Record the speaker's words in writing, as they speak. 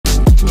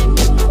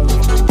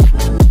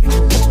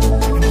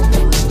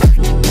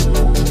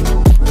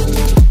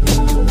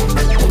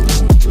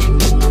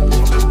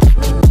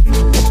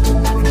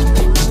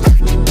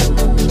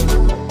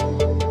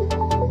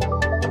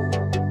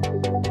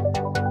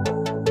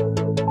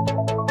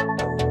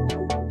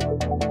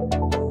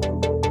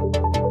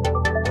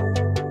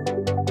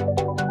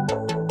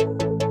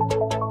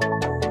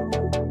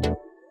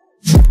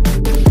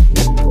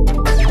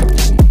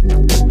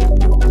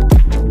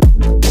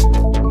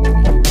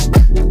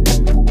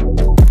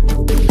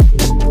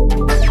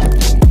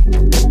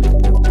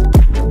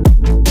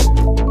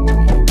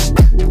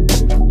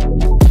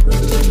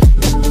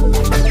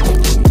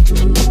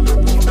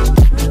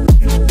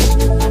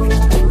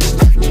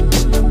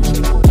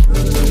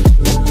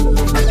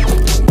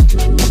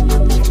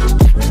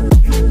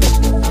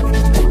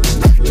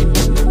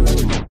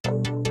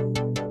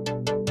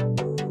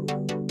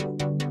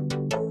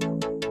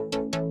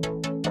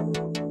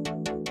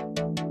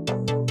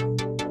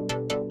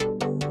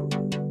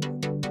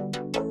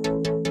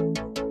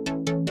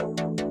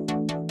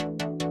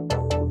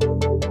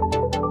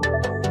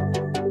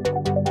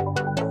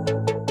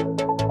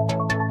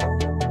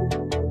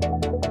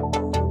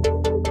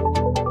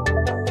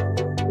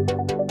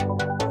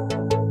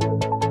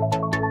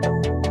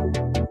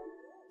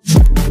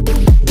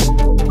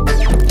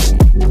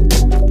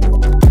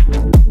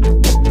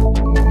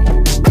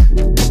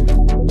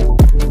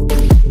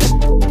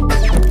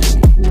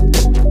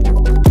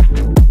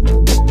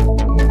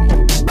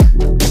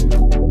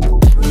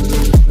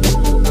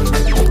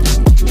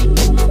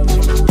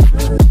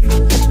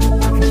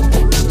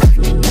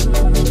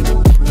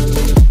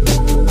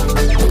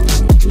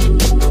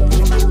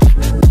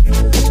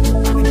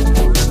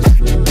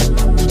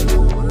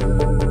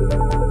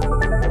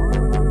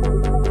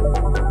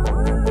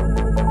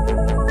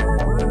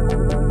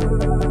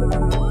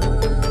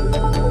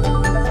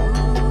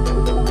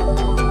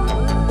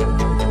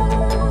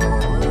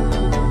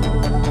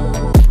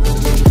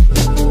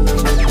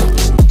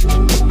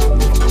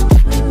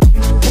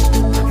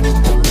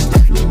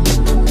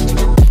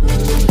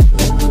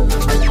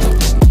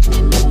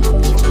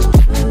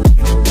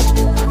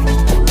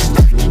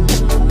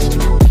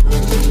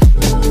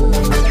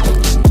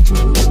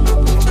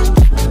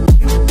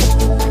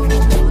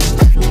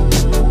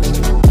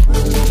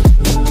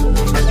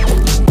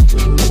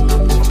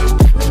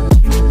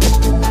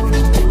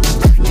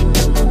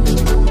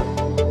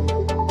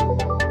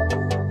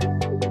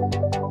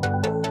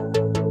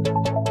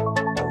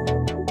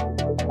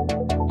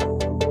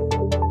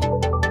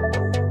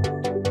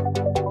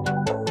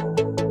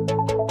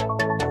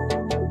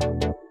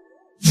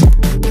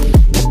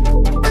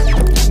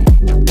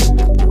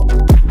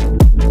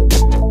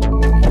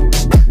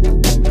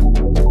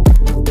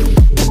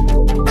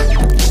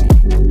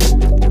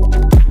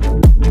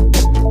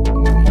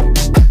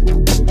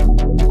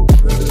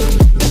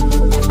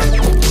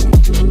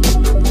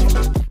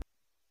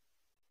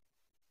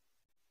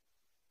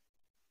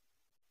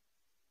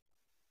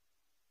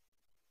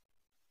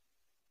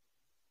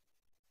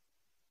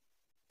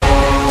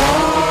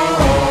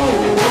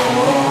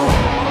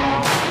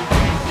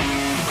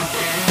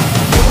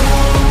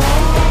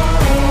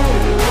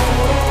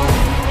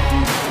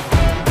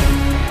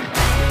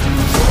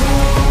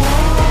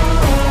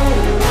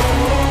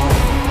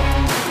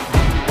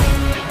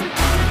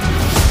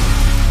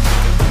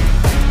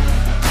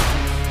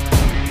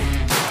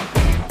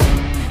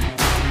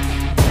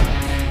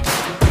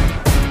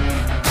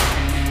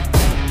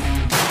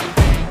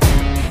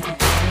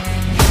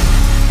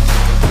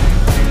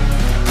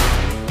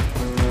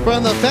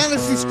from the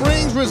Fantasy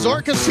Springs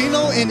Resort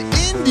Casino in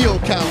Indio,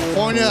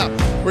 California.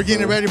 We're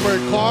getting ready for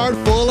a card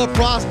full of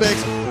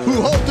prospects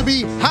who hope to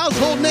be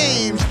household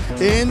names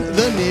in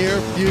the near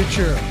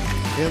future.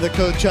 In the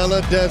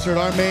Coachella Desert,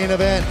 our main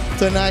event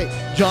tonight,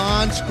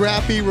 John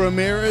Scrappy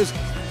Ramirez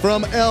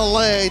from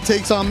LA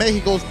takes on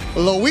Mexico's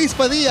Luis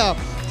Padilla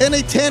in a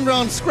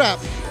 10-round scrap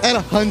at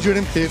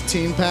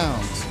 115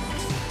 pounds.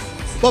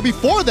 But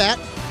before that,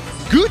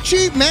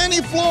 Gucci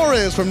Manny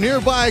Flores from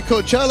nearby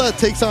Coachella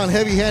takes on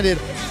heavy-handed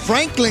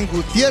Franklin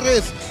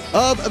Gutierrez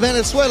of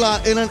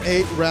Venezuela in an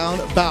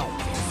 8-round bout.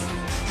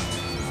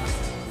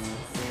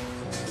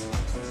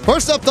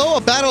 First up, though,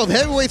 a battle of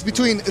heavyweights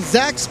between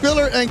Zach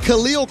Spiller and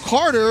Khalil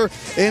Carter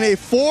in a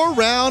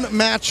 4-round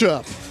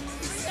matchup.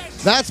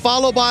 That's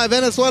followed by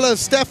Venezuela's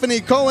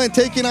Stephanie Cohen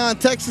taking on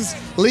Texas'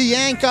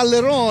 Leanne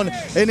Calderon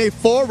in a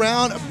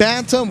 4-round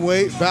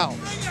bantamweight bout.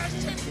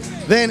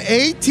 Then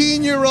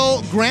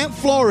 18-year-old Grant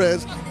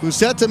Flores, who's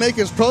set to make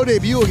his pro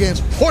debut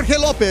against Jorge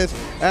Lopez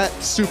at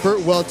super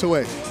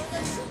welterweight.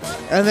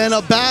 And then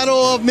a battle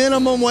of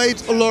minimum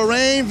weights,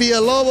 Lorraine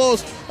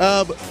Villalobos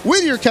of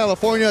Whittier,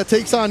 California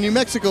takes on New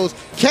Mexico's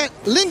Kent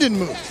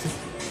Lindenmuth.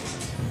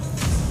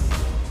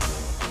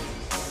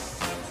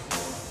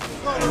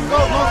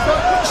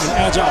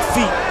 Agile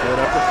feet. Good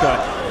uppercut.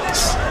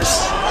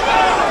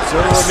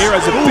 Sergio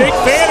Ramirez, a big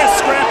fan of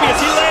Scrappy as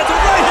he lands a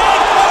right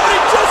hand. Oh, he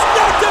just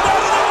knocked him out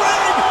of the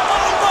ring.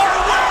 Oh my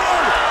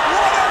word!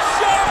 What a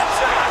shot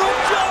from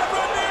John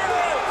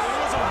Ramirez. It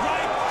was a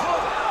right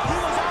hook. He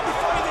was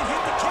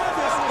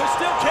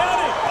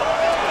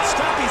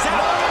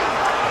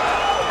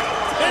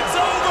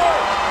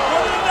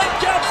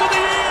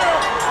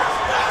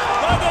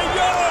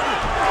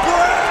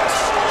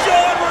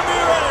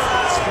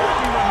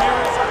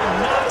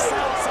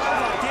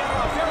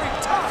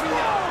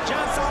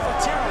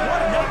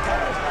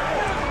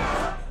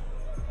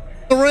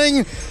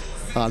ring.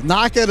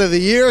 Knockout of the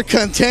year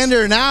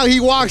contender. Now he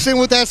walks in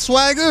with that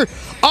swagger.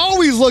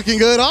 Always looking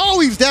good,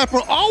 always dapper,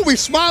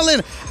 always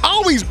smiling,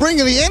 always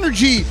bringing the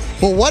energy.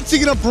 But what's he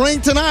going to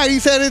bring tonight? He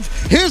said it's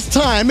his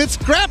time. It's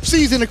scrap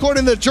season,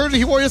 according to the jersey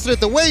he wore yesterday at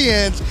the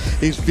weigh-ins.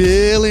 He's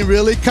feeling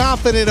really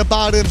confident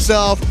about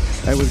himself.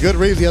 And with good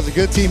reason, he has a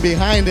good team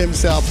behind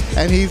himself.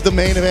 And he's the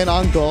main event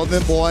on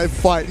Golden Boy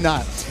Fight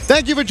Night.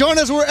 Thank you for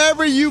joining us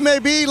wherever you may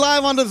be.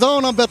 Live on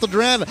DAZN, I'm Bethel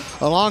Duran,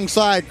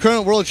 alongside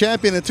current world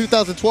champion and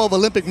 2012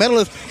 Olympic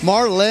medalist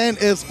Marlen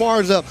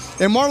Esparza.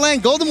 And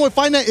Marlen, Golden Boy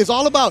Fight Night is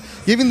all about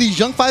giving these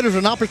young fighters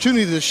an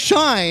opportunity to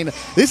shine.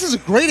 This is a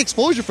great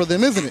exposure for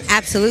them, isn't it?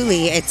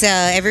 Absolutely. It's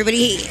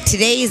everybody.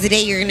 Today is the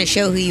day you're going to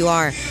show who you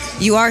are.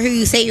 You are who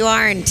you say you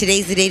are, and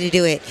today's the day to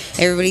do it.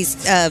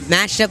 Everybody's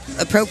matched up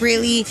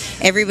appropriately.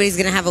 Everybody's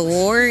going to have a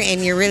war,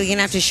 and you're really going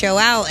to have to show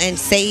out and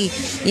say,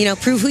 you know,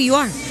 prove who you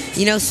are.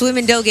 You know, swim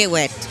and don't get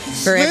wet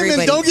for everybody. Swim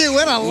and don't get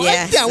wet. I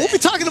like that. We'll be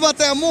talking about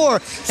that more.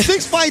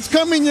 6 fights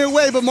coming your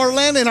way, but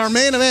Marlen in our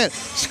main event,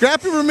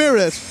 Scrappy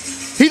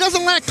Ramirez, he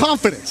doesn't lack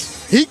confidence.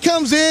 He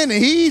comes in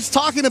and he's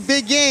talking a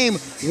big game.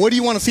 What do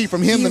you want to see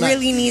from him tonight? He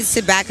really needs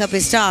to back up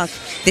his talk.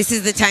 This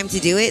is the time to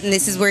do it, and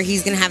this is where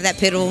he's going to have that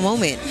pivotal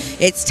moment.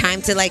 It's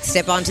time to like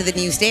step onto the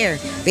new stair.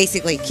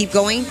 Basically, keep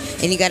going,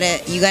 and you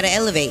gotta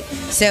elevate.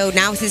 So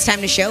now it's his time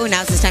to show, and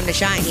now it's his time to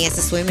shine. He has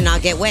to swim and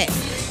not get wet.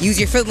 Use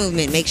your foot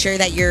movement. Make sure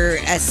that you're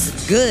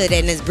as good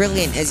and as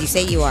brilliant as you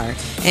say you are.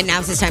 And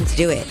now's his time to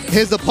do it.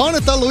 His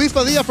opponent, though, Luis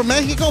Padilla from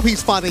Mexico,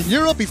 he's fought in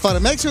Europe, he's fought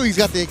in Mexico, he's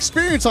got the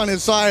experience on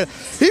his side.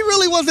 He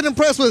really wasn't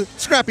impressed with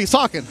Scrappy's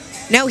talking.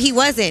 No, he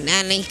wasn't,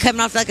 and he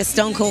coming off like a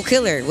stone cold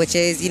killer, which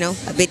is, you know,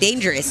 a bit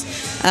dangerous.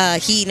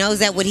 He knows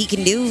that what he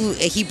can do,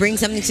 he brings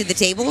something to the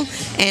table,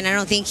 and I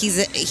don't think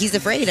he's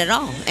afraid at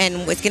all.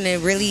 And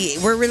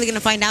we're really gonna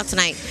find out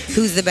tonight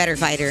who's the better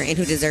fighter and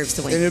who deserves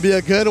to win. It'll be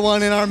a good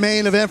one in our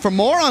main event. For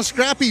more on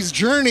Scrappy's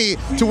journey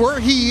to where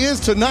he is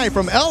tonight,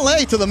 from LA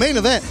to the main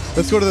event,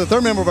 let's go to the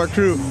third member of our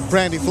crew,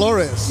 Brandy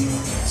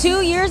Flores.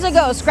 2 years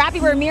ago, Scrappy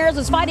Ramirez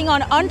was fighting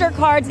on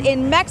undercards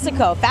in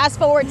Mexico. Fast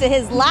forward to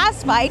his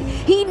last fight,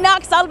 he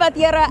knocked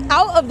Salvatierra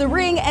out of the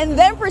ring and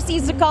then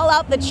proceeds to call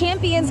out the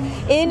champions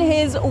in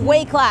his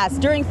weight class.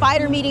 During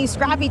fighter meetings,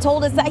 Scrappy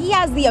told us that he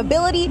has the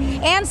ability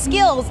and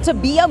skills to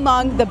be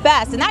among the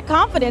best, and that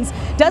confidence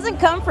doesn't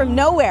come from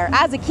nowhere.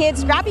 As a kid,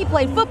 Scrappy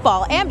played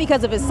football, and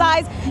because of his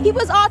size, he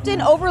was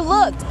often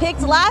overlooked,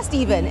 picked last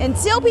even,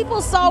 until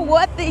people saw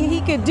what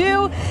he could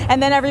do,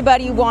 and then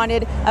everybody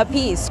wanted a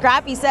piece.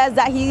 Scrappy says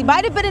that he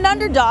might have been an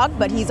underdog,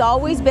 but he's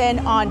always been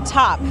on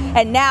top.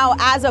 And now,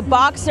 as a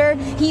boxer,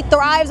 he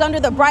thrives under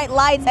the bright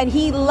lights, and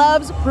he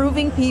loves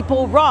proving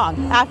people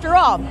wrong. After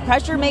all,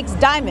 pressure makes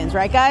diamonds,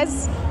 right,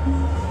 guys?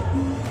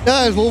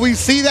 Guys, will we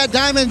see that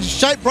diamond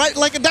shine bright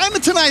like a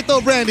diamond tonight,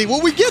 though, Brandy?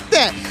 Will we get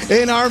that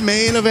in our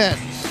main event?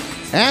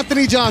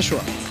 Anthony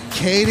Joshua,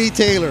 Katie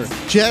Taylor,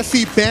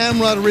 Jesse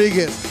Bam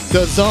Rodriguez.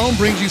 DAZN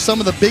brings you some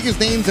of the biggest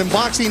names in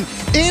boxing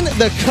in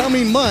the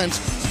coming months.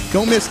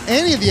 Don't miss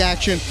any of the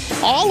action.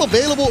 All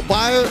available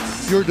via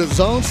your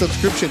DAZN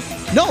subscription.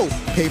 No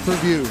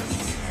pay-per-view.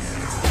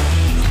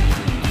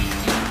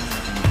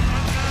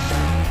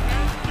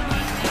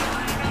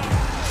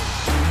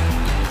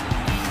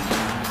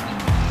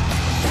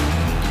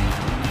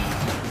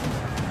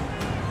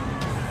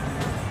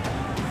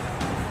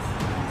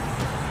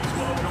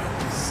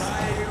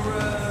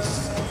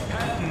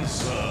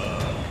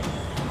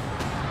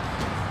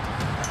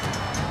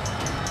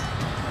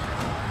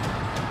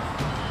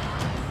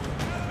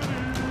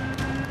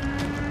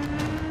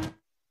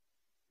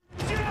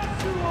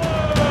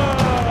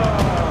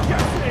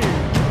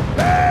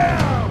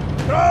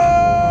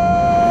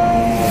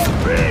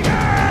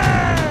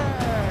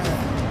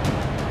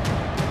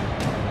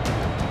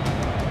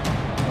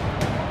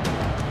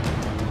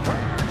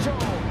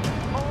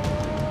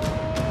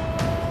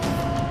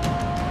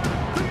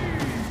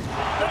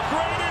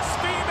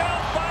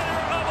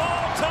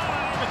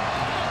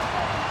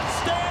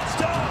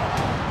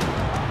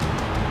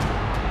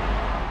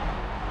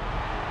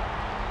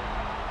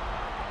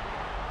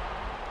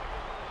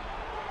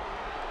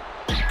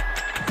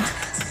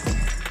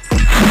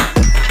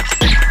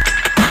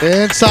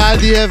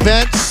 Inside the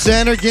event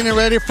center, getting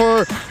ready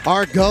for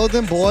our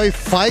Golden Boy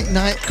Fight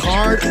Night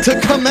card to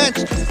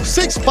commence.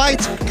 6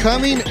 fights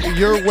coming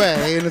your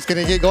way, and it's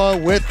going to get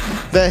going with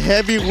the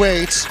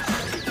heavyweights.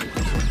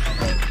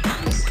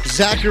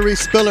 Zachary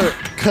Spiller,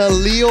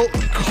 Khalil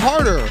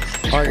Carter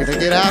are going to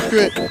get after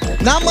it.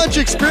 Not much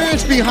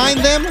experience behind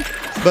them,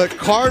 but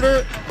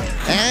Carter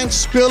and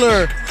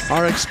Spiller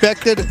are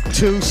expected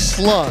to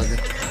slug.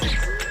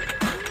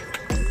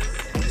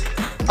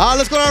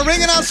 Let's go to our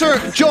ring announcer,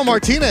 Joe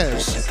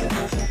Martinez. And all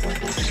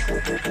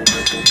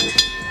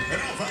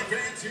five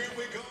fans, here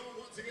we go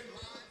once again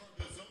live on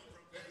DAZN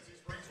from Fantasy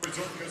Springs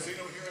Resort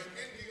Casino here in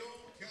Indio,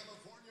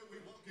 California. We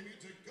welcome you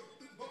to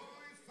Golden Boy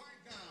Fight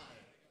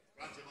Night.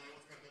 Brought to you by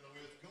Oscar de la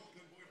Hoya's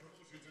Golden Boy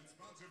Promotions and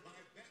sponsored by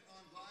Bet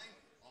Online.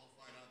 All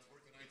fight odds for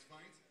tonight's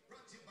fights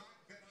brought to you by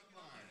Bet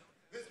Online.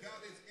 This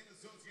bout is in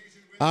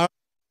association with...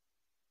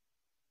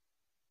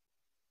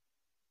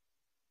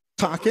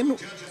 talking,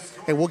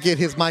 and we'll get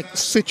his mic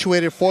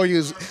situated for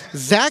you.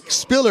 Zach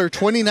Spiller,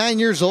 29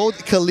 years old.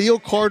 Khalil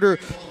Carter,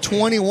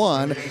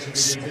 21.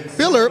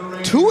 Spiller,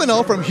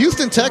 2-0 from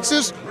Houston,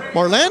 Texas.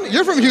 Marlene,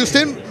 you're from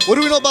Houston. What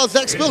do we know about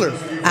Zach Spiller?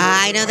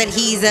 I know that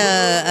he's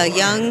a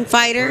young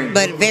fighter,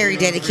 but very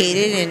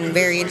dedicated and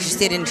very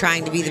interested in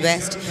trying to be the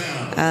best.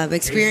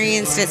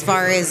 Experienced as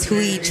far as who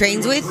he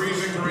trains with,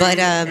 but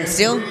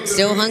still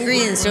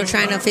hungry and still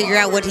trying to figure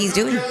out what he's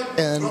doing.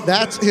 And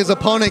that's his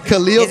opponent,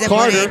 Khalil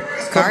Carter.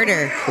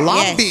 Carter.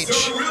 Long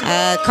Beach.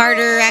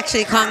 Carter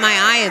actually caught my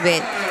eye a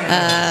bit.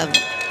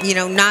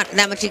 Not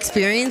that much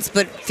experience,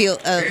 but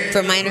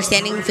from my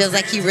understanding, feels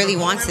like he really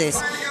wants this.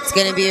 It's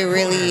going to be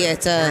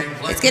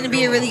it's going to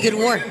be a really good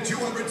war.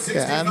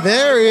 Yeah, and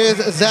there is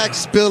Zach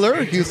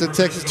Spiller, Houston,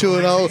 Texas,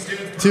 2-0,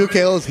 2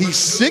 KOs. He's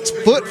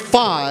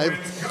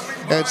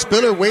 6'5", and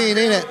Spiller weighing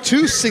in at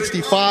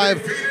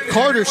 265.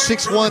 Carter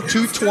 6'1",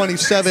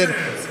 227.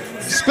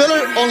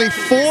 Spiller only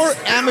 4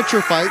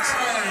 amateur fights.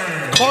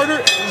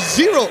 Carter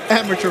 0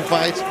 amateur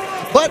fights.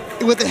 But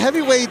with the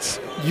heavyweights,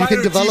 you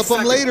can develop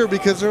them later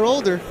because they're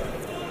older.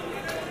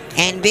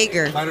 And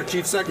bigger.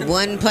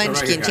 One punch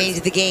Right can here,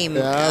 change the game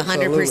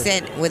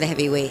 100% with a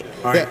heavyweight.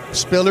 Yeah,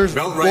 Spiller's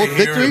Belt both right here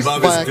victories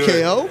above via is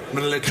good. KO. I'm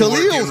gonna let you work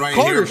in Khalil's right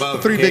Carter's here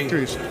above, 3 okay?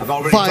 victories I've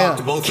already via talked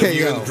to both of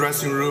you in the KO.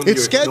 dressing room. It's You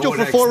scheduled know for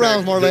what I 4 expect.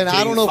 rounds, Marlene. Good,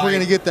 I don't know if we're clean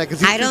going to get that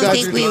because I don't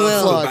think we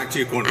will. Go back to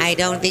your corners. I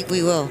don't think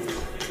we will.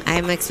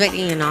 I'm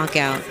expecting a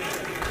knockout.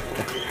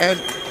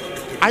 And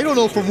I don't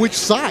know from which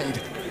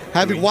side.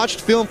 Having watched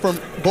film from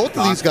both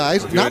of these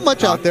guys, not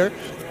much out there.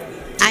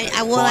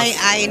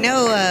 I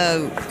know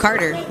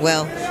Carter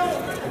well,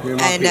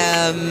 and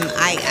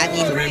I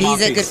mean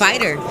he's a good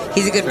fighter.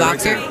 He's a good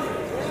boxer,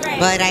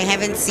 but I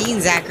haven't seen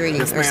Zachary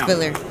or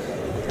Spiller.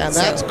 And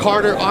that's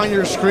Carter on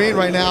your screen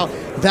right now.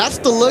 That's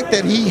the look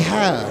that he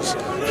has.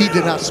 He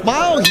did not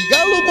smile. He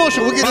got a little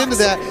emotional. We'll get into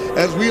that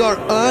as we are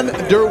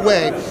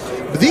underway.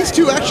 But these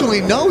two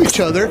actually know each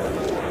other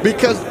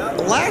because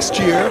last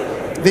year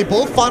they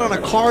both fought on a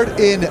card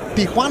in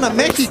Tijuana,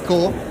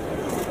 Mexico.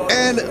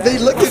 And they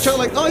looked at each other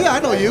like, oh, yeah, I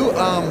know you.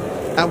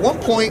 At one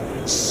point,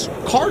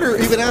 Carter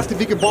even asked if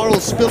he could borrow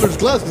Spiller's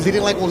gloves because he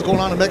didn't like what was going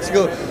on in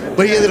Mexico,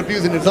 but he ended up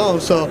using his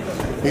own. So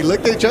he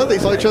looked at each other. They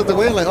saw each other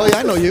away and like, oh, yeah,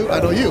 I know you. I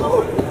know you.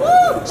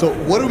 So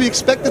what do we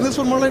expect in this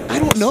one, Marlene? I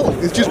don't know.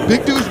 It's just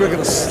big dudes who are going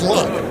to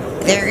slug.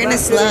 They're going to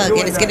slug,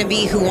 and it's going to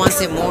be who wants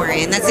it more.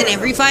 And that's in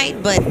every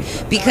fight, but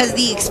because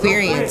the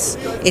experience,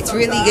 it's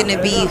really going to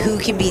be who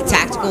can be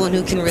tactical and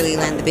who can really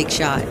land the big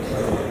shot.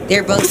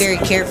 They're both very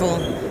careful.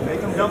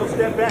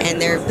 And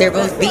they're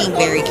both being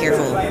very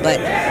careful, but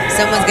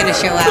someone's going to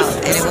show out,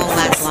 and it won't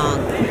last long.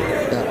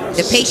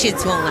 The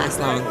patience won't last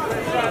long.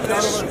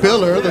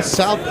 Spiller, the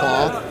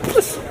southpaw,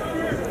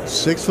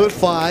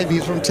 6'5".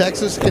 He's from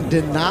Texas and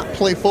did not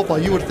play football.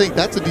 You would think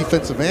that's a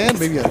defensive end,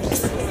 maybe a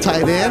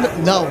tight end.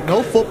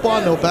 No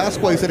football, no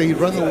basketball. He said he'd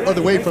run the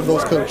other way from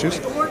those coaches.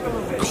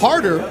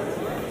 Carter,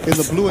 in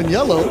the blue and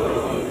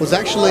yellow, was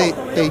actually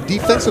a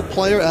defensive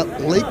player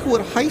at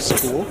Lakewood High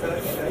School.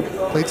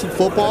 Played some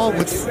football,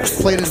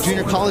 played in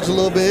junior college a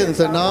little bit, and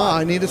said, nah,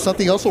 I needed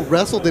something. He also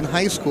wrestled in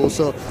high school,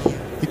 so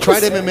he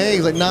tried MMA.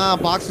 He's like, nah,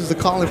 boxing's the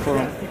calling for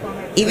him.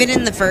 Even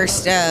in the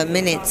first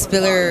minute,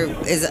 Spiller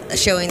is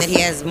showing that he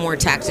has more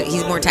tactical.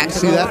 He's more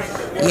tactical. See that?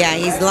 Yeah,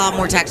 he's a lot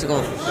more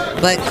tactical.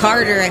 But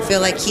Carter, I feel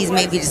like he's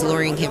maybe just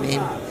luring him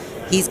in.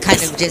 He's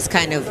kind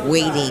of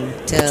waiting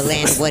to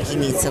land what he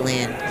needs to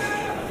land.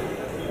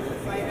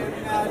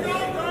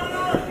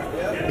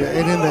 Yeah,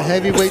 and in the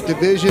heavyweight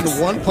division,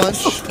 one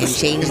punch can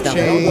change it all.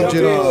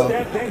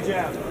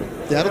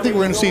 Yeah, I don't think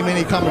we're going to see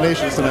many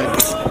combinations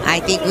tonight. I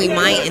think we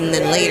might in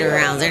the later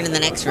rounds or in the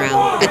next round.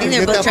 I think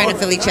they're both trying to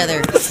fill each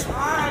other.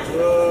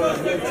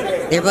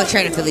 They're both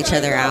trying to fill each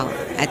other out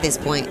at this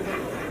point.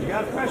 You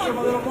got to pressure him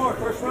a little more.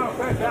 First round,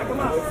 back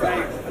him up.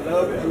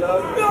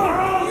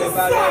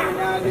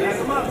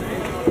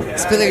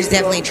 Spiller's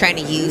definitely trying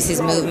to use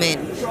his movement,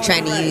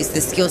 trying to use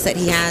the skill set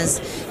he has,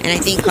 and I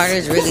think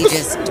Carter's really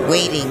just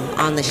waiting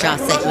on the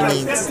shots that he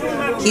needs.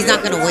 He's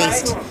not going to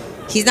waste.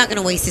 He's not going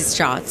to waste his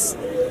shots.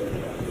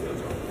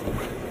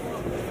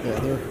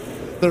 Yeah,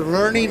 they're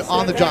learning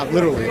on the job,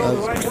 literally.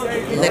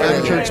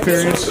 Amateur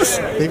experience.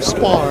 They've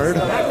sparred.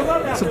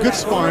 Some good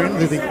sparring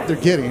they're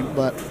getting,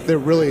 but they're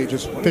really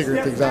just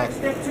figuring things out.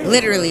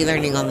 Literally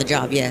learning on the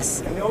job,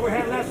 yes.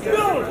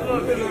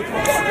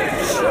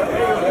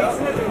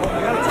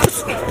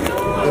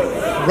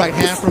 Right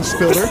hand from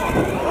Spiller. Yep.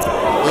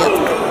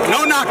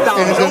 No knockdown.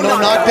 And is there no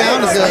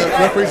knockdown? Is the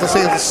referees will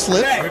say it's a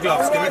slip? Give me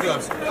gloves. Give me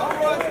gloves.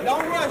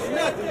 Don't rush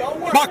nothing.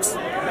 Don't work. Box.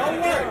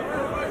 Don't work.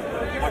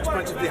 Watch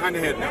punches behind the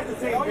head now.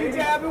 Don't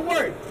jab and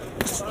work.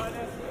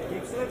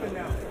 Keep slipping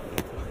now.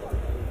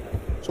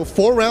 So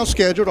 4 rounds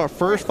scheduled. Our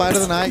first fight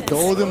of the night,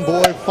 Golden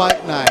Boy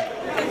Fight Night.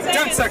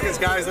 10 seconds,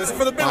 guys. Listen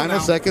for the bell Final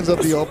now. seconds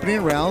of the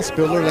opening round.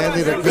 Spiller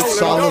landed a good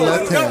solid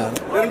left hand.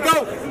 Let him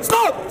go.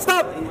 Stop.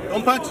 Stop.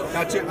 Don't punch.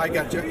 Got you. I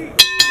got you.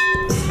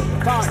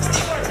 Time. She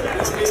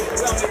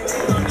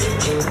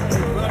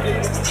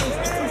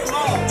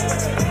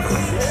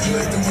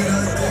like the way that I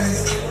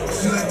dance.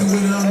 She like the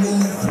way that I move.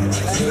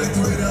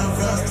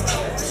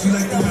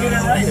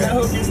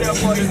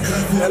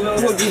 That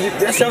little hook,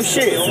 that's your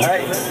shit,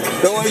 right?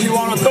 Throw it if you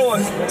want to throw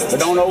it, but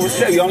don't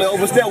overstep. You only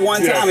overstep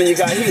one time and you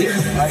got hit.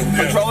 Right?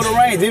 Control the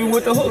range, even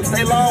with the hook.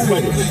 Stay long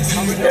with it.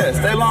 Yeah,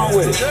 stay long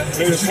with it.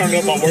 They just turned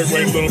up my work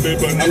rate a little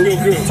bit, but I feel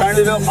good. Turn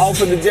it up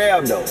off of the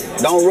jab, though.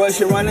 Don't rush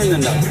and run into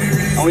nothing.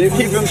 And when you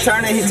keep him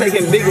turning, he's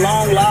taking big,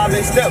 long, live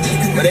and steps.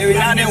 But every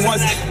now and then,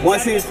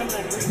 once he set,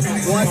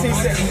 do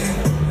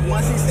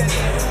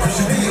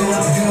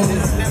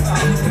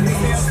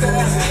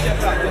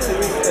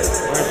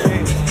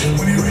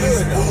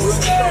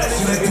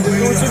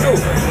what you do.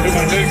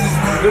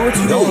 Do what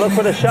you do. Don't look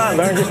for the shot.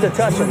 Learn just to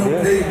touch him,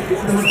 dude.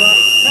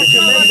 Get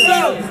your legs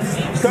up.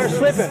 Start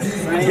slipping.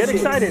 Get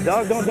excited,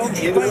 dog. Don't.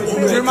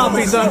 Your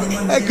mouthpiece up.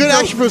 Hey, good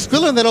action for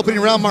Spiller in that opening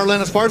round,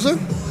 Marlena Esparza.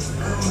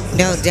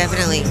 No,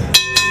 definitely.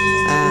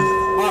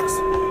 Box.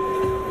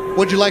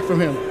 What'd you like from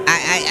him?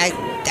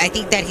 I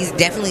think that he's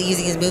definitely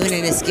using his movement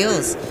and his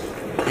skills,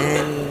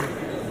 and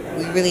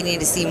we really need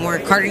to see more.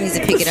 Carter needs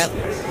to pick it up.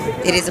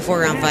 It is a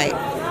 4-round fight,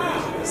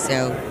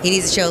 so he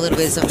needs to show a little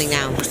bit of something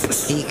now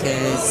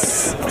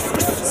because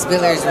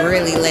Spiller's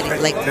really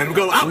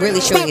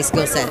really showing his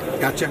skill set.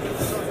 Gotcha.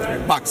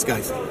 Box,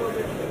 guys.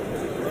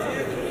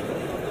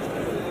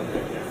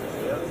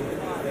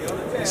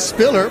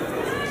 Spiller,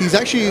 he's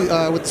actually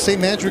with the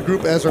same management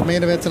group as our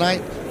main event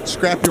tonight,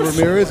 Scrappy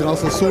Ramirez and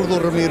also Zurdo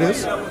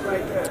Ramirez.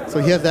 So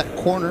he has that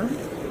corner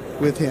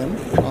with him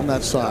on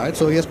that side.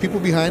 So he has people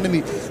behind him.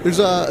 There's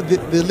the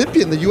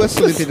Olympian, the U.S.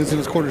 Olympian is in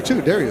his corner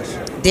too, Darius.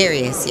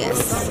 Darius,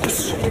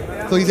 yes.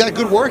 So he's got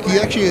good work. He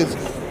actually has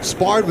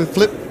sparred with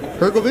Flip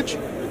Hergovich.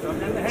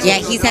 Yeah,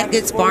 he's had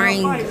good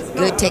sparring,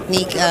 good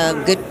technique,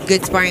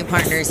 good sparring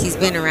partners. He's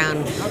been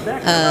around,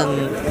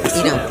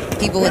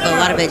 people with a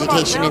lot of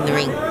education in the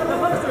ring.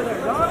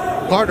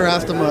 Carter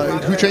asked him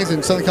who trains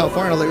in Southern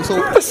California. I was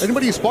like, so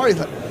anybody you spar? He's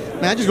like,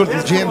 man, I just go to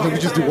these gyms and we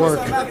just do work.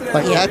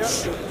 Like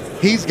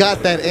he's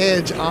got that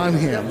edge on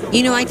him.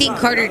 You know, I think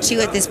Carter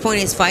too at this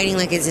point is fighting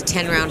like it's a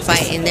 10-round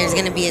fight, and there's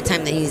going to be a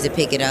time that he needs to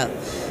pick it up.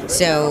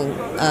 So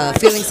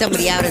feeling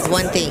somebody out is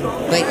one thing,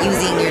 but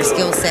using your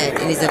skill set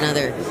is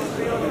another.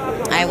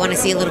 I want to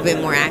see a little bit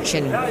more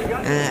action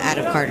out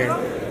of Carter.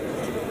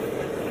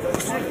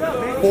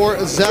 For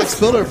Zach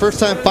Spiller, first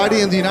time fighting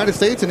in the United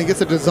States, and he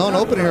gets a DAZN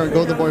opener here on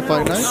Golden Boy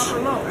Fight Night.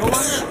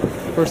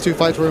 First 2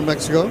 fights were in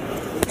Mexico.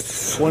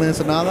 One in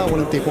Ensenada, one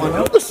in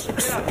Tijuana.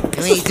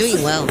 I mean, he's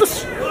doing well,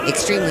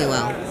 extremely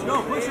well.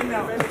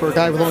 For a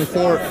guy with only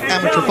 4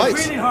 amateur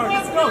fights.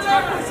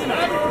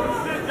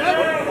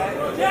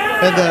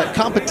 And the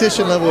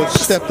competition level has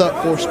stepped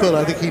up for Spiller.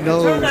 I think he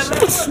knows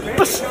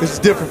it's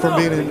different from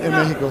being in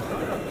Mexico.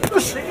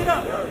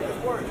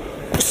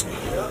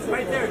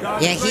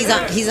 Yeah, he's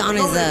on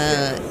his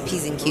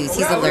P's and Q's.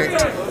 He's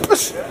alert.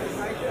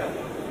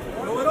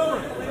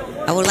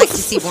 I would like to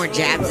see more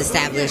jabs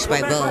established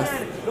by both.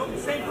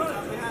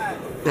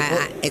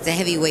 It's a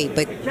heavyweight,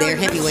 but they're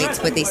heavyweights,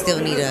 but they still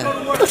need a.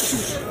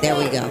 There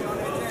we go.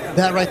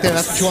 That right there,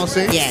 that's what you want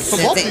to see? Yes,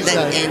 and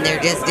they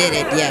just did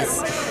it.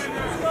 Yes,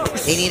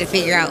 they need to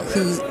figure out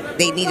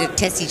they need to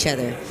test each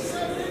other,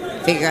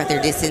 figure out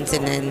their distance,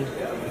 and then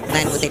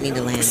land what they need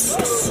to land.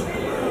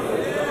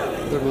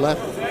 To the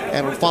left,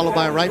 and followed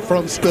by right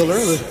from Spiller,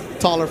 the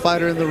taller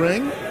fighter in the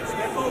ring.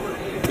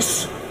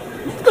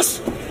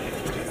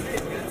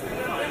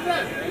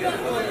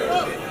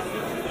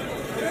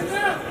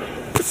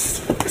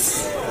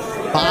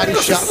 Body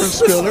shot from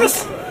Spiller.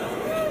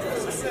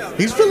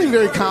 He's feeling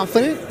very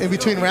confident in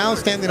between rounds,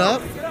 standing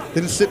up.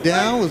 Didn't sit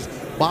down, was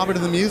bobbing to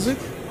the music.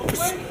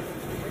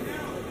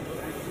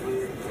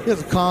 He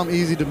has a calm,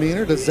 easy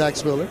demeanor, does Zach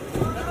Spiller.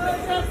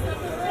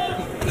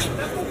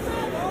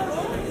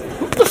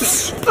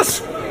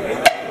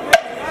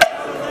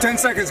 Ten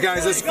seconds,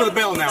 guys. This is for the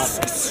bell now.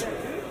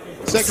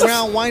 Second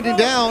round winding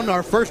down.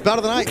 Our first bout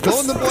of the night.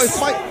 Golden Boy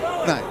Fight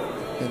Night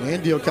in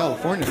Indio,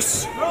 California.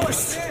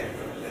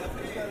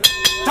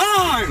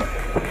 Time!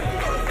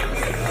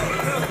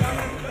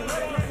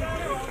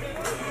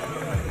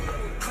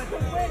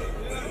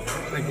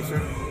 Thank you, sir.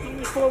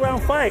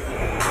 4-round fight.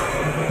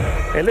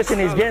 Hey, listen,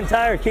 he's getting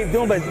tired. Keep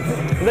doing, but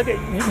look at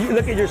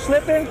you're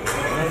slipping.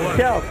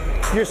 Cal,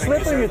 you're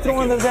slipping. You're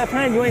throwing the left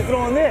hand. You ain't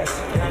throwing this.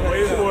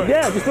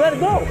 Yeah, just let it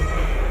go.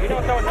 He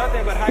don't throw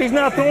nothing but high. He's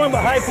not throwing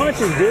but high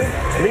punches, dude.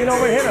 Lean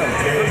over and hit him.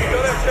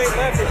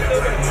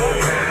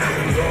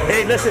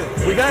 Hey, listen,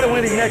 we got to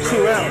win these next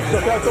 2 rounds.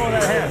 So start throwing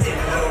that hand.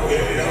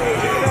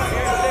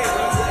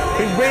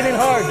 He's breathing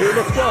hard, dude.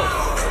 Let's go.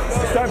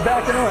 Start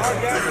backing up.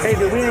 Hey,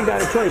 dude, we ain't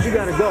got a choice. You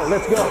got to go.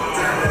 Let's go.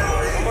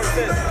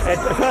 And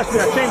trust me,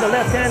 I'm saying the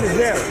left hand is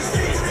there.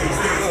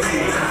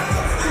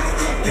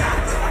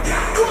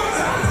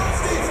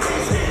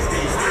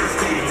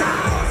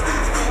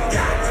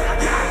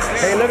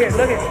 Hey, look at.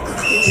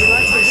 He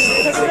likes to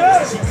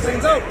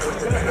do.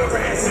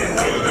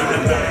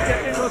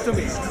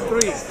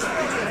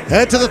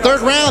 Head to the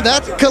third round.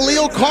 That's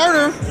Khalil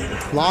Carter,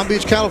 Long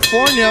Beach,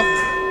 California.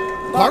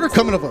 Carter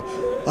coming off an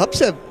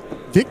upset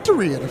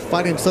victory in a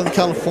fight in Southern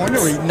California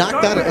where he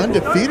knocked out an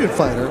undefeated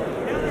fighter.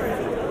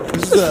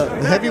 This is the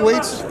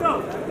heavyweights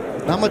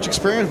Not much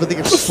experience, but they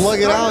can slug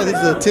it out. This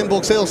is a Tim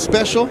Boxell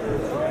special.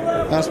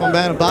 That's my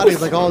man about it.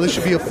 He's like, oh, this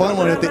should be a fun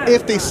one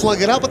if they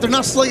slug it out, but they're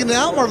not slugging it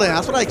out, Marlene.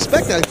 That's what I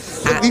expected.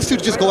 These two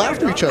just go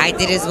after each other. I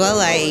did as well.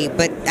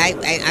 But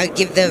I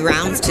give the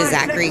rounds to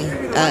Zachary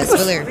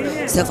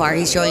Spiller. So far,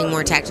 he's showing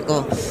more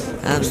tactical,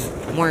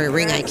 more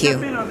ring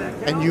IQ.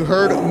 And you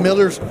heard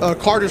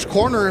Carter's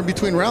corner in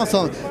between rounds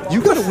telling him,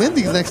 you got to win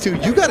these next two.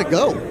 You got to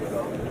go.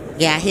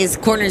 Yeah, his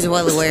corner's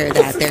well aware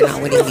that they're not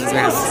winning these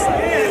rounds.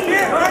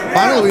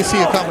 Finally, we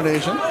see a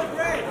combination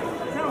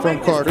from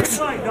Carter.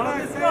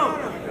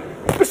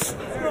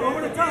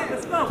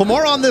 For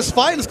more on this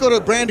fight, let's go to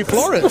Brandy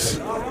Flores.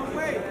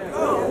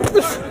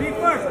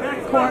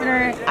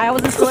 Corner. I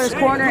was in Spiller's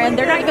corner, and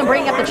they're not even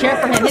bringing up the chair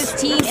for him. His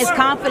team is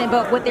confident,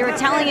 but what they were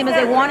telling him is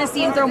they want to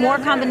see him throw more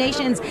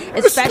combinations,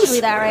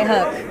 especially that right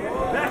hook.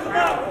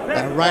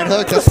 That right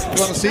hook, that's what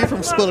you want to see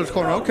from Spiller's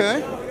corner.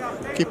 Okay.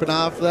 Keep an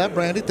eye out for that,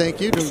 Brandy.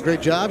 Thank you. Doing a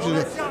great job. You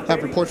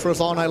have reports for us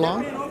all night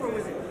long.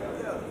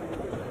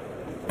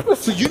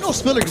 So you know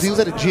Spiller because he was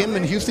at a gym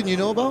in Houston you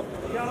know about?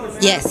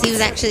 Yes, he was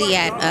actually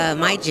at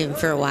my gym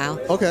for a while.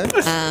 Okay.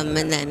 And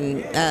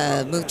then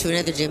moved to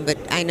another gym, but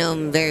I know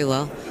him very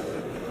well.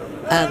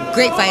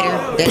 Great fighter,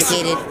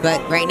 dedicated,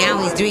 but right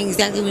now he's doing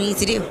exactly what he needs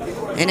to do.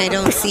 And I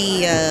don't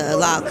see a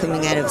lot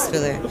coming out of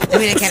Spiller. I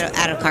mean,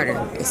 out of Carter,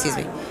 excuse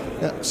me.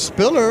 Yeah,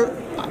 Spiller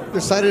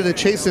decided to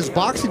chase his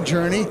boxing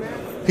journey.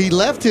 He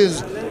left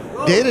his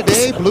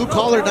day-to-day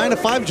blue-collar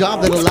 9-to-5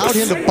 job that allowed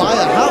him to buy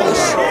a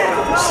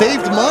house,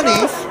 saved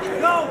money,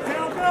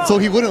 so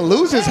he wouldn't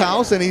lose his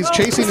house, and he's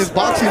chasing his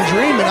boxing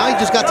dream, and now he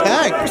just got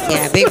tagged.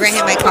 Yeah, big right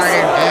hand by Carter.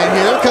 And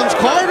here comes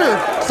Carter,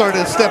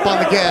 starting to step on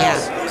the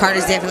gas. Yeah,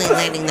 Carter's definitely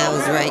landing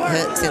those right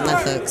hooks and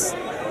left hooks.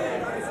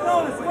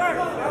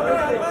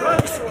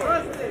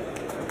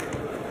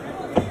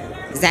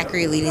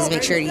 Zachary Lee needs to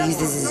make sure he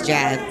uses his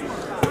jab.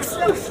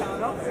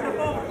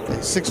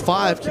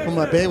 6'5", keep him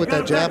at bay with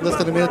that jab. Less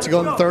than a minute to go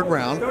in the third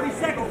round.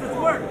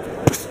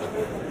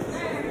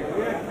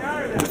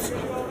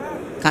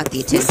 Caught the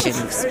attention.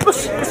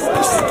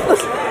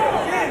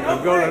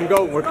 Let him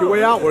go. Work your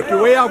way out. Work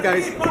your way out,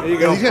 guys. There you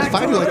go. These guys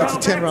fighting like it's a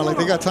 10 round, like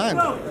they got time.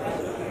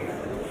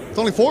 It's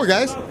only 4,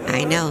 guys.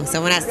 I know.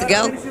 Someone has to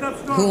go.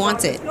 Who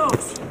wants it?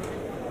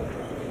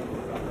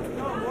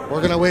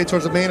 Working our way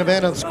towards the main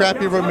event of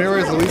Scrappy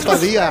Ramirez, Luis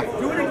Padilla.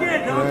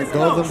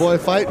 Golden Boy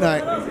Fight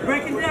Night.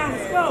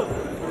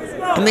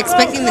 I'm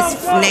expecting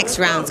this next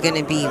round's going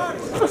to be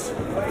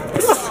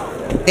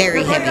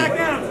very heavy.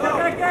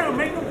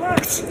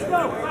 It's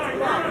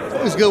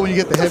always good when you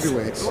get the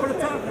heavyweights.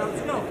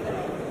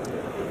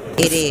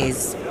 It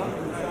is.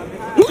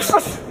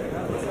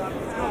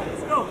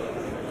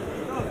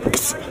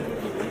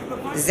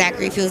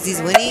 Zachary feels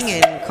he's winning,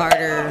 and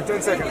Carter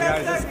knows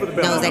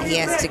that he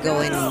has to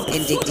go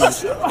and dig deep.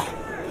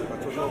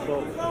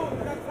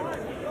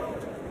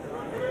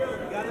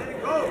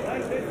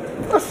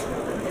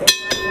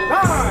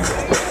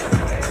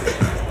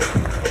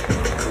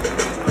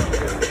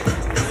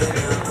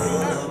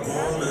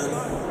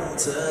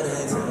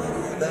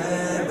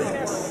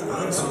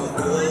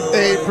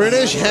 A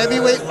British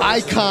heavyweight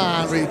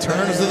icon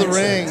returns to the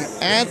ring.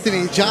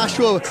 Anthony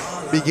Joshua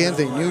begins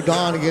a new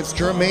dawn against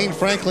Jermaine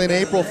Franklin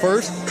April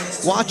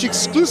 1st. Watch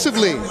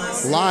exclusively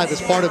live as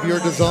part of your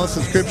DAZN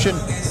subscription.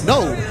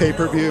 No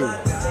pay-per-view.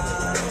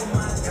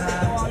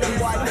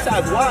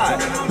 Shots wide.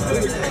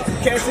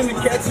 Catch him and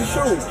catch and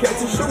shoot.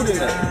 Catch and shoot in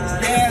there.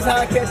 Hands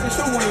high, catch and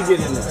shoot when you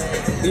get in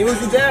there. Use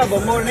the jab,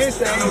 but more than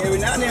anything, every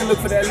now and then look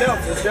for that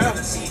left.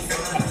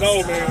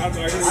 No, man.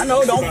 I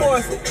know, don't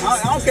force it.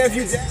 I don't care if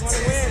you jab.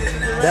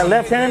 That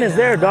left hand is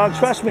there, dog.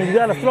 Trust me, you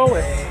gotta throw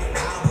it.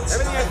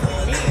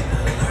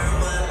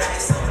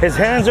 His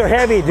hands are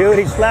heavy, dude.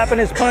 He's slapping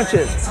his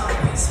punches.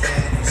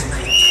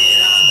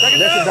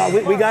 Listen, dog,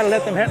 we gotta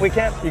let them we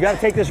can't, you gotta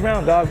take this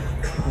round, dog.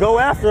 Go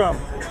after him.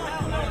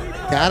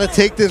 Gotta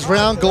take this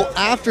round, go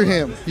after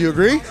him. You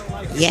agree?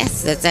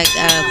 Yes, that's like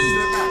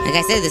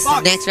I said, this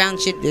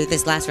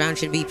last round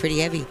should be pretty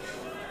heavy.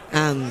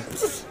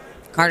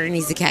 Carter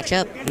needs to catch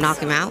up, knock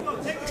him out,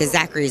 because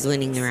Zachary's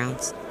winning the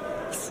rounds.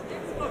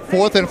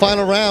 Fourth and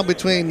final round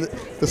between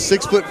the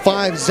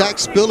 6'5" Zach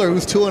Spiller,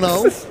 who's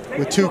 2-0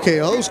 with 2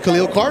 KOs.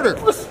 Khalil Carter,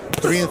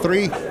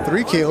 3-3,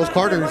 3 KOs.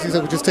 Carter, he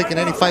said, we're just taking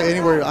any fight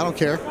anywhere. I don't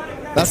care.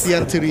 That's the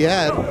attitude he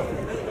had.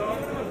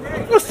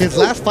 His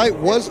last fight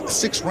was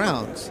 6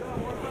 rounds.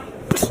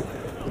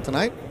 But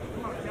tonight,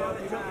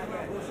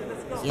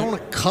 he's throwing a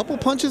couple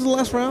punches in the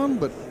last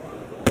round, but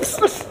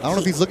I don't know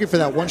if he's looking for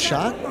that one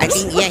shot. I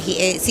think, yeah,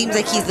 it seems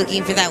like he's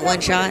looking for that one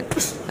shot.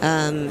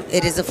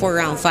 It is a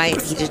 4-round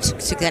fight. He just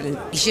took that.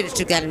 He should have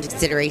took that into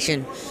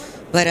consideration.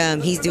 But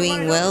he's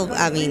doing well.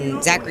 I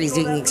mean, Zachary's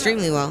doing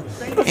extremely well,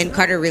 and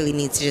Carter really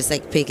needs to just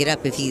like pick it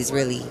up if he's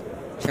really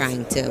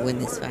trying to win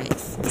this fight.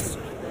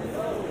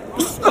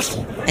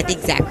 I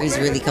think Zachary's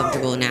really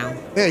comfortable now.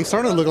 Yeah, he's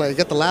starting to look like he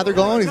got the lather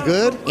going. He's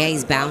good. Yeah,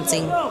 he's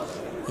bouncing.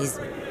 He's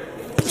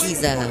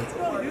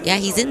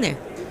in there.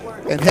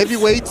 And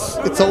heavyweights,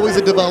 it's always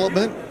a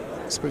development,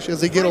 especially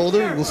as they get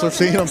older. We'll start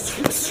seeing them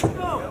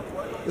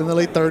in the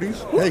late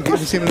 30s. Hey, you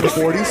see him in the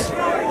 40s.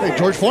 Hey,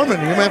 George Foreman,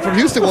 your man from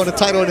Houston, won a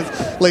title in his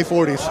late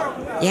 40s.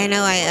 Yeah,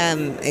 no,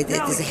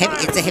 it's a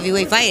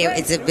heavyweight fight.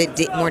 It's a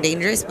bit more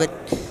dangerous, but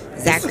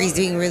Zachary's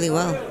doing really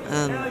well.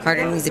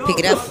 Carter needs to pick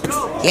it up.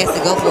 He has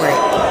to go for it.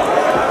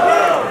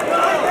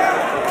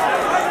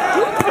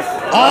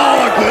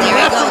 Oh, good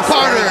left from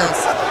Carter.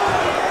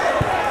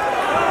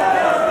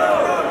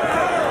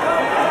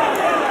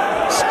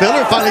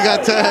 Spiller finally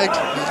got tagged.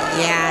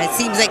 Yeah, it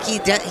seems like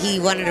he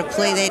wanted to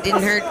play that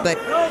didn't hurt, but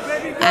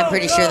I'm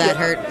pretty sure that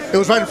hurt. It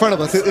was right in front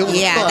of us. It was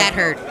that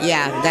hurt.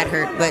 Yeah, that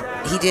hurt. But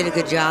he did a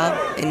good job,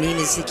 and he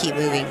needs to keep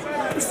moving.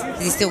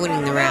 He's still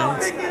winning the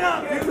rounds.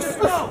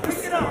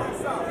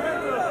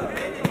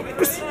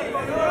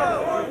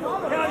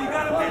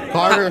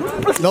 Carter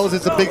knows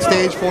it's a big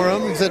stage for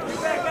him. He said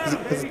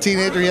as a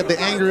teenager he had the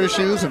anger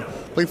issues and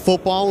played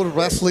football, with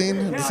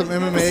wrestling, did some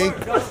MMA.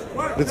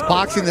 It's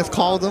boxing that's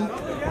called him.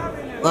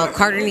 Well,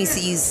 Carter needs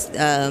to use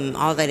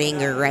all that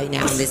anger right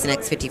now in this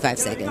next 55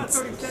 seconds.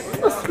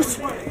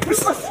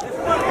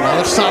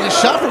 Another solid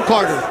shot from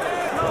Carter.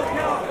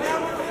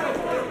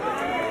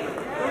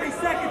 30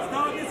 seconds,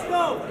 dog. Let's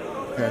go.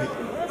 Okay.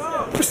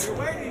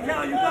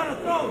 Cal, you gotta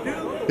throw,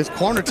 dude. His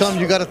corner telling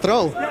him you got to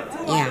throw.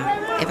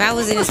 Yeah. If I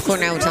was in his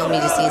corner, I would tell him he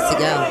just needs to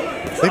go.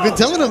 They've been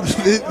telling him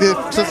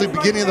since the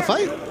beginning of the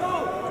fight.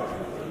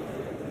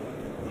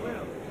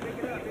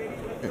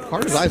 And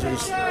Carter's eyes are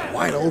just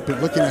wide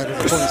open, looking at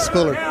his opponent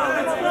Spiller.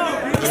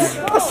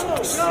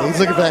 He's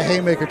looking for that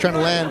haymaker, trying to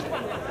land.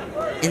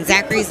 And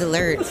Zachary's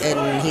alert,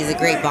 and he's a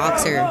great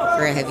boxer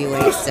for a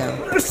heavyweight, so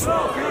it's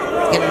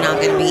not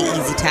going to be an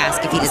easy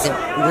task if he doesn't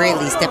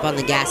really step on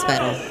the gas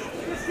pedal.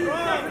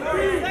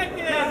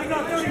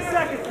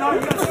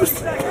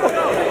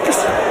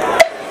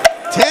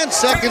 10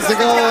 seconds to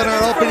go in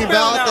our opening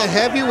bout. The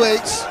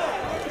heavyweights,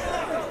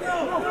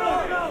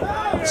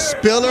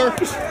 Spiller,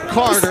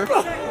 Carter.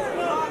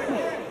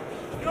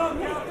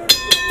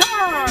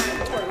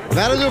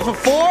 That'll do it for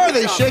 4.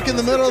 They shake in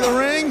the middle of the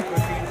ring.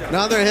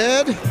 Now they're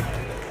head.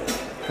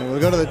 And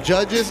we'll go to the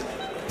judges'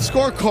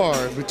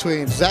 scorecard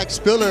between Zach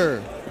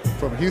Spiller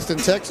from Houston,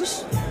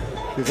 Texas.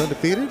 He's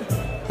undefeated.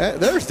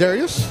 There's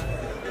Darius.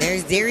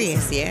 There's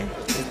Darius, yeah.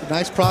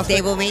 Nice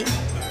prospect. Stablemate.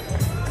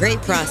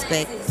 Great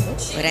prospect.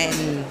 But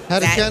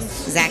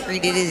Zachary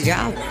did his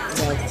job.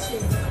 So.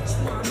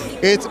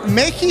 It's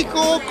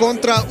Mexico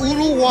contra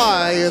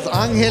Uruguay as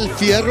Angel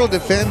Fierro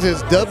defends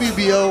his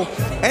WBO,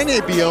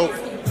 NABO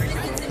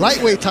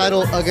lightweight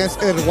title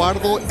against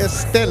Eduardo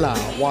Estela.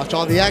 Watch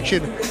all the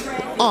action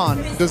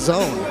on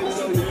DAZN.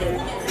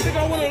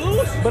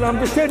 But I'm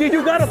just telling you,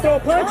 you gotta throw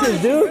punches,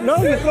 dude. No,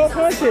 you throw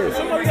punches.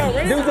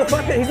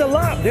 Dude's he's a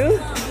lop,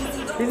 dude.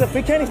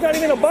 He's not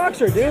even a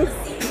boxer, dude.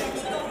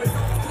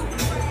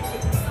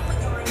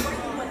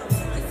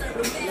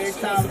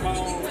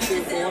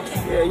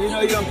 Yeah, you know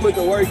you're gonna put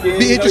the work in.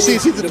 Be interesting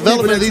to see the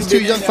development of these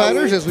two young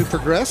fighters as we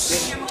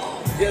progress.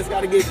 Just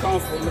gotta get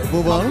comfortable.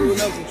 Move on.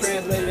 Enough to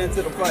translate it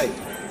into the fight.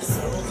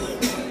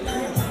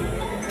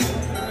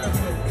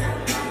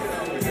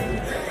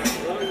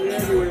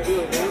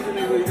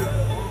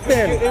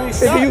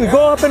 If you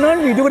go up and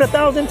under, you do it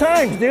 1,000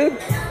 times, dude.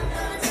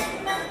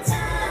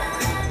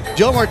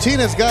 Joe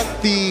Martinez got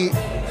the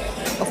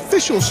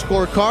official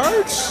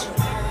scorecards.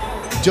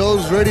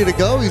 Joe's ready to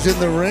go. He's in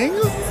the ring.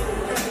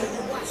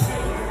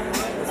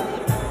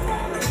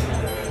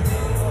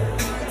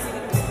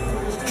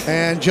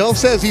 And Joe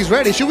says he's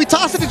ready. Should we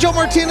toss it to Joe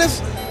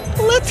Martinez?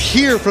 Let's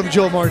hear from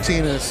Joe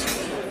Martinez.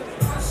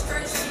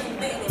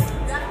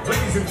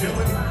 Ladies and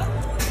gentlemen,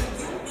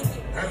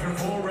 after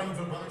 4 rounds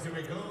of boxing,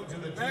 we go to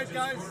the judges'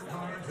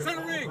 scorecard.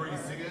 Center ring.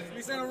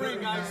 We center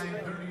ring, guys.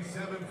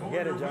 39-37 for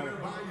Get it, Johnny.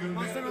 by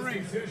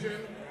unanimous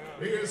decision.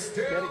 He is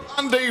still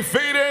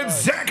undefeated,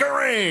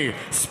 Zachary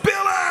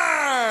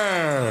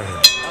Spiller.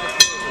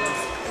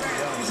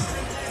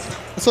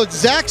 So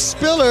Zach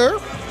Spiller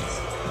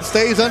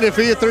stays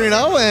undefeated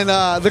 3-0, and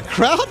the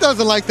crowd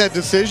doesn't like that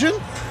decision.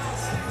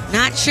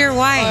 Not sure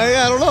why.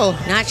 I don't know.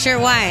 Not sure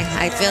why.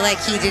 I feel like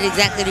he did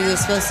exactly what he was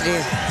supposed to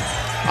do.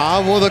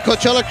 Well, the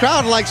Coachella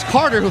crowd likes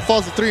Carter, who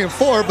falls to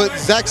 3-4, but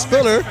Zach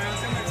Spiller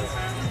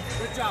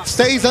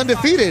stays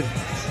undefeated.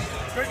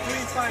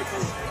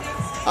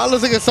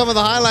 Let's look at some of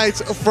the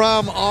highlights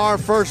from our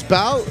first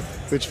bout,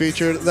 which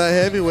featured the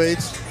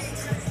heavyweights.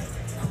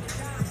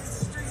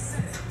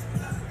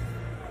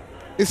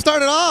 It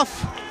started off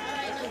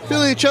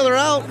feeling each other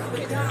out.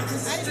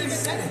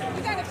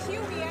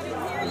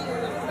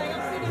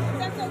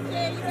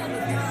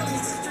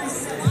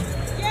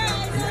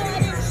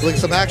 Look at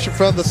some action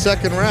from the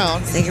second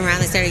round. Second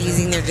round, they started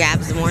using their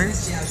jabs more,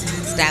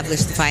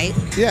 established the fight.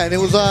 Yeah, and it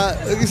was,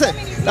 like you said,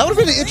 that would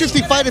have been an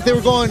interesting fight if they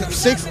were going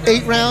 6,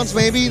 8 rounds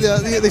maybe.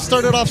 They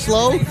started off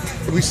slow.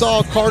 We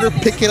saw Carter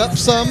pick it up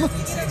some.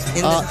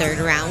 In the third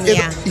round,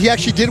 yeah. He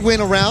actually did win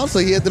a round, so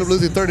he ended up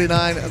losing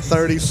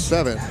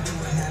 39-37.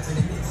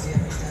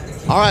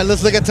 All right,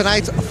 let's look at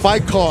tonight's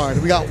fight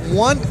card. We got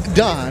one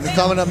done.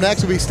 Coming up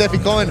next will be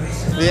Steffi Cohen,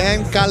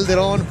 Leanne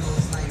Calderon,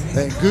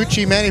 Then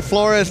Gucci, Manny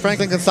Flores,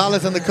 Franklin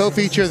Gonzalez in the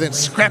co-feature. Then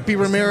Scrappy,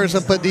 Ramirez,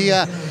 and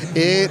Padilla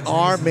in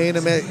our main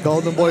event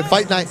Golden Boy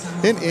Fight Night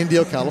in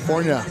Indio,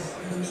 California.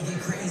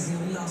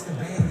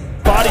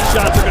 Body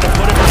shots are going to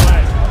put him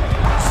away.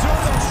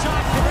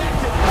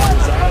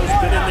 Zano's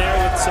been in there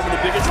with some of the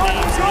biggest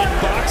names in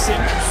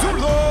boxing.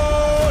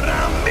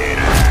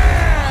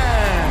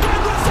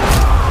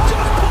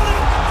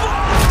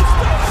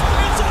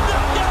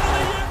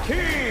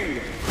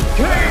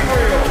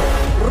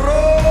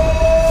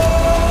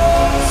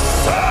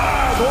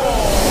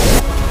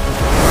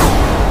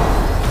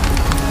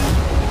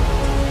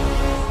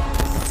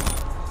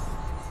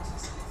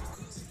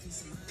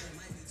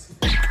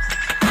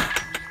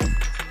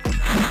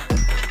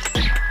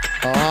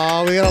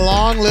 Oh, we got a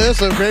long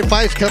list of great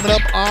fights coming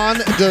up on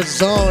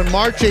DAZN.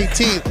 March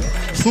 18th,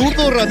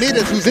 Zurdo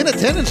Ramirez, who's in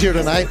attendance here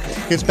tonight,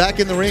 gets back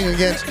in the ring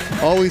against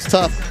always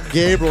tough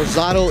Gabe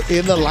Rosado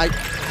in the light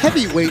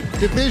heavyweight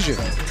division.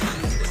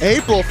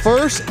 April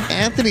 1st,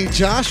 Anthony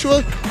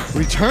Joshua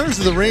returns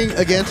to the ring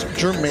against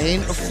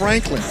Jermaine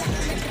Franklin.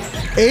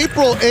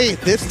 April 8th,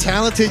 this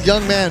talented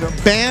young man,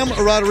 Bam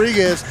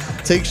Rodriguez,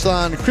 takes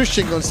on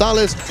Christian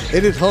Gonzalez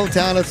in his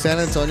hometown of San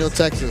Antonio,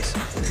 Texas.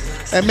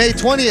 And May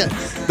 20th,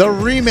 the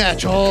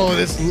rematch. Oh,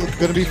 this is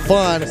going to be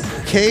fun.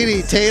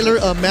 Katie Taylor,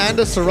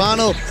 Amanda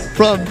Serrano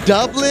from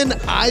Dublin,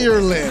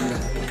 Ireland.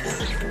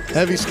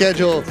 Heavy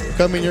schedule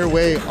coming your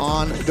way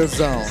on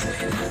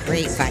DAZN.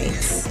 Great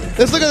fights.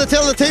 Let's look at the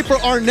tail of the tape for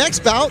our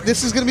next bout.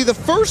 This is going to be the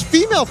first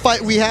female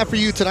fight we have for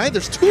you tonight.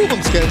 There's 2 of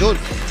them scheduled,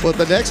 but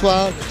the next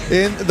one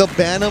in the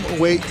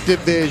bantamweight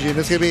division.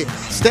 It's going to be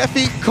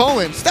Steffi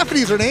Cohen.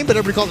 Stephanie's her name, but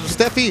everybody calls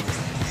her Steffi.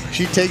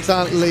 She takes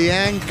on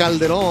Leanne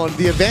Calderon.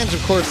 The advantage,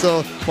 of course,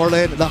 though,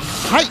 Marlene, the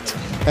height,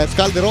 as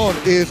Calderon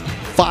is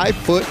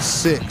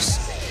 5'6".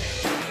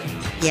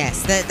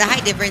 Yes, the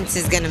height difference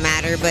is going to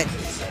matter, but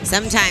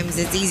sometimes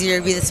it's easier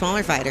to be the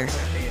smaller fighter.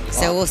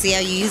 So we'll see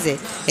how you use it.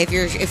 If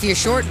you're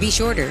short, be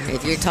shorter.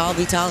 If you're tall,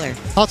 be taller.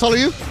 How tall are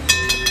you?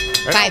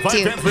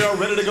 5'2". We are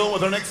ready to go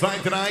with our next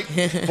fight tonight.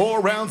 4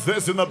 rounds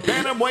this in the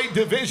bantamweight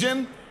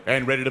division.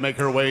 And ready to make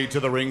her way to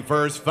the ring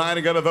first,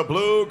 fighting out of the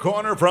blue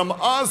corner from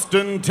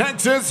Austin,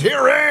 Texas,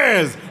 here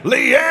is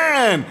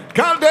Leanne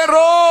Calderon.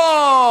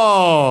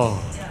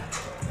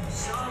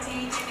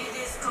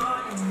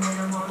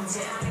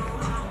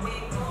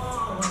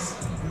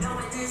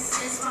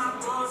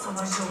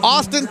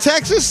 Austin,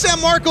 Texas, San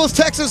Marcos,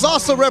 Texas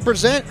also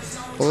represent.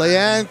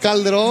 Leanne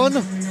Calderon,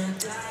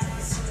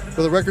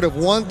 with a record of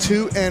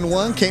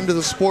 1-2-1, came to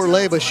the sport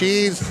late, but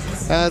she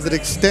has an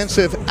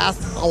extensive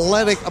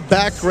athletic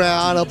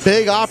background, a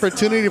big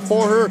opportunity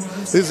for her.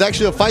 This is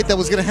actually a fight that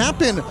was going to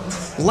happen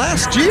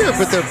last year,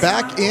 but they're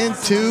back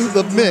into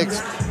the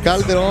mix.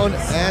 Calderon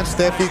and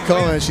Steffi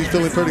Cohen. She's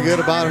feeling pretty good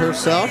about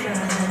herself.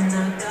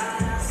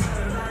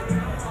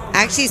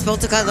 I actually spoke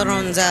to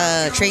Calderon's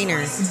trainer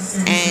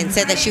and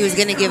said that she was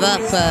going to give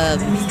up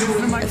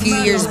a few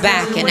years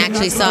back, and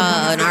actually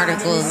saw an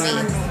article of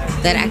me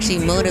that actually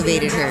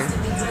motivated her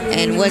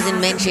and wasn't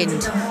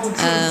mentioned,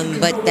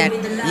 but that,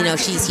 you know,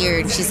 she's here,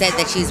 and she said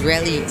that she's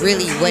really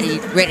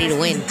ready to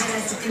win,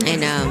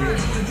 and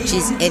she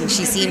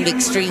seemed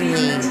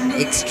extremely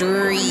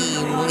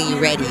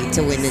ready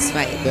to win this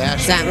fight. Yeah,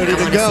 she's so ready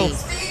to go.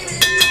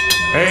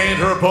 And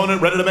her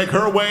opponent ready to make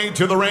her way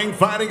to the ring,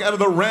 fighting out of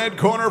the red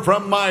corner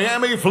from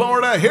Miami,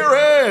 Florida. Here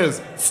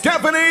is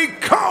Stephanie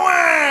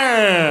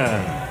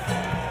Cohen.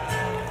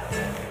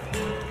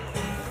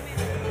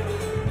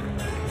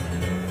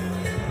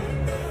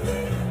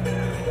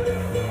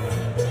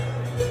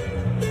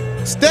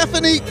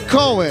 Stephanie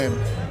Cohen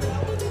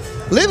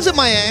lives in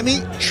Miami,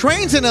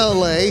 trains in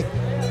LA,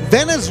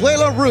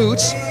 Venezuela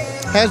roots,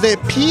 has a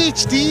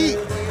PhD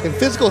in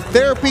physical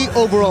therapy,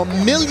 over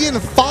 1 million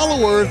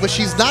followers, but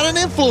she's not an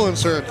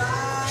influencer.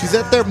 She's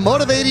out there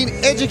motivating,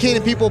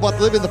 educating people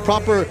about living the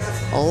proper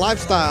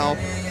lifestyle.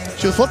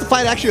 She was supposed to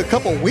fight actually a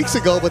couple weeks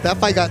ago, but that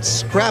fight got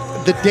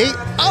scrapped the day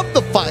of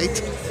the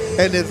fight,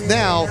 and is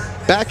now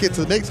back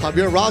into the mix.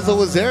 Javier Razo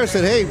was there and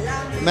said, hey,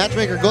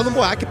 matchmaker Golden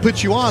Boy, I can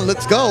put you on,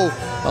 let's go.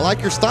 I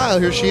like your style.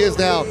 Here she is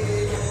now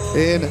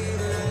in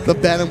the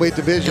bantamweight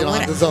division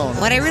on DAZN.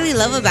 What I really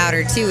love about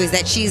her too is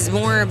that she's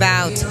more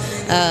about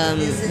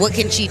what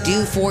can she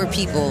do for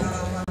people.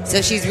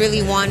 So she's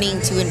really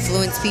wanting to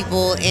influence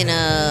people in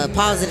a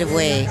positive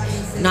way,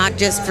 not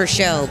just for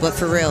show, but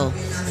for real.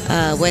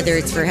 Whether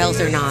it's for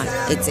health or not,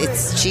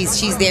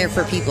 she's there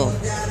for people.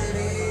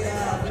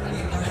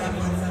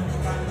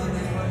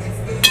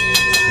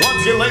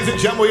 Once again, ladies and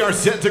gentlemen, we are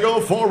set to go.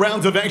 4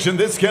 rounds of action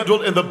this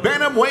scheduled in the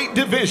bantamweight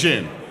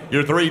division.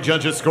 Your 3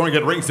 judges scoring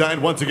at ringside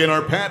once again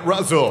are Pat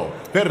Russell,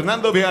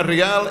 Fernando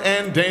Villarreal,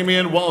 and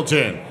Damian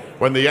Walton.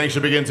 When the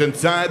action begins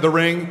inside the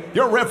ring,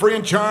 your referee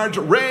in charge,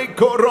 Ray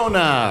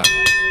Corona.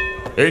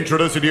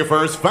 Introducing you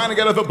first, fighting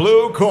out of the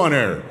blue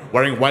corner,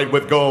 wearing white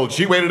with gold,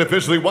 she weighed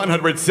officially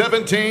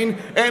 117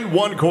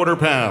 1/4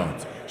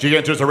 pounds. She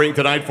enters the ring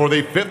tonight for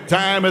the 5th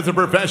time as a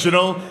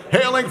professional,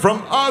 hailing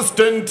from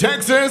Austin,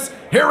 Texas.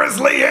 Here is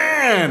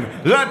Leanne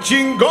La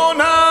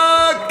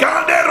Chingona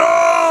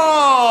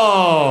Calderon.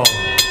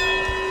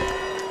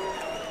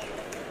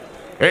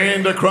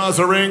 And across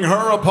the ring,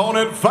 her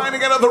opponent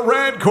fighting out of the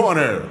red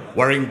corner.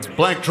 Wearing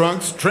black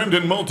trunks trimmed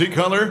in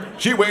multicolor,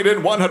 she weighed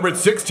in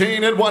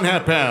 116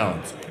 1/2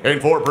 pounds. In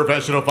 4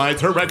 professional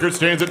fights, her record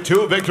stands at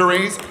 2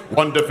 victories,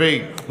 1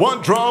 defeat,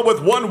 1 draw with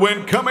 1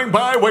 win coming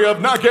by way of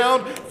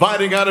knockout.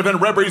 Fighting out of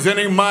and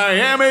representing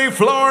Miami,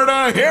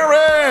 Florida, here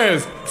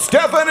is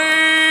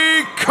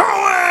Stephanie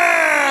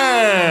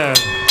Cohen!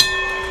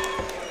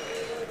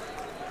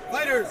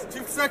 Fighters,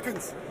 2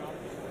 seconds.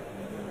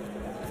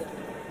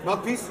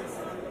 Mouthpiece.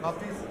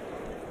 Mouthpiece.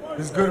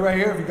 This is good right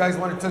here. If you guys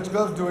want to touch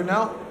gloves, do it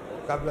now.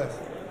 God bless.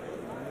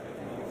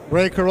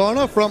 Ray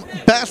Corona from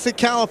Bassett,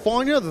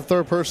 California, the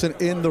 3rd person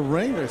in the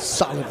ring. A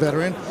solid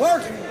veteran.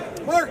 Mark!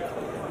 Mark!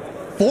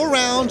 4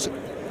 rounds,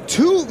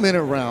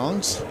 2-minute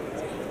rounds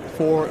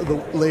for the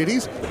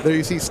ladies. There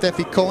you see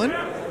Steffi Cohen.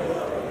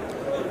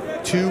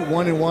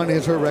 2-1-1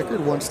 is her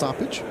record, 1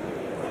 stoppage.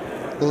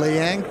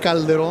 Leanne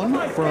Calderon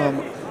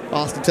from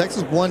Austin,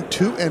 Texas,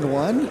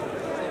 1-2-1.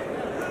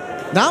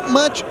 Not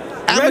much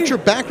amateur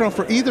background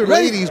for either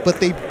ladies, but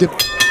they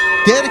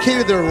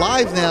dedicated their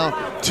lives now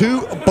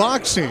to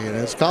boxing. And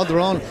it's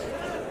Calderon,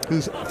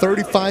 who's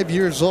 35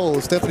 years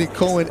old. Stephanie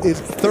Cohen is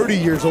 30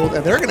 years old,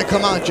 and they're going to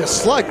come out and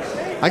just slug.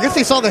 I guess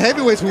they saw the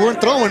heavyweights who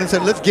weren't throwing and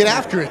said, let's get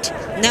after it.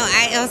 No,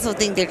 I also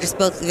think they're going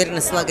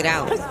to slug it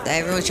out.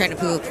 Everyone's trying to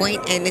prove a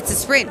point, and it's a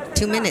sprint,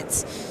 2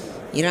 minutes.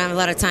 You don't have a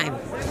lot of time.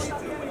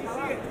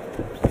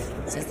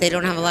 Since they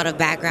don't have a lot of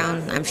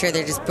background, I'm sure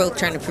they're just both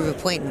trying to prove a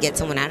point and get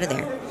someone out of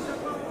there.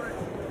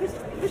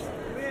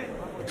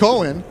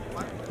 Cohen,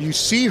 you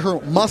see her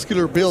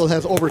muscular build,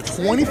 has over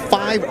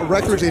 25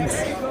 records in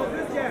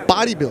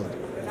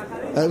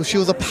bodybuilding. She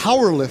was a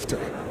power lifter.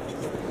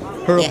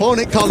 Her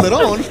opponent,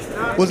 Calderon,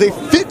 was a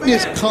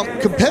fitness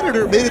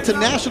competitor, made it to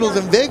nationals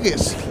in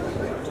Vegas.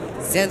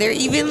 So they're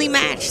evenly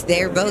matched.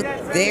 They're both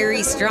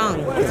very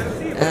strong.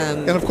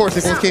 And of course,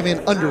 they both came in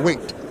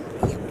underweight.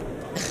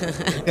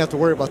 You have to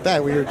worry about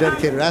that when you're a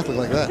dedicated athlete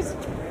like that.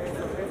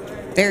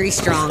 Very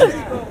strong.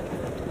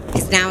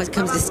 Now it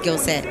comes to skill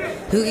set.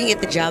 Who can get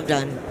the job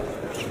done?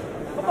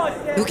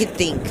 Who can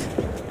think?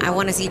 I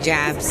want to see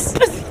jabs.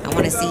 I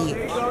want to see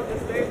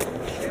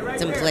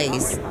some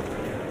plays.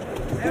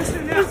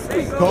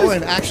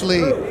 Cohen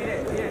actually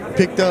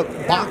picked up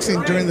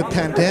boxing during the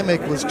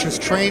pandemic, was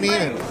just training,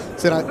 and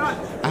said,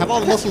 I have all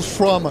the muscles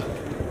from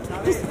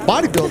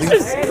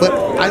bodybuilding, but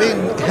I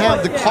didn't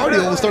have the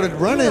cardio. And started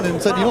running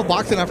and said, you know,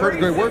 boxing, I've heard a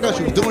great workout.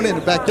 She was doing it in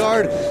the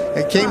backyard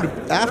and came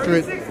after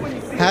it.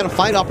 Had a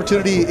fight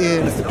opportunity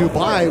in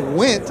Dubai,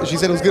 went. She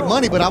said it was good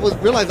money, but I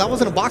realized I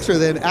wasn't a boxer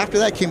then. After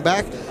that, came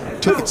back,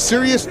 took it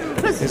serious,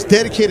 has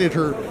dedicated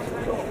her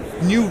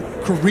new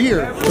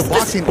career to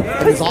boxing,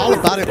 and is all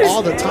about it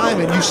all the time.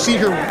 And you see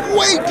her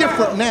way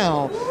different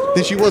now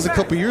than she was a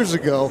couple years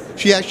ago.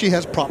 She actually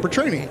has proper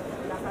training.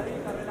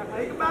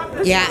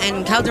 Yeah,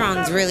 and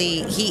Calderon's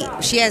really,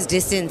 she has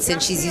distance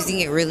and she's using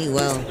it really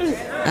well.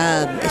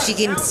 If she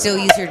can still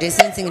use her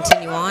distance and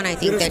continue on, I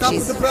think that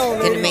she's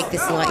going to make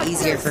this a lot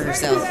easier for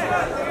herself.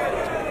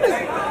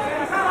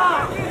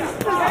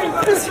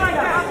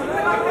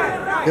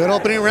 Good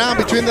opening round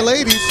between the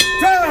ladies.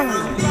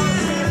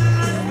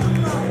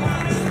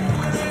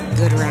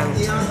 Good round.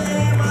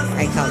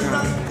 Right,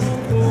 Calderon.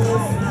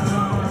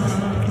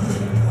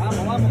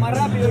 Vamos, más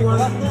rápido, hijo,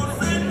 va.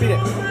 Respire.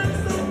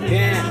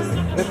 Bien,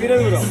 respire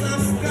duro.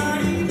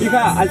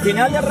 Hija, al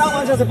final del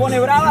round ella se pone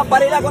brava,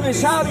 parela con el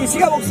jab y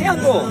siga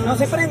boxeando. No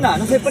se prenda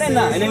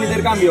en el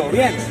intercambio.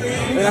 Bien,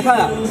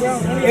 relajada.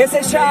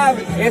 Ese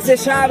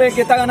jab es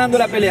que está ganando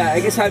la pelea.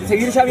 Hay que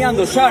seguir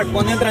jabeando, sharp,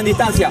 cuando entra en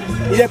distancia.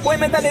 Y después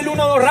métale el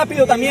 1-2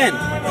 rápido también.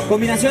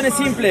 Combinaciones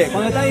simples.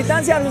 Cuando está en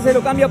distancia se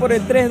lo cambia por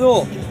el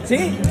 3-2.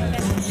 ¿Sí?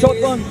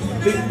 Shotgun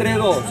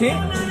 3-2. ¿Sí?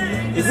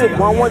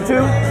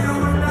 1-1-2,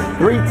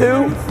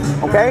 3-2,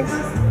 okay?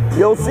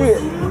 You'll see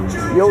it.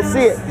 You'll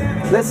see it.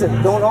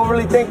 Listen, don't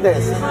overly think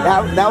this.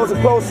 That was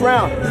a close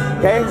round,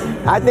 okay?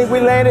 I think we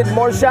landed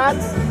more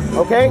shots,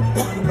 okay?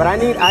 But I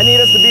need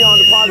us to be on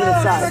the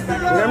positive side.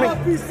 You hear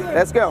me?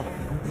 Let's go.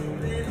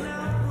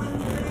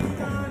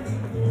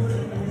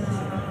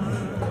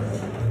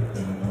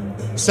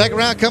 Second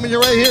round coming your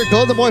way here.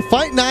 Golden Boy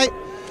Fight Night.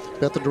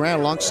 Beth Duran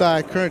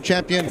alongside current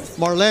champion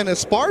Marlene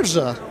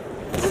Esparza.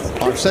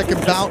 Our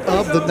second bout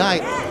of the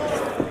night.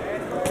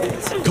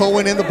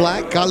 Cohen in the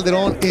black,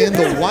 Calderon in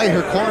the white.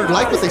 Her corner,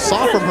 like what they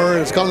saw from her,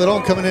 is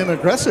Calderon coming in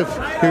aggressive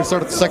here to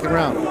start the second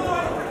round.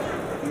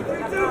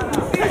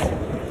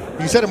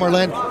 You said it,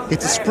 Marlene,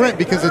 it's a sprint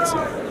because it's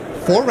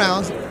 4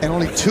 rounds and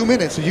only 2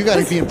 minutes, so you got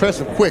to be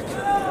impressive quick.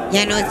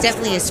 Yeah, no, it's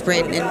definitely a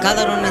sprint, and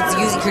Calderon is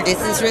using her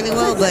distance really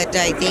well, but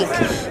I think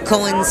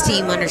Cohen's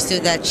team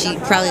understood that she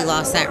probably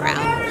lost that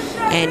round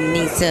and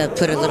needs to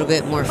put a little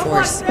bit more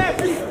force. Oh, there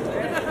we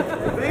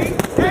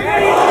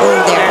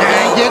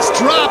go. Gets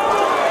dropped.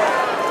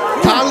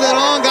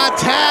 Calderon got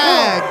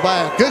tagged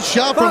by a good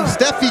shot from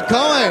Steffi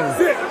Cohen.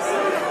 6,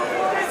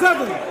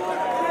 7,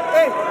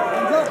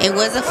 8. It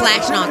was a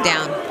flash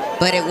knockdown,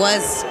 but it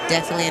was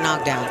definitely a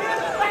knockdown.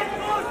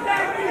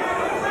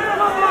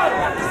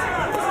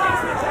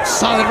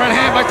 Solid right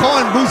hand by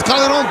Cohen, moves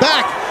Calderon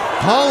back.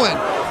 Cohen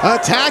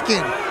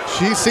attacking.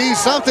 She sees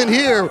something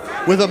here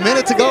with a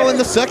minute to go in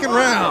the second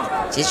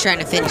round. She's trying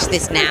to finish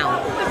this now.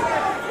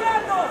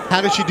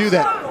 How did she do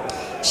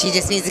that? She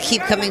just needs to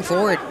keep coming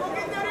forward.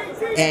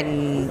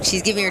 And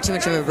she's giving her too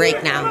much of a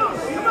break now.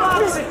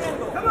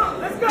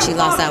 She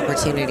lost the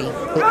opportunity.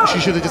 But she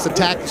should have just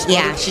attacked.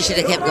 Yeah, she should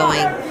have kept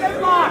going.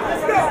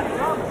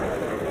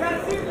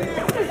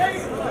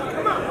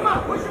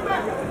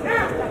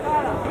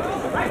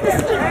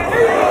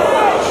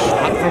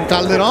 Shot from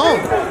Calderon.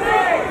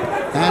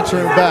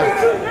 Answering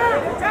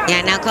back.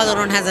 Yeah, now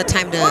Calderon has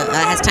time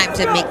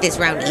to make this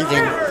round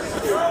even.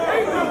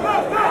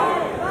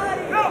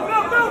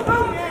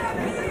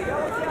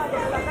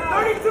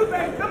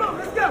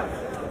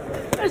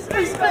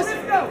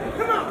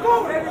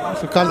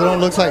 So Calderon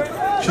looks like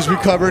she's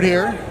recovered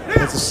here.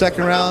 As the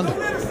second round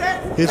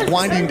is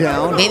winding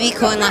down. Maybe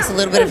Cohen lost a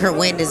little bit of her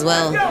wind as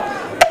well.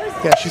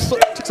 Yeah, she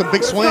took some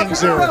big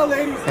swings there.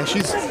 And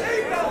she's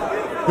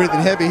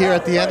breathing heavy here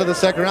at the end of the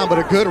second round. But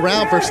a good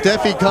round for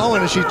Steffi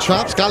Cohen as she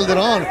chops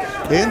Calderon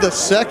in the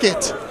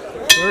second.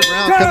 Third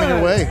round coming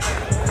your way.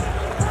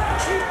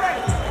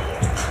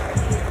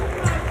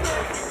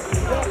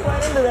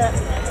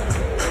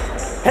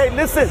 Hey,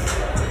 listen.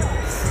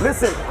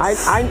 Listen, I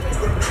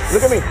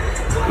look at me.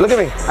 Look at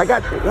me. I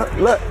got,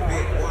 look.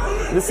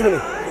 Listen to me.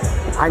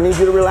 I need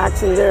you to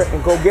relax in there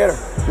and go get her.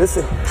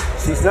 Listen,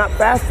 she's not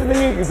faster than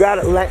you. You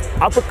gotta let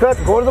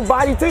uppercut, go to the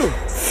body too.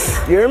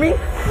 You hear me?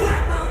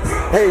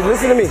 Hey,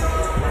 listen to me.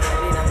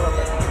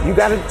 You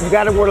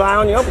gotta rely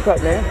on the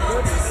uppercut, man.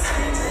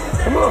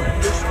 Come on.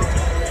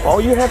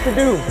 All you have to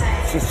do,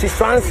 she's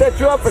trying to set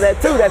you up for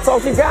that too. That's all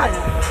she got.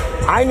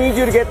 I need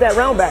you to get that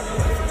round back.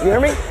 You hear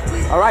me?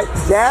 All right,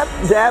 jab,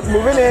 jab,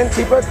 moving in,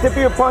 keep her tip of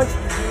your punch.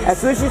 As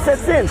soon as she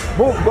sets in,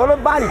 boom, go to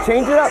the body,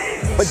 change it up.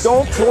 But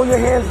don't pull your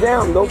hands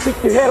down. Don't keep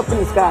your head up in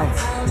the sky.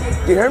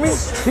 You hear me?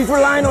 She's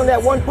relying on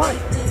that one punch.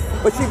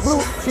 But she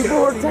blew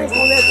her tank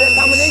on that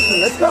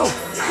combination. Let's go.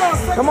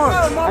 Come on,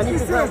 I need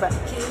the ground back.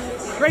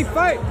 Great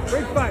fight,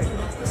 great fight.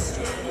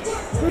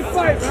 Good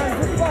fight,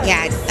 man, good fight.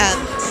 Yeah,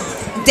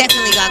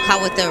 definitely got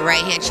caught with the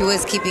right hand. She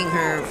was keeping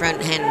her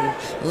front hand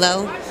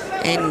low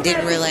and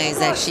didn't realize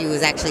that she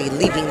was actually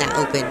leaving that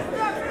open.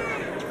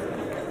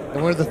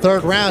 And we're in the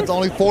third round.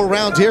 Only 4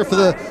 rounds here for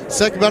the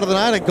second bout of the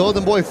night at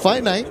Golden Boy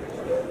Fight Night.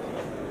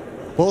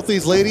 Both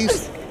these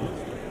ladies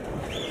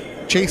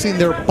chasing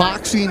their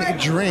boxing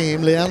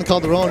dream. Leanne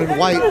Calderon in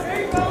white,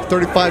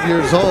 35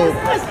 years old,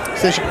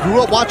 says she grew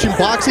up watching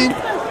boxing,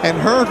 and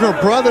her and her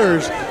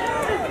brothers,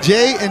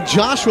 Jay and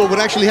Joshua, would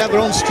actually have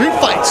their own street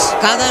fights.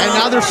 Calderon, and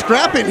now they're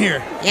scrapping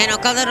here. Yeah, no,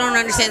 Calderon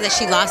understands that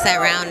she lost that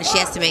round and she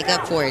has to make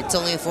up for it. It's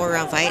only a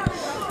 4-round fight.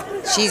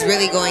 She's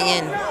really going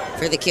in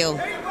for the kill.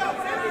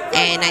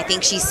 And I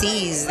think she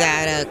sees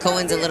that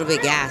Cohen's a little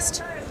bit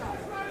gassed.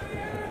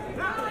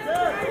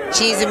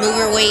 She needs to move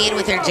her way in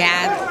with her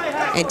jab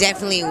and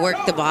definitely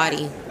work the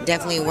body.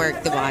 Definitely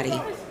work the body.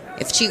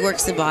 If she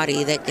works the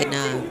body, that can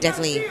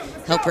definitely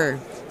help her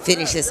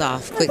finish this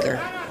off quicker.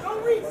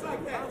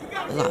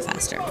 A lot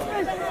faster.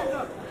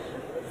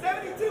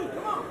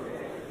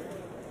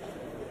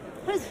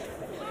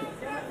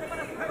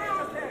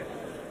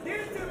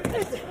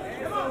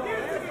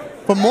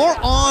 For more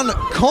on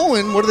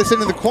Cohen, what are they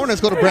saying in the corner?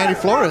 Let's go to Brandy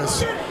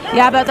Flores.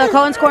 Yeah, but the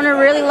Cohen's corner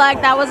really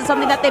liked that wasn't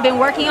something that they've been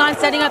working on,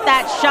 setting up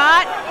that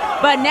shot.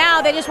 But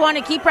now they just want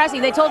to keep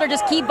pressing. They told her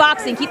just keep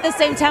boxing, keep the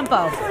same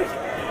tempo.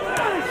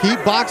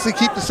 Keep boxing,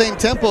 keep the same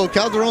tempo.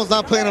 Calderon's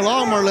not playing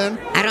along, Marlene.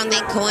 I don't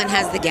think Cohen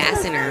has the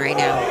gas in her right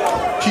now.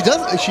 She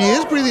does. She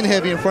is breathing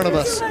heavy in front of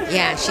us.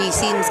 Yeah, she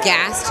seems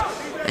gassed,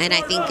 and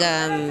I think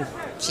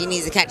she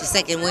needs to catch a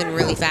second win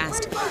really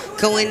fast.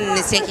 Cohen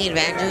is taking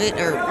advantage of it,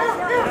 or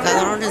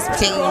Calderon is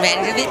taking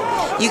advantage of it.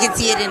 You can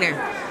see it in her.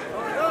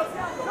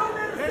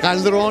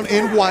 Calderon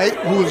in white,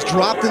 who was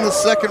dropped in the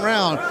second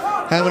round,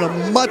 having a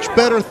much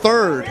better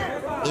third.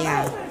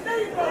 Yeah.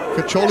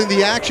 Controlling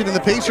the action in the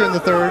pacer in the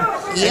third.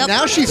 Yep. And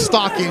now she's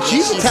stalking.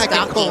 She's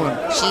attacking Cohen.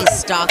 She's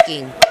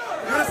stalking.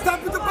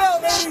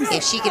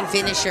 If she can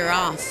finish her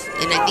off,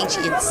 and I think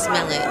she can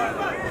smell it.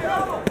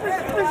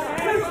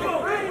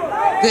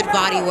 Good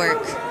body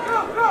work.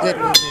 Good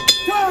movement.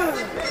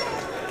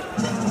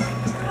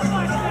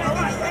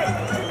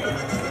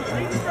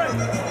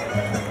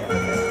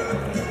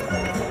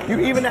 You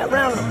even that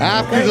round.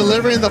 After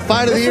delivering the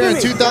fight of the year in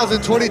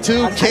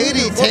 2022,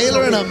 Katie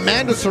Taylor and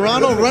Amanda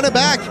Serrano run it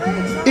back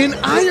in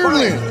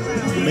Ireland,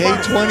 May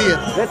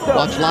 20th.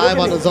 Watch live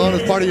on DAZN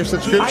as part of your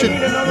subscription.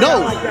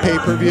 No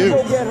pay-per-view.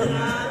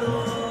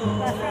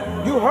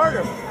 You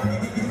heard her.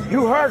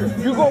 You heard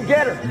her. You go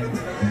get her.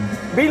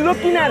 Be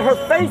looking at her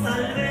face.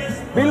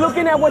 Be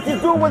looking at what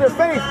she's doing with her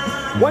face.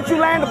 Once you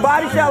land the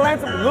body shot,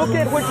 look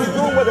at what she's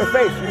doing with her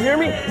face. You hear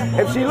me?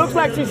 If she looks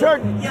like she's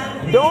hurt,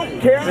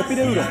 don't care.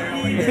 Respire duro.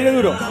 Respire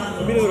duro.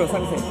 Respire duro,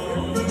 sáquese.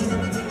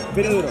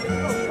 Respire duro.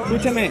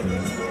 Escúcheme.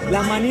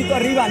 La manito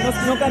arriba,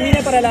 no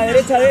camine para la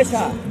derecha de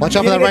ella. Watch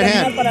out for that right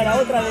hand. Para la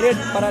otra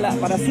derecha,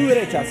 para su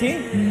derecha, ¿sí?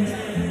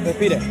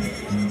 Respire.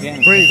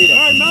 Bien. Breathe.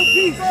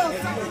 Respire.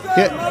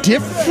 Yeah,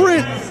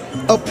 different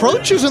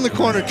approaches in the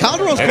corner.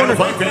 Calderon's corner,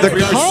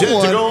 the calm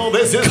one.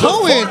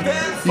 Cohen,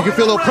 you can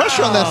feel a little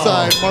pressure on that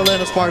side, Marlene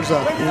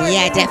Esparza.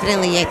 Yeah,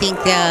 definitely. I think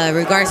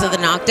regardless of the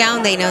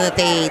knockdown, they know that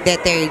they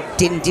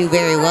didn't do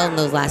very well in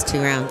those last 2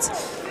 rounds.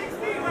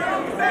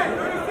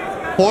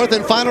 Fourth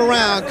and final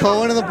round.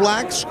 Cohen in the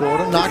black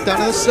scored a knockdown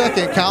in the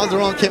second.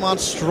 Calderon came on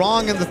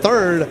strong in the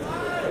third.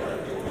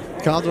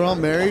 Calderon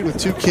married with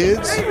 2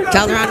 kids.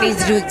 Calderon needs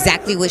to do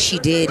exactly what she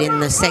did in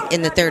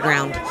the third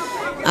round,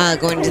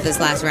 going into this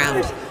last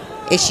round.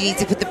 If she needs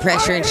to put the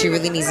pressure, and she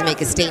really needs to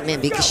make a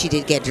statement because she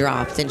did get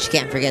dropped, and she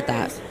can't forget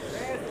that.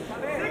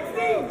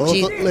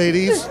 Both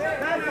ladies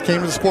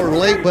came to the sport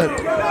late, but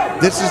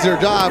this is their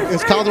job.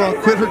 As Calderon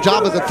quit her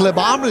job as a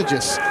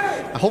phlebotomist.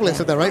 Hopefully I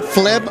said that right.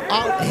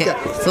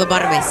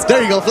 Phlebotomist.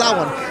 There you go, flat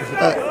one.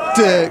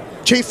 To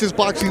chase his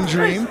boxing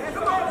dream.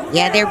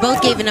 Yeah, they're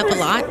both giving up a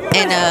lot,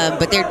 and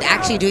but they're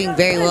actually doing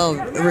very well,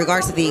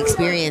 regardless of the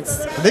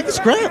experience. They can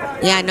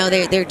scrap. Yeah, no,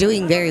 they're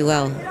doing very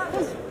well.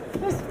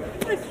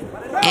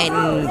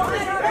 And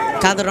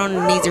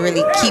Calderon needs to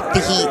really keep the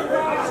heat.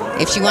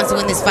 If she wants to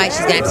win this fight,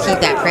 she's gonna have to keep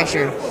that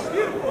pressure.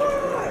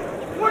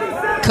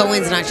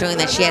 Cohen's not showing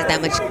that she has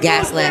that much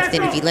gas left,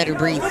 and if you let her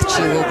breathe,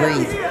 she will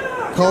breathe.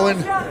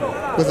 Cohen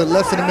with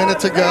less than a minute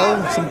to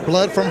go, some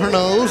blood from her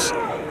nose.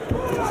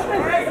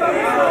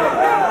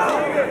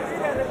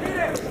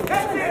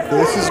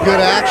 This is good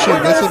action.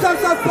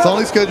 It's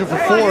only scheduled for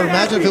 4.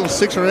 Imagine if it was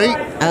 6 or 8.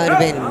 That would have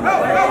been. You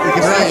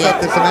can see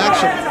something, some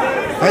action.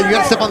 Hey, you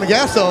got to step on the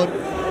gas, though.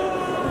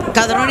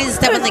 Calderon needs to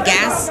step on the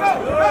gas.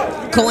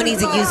 Cohen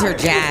needs to use her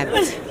jab.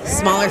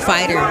 Smaller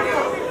fighter.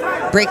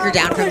 Break her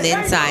down from the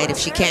inside if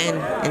she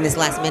can in this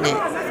last minute.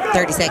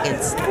 30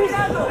 seconds.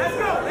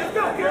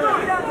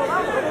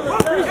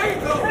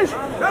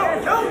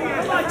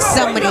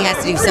 Somebody has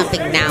to do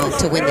something now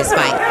to win this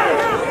fight.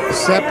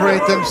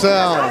 Separate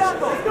themselves.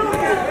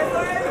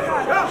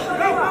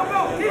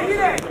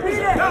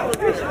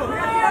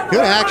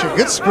 Good action,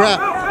 good scrap.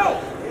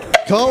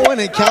 Cohen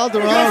and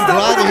Calderon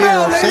right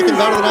here. Second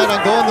bout of the night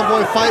on Golden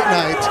Boy Fight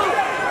Night.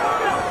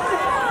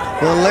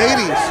 The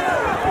ladies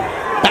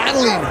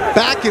battling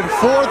back and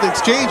forth,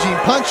 exchanging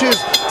punches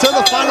to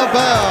the final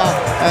bell.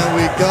 And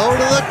we go to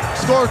the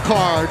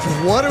scorecards.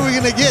 What are we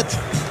gonna get?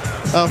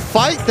 A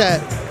fight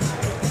that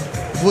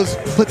was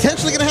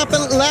potentially gonna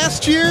happen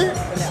last year.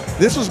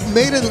 This was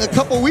made a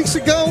couple weeks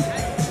ago,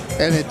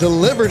 and it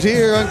delivered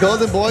here on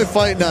Golden Boy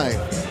Fight Night.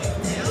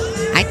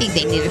 I think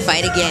they need to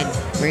fight again,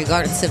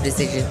 regardless of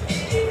decision.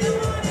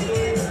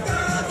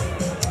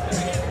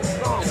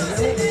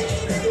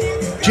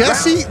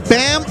 Jesse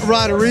Bam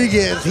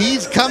Rodriguez,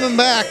 he's coming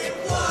back.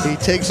 He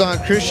takes on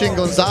Christian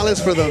Gonzalez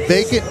for the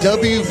vacant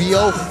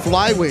WBO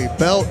flyweight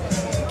belt.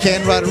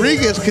 Can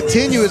Rodriguez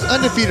continue his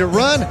undefeated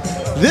run,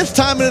 this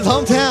time in his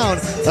hometown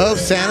of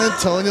San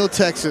Antonio,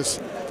 Texas?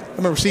 I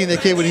remember seeing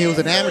that kid when he was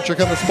an amateur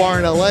coming to spar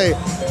in LA,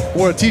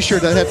 wore a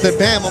t-shirt that had said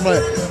Bam. I'm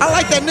like, I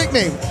like that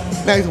nickname.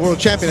 Now he's a world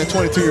champion at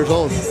 22 years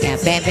old. Yeah,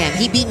 Bam Bam.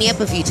 He beat me up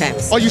a few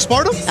times. Oh, you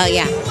sparred him? Oh,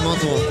 yeah,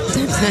 multiple.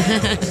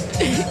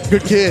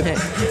 Good kid.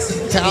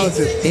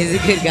 Talented. He's a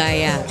good guy,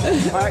 yeah.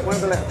 All right, one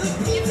to the left.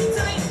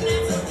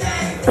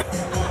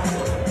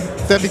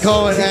 Stephanie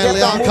Cohen and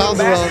Leon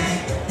Calderon.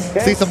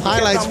 See some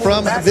highlights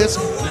from this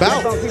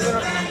bout.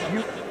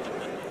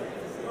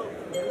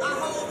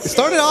 It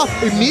started off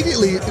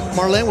immediately,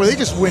 Marlene, where they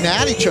just went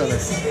at each other.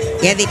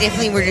 Yeah, they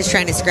definitely were just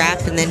trying to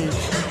scrap and then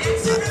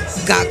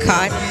got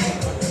caught.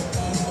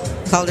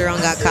 Calderon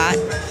got caught.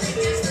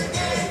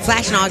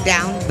 Flash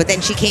knockdown, but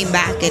then she came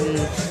back and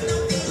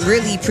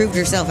really proved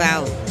herself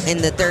out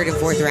in the 3rd and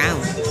 4th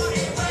round.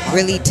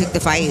 Really took the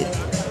fight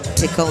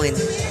to Cohen.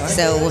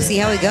 So we'll see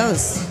how it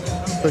goes.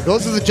 So it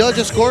goes to the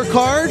judges'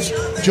 scorecards.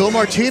 Joe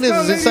Martinez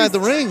is inside the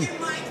ring.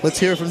 Let's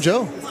hear from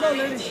Joe.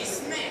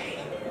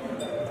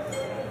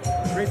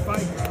 Great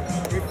fight.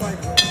 Great fight.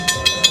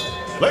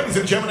 Ladies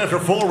and gentlemen, after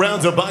 4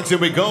 rounds of boxing,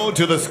 we go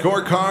to the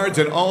scorecards,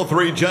 and all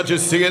 3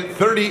 judges see it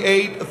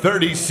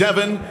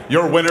 38-37.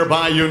 Your winner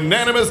by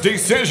unanimous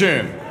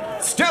decision,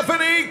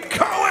 Stephanie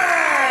Cohen!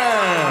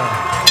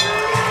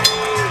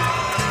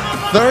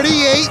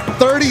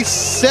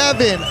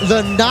 38-37,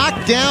 the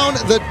knockdown,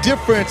 the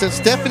difference, and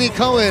Stephanie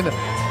Cohen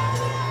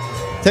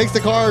takes the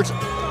cards,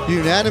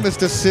 unanimous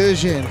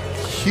decision.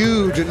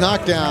 Huge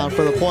knockdown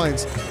for the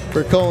points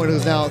for Cohen,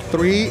 who's now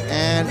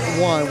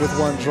 3-1 with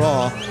 1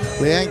 draw.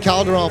 Leanne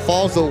Calderon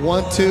falls to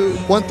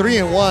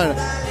 1-3-1.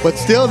 But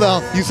still,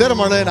 though, you said it,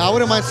 Marlene, I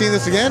wouldn't mind seeing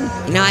this again.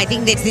 No, I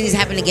think this needs to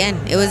happen again.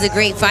 It was a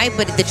great fight,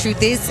 but the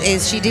truth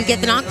is she did get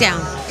the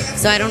knockdown.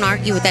 So I don't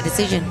argue with that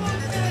decision.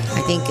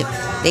 I think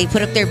they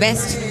put up their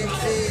best.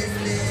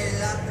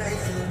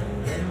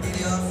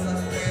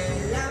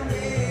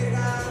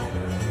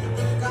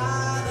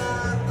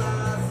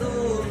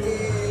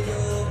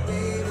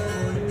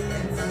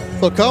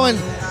 So Cohen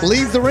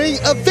leaves the ring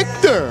a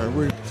victor.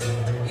 We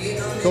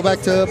go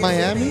back to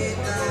Miami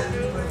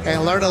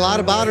and learn a lot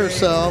about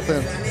herself.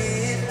 And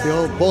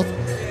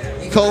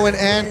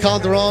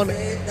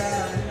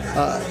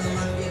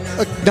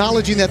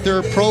acknowledging that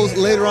they're pros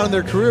later on in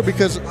their career,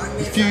 because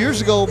a few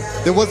years ago,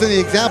 there wasn't an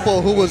example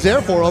of who was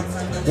there for them.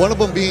 One of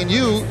them being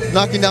you,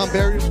 knocking down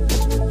barriers.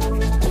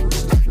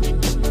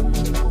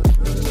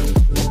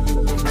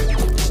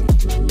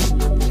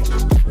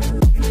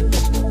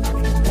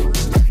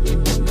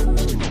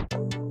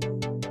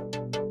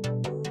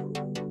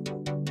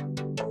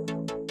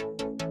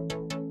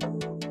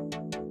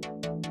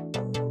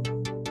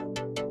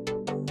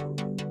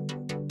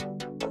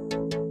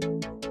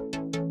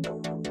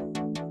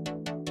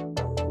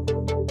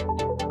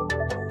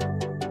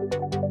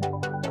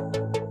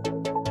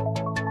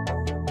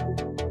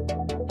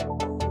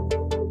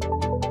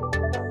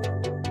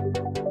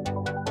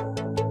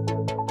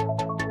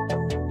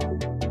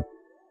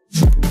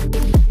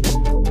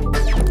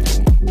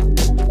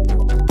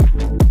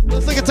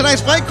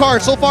 Tonight's fight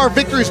card. So far,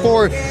 victories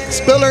for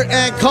Spiller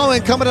and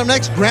Cohen. Coming up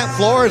next, Grant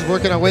Flores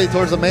working our way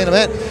towards the main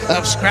event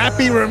of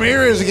Scrappy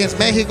Ramirez against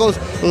Mexico's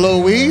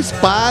Luis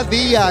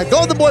Padilla.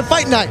 Golden Boy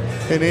Fight Night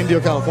in Indio,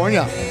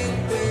 California.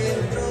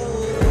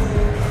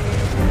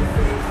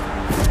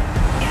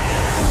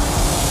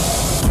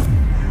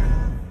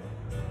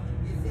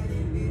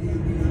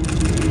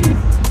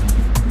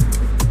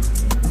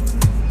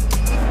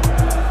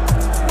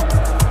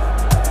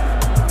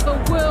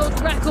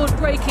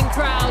 Breaking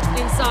crowd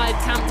inside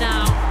Camp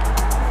Nou.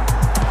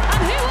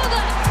 And here will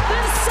the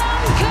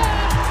sun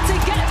curve to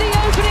get the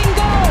opening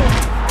goal.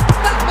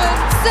 Batman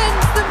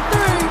sends them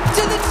through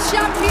to the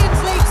Champions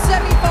League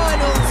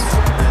semi-finals.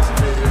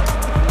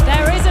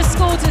 There is a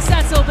score to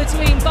settle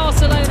between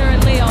Barcelona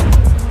and Lyon.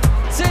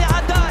 C'est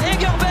Ada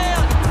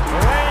Egerbert.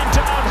 Laying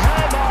down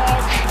her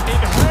mark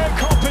in her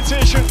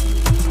competition.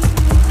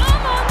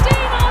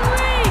 Amandine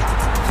Henry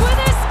with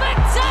a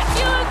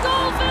spectacular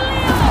goal for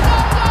Lyon.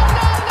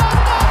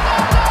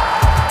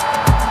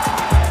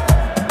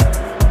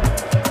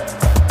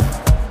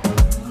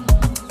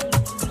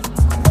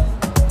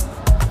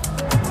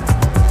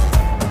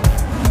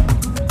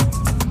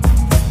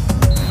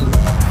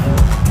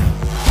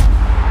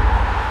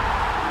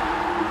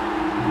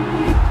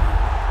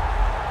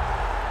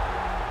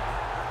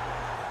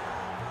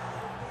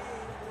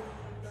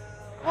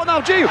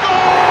 Ronaldinho.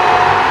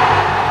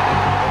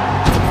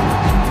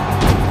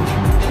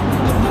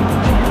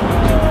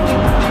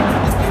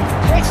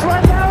 It's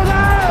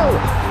Ronaldo!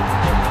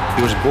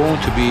 He was born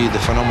to be the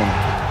phenomenon.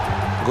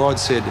 God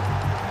said,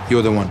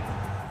 "You're the one."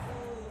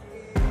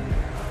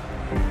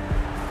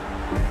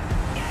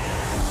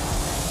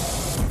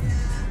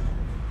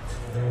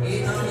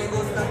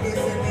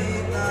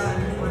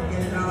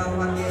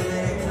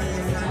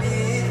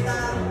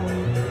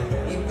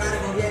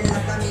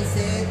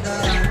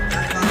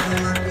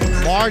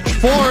 March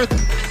 4th,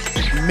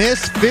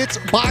 Misfits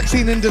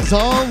Boxing in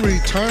DAZN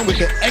return with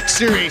the X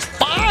Series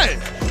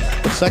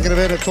 5. The second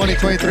event of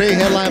 2023,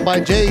 headlined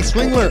by Jay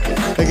Swingler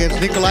against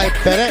Nikolai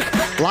Peret,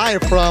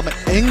 live from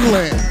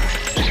England.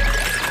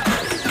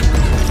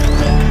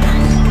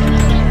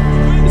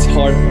 It's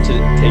hard to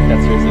take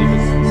that seriously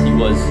because he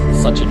was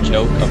such a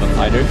joke of a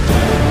fighter.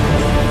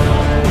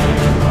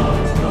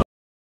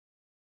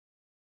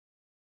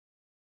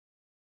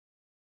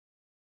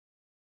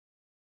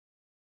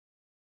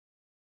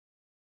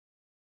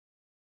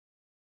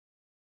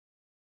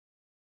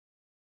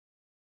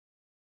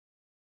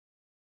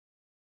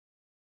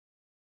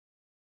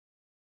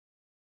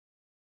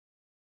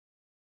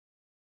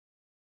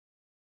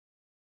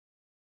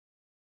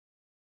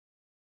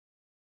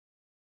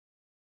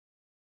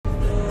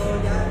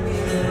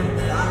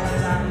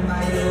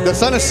 The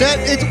sun is set.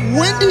 It's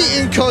windy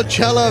in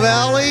Coachella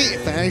Valley.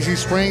 Fantasy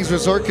Springs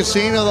Resort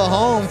Casino, the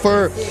home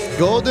for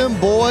Golden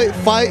Boy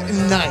Fight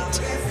Night.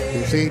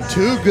 We've seen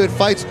two good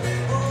fights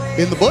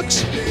in the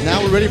books.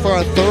 Now we're ready for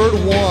our third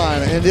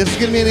one, and this is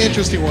going to be an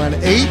interesting one.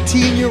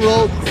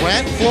 18-year-old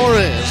Grant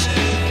Flores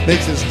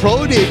makes his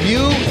pro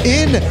debut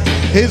in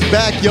his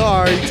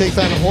backyard. He takes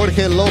on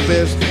Jorge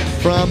Lopez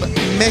from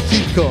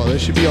Mexico.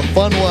 This should be a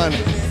fun one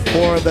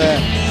for the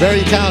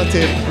very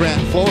talented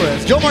Grant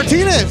Flores. Joe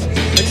Martinez,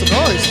 make some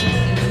noise.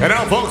 And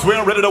now, folks, we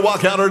are ready to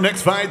walk out our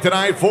next fight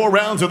tonight. 4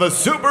 rounds of the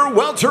super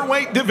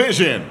welterweight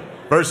division.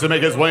 First to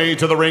make his way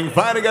to the ring,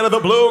 fighting out of the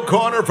blue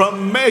corner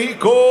from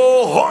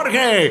Mexico,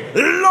 Jorge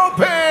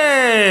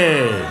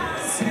Lopez.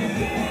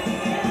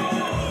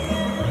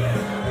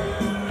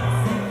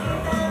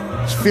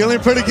 He's feeling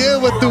pretty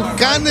good with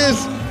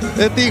Tucanes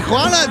de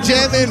Tijuana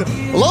jamming.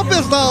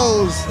 Lopez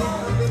knows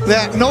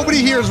that nobody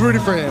here is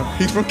rooting for him.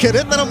 He's from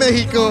Querétaro,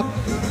 Mexico,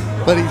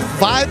 but he's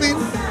vibing.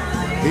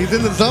 He's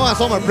in the zone. I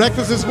saw him at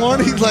breakfast this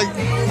morning. He's like,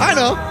 I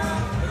know,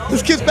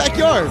 this kid's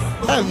backyard.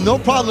 I have no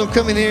problem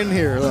coming in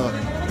here.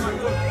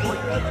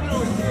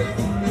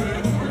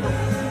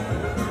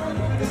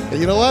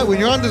 You know what? When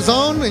you're on the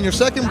zone in your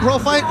second pro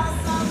fight,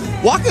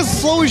 walk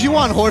as slow as you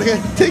want, Jorge.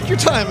 Take your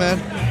time, man.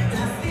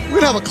 We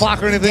don't have a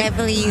clock or anything.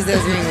 Definitely use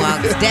those ring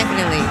walks.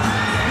 Definitely.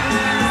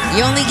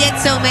 You only get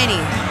so many,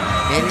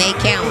 and they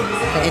count.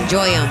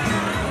 Enjoy them.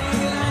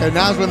 And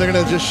now's when they're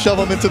going to just shove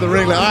them into the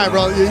ring. Like, all right,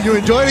 bro, you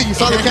enjoyed it? You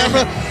saw the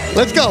camera?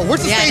 Let's go.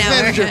 Where's the stage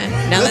manager?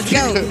 Now let's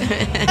go.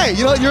 Hey,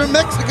 you know, you're in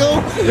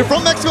Mexico. You're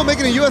from Mexico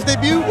making a U.S.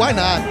 debut. Why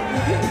not?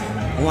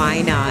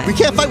 Why not? We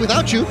can't fight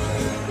without you.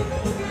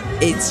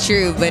 It's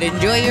true, but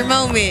enjoy your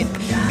moment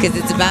because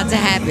it's about to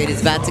happen.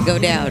 It's about to go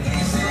down.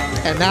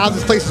 And now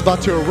this place is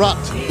about to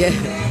erupt. Yeah.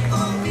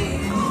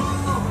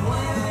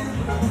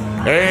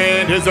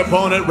 And his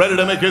opponent ready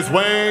to make his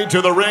way to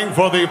the ring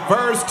for the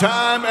first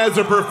time as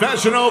a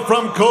professional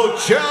from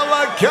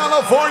Coachella,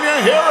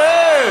 California. Here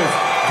is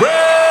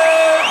Greg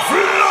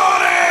Flores!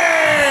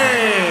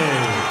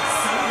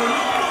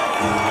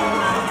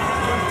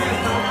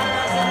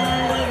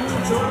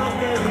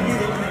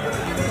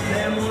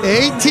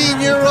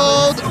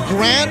 18-year-old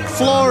Grant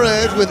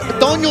Flores with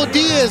Toño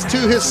Diaz to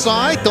his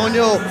side.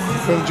 Toño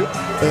from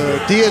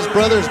Diaz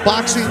Brothers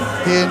Boxing,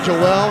 he and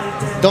Joel.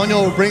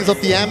 Toño brings up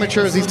the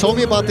amateurs. He's told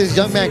me about this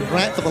young man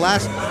Grant for the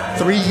last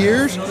 3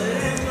 years.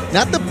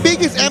 Not the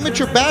biggest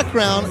amateur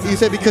background, he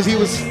said, because he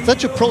was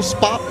such a pro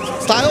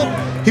style.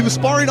 He was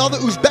sparring all the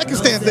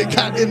Uzbekistans they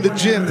got in the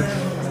gym.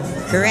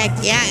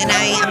 Correct, yeah, and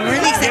I'm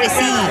really excited to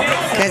see,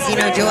 because, you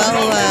know, Joel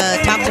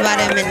talked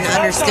about him and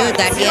understood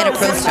that he had a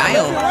pro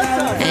style.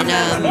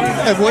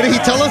 And what did he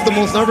tell us? The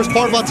most nervous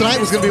part about tonight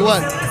was going to be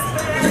what?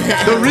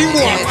 The ring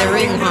walk. Yeah, the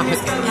ring walk.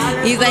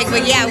 He's like,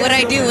 but yeah, what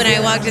I do when I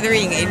walk to the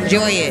ring,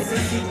 enjoy it.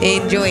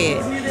 Enjoy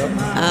it.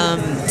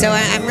 So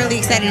I'm really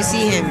excited to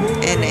see him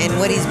and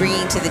what he's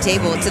bringing to the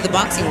table, to the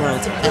boxing world.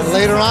 And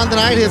later on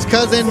tonight, his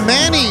cousin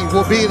Manny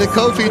will be the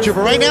co-feature.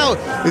 But right now,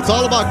 it's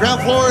all about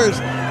Grant Flores.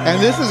 And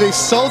this is a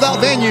sold-out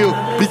venue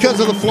because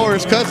of the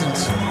Flores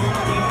cousins.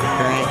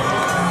 Correct.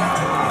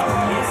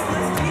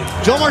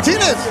 Joe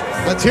Martinez,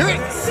 let's hear it.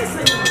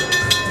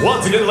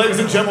 Once again, ladies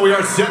and gentlemen, we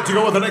are set to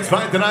go with the next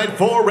fight tonight.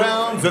 4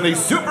 rounds in the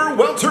super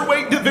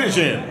welterweight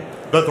division.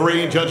 The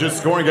 3 judges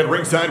scoring at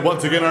ringside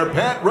once again are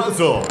Pat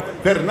Russell,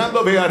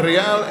 Fernando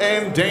Villarreal,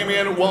 and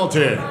Damian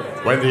Walton.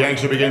 When the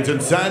action begins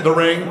inside the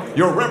ring,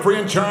 your referee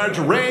in charge,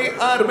 Ray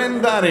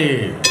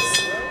Armendariz.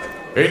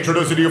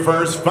 Introducing to you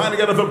first,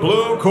 fighting out of the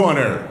blue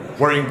corner,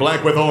 wearing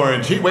black with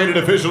orange, he weighed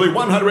officially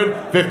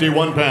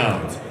 151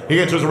 pounds. He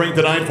enters the ring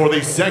tonight for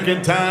the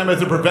second time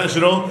as a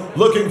professional,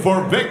 looking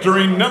for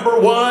victory number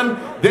 1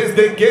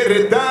 desde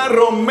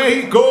Querétaro,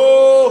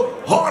 Mexico,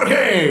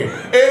 Jorge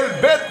El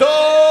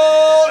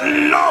Beto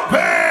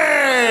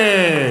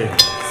Lopez.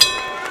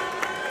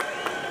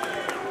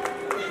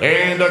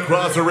 And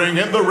across the ring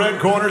in the red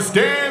corner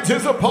stands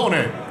his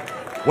opponent.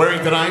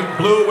 Wearing tonight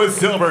blue with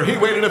silver, he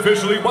weighed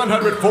officially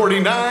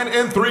 149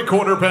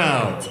 3/4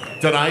 pounds.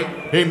 Tonight,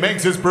 he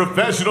makes his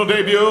professional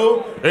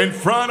debut in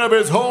front of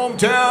his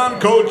hometown,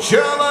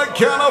 Coachella,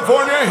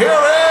 California. Here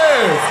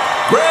is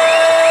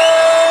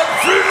Greg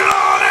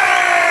Flores!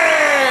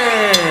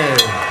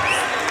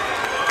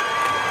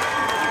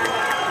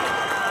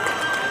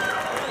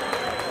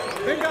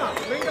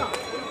 Venga.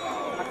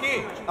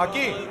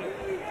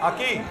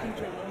 Aquí.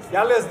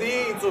 Ya les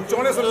di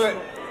instrucciones.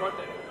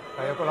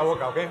 Calla con la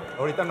boca, ¿ok?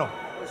 Ahorita no.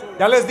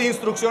 Ya les di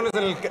instrucciones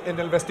en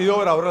el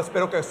vestidor. Ahora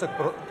espero que se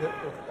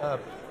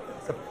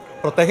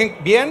protegen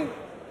bien.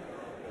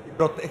 Y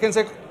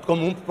protéjense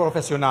como un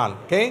profesional,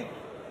 ¿ok?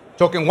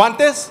 Choquen los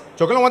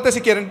guantes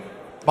si quieren.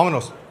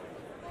 Vámonos.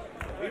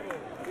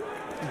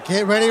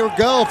 Get ready to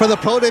go for the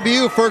pro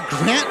debut for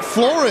Grant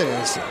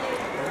Flores.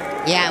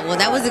 Yeah, well,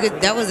 that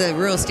was a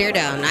real stare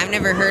down. I've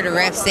never heard a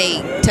ref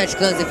say touch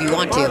gloves if you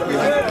want to.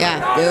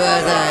 Yeah, it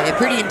was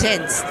pretty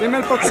intense. So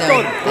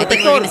I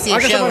think we're going to see a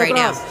show right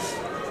now.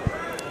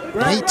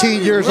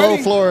 18 years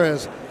old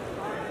Flores.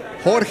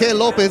 Jorge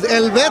Lopez,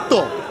 El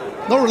Beto.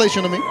 No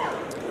relation to me.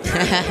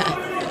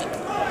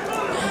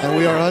 And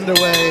we are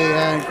underway,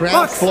 and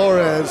Grant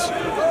Flores,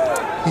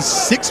 he's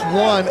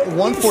 6'1",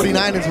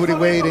 149 is what he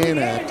weighed in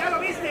at.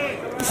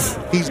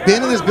 He's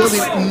been in this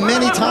building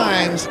many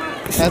times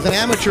as an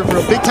amateur for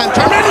a big-time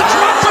tournament. He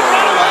drops him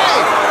right away!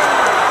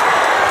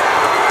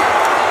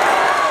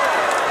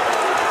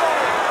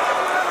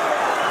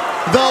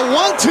 The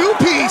 1-2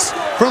 piece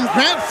from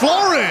Grant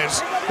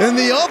Flores in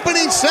the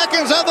opening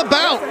seconds of the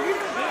bout.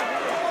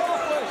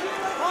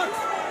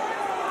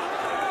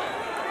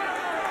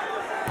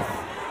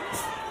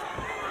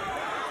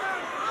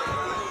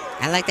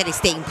 I like that he's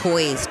staying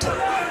poised,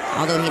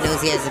 although he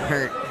knows he hasn't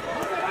hurt.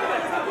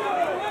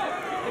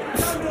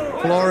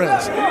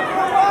 Flores,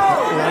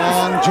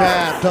 long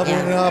jab,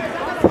 doubling it up.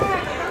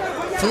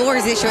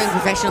 Flores is showing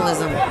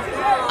professionalism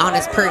on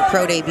his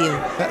pro debut.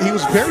 He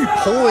was very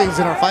poised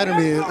in our fighter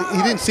meeting.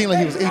 He didn't seem like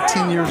he was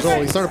 18 years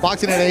old. He started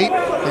boxing at 8,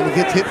 and he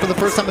gets hit for the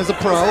first time as a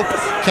pro.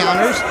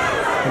 Counters,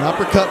 an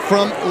uppercut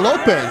from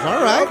Lopez.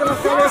 All right.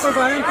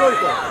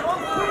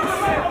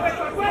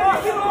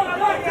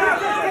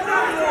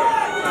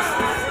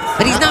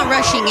 But he's not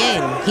rushing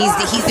in. He's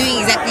doing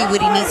exactly what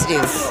he needs to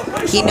do.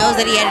 He knows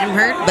that he had him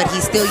hurt, but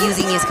he's still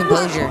using his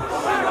composure.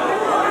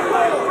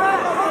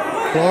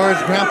 Flores'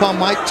 grandpa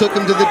Mike took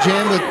him to the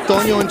gym with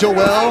Toño and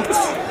Joel.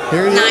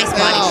 Here he nice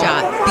body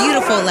shot.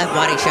 Beautiful left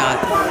body shot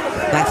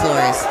by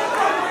Flores.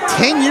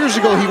 10 years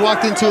ago, he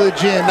walked into the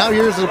gym. Now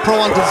here's a pro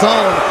on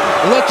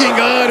DAZN. Looking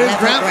good is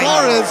Grant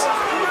Flores.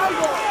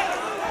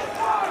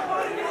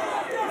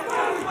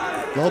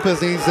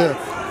 Lopez needs to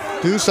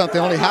do something,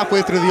 only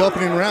halfway through the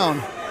opening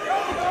round.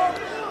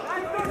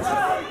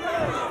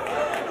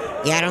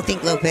 Yeah, I don't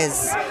think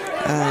Lopez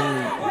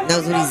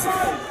knows what he's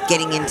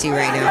getting into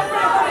right now.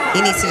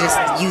 He needs to just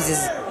use his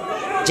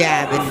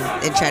jab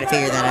and try to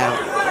figure that out.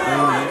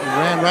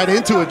 Ran right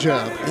into a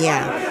jab.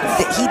 Yeah,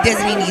 he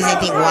doesn't need to use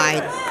anything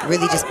wide.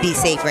 Really just be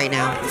safe right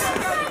now.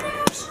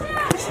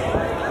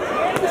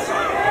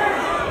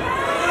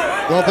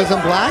 Lopez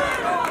in black,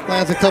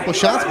 lands a couple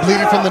shots,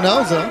 bleeding from the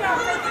nose though,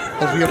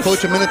 as we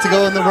approach a minute to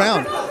go in the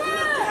round.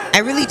 I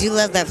really do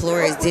love that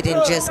Flores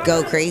didn't just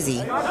go crazy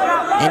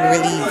and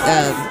really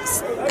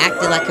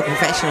acted like a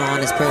professional on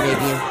his pro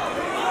debut.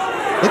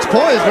 Looks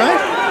poised, right?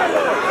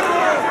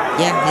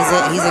 Yeah,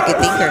 he's a good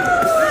thinker.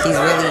 He's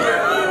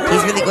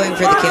really going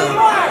for the kill.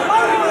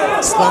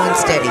 Slow and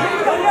steady.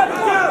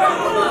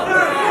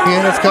 He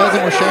and his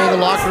cousin were sharing the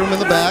locker room in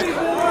the back.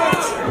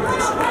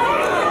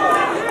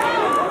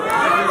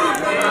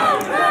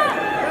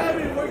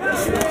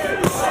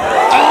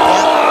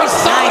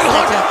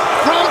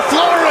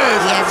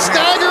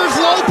 Staggers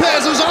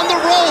Lopez, who's on the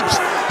ropes.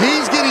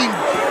 He's getting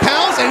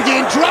pounced and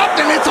getting dropped,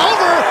 and it's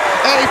over.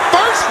 A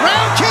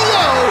first-round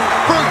KO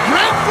for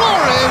Grant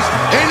Flores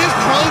in his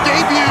pro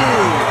debut.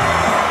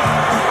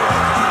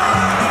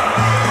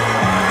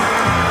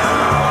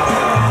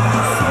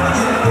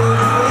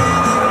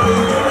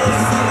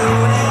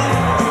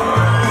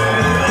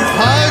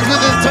 Hugs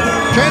with his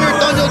trainer,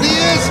 Antonio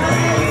Diaz.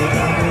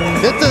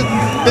 Hit the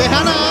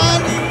Tejana on,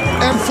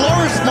 and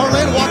Flores,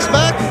 Marlene walks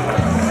back.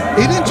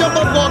 He didn't jump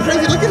up all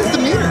crazy. Look at his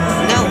demeanor.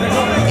 No,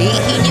 he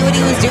knew what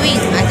he was doing.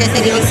 Like I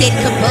said, he stayed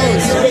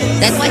composed.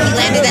 That's why he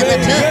landed that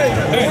left hook.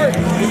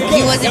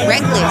 He wasn't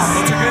reckless.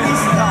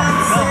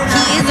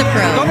 He is a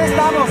pro.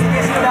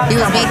 He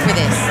was made for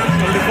this.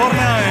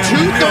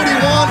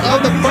 2:31 of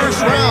the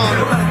first round.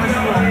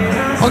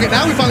 Okay,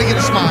 now we finally get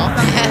a smile.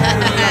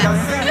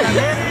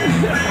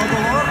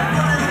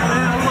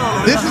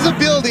 This is a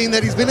building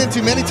that he's been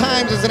into many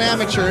times as an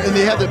amateur, and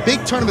they have the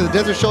big tournament, the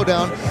Desert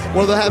Showdown,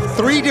 where they'll have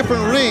 3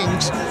 different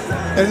rings.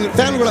 And the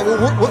family were like, well,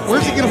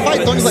 where's he going to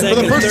fight? Tony's like, for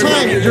the first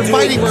time, you're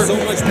fighting where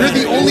you're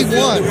the only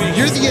one.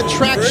 You're the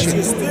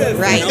attraction.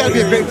 Right. It's got to be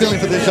a great feeling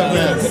for this young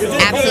man.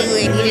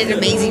 Absolutely, and he did an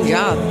amazing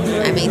job.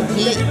 I mean,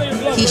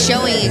 he's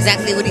showing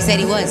exactly what he said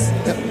he was.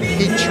 Yep.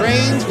 He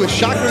trains with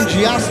Chakra and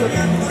Giasa,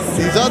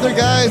 these other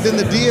guys in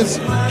the Diaz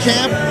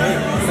camp,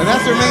 and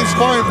that's their main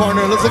sparring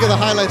partner. Let's look at the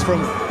highlights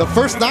from the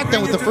first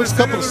knockdown with the first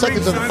couple of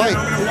seconds of the fight.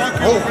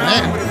 Oh,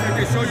 man.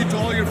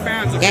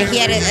 Yeah, he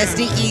had a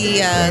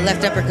sneaky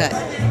left uppercut.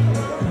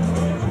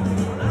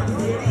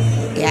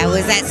 Yeah, it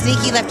was that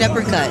sneaky left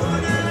uppercut.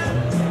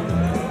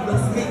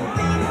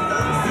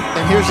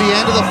 And here's the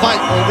end of the fight.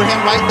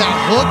 Overhand right, that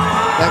hook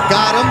that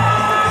got him.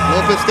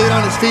 Lopez stayed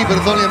on his feet, but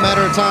it's only a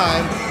matter of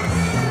time.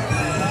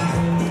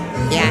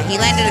 Yeah, he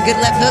landed a good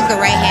left hook, a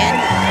right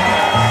hand,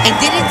 and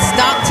didn't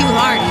stop too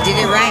hard. He did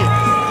it right.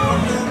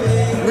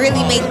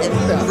 Really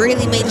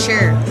made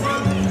sure.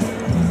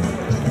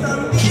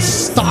 He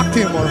stalked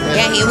him, or man.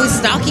 Yeah, he was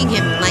stalking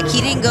him. Like, he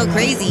didn't go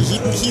crazy.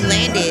 He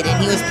landed, and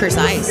he was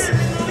precise.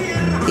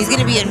 He's going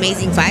to be an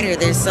amazing fighter.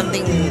 There's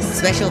something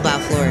special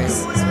about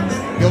Flores.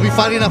 He'll be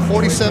fighting at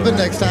 47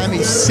 next time.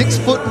 He's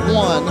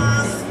 6'1".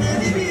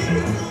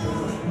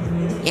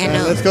 Yeah,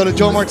 no. Let's go to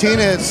Joe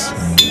Martinez.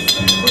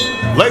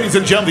 Ladies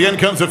and gentlemen, the end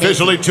comes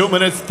officially 2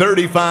 minutes,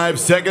 35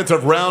 seconds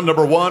of round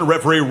number 1.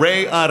 Referee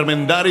Ray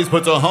Armendariz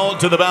puts a halt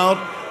to the bout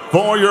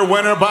for your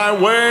winner by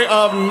way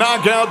of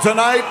knockout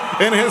tonight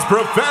in his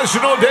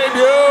professional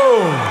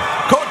debut,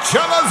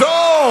 Coachella's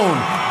own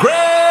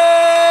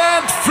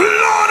Grant Flores.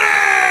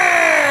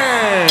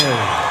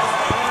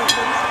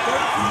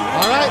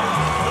 All right.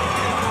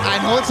 I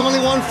know it's only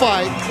one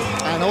fight.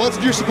 I know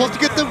you're supposed to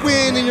get the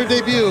win in your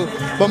debut,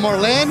 but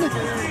Marlene,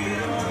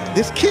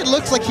 this kid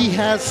looks like he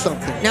has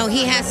something. No,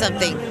 he has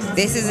something.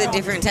 This is a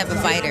different type of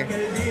fighter.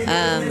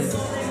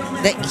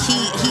 That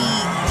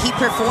he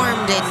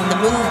performed in the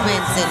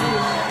movements and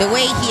the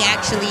way he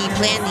actually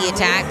planned the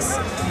attacks.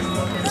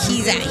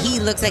 He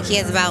looks like he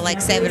has about like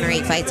 7 or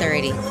 8 fights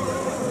already.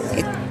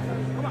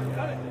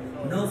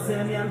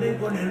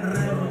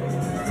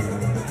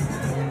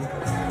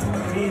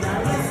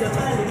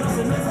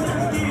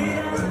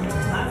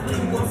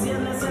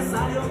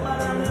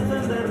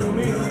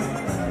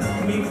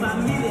 Mi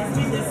familia es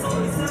mi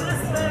tesoro y se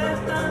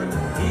respetan.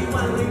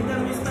 Igualmente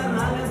mis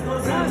canales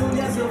gozan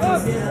mundial y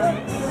oficial.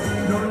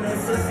 No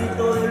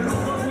necesito de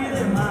lujos ni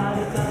de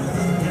marca.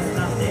 Mi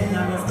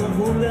estrategia nos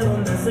confunde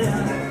donde sea.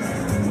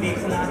 Mi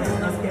clave es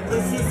más que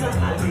precisa.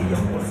 Al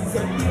billón por si se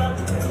activa.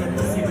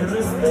 Respeto si me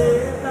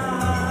respeta.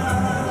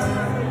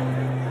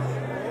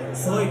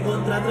 Soy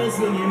contra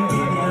traición y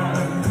envidia.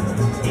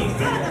 Y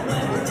cada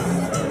nuevo.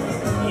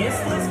 Y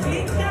esto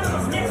explica a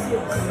los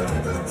necios.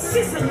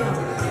 Sí, señor.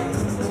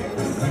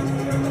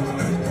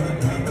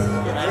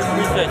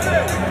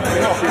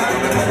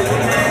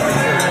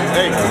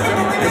 Hey,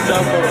 good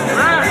job, bro.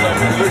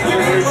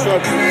 You're very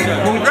sharp.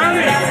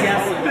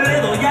 Gracias, le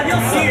doy a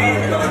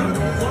Diosito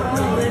por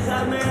no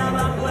dejarme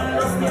abajo en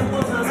los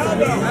tiempos más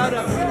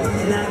duros.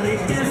 La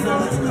riqueza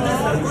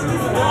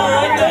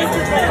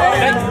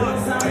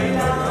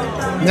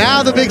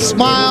Now the big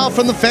smile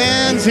from the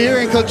fans here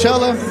in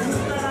Coachella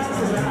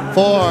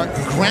for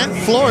Grant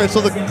Flores.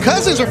 So the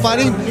cousins are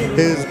fighting.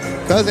 His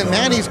cousin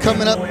Manny's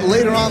coming up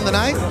later on the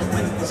night.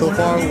 So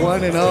far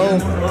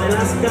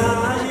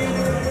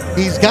 1-0.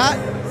 He's got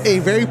a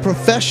very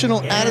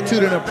professional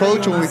attitude and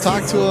approach when we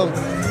talk to him.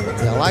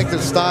 I like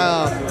his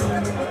style.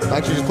 I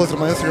actually just posted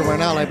on my Instagram right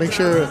now. Like, make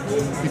sure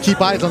you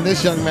keep eyes on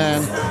this young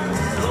man.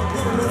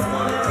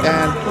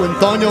 And when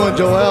Tonio and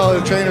Joel,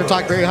 the trainer,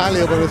 talk very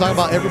highly of him, we talk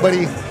about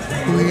everybody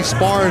who he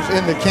spars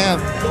in the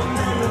camp.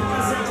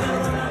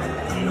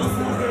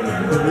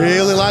 They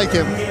really like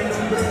him.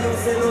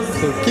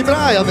 So keep an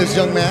eye on this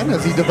young man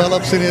as he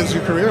develops in his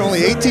career.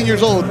 Only 18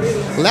 years old.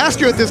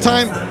 Last year at this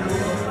time,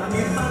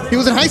 he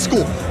was in high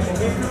school.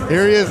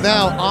 Here he is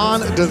now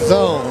on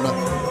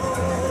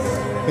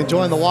DAZN,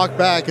 enjoying the walk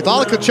back. It's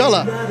all at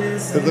Coachella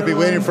because they'll be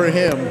waiting for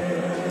him.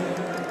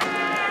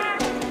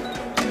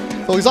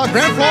 So we saw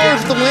Grant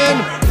Flores with the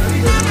win.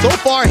 So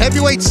far,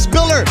 heavyweight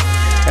Spiller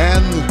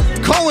and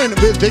Cohen with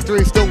his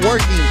victory, still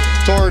working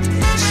toward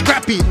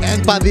Scrappy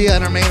and Padilla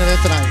in our main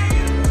event tonight.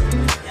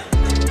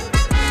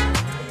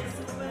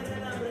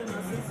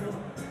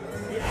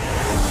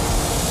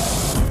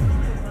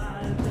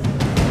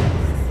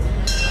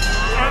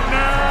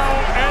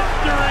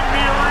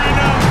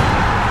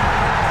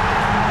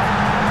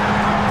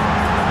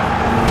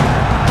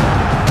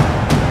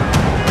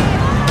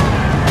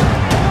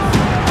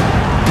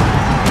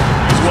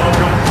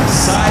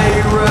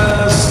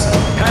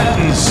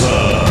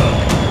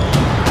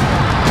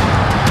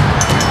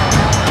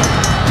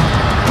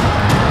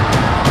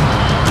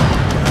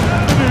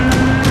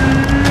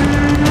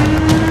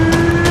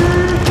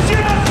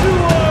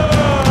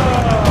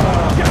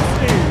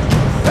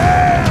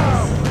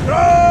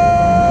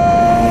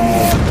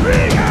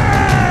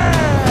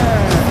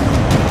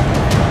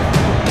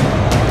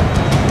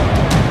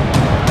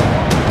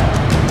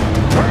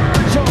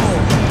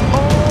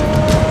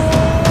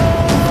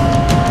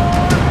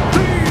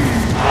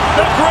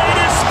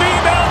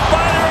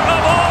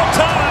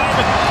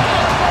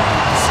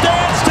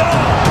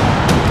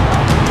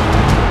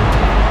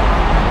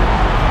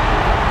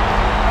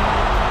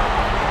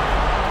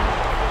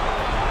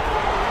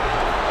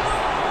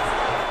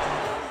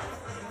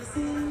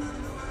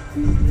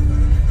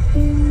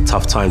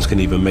 Tough times can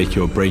even make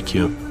you or break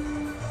you.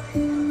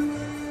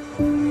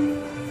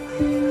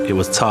 It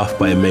was tough,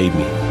 but it made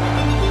me.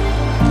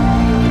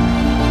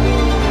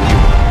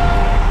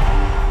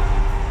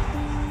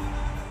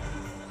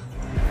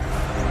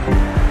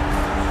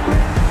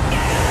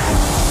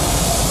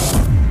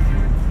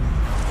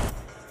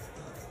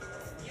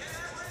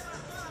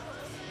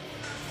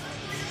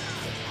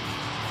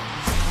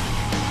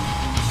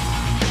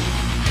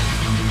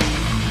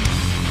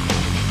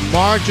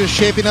 March is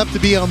shaping up to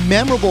be a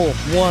memorable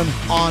one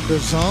on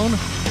DAZN.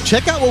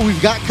 Check out what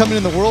we've got coming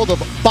in the world of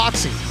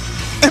boxing,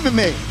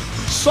 MMA,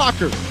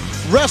 soccer,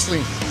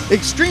 wrestling,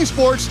 extreme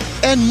sports,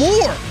 and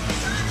more.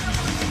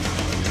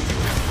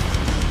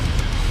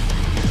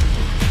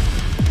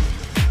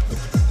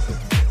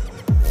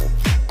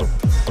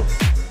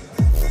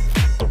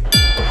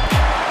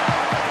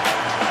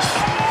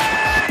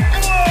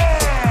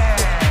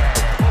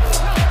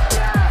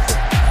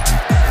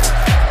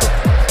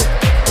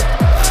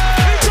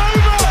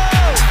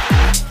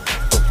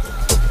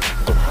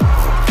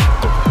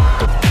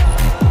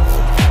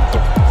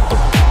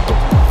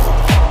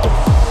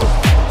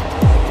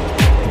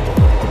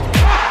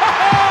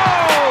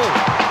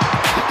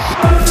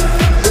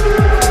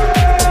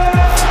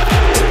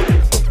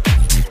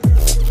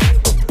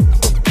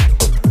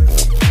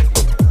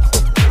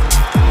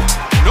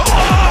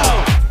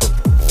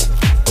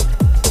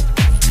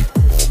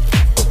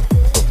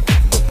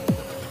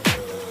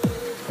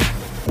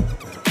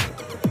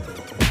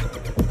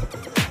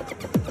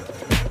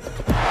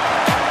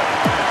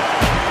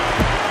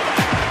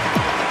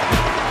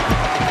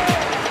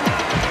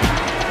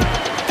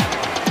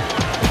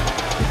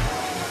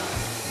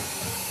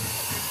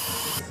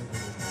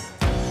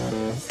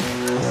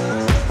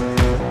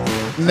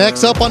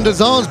 Next up on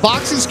DAZN's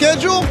boxing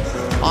schedule,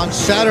 on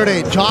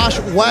Saturday, Josh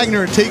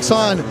Wagner takes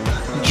on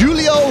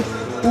Julio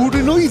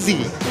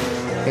Urinuizi,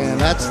 and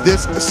that's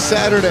this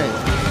Saturday.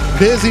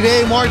 Busy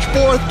day, March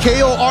 4th,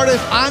 KO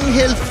artist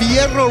Angel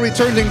Fierro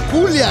returns in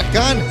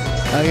Culiacan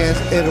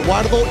against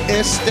Eduardo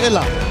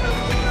Estela.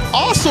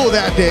 Also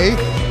that day,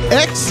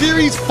 X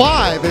Series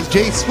 5 as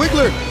Jay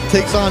Swigler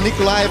takes on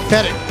Nikolai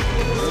Pettit.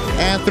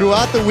 And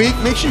throughout the week,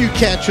 make sure you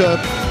catch up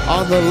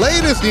on the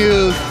latest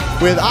news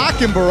with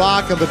Akim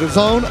Barak of the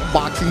DAZN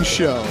Boxing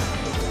Show.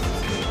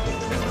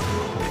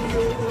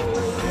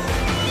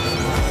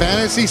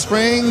 Fantasy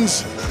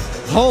Springs,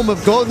 home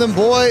of Golden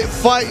Boy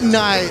Fight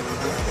Night.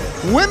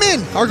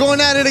 Women are going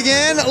at it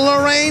again.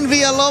 Lorraine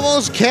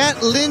Villalobos, Kat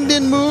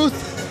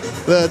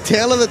Lindenmuth, the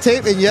tail of the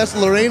tape. And yes,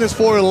 Lorraine is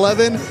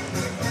 4'11".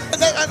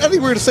 I think we're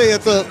going to say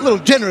it's a little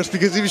generous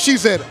because even she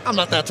said, I'm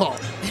not that tall.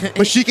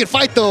 But she can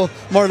fight though,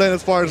 Marlene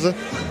Esparza.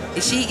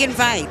 She can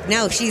fight.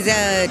 No, she's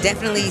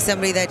definitely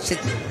somebody that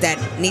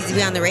needs to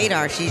be on the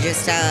radar. She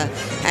just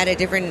had a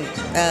different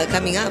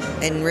coming up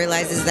and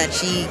realizes that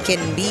she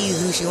can be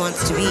who she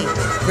wants to be.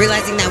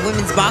 Realizing that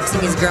women's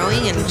boxing is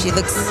growing and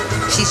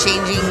she's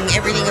changing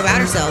everything about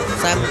herself.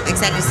 So I'm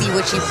excited to see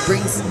what she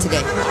brings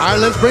today. All right,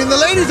 let's bring the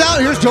ladies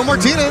out. Here's Joe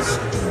Martinez.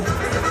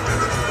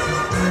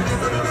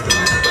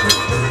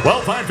 Well,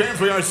 fight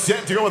fans, we are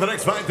set to go with the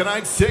next fight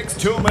tonight. 6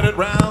 2-minute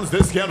rounds.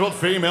 This scheduled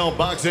female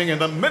boxing in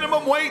the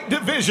minimum weight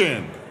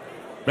division.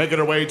 Making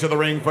her way to the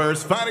ring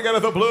first, fighting out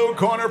of the blue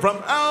corner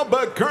from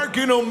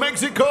Albuquerque, New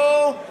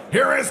Mexico.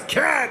 Here is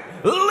Kat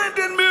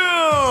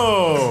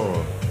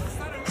Lindenmuth.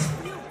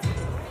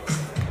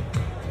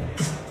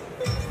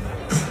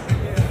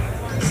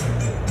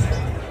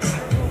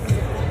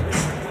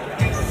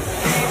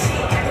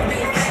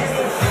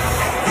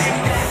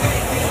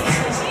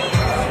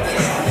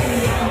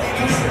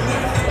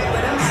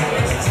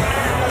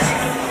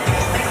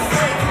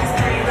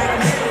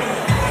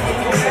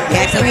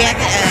 So we have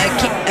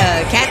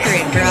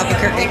Catherine from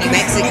Albuquerque, New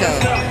Mexico.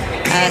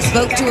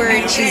 Spoke to her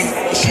and she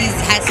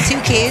has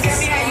 2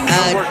 kids.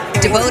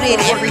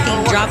 Devoted everything,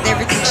 dropped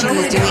everything she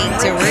was doing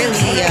to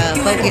really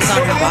focus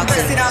on her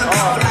boxing.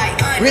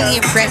 Really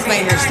impressed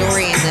by her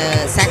story and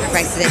the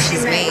sacrifices that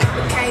she's made.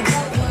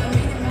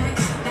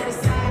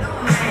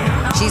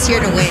 She's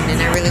here to win, and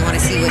I really want to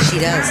see what she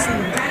does.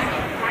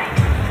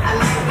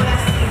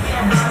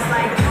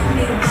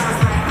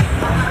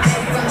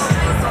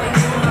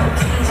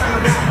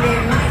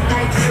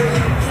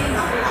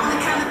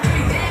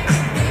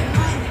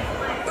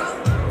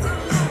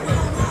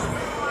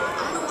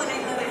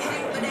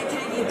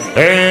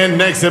 And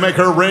next to make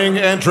her ring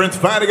entrance,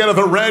 fighting out of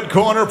the red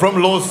corner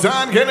from Los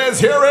Angeles,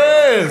 here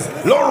is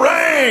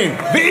Lorraine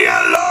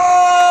Villalobos!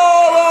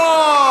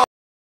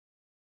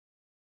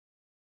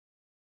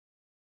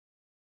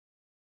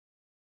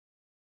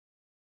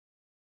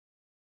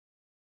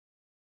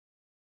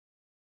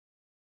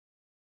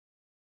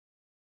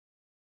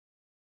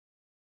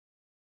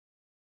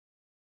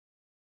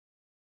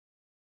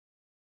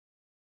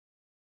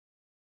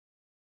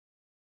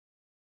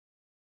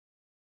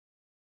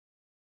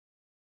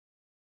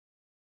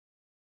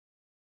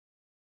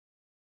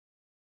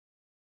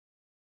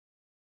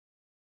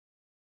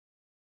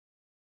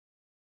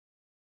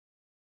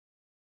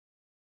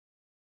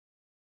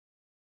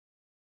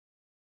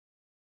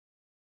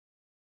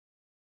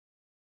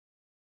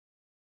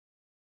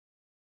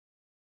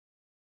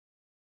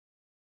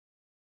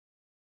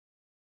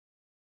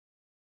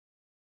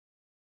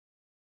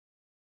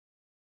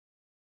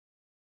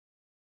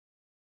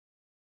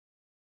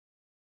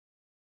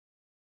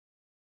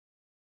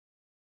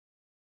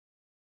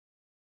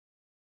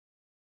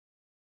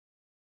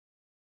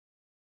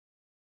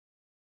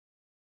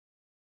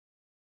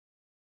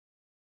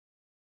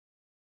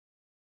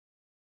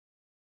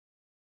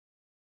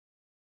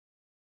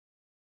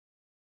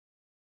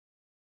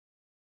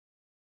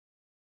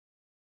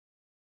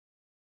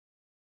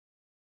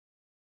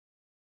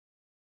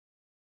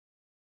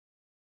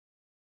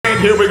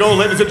 Here we go,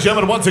 ladies and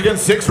gentlemen. Once again,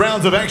 6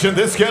 rounds of action.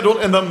 This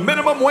scheduled in the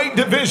minimum weight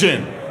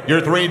division. Your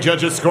 3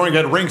 judges scoring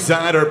at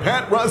ringside are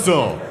Pat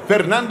Russell,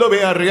 Fernando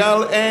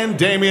Villarreal, and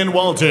Damian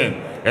Walton.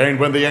 And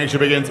when the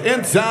action begins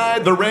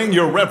inside the ring,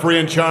 your referee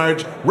in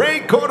charge, Ray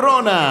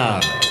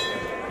Corona.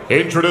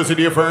 Introducing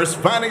to you first,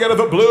 fighting out of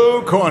the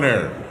blue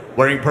corner.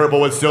 Wearing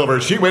purple with silver,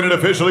 she weighed in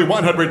officially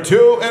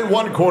 102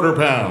 1/4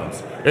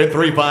 pounds. In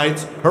 3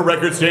 fights, her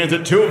record stands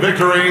at 2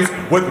 victories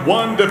with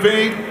 1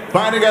 defeat.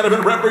 Fighting out of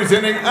and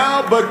representing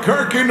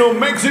Albuquerque, New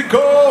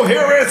Mexico,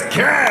 here is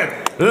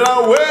Kat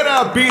La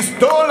Güera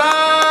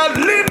Pistola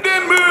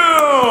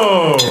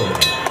Lindenmuth.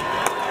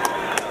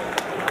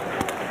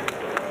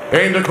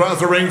 And across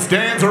the ring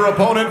stands her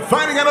opponent,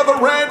 fighting out of the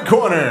red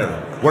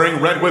corner. Wearing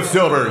red with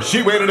silver,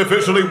 she weighed in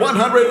officially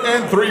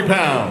 103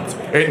 pounds.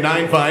 In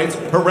 9 fights,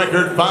 her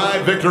record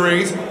 5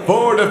 victories,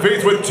 4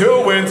 defeats with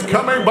 2 wins,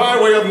 coming by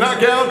way of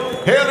knockout,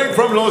 hailing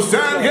from Los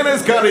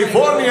Angeles,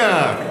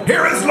 California.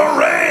 Here is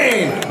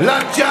Lorraine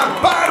La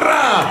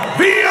Chaparra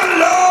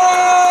Villalobos.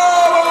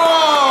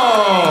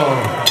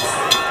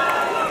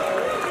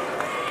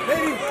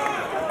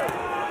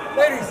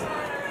 Ladies,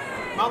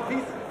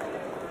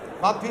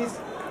 mouthpiece.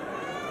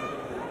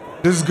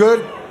 This is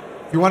good.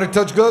 If you want to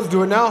touch gloves,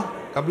 do it now.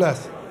 God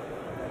bless.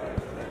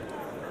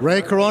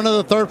 Ray Corona,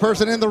 the 3rd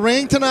person in the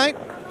ring tonight.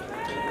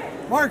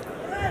 Mark.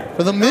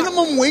 For the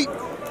minimum weight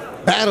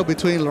battle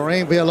between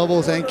Lorraine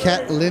Villalobos and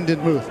Kat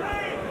Lindenmuth.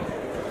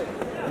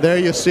 There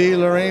you see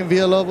Lorraine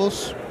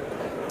Villalobos,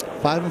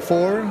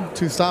 5-4,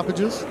 2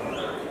 stoppages.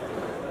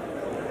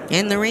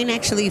 And Lorraine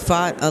actually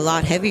fought a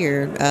lot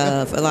heavier,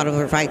 a lot of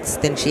her fights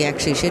than she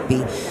actually should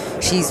be.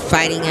 She's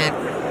fighting at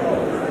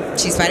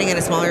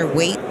a smaller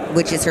weight,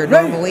 which is her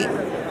normal weight.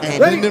 And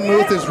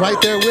Lindenmuth is right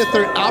there with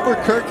her.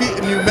 Albuquerque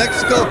in New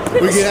Mexico.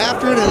 We get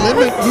after it, and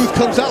Lindenmuth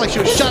comes out like she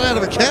was shot out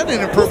of a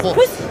cannon in purple,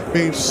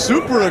 being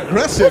super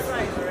aggressive.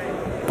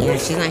 Yeah,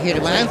 she's not here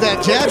to land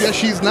that jab. Yeah,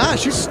 she's not.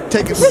 She's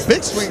taking some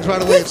big swings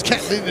right away. It's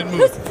Kat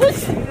Lindenmuth.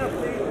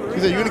 She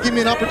said, "You're gonna give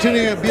me an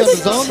opportunity to be on the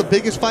zone, the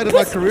biggest fight of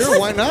my career.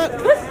 Why not?"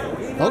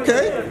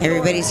 Okay.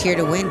 Everybody's here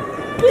to win.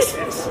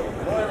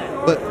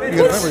 But you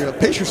gotta remember, you gotta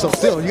pace yourself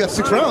still. You got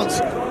 6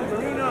 rounds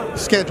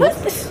scheduled.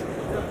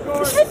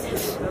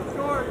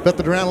 Bet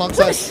the Duran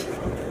alongside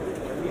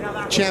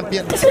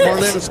champion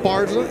Marlene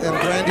Esparza and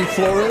Brandy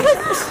Flores.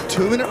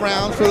 2-minute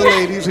rounds for the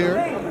ladies here.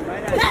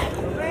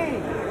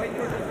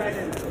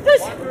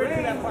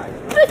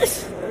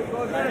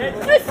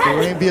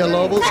 Lorraine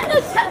Villalobos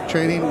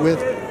training with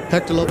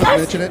Hector Lopez,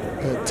 mentioned it.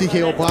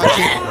 TKO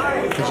boxing.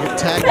 Because you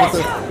tagged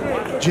with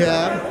the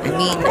jab. I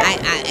mean,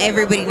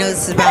 everybody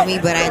knows this about me,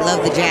 but I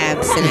love the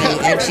jabs,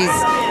 and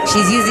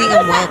she's using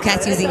them well.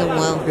 Kat's using them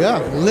well. Yeah,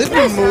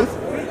 Lindenmuth,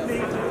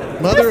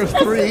 mother of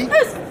 3,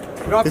 is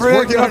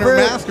working on her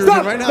masters,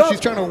 and right now she's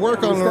trying to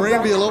work on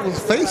Lorraine Villalobos'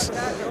 face,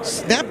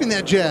 snapping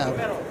that jab.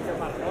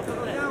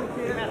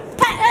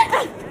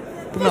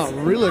 Not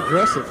really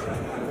aggressive.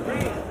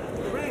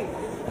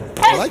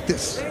 I like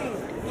this.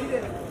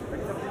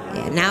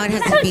 Yeah, now it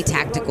has to be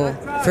tactical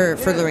for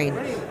Lorraine.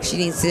 She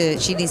needs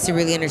to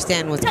really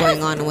understand what's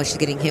going on and what she's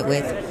getting hit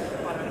with.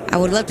 I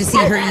would love to see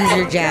her use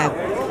her jab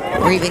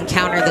or even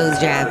counter those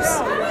jabs.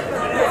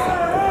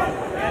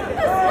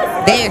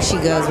 There she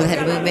goes with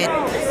head movement.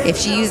 If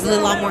she used a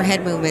lot more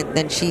head movement,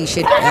 then she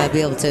should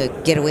be able to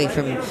get away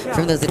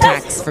from those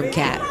attacks from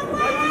Kat.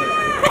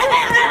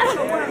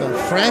 A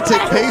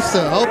frantic pace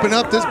to open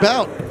up this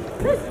bout.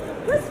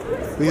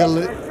 We got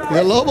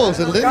Villalobos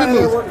and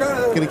Lindenmuth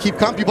going to keep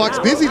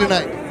CompuBox busy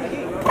tonight.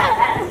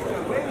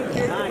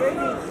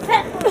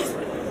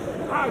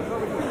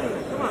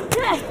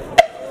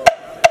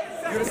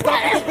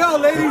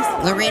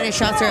 Lorena's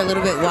shots are a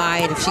little bit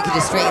wide. If she could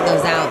just straighten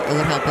those out, it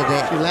would help a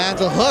bit. She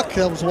lands a hook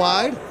that was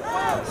wide.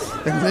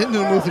 And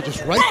Lindenmuth is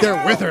just right there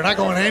with her, not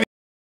going anywhere.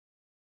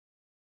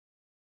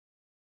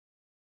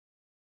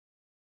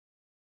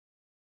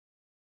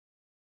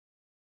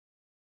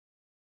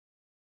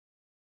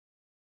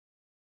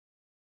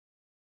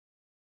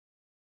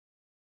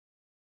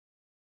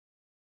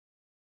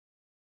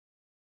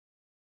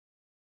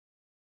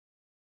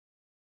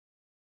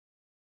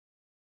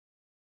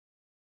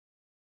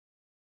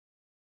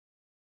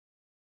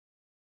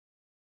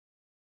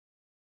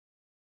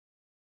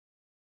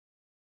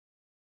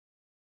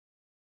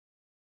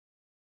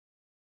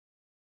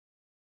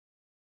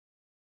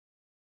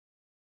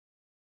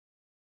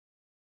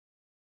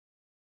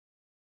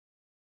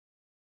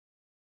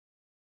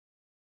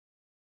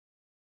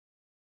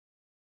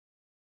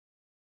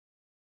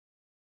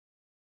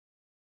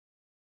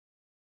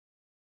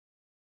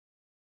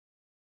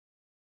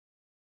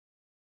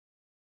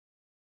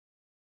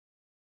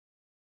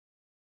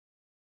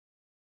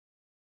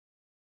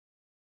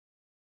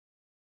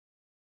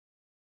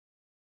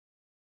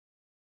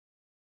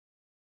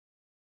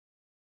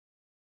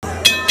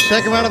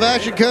 Second round of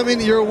action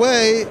coming your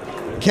way.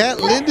 Kat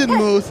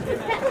Lindenmuth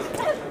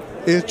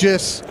is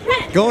just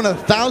going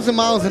 1,000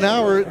 miles an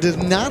hour, does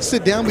not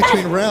sit down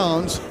between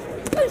rounds.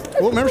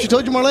 Well, remember she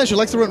told you, Marlene, she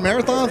likes to run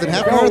marathons and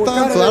half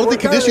marathons, so I don't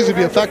think conditions would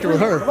be a factor with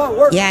her.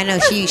 Yeah, I know.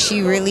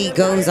 She really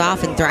goes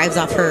off and thrives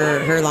off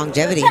her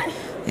longevity.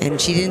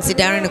 And she didn't sit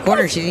down in a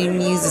corner. She didn't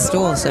even use the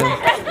stool, so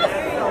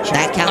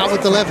that counts. Out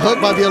with the left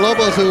hook by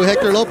Villalobos, who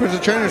Hector Lopez, the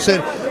trainer,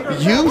 said,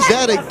 use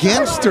that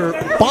against her,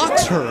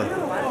 box her.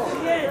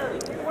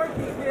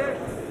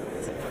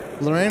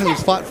 Lorraine,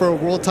 who's fought for a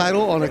world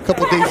title on a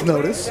couple days'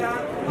 notice.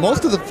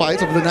 Most of the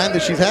fights of the 9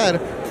 that she's had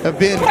have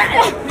been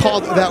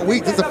called that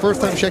week. This is the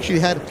first time she actually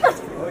had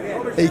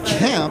a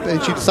camp,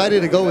 and she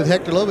decided to go with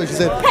Hector Lopez. She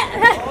said,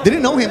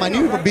 didn't know him. I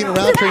knew him from being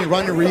around training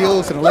Ronnie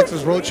Rios and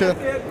Alexis Rocha.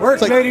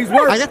 Work, like, ladies,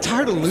 work. I got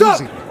tired of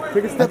losing.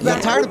 I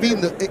got tired of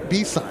being the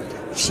B-side.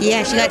 She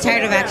got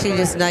tired of actually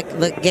just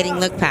getting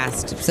looked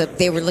past. So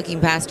they were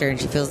looking past her, and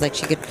she feels like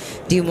she could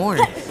do more.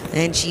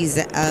 And she's,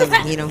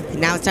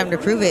 now it's time to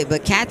prove it.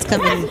 But Kat's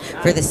coming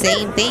for the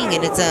same thing,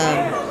 and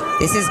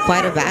this is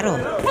quite a battle.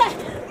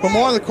 For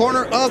more in the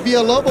corner of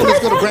Villalobos, let's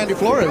go to Brandy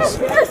Flores.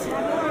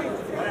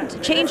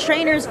 Change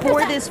trainers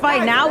for this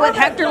fight now with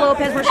Hector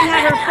Lopez, where she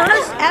had her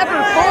first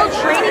ever full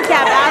training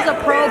camp as a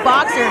pro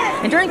boxer.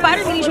 And during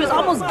fighter meeting, she was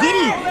almost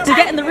giddy to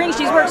get in the ring.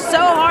 She's worked so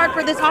hard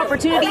for this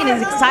opportunity and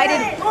is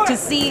excited to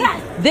see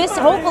this,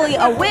 hopefully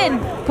a win,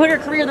 put her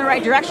career in the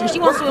right direction. She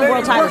wants to win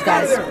world titles,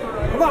 guys.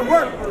 Come on,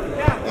 work.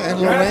 And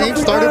Lorraine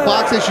started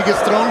boxing. She gets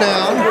thrown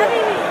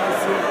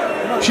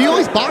down. She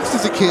always boxed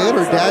as a kid.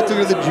 Her dad took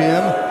her to the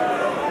gym.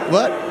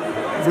 But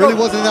really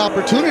wasn't an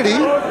opportunity.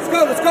 Let's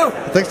go, let's go.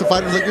 Thanks to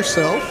fighters like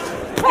yourself.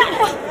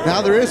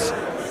 Now there is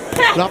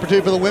an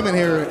opportunity for the women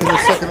here in the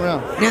second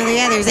round. No,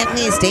 yeah, there's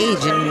definitely a stage,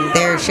 and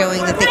they're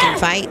showing that they can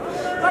fight.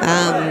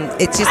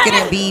 It's just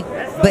going to be,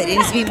 but it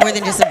needs to be more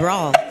than just a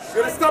brawl.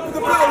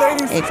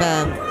 If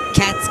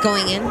Kat's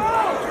going in.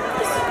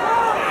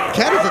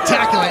 Kat is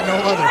attacking like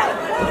no other.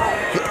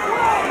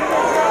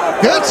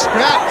 Good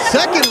scrap.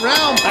 Second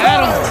round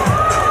battle.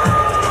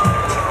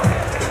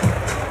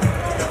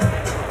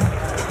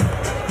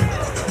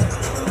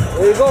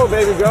 There you go,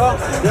 baby girl.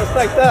 Just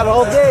like that,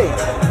 all day.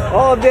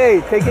 All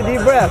day. Take a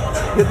deep breath.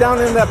 Get down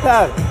in that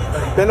pad.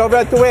 Bend over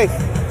at the waist.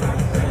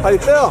 How you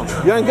feel?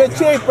 You're in good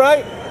shape,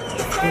 right?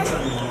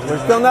 We're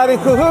still not in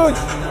cahoots.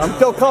 I'm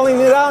still calling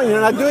it out. You're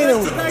not doing it.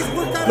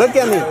 Look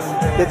at me.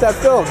 Get that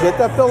fill. Get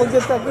that fill and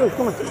get that groove.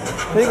 Come on.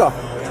 There you go.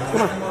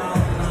 Come on.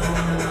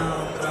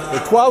 The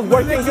 12's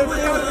working good for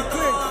you?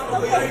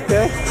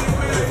 Okay.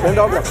 Bend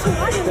over.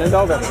 Bend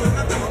over.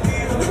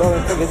 Bend over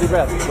and take a deep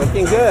breath.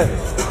 Working good.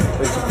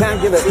 But you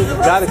can't give it. You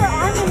got it.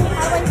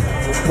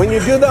 When you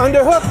do the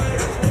underhook,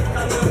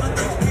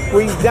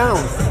 squeeze down.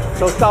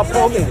 So stop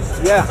holding.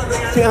 Yeah.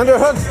 See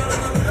underhooks?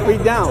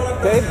 Squeeze down.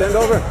 Okay. Bend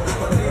over.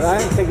 All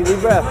right. Take a deep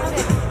breath.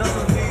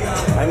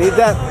 I need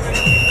that.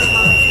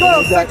 Let's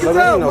go. Second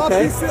round.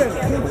 Okay.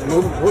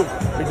 Move.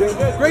 You're doing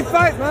good. Great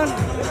fight, man.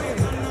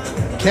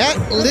 Kat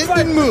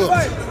Lindenmuth,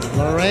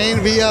 Lorraine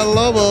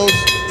Villalobos.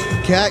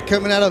 Kat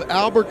coming out of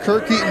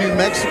Albuquerque, New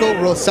Mexico,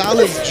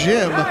 Rosales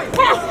Gym.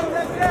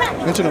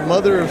 Mentioned a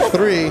mother of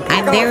 3.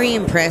 I'm very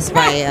impressed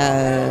by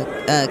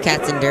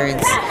Kat's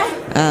endurance.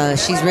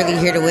 She's really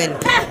here to win,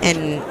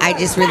 and I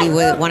just really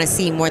want to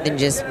see more than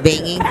just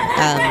banging,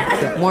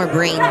 more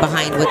brain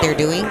behind what they're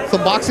doing.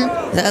 Some boxing?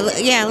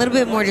 Yeah, a little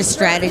bit more just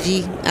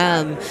strategy.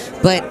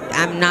 But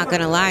I'm not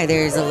gonna lie,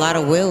 there's a lot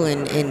of will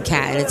in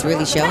Kat, and it's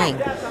really showing.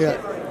 Yeah.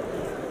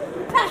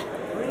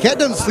 Kat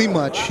doesn't sleep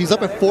much. She's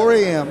up at 4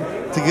 a.m.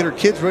 to get her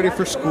kids ready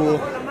for school,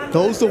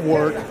 goes to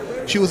work.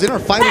 She was in her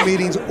fighter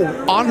meetings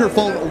on her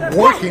phone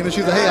working, and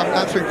she's like, hey, I'm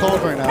answering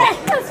calls right now.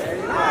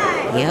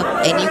 Yep,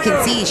 and you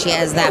can see she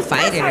has that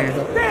fight in her.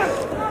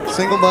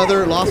 Single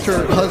mother, lost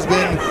her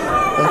husband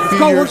a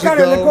few years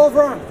ago.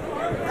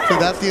 So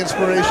that's the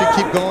inspiration.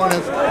 Keep going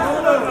as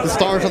the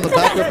stars on the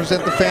back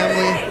represent the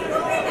family.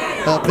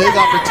 A big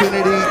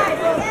opportunity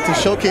to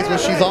showcase what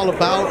she's all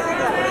about,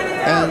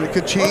 and it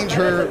could change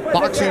her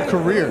boxing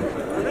career.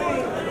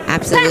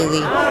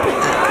 Absolutely.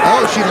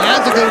 Oh, she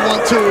lands a good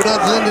one too.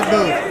 That's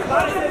Lindenmuth.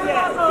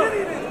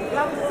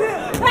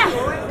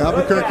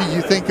 Albuquerque,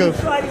 you think of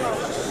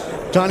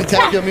Johnny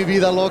Tapia, Mi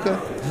Vida Loca,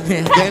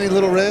 Danny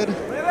Little Red.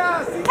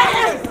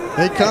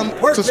 They come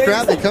to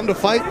scrap, they come to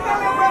fight.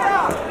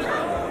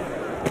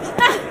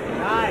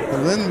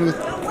 Lindenmuth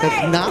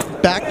has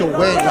not backed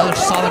away. Another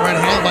solid right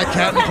hand by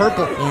Kat in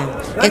purple.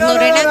 Yeah. If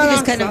Lorena could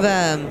just kind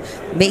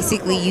of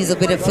basically use a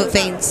bit of foot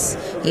feints,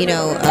 you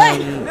know,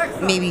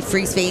 maybe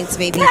freeze feints,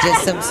 maybe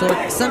just some sort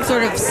of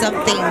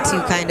something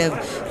to kind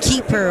of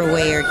keep her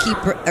away or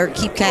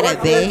keep Kat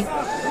at bay.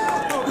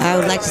 I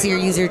would like to see her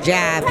use her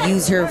jab,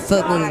 use her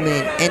foot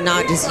movement, and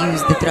not just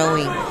use the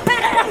throwing.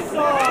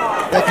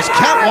 Yeah, because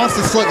Kat wants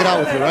to slug it out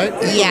with you, right?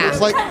 Yeah. It's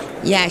like,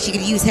 yeah, she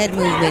could use head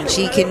movement.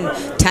 She can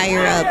tie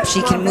her up.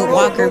 She can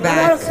walk her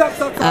back.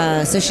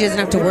 So she doesn't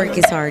have to work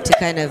as hard to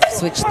kind of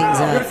switch things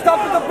up.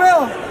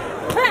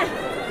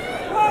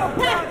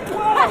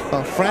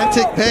 A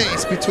frantic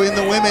pace between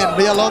the women.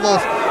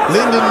 Villalobos,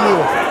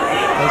 Lindenmuth.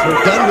 As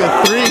we're done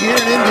with 3 here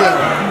in India.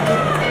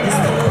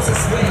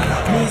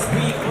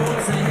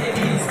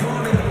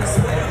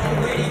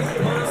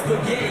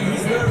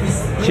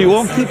 She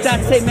won't keep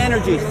that same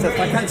energy. Se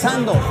está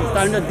cansando. She's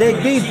starting to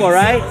dig deep, all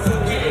right?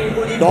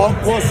 Don't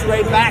pull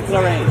straight back,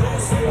 Lorraine.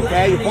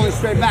 Okay, you're pulling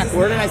straight back.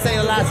 Where did I say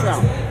the last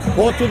round?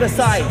 Pull to the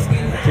sides.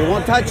 She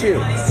won't touch you,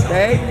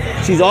 okay?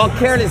 She's all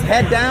careless.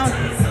 Head down,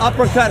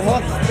 uppercut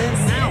hook, spin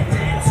out.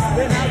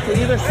 Spin out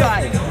to either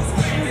side.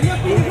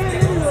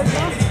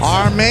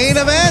 Our main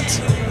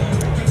event,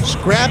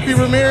 Scrappy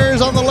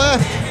Ramirez on the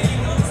left.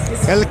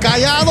 El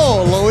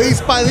Callado,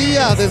 Luis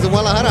Padilla desde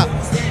Guadalajara.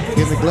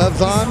 Getting the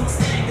gloves on.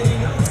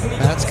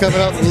 That's coming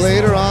up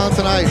later on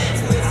tonight.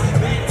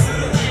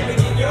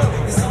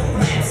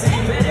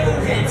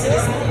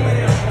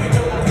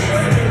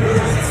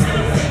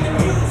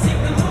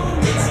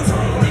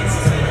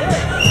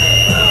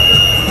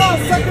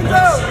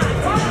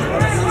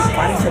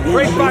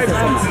 Great fight,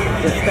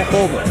 man. Just step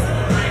over.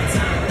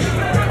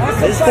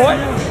 This point.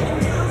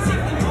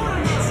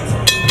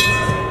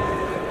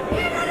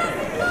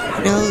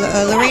 No,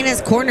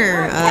 Lorena's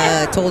corner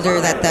told her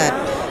that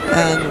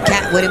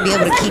Kat wouldn't be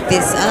able to keep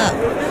this up.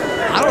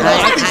 I don't know.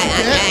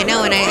 I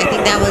know, and I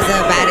think that was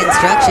a bad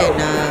instruction.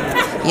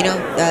 You know,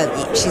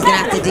 she's gonna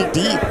have to dig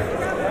deep.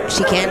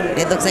 She can.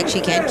 It looks like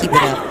she can keep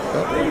it up.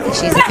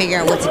 She needs to figure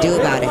out what to do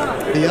about it.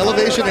 The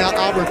elevation at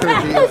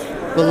Albuquerque,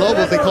 the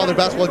Lobos, they call their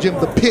basketball gym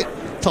the pit.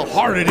 That's how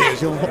hard it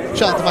is. You know,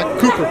 shout out to Mike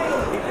Cooper.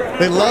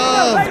 They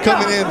love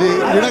coming in.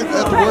 You're not gonna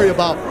have to worry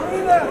about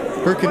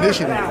her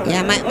conditioning.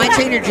 Yeah, my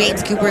trainer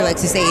James Cooper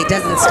likes to say it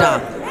doesn't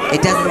stop.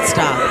 It doesn't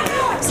stop.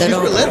 So She's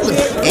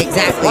relentless.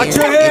 Exactly. Watch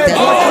her head.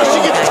 Oh,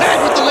 she gets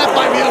tagged with the left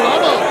by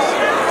Villalobos.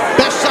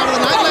 Best shot of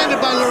the night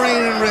landed by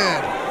Lorraine in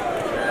red.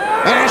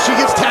 And she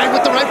gets tagged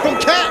with the right from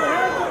Kat.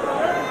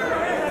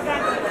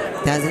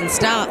 Doesn't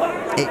stop.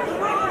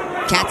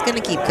 Kat's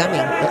gonna keep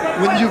coming.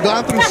 When you've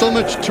gone through so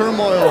much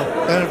turmoil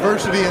and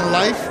adversity in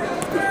life,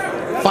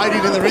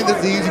 fighting in the ring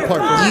is the easy part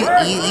for you.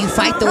 You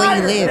fight the way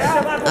you live.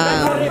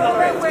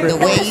 The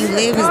way you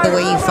live is the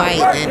way you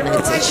fight, and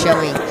it's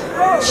showing.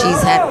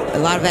 She's had a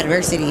lot of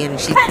adversity, and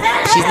she's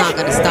not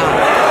gonna stop.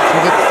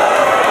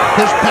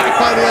 Pushed back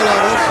by the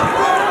Villalobos.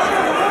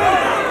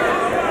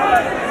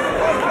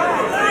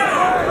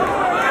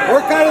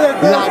 Work out of there,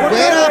 girls. La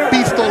Buena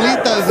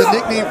Pistolita is the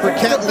nickname for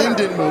Kat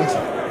Lindenmuth.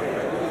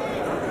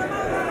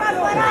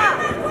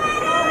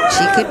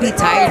 She could be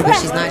tired, but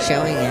she's not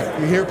showing it.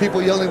 You hear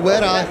people yelling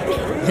 "Weta"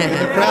 in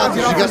the crowd.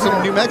 She got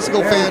some New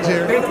Mexico fans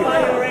here.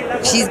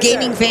 She's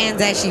gaining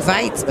fans as she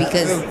fights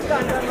because,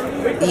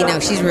 you know,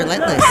 she's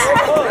relentless.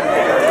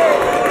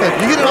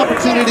 If you get an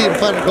opportunity in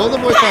front of Golden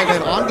Boy Fight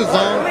Night on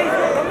DAZN,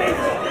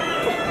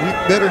 you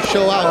better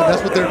show out.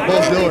 That's what they're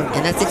both doing.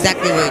 And that's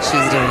exactly what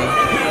she's doing.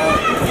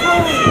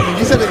 I mean,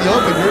 you said in the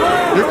open,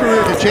 your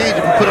career could change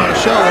if you put on a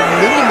show. I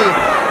mean,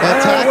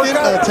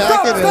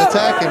 Lindenmuth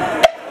attacking.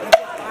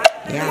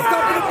 Yeah.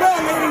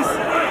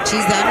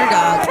 She's the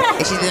underdog,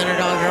 and she's the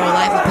underdog her whole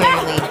life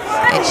apparently,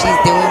 and she's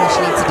doing what she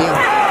needs to do.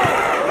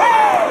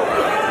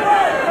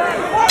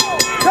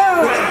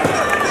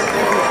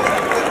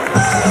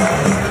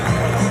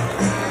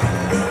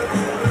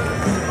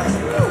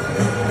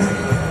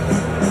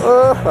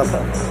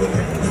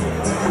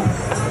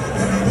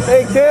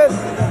 Hey, kid.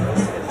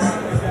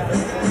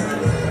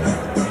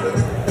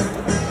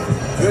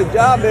 Good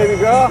job, baby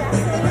girl.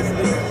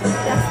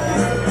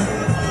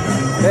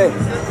 Hey.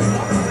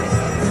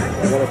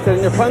 You gotta sit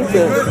in your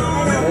punches.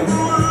 Okay?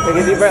 Take a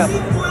deep breath.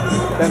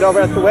 Bend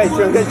over at the waist.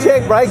 You're in good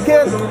shape, right,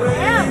 kid?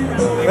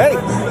 Yeah. Ready?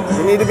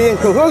 You need to be in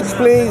cahoots,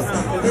 please.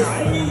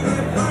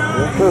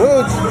 In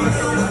cahoots.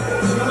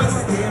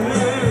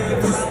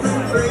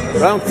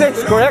 Round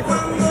 6, correct?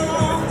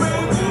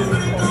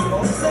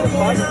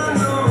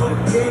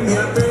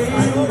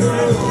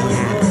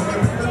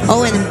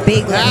 Oh, and the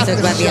big left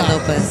hook by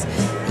Villalobos.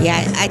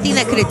 Yeah, I think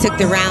that could have took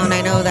the round. I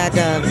know that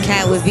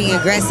Kat was being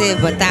aggressive,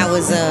 but that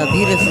was a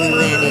beautifully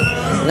landed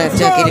left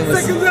hook, and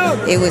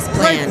it was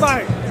planned.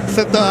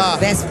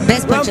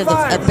 Best punch of the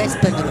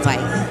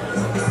fight.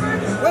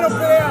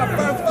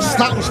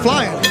 Snot was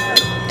flying.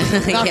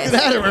 Knocked it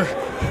out of her.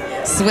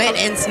 Sweat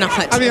and snot.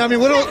 I mean, how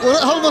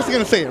else are you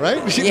gonna say it,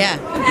 right? Yeah.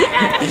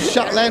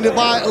 Shot landed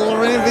by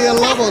Lorraine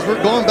Villalobos.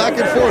 We're going back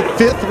and forth.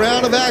 5th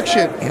round of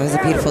action. It was a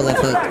beautiful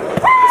left hook.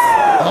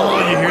 Oh,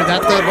 you hear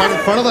that thud right in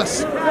front of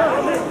us.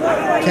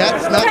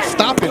 Kat's not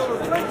stopping.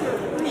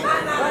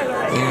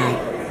 Yeah.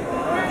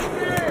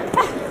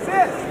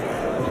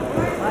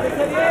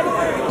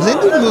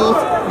 Lindenmuth,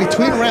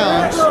 between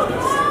rounds,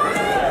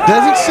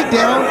 doesn't sit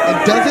down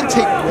and doesn't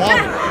take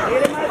water.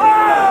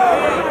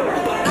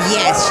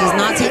 Yes, she's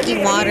not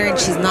taking water and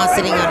she's not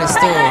sitting on a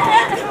stool.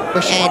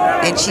 But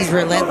and she's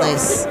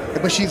relentless.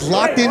 But she's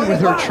locked in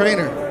with her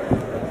trainer.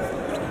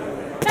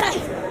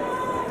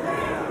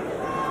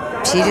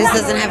 She just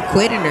doesn't have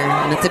quit in her,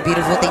 and it's a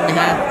beautiful thing to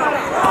have.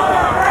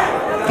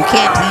 You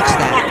can't teach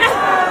that.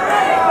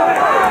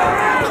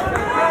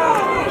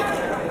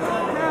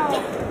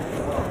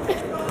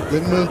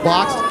 Lindenmuth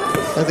boxed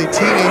as a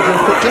teenager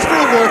just for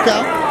a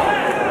workout.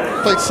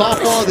 Played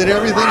softball, did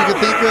everything you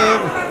could think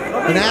of.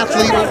 An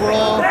athlete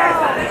overall.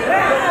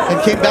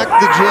 And came back to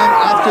the gym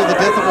after the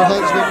death of her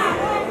husband.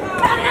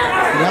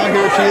 Now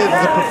here she is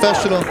as a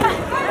professional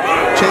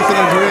chasing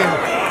her dream.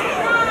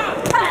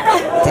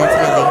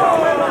 Definitely.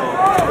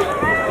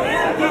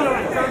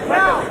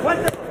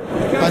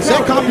 I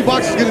said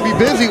CompuBox is going to be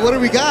busy. What do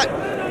we got?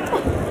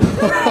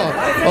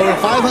 Over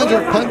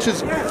 500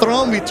 punches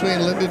thrown between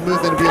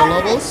Lindenmuth and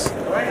Villalobos.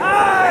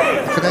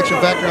 The connection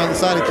factor on the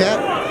side of Kat.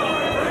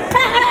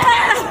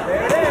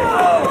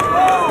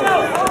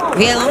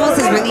 Villalobos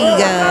is really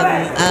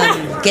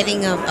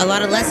getting a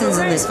lot of lessons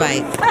in this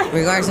fight,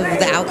 regardless of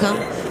the outcome.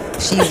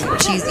 She's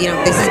you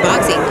know, this is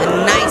boxing. A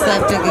nice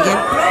left hook again,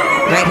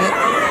 right hook.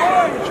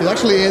 She's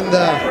actually in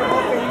the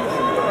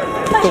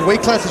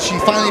weight class that she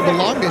finally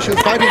belonged in. She was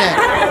fighting at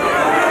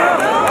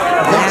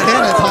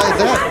 110 as high as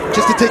that,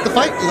 just to take the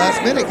fight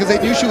last minute because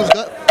they knew she was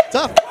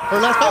tough.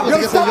 Her last fight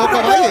was against Yoko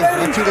Valle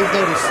on 2 days'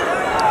 notice.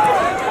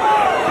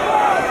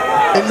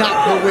 And not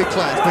her weight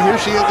class, but here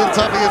she is in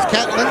tough against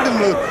Kat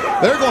Lindenmuth.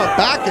 They're going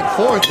back and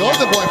forth.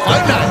 Golden Boy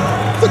Fight Night.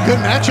 It's a good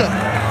matchup.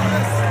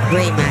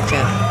 Great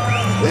matchup.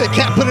 Yeah,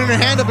 Kat putting her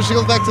hand up and she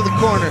goes back to the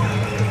corner.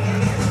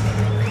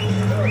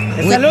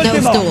 With no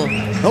stool.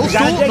 No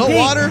stool, no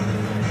water.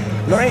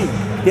 Lorraine,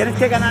 tienes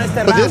que ganar este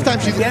round. But this time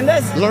she's...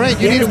 ¿Entiendes? Lorraine,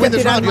 you need to win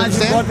this round, you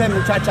understand? Golpe,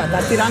 muchacha.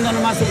 Estás tirando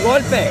nomás un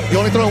golpe. You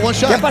only throw one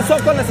shot. ¿Qué pasó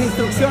con las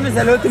instrucciones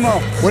del último?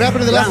 What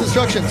happened to the last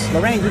instructions?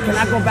 Lorraine, you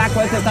cannot go back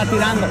cuando te está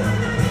tirando.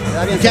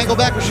 You can't go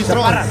back when she's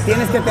throwing.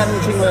 Tienes que pegar un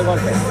chingo de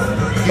golpes.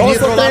 You need to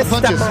throw a lot of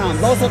punches.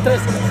 Dos o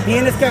tres.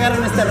 Tienes que agarrar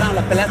en este round.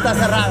 La pelea está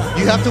cerrada.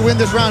 You have to win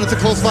this round. It's a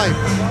close fight.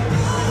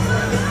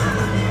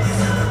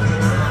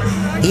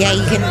 Yeah,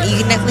 you can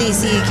definitely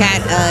see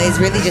Kat is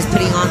really just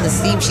putting on the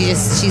steam.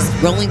 She's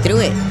rolling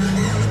through it.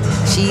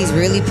 She's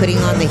really putting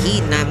on the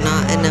heat, and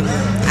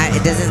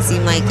it doesn't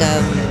seem like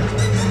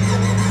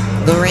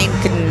Lorraine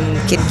can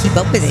keep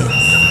up with it.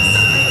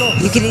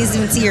 You can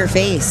even see her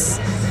face.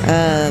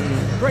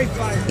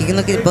 You can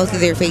look at both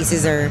of their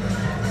faces are.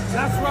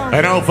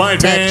 And now,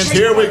 fight fans,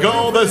 here we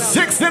go, the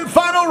 6th and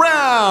final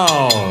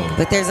round.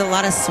 But there's a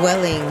lot of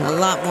swelling, a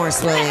lot more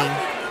swelling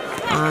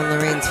on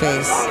Lorraine's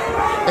face.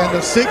 And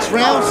the 6th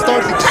round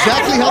starts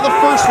exactly how the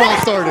 1st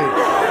round started.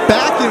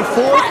 Back and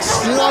forth,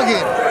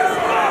 slugging.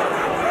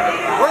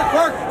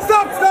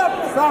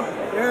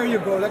 Stop. There you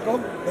go. Let go.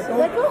 Let go.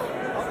 Let go.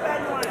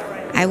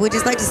 I would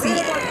just like to see,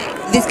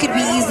 this could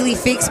be easily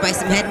fixed by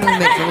some head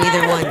movement from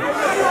either one.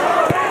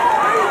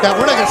 Yeah,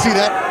 we're not going to see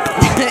that.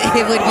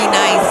 It would be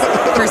nice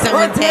for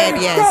someone's head,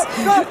 yes.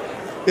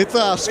 It's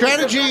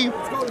strategy,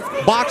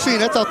 boxing,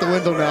 that's out the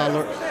window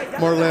now,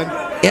 Marlene.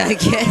 Yeah, I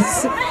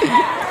guess.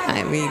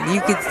 I mean,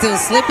 you could still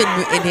slip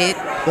and hit.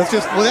 Let's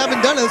just, we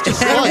haven't done it, let's just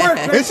slug.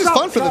 It's just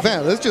fun for the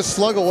fans. Let's just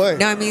slug away.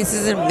 No, I mean, this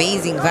is an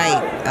amazing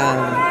fight.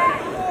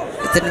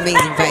 It's an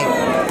amazing fight.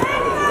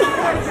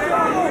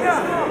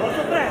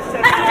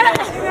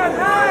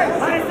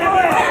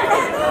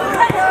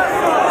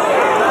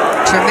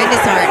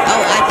 Tremendous heart.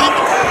 Oh, I think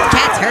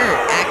Kat's hurt,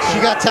 actually. She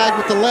got tagged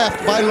with the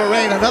left by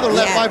Lorraine. Another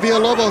left by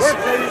Villalobos.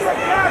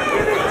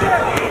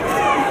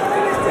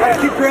 Gotta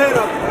keep your head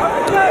up.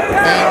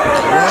 And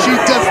she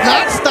does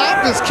not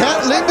stop this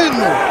Kat Linden.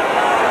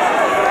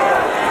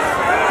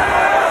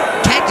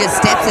 Kat just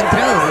steps and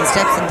throws and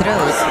steps and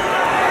throws.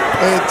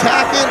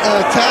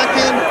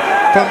 Attacking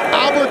from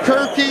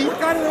Albuquerque.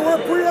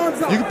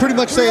 You can pretty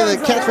much say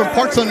that Kat's from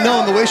parts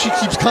unknown the way she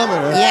keeps coming.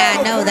 Right?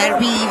 Yeah, no,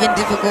 that'd be even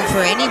difficult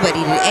for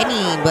anybody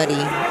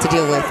to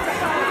deal with.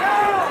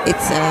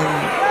 It's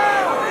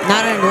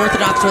not an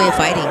orthodox way of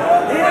fighting.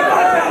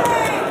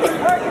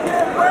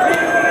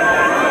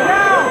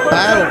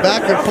 Battle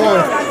back and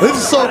forth. This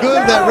is so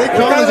good that Ray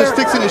Cronin just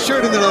fixing his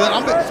shirt in there.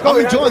 I'm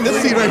enjoying this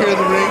scene right here in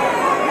the ring.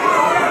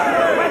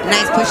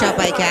 Nice push out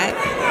by Kat.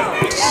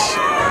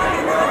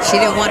 She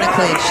didn't want to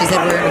clinch. She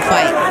said we're in a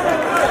fight.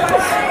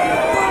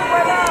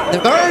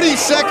 30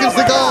 seconds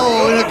to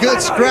go in a good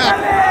scrap.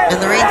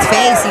 And Lorraine's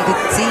face, you could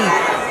see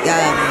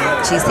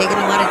she's taking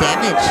a lot of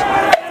damage.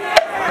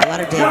 A lot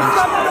of damage.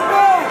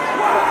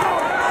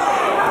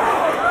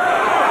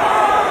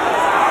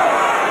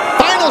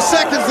 Final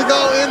seconds to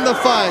go in the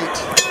fight.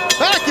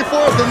 Back and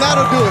forth, and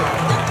that'll do it.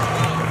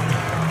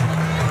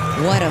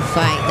 What a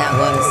fight that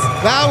was.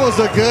 That was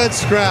a good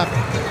scrap.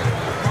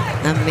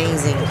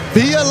 Amazing.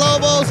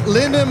 Villalobos,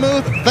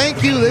 Lindenmuth,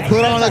 thank you. They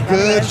put on a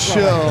good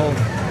show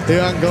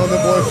here on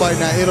Golden Boy Fight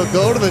Night. It'll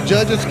go to the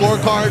judges'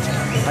 scorecards.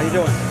 How you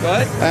doing?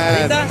 Good.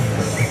 And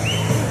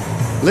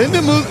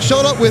Lindenmuth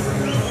showed up with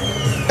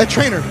a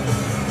trainer.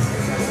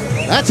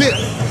 That's it.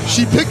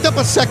 She picked up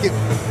a second.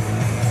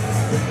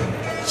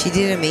 She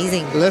did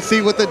amazing. Let's see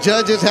what the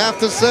judges have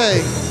to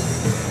say.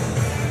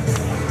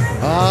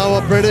 Oh,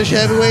 a British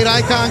heavyweight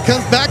icon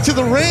comes back to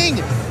the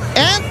ring.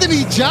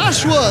 Anthony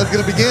Joshua is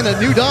going to begin a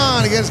new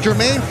dawn against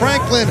Jermaine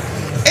Franklin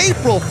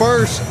April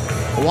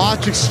 1st.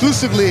 Watch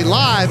exclusively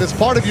live as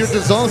part of your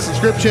DAZN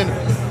subscription.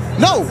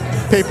 No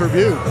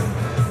pay-per-view.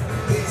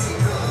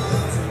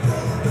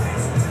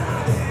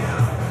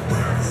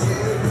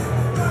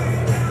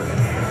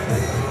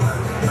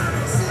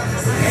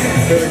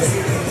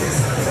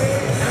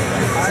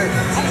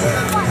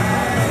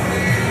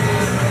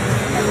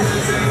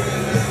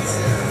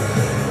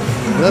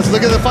 Let's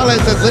look at the fight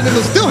that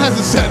Lindenmuth still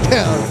hasn't sat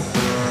down.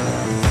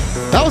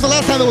 That was the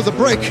last time there was a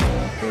break.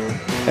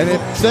 And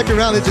then second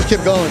round, they just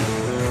kept going.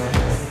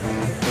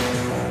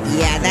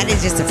 Yeah, that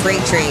is just a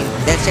freight train.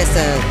 That's just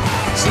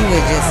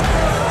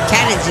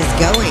Kat is just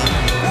going.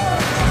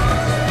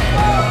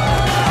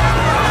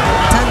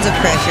 Tons of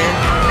pressure.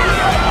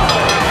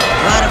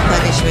 A lot of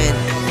punishment.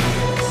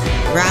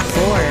 Round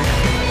 4.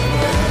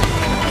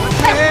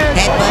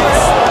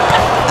 Headbutts.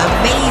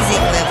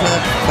 Amazing left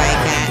hook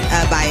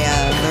by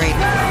Lorraine.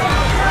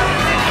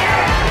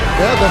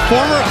 Yeah, the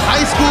former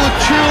high school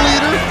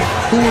cheerleader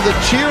who was a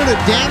cheer and a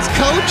dance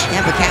coach.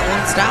 Yeah, but Kat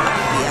won't stop.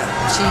 Yeah,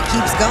 she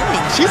keeps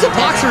going. She's a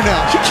boxer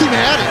now. She keeps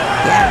at it.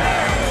 Yeah.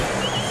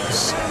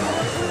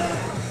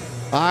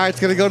 All right, it's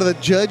going to go to the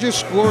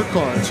judges'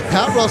 scorecards.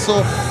 Pat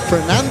Russell,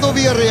 Fernando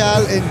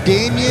Villarreal, and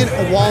Damian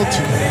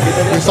Walton.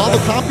 We saw the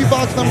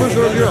CompuBox numbers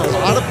earlier. A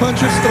lot of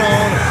punches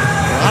thrown.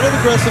 A lot of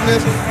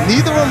aggressiveness.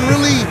 Neither of them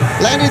really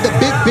landed the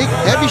big,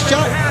 heavy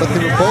shot, but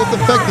they were both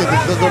effective.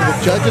 It's going to go to the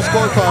judges'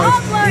 scorecards.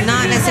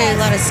 Not necessarily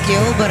a lot of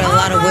skill, but a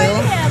lot of will.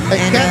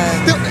 And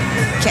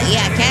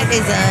Kat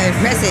is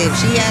impressive.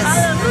 She has.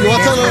 You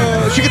want to tell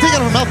her she can take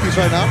out her mouthpiece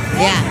right now?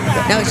 Yeah.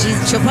 No,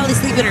 she'll probably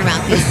sleep in her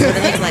mouthpiece. Is what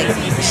it looks like.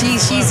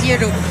 She's here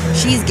to.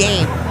 She's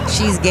game.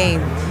 She's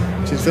game.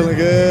 She's feeling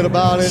good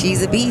about it.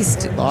 She's a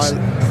beast. All right.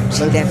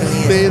 She definitely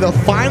is. See the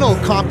final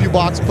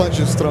CompuBox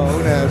punches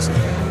thrown as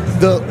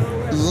the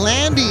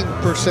landing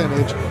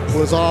percentage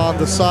was on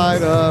the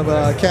side of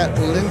Kat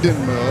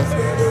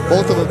Lindenmuth.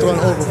 Both of them throwing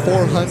over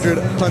 400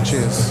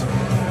 punches.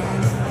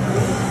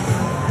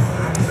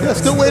 Yeah,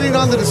 still waiting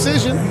on the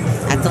decision.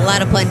 That's a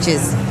lot of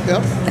punches.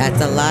 Yep.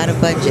 That's a lot of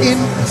punches.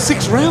 In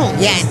 6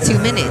 rounds. Yeah, in 2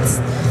 minutes.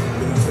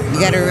 You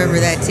got to remember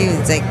that too.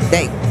 It's like,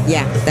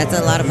 yeah, that's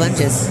a lot of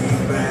punches.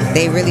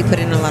 They really put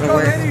in a lot of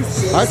work.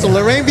 All right, so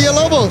Lorraine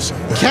Villalobos,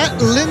 Kat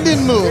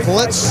Lindenmuth.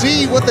 Let's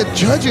see what the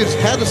judges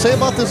had to say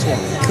about this one.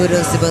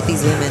 Kudos to both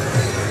these women.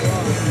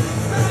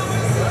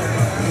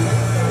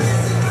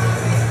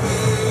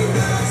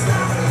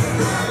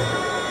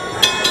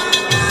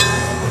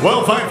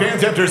 Well, fight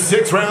fans, after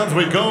 6 rounds,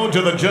 we go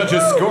to the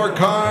judges'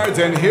 scorecards,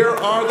 and here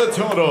are the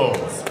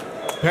totals.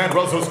 Pat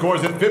Russell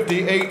scores at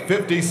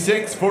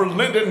 58-56 for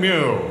Lyndon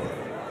Mew.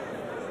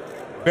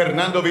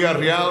 Fernando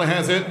Villarreal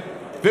has it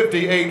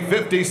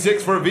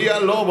 58-56 for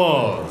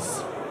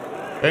Villalobos.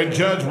 And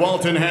Judge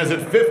Walton has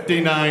it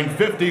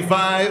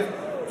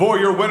 59-55 for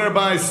your winner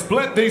by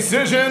split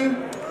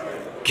decision,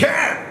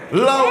 Cat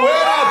La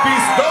Huera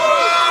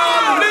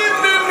Pistola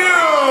Lyndon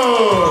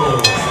Mew.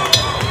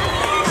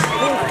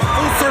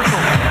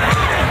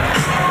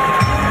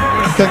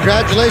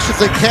 Congratulations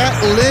to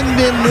Cat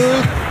Lyndon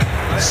Mew.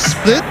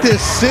 Split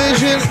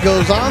decision,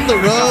 goes on the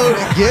road,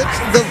 gets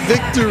the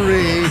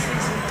victory.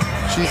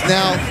 She's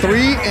now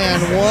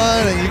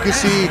 3-1, and you can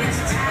see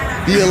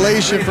the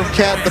elation from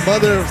Cat, the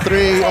mother of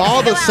 3,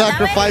 all the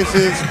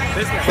sacrifices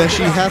that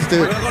she has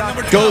to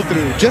go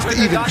through just to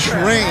even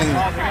train,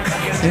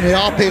 and it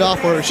all paid off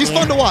for her. She's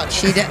fun to watch.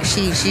 She dug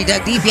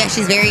deep. Yeah,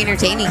 she's very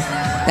entertaining.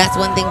 That's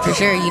one thing for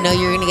sure. You know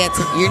you're gonna get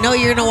some, you're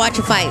gonna watch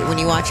a fight when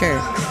you watch her.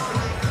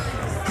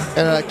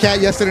 And Kat,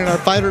 yesterday in our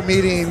fighter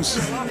meetings,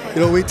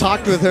 we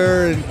talked with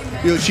her, and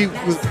she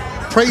was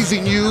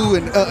praising you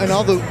and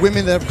all the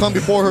women that have come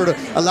before her to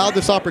allow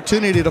this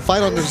opportunity to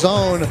fight on the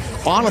zone,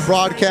 on a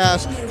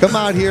broadcast, come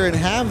out here and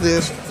have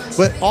this,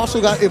 but also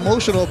got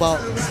emotional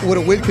about what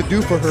a win could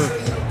do for her.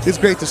 It's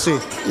great to see.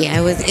 Yeah,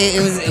 it was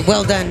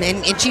well done,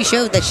 and she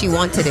showed that she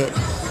wanted it.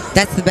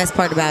 That's the best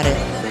part about it.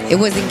 It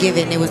wasn't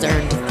given, it was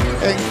earned.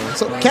 And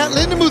so Cat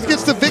Lindenmuth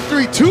gets the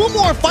victory. 2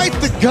 more fights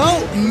to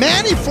go.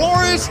 Manny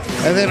Flores,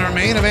 and then our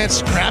main event,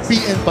 Scrappy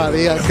and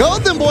Padilla.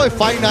 Golden Boy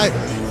Fight Night,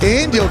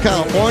 Indio,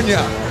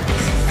 California.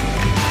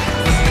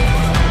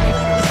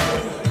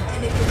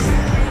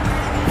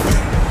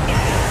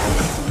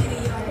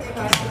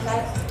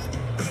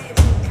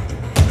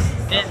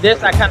 And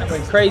this, I kind of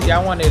went crazy. I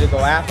wanted to go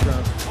after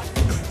him.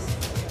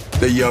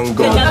 The young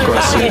gold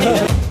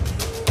crusher.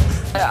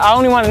 I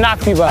only want to knock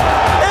people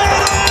out.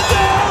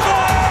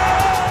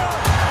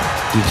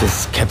 He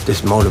just kept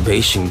this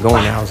motivation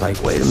going. And I was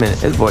like, wait a minute,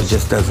 this boy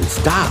just doesn't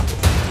stop.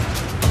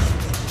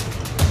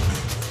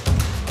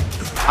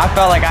 I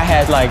felt like I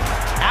had like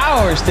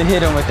hours to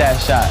hit him with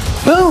that shot.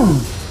 Boom!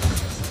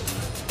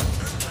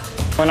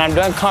 When I'm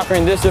done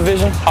conquering this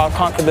division, I'll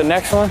conquer the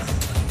next one.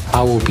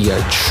 I will be a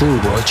true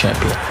world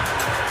champion.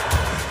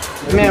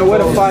 Man,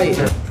 what a fight.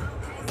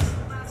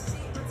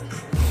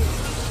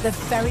 The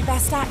very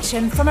best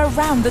action from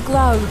around the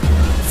globe.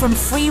 From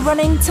free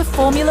running to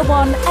Formula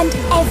One and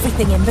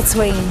everything in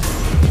between.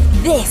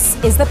 This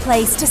is the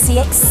place to see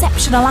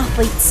exceptional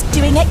athletes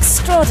doing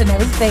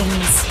extraordinary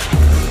things.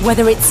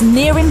 Whether it's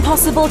near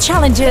impossible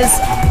challenges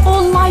or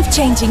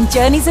life-changing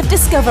journeys of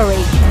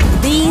discovery,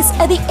 these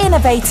are the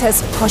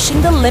innovators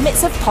pushing the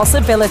limits of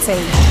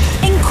possibility.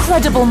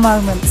 Incredible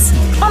moments,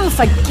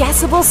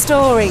 unforgettable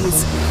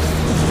stories.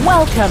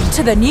 Welcome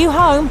to the new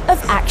home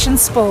of action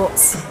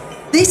sports.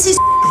 This is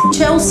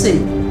Chelsea.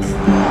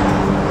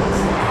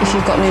 If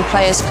you've got new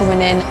players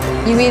coming in,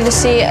 you either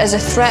see it as a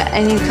threat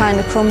and you kind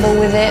of crumble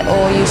with it,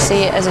 or you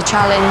see it as a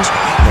challenge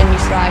and you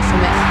thrive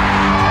from it.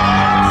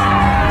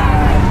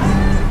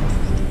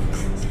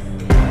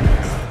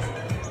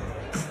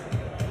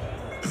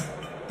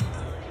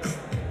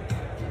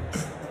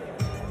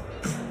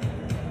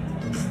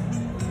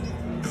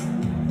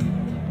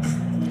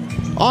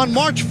 On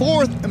March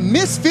 4th,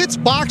 Misfits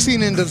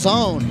Boxing in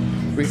DAZN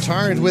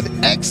returns with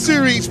X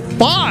Series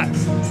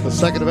 5, the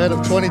second event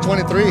of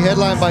 2023,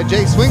 headlined by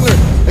Jay Swingler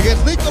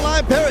against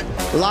Nikolai Parrott,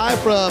 live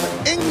from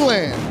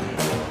England.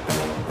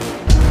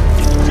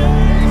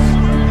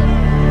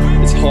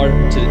 It's hard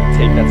to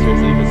take that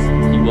seriously because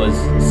he was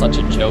such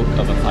a joke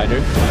of a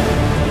fighter.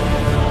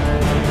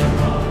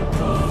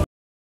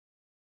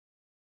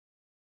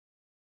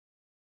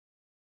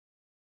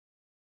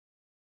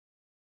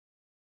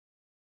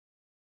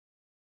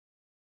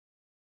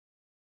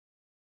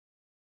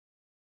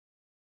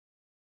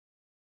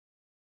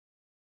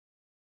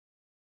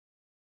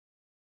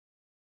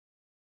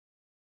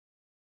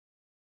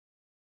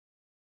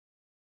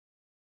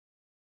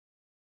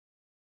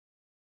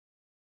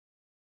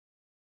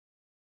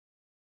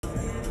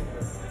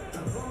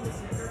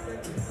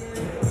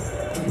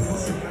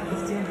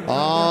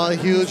 A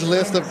huge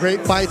list of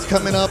great fights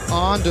coming up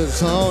on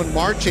DAZN.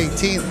 March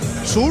 18th,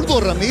 Zurdo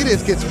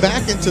Ramirez gets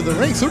back into the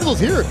ring. Zurdo's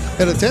here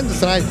in attendance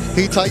tonight.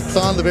 He takes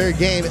on the very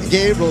game,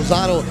 Gabe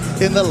Rosado,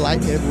 in the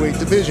light heavyweight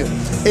division.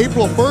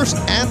 April 1st,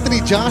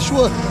 Anthony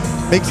Joshua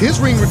makes his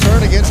ring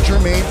return against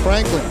Jermaine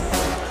Franklin.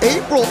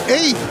 April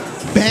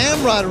 8th,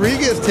 Bam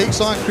Rodriguez takes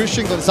on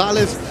Christian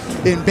Gonzalez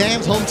in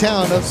Bam's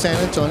hometown of San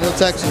Antonio,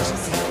 Texas.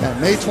 And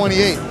May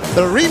 28th,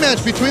 the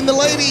rematch between the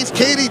ladies,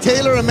 Katie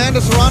Taylor and Amanda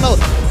Serrano,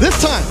 this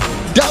time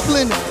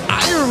Dublin,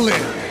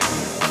 Ireland.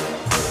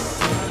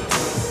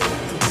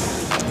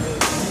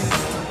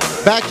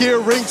 Back here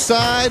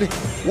ringside,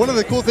 one of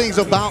the cool things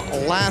about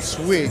last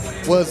week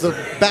was the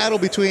battle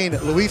between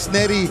Luis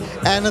Neri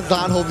and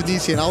Adolfo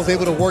Venetian. I was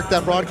able to work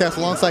that broadcast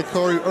alongside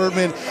Corey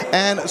Erdman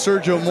and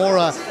Sergio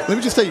Mora. Let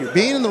me just tell you,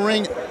 being in the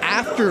ring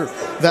after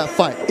that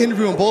fight,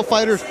 interviewing both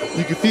fighters,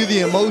 you can feel the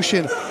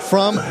emotion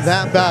from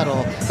that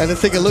battle. And let's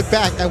take a look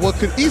back at what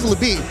could easily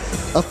be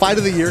a Fight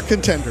of the Year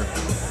contender.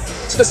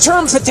 The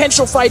term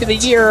potential fight of the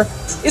year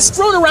is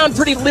thrown around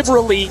pretty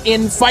liberally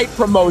in fight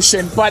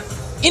promotion, but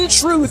in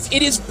truth,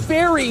 it is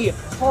very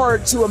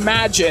hard to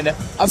imagine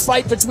a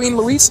fight between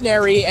Luis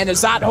Neri and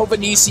Azat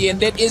Hovhannissian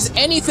that is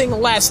anything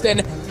less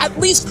than at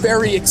least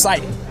very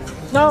exciting.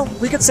 No,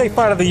 we could say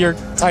fight of the year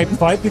type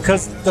fight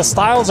because the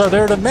styles are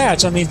there to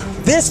match. I mean,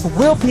 this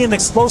will be an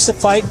explosive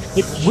fight.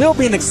 It will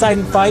be an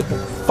exciting fight.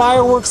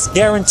 Fireworks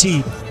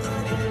guaranteed.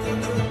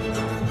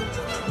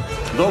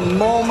 The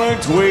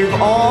moment we've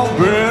all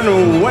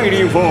been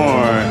waiting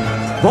for.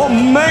 The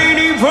main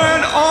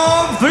event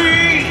of the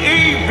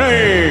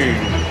evening.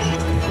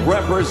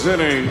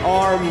 Representing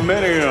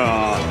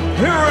Armenia,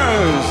 here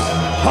is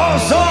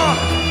Azat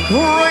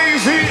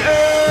Crazy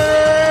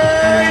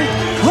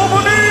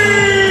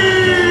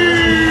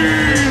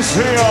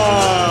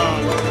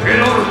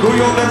El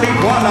orgullo de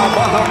Tijuana,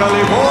 Baja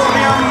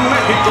California,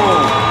 México,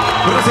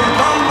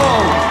 presentando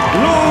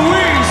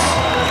Luis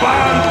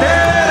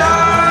Pantera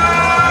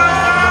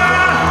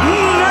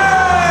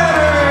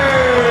Neri.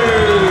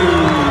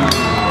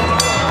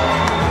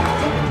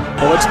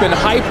 Well, it's been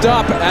hyped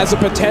up as a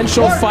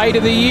potential fight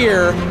of the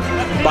year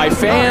by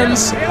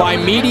fans, by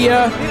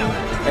media,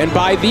 and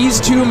by these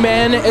two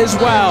men as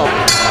well.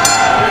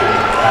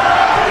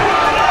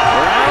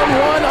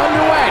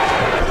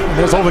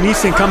 There's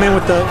Hovhannissian come in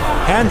with the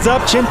hands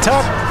up, chin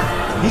tuck.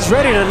 He's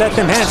ready to let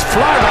them hands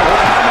fly.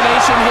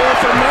 Combination here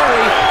for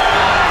Neri,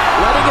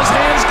 letting his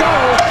hands go.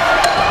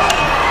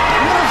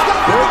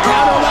 Good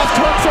counter left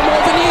hook from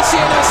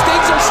Hovhannissian as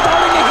things are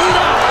starting to heat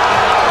up.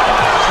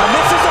 And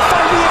this is the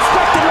fight we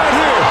expected right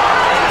here.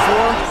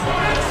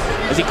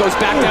 As he goes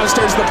back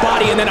downstairs to the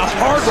body and then a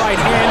hard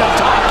right hand up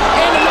top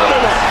and another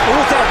one. It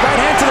was that right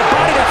hand to the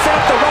body that set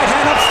up the right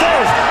hand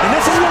upstairs. And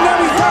this is what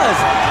Neri does.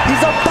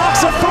 He's a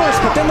boxer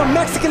first, but then the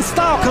Mexican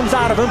style comes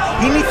out of him.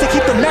 He needs to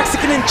keep the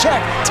Mexican in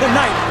check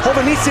tonight.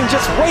 Hovhannissian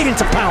just waiting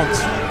to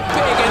pounce.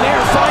 Big, and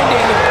they're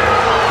finding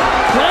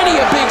plenty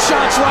of big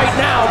shots right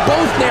now,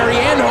 both Neri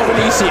and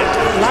Hovhannissian.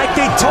 Like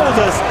they told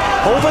us,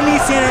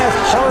 Hovhannissian has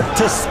heart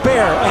to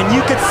spare, and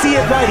you can see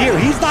it right here.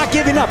 He's not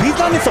giving up. He's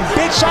landing some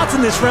big shots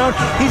in this round.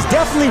 He's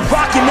definitely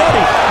rocking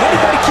Neri. Neri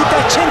better keep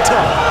that chin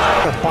tuck.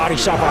 A body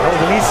shot by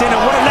Hovhannissian,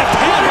 and what a left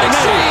hand by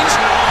Neri.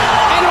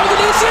 And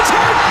Hovhannissian's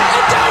hurt,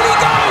 and down he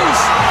goes.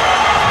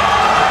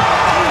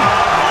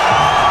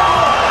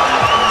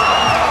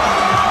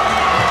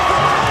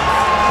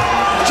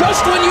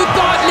 Just when you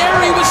thought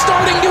Neri was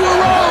starting to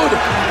erode,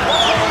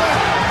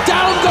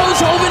 down goes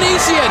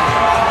Hovhannissian.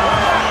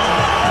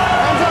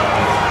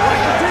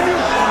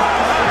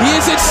 He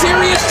is in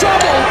serious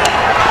trouble.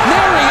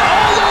 Neri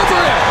all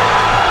over him.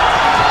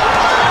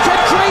 Can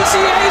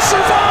Crazy A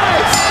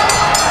survive?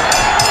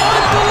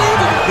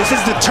 Unbelievable. This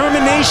is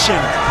determination.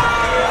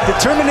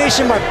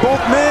 Determination by both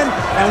men,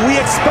 and we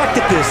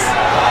expected this.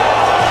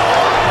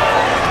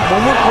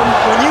 When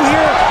you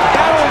hear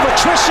battle of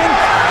attrition,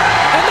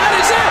 and that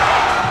is it.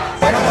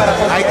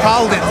 I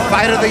called it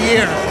fight of the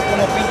year.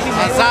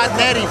 Azat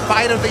Neri,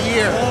 fight of the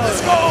year.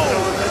 Let's go.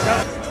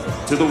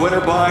 To the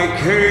winner by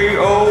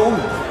KO,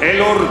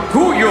 El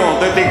Orgullo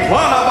de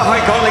Tijuana, Baja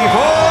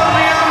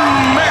California,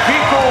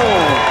 México,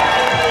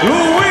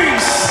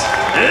 Luis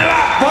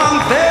La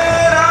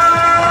Pantera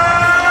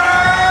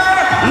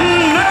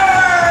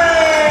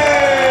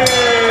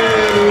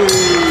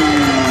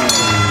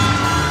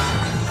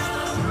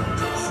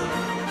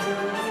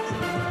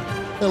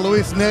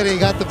Luis Neri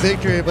got the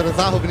victory, but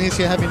Azat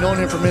Hovhannissian, having known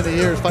him for many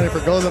years, fighting for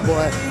Golden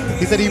Boy,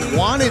 he said he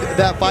wanted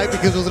that fight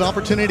because it was an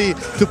opportunity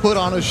to put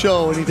on a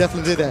show, and he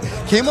definitely did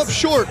that. Came up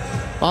short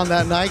on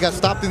that night, got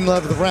stopped in the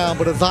 11th round,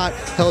 but Azat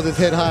held his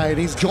head high, and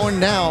he's joined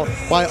now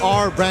by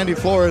our Brandy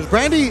Flores.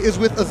 Brandy is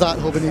with Azat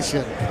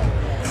Hovhannissian.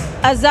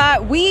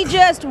 Azat, we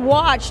just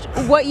watched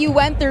what you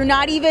went through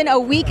not even a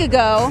week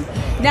ago.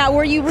 Now,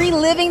 were you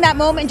reliving that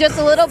moment just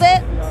a little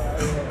bit?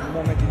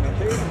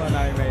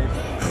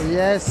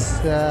 Yes,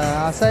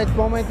 ասա այդ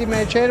մոմենտի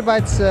մեջ էր,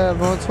 բայց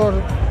ոնց որ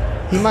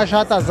հիմա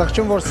շատ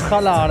ազղջում որ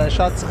սխալ է արել,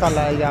 շատ սխալ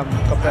է իրան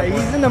կապել։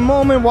 He's in the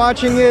moment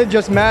watching it,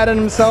 just mad at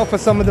himself for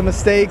some of the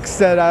mistakes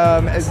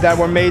that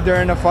were made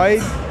during the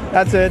fight.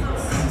 That's it.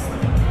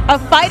 A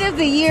fight of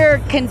the year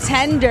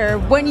contender.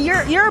 When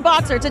you're a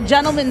boxer, it's a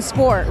gentleman's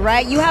sport,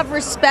 right? You have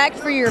respect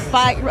for your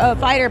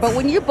fighter, but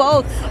when you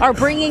both are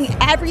bringing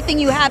everything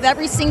you have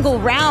every single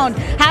round,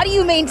 how do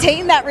you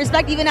maintain that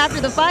respect even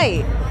after the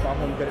fight?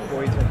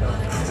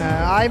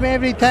 I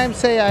every time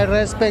say I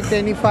respect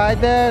any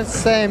fighter,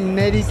 same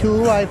Neri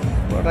too, I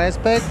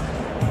respect.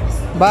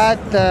 But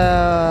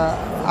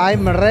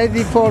I'm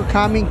ready for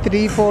coming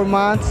 3-4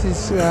 months.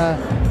 Is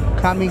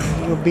coming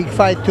a big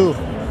fight too.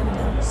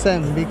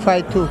 Same big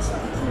fight too.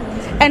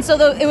 And so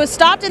it was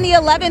stopped in the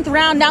 11th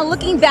round. Now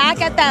looking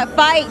back at that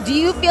fight, do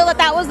you feel that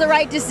that was the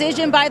right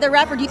decision by the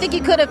ref, or do you think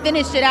he could have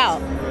finished it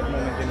out?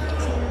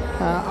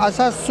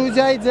 Ասած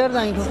սուդիայի ձեռն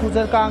է, ինքը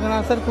կուզեր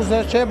կանգնացել,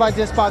 կուզեր չէ, բայց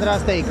ես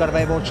պատրաստ էի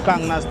կրվեի, որ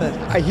չկանգնացներ։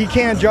 He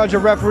can't judge a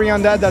referee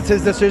on that. That's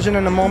his decision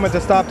in the moment to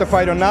stop the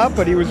fight or not,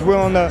 but he was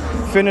willing to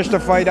finish the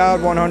fight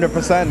out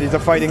 100%. He's a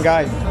fighting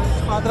guy.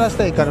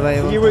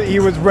 He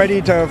was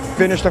ready to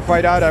finish the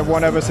fight out at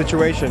whatever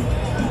situation.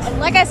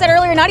 Like I said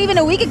earlier, not even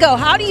a week ago,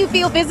 how do you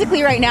feel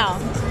physically right now?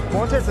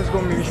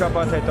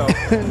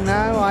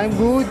 Now I'm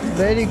good,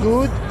 very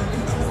good.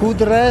 Good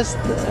rest,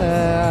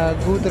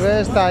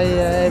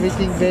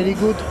 everything very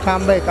good.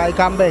 I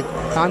come back,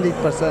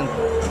 100%.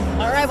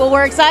 All right, well,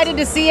 we're excited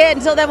to see it.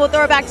 Until then, we'll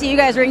throw it back to you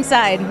guys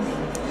ringside.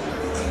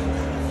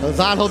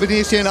 Zanjo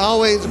Venetian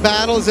always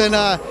battles, and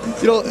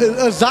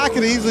Zach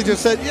could easily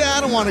just said, yeah,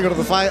 I don't want to go to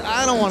the fight.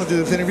 I don't want to do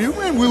this interview,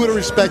 and we would have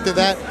respected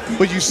that.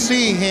 But you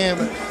see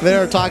him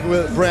there talking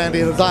with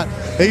Brandy, and Zach,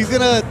 he's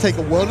going to take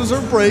a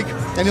well-deserved break,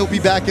 and he'll be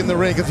back in the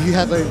ring because he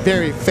has a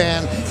very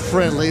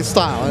fan-friendly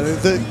style. And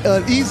it's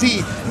an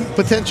easy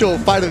potential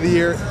Fight of the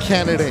Year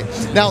candidate.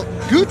 Now,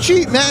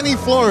 Gucci Manny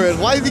Flores.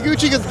 Why is he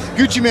Gucci? Because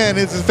Gucci Man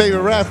is his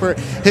favorite rapper.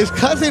 His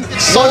cousin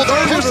sold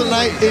earlier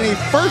tonight in a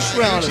first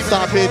round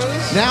stoppage.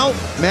 Now,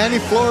 Manny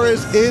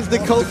Flores is the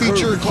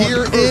co-feature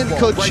here in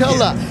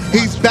Coachella.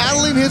 He's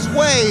battling his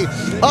way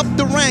up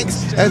the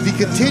ranks as he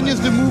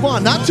continues to move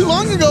on. Not too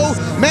long ago,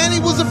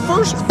 Manny was the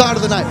first bout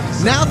of the night.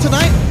 Now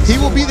tonight, he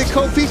will be the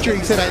co-feature.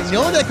 He said, I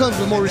know that comes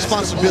with more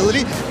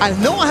responsibility. I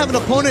know I have an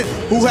opponent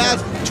who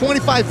has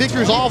 25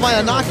 victories all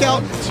via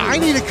knockout. I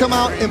need to come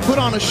out and put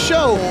on a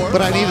show,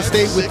 but I need to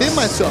stay within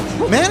myself.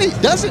 Manny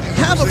doesn't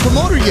have a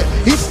promoter yet.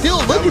 He's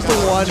still looking for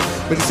one,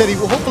 but he said he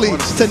will hopefully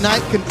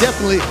tonight can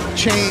definitely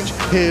change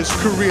his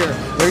career.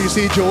 There you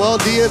see Joel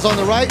Diaz on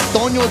the right,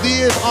 Tonio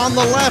Diaz on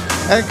the left,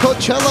 and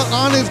Coachella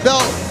on his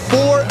belt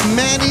for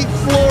Manny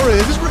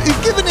Flores. His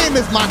given name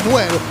is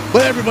Manuel,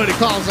 but everybody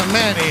calls him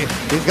Manny.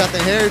 He's got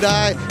the hair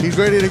dye, he's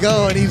ready to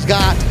go, and he's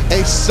got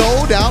a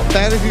sold-out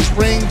Fantasy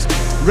Springs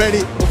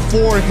ready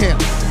for him.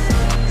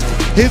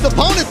 His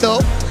opponent,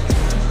 though,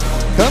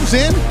 comes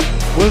in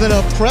with an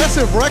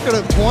impressive record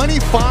of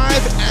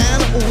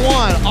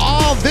 25-1.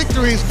 All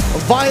victories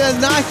via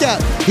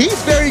knockout. He's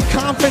very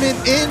confident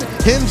in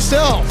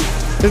himself.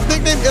 His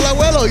nickname, El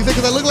Abuelo. He said,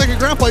 because I look like a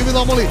grandpa, even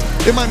though I'm only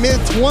in my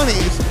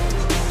mid-20s.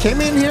 Came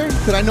in here,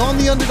 said, I know I'm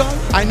the underdog.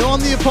 I know I'm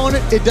the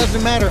opponent. It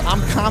doesn't matter.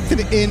 I'm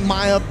confident in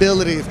my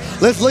abilities.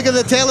 Let's look at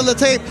the tail of the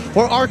tape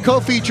for our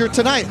co-feature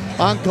tonight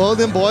on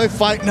Golden Boy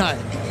Fight Night.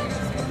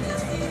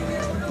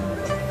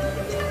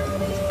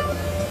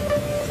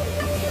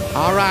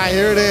 All right,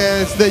 here it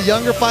is. The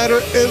younger fighter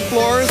is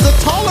Flores. The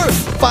taller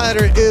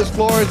fighter is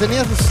Flores, and he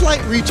has a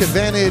slight reach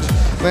advantage.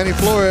 Manny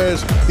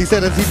Flores, he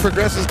said as he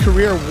progresses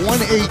career,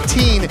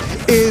 118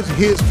 is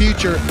his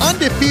future.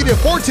 Undefeated,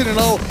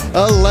 14-0,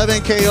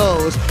 11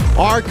 KOs.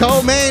 Our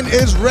co-main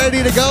is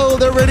ready to go.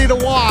 They're ready to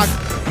walk.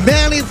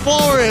 Manny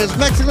Flores,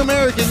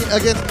 Mexican-American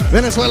against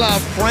Venezuela,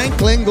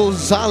 Franklin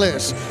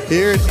Gonzalez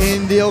here in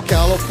Indio,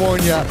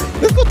 California.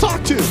 Let's go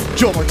talk to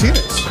Joe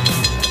Martinez.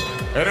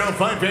 And now,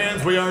 fight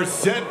fans, we are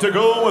set to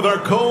go with our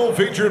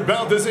co-featured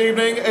bout this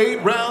evening.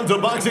 8 rounds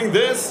of boxing,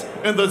 this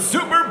in the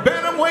super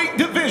bantamweight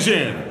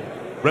division.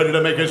 Ready to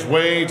make his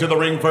way to the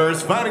ring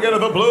first, fighting out of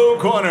the blue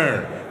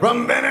corner.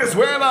 From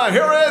Venezuela,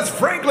 here is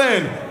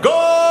Franklin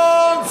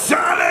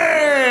Gonzalez.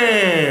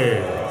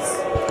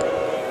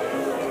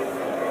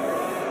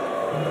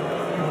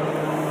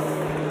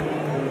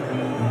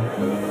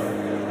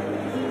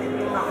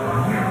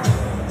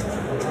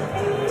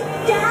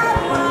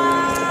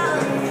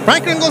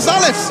 Franklin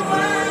Gonzalez.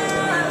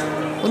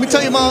 Let me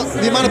tell you about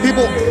the amount of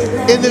people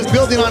in this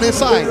building on his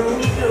side.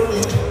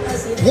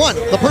 One,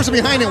 the person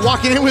behind him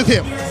walking in with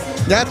him.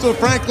 That's what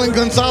Franklin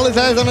Gonzalez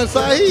has on his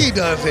side. He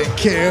doesn't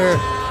care.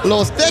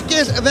 Los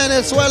Teques,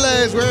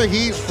 Venezuela is where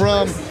he's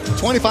from.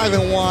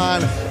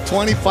 25-1,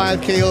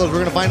 25 KOs. We're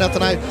going to find out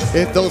tonight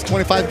if those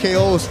 25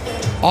 KOs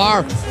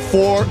are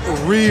for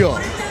real.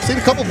 Seen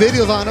a couple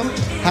videos on him.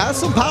 Has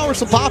some power,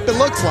 some pop, it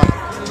looks like.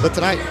 But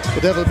tonight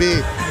will definitely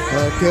be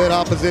a good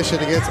opposition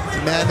against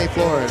Manny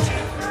Flores.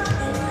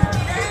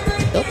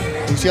 Yep.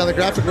 You see on the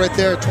graphic right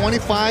there,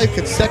 25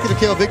 consecutive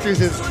KO victories.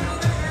 His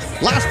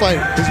last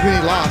fight is when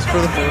he lost for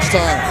the first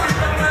time.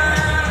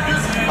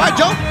 All right,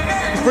 Joe,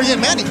 let's bring in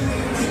Manny.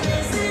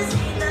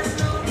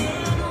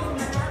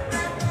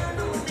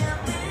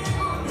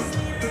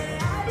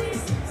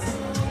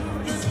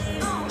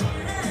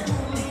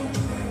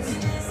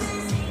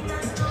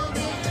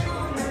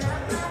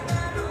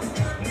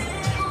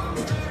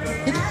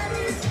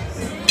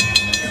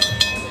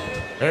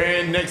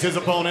 And next, his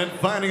opponent,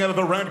 fighting out of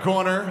the red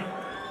corner,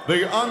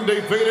 the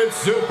undefeated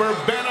super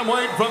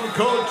bantamweight from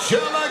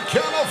Coachella,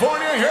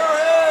 California. Here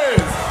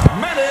is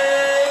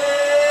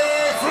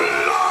Manny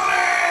Flores.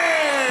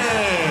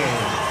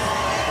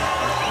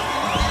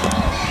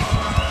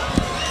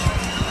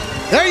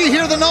 There you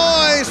hear the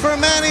noise for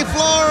Manny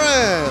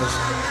Flores.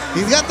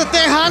 He's got the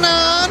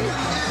Tejana on.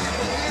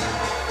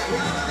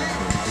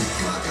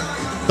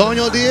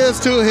 Tonio Diaz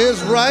to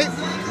his right.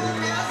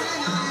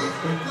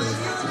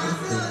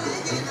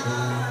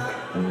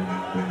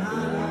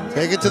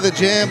 Take it to the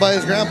gym by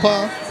his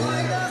grandpa.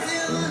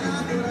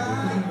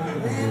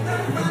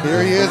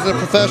 Here he is, a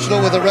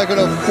professional with a record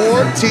of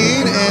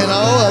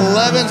 14-0,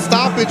 11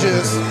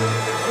 stoppages.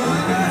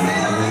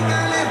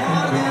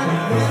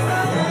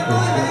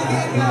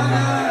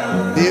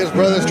 Diaz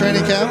Brothers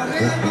Training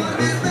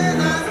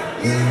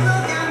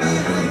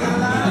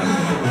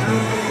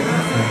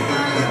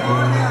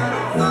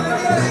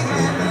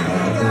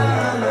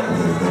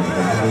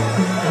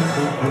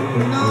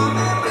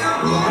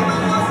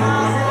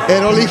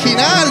El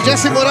original,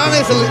 Jesse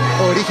Morales, el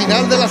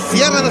original de la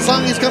Sierra. The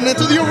song is coming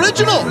into the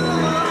original.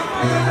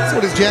 That's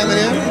what he's jamming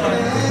in.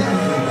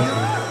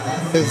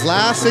 His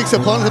last 6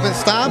 opponents have been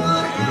stopped,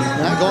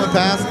 not going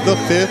past the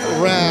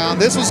 5th round.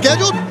 This was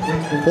scheduled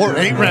for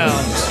 8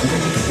 rounds.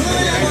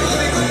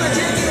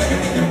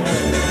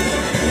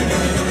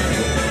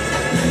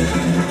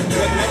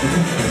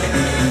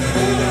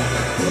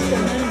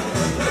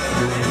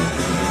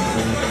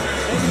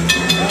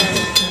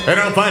 And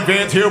our fight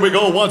fans, here we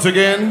go once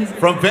again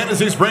from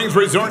Fantasy Springs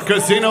Resort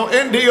Casino,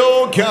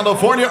 Indio,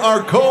 California.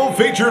 Our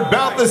co-featured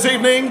bout this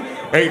evening,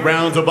 8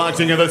 rounds of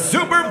boxing in the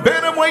Super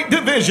Bantamweight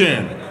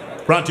division.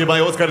 Brought to you by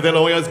Oscar de la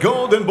Hoya's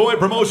Golden Boy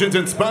Promotions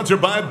and sponsored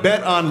by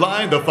Bet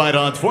Online. The fight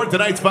odds for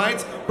tonight's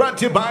fights brought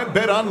to you by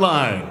Bet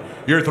Online.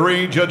 Your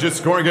 3 judges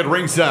scoring at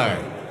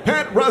ringside: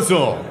 Pat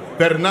Russell,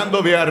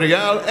 Fernando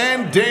Villarreal,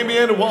 and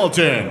Damian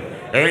Walton.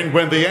 And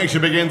when the action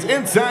begins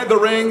inside the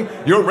ring,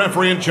 your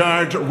referee in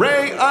charge,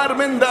 Ray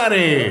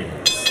Armendariz.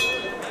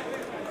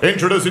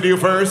 Introducing to you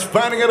first,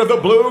 fighting out of the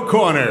blue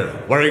corner.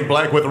 Wearing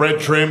black with red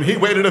trim, he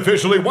weighed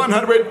officially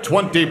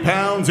 120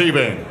 pounds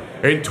even.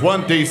 In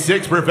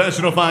 26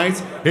 professional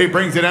fights, he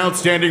brings an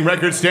outstanding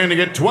record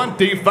standing at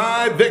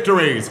 25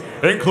 victories,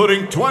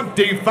 including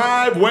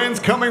 25 wins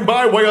coming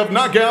by way of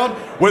knockout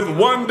with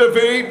 1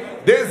 defeat.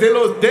 Desde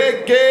Los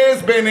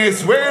Teques,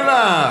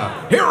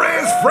 Venezuela, here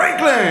is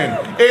Franklin,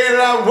 el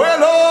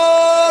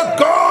Abuelo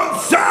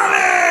Gonzalez.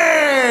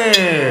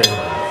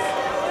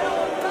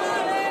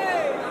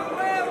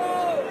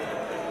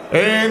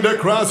 And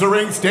across the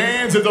ring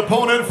stands his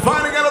opponent,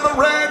 fighting out of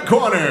the red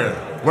corner.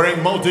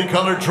 Wearing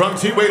multicolored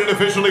trunks, he weighed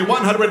officially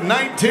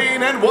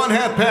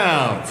 119.5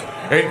 pounds.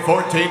 In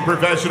 14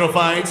 professional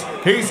fights,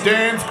 he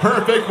stands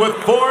perfect with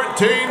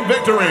 14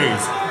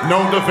 victories,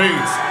 no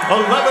defeats,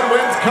 11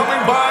 wins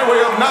coming by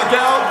way of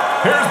knockout.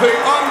 Here's the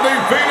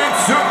undefeated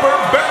Super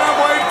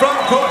Bantamweight from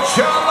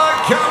Coachella,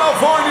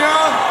 California,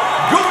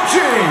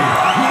 Gucci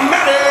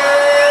Mete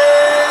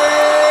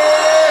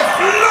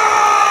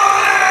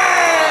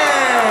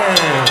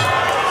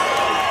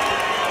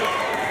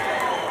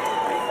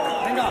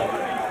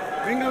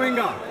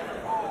Venga.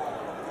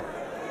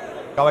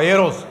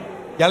 Caballeros,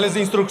 ya les di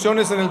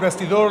instrucciones en el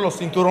vestidor, los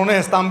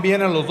cinturones están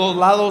bien en los 2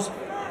 lados.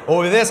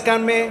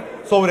 Obedézcanme,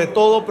 sobre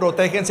todo,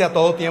 protéjense a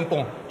todo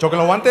tiempo. Choquen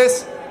los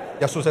guantes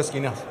y a sus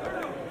esquinas.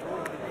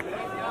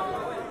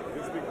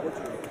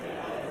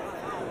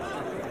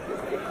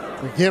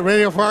 Get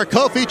ready for our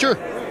co-feature.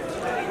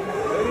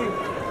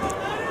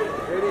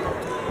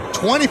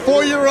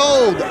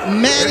 24-year-old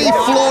Manny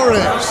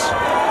Flores.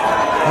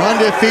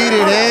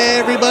 Undefeated,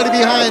 everybody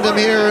behind him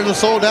here in the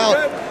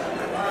sold-out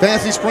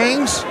Fantasy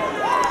Springs.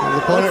 His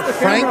opponent,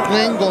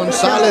 Franklin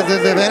Gonzalez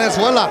desde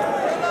Venezuela.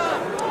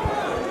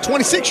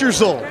 26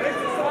 years old.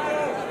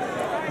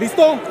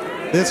 Listo?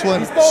 This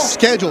one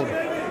scheduled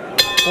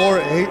for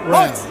 8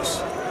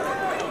 rounds.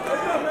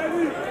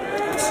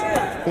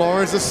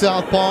 Flores, the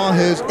southpaw,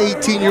 his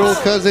 18-year-old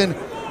cousin,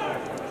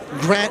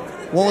 Grant,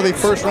 won with a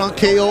first-round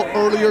KO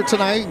earlier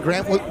tonight.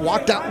 Grant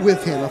walked out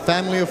with him, a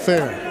family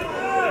affair.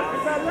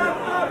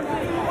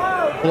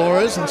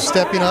 Flores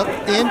stepping up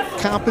in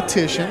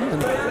competition.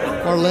 And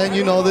Marlene,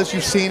 you know this,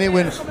 you've seen it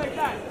when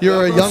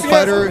you're a young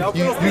fighter,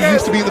 you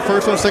used to be in the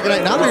first one, second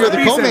night. Now that you're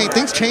the co-main,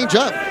 things change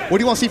up. What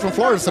do you want to see from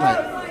Flores tonight?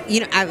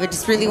 You know, I would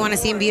just really want to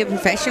see him be a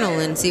professional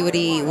and see what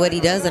he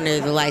does under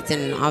the lights,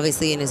 and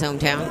obviously in his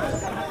hometown.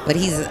 But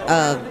he's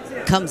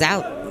comes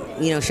out,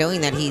 you know,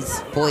 showing that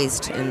he's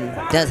poised and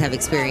does have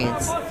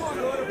experience.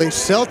 They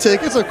sell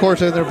tickets, of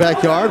course, in their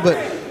backyard, but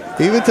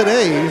even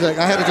today, he's like,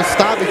 I had to just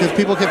stop because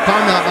people kept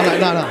calling me out. I'm like,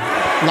 no,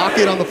 lock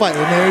it on the fight.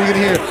 And there you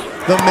can hear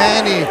the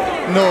Manny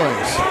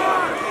noise.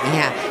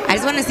 Yeah, I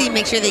just want to see him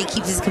make sure that he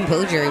keeps his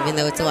composure, even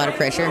though it's a lot of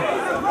pressure.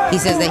 He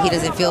says that he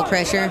doesn't feel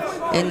pressure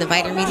in the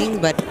fighter meetings,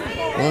 but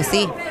we'll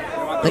see.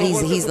 But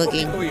he's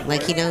looking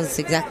like he knows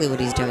exactly what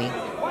he's doing.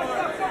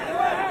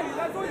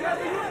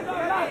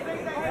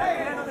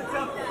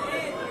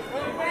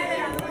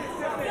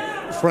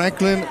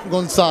 Franklin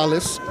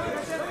Gonzalez,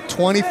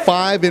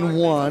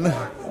 25-1.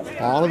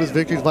 All of his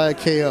victories via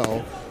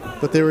KO,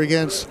 but they were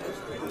against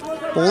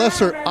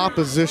lesser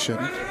opposition.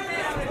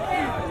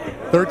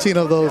 13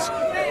 of those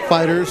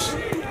fighters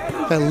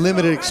had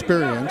limited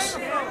experience.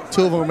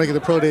 2 of them were making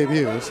the pro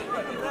debuts.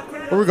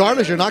 But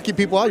regardless, you're knocking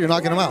people out, you're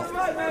knocking them out.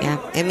 Yeah,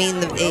 I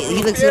mean,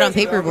 he looks good on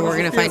paper, but we're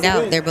going to find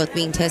out. They're both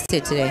being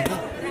tested today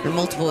for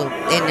multiple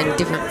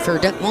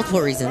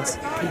multiple reasons.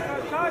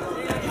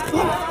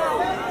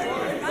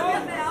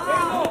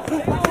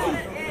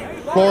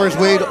 Flores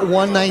weighed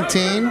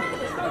 119.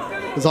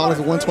 Gonzalez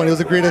at 120. It was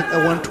agreed at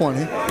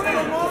 120.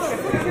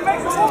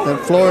 And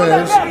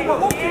Flores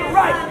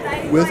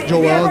with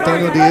Joel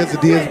Antonio Diaz, the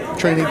Diaz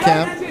training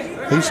camp.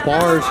 He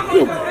spars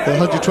the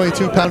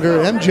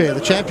 122-pounder MJ,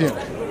 the champion.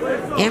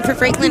 And for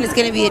Franklin, it's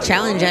going to be a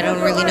challenge. I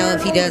don't really know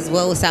if he does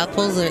well with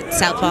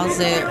southpaws.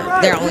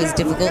 They're always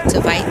difficult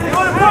to fight.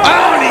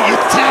 Oh, and he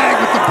gets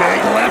tagged with the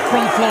big left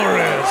from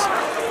Flores.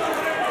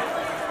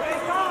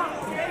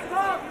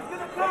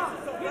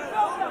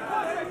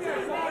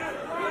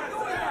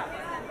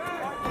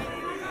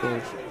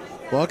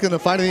 Welcome to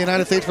fighting the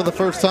United States for the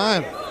first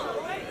time.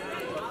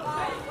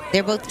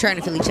 They're both trying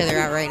to fill each other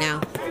out right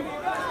now.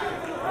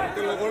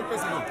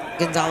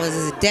 Gonzalez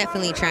is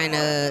definitely trying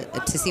to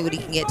see what he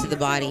can get to the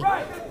body.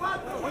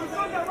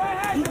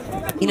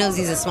 He knows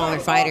he's a smaller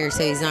fighter,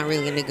 so he's not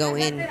really going to go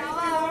in.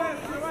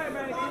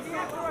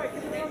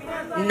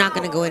 Not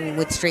going to go in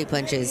with straight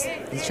punches.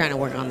 He's trying to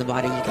work on the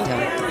body, you can tell.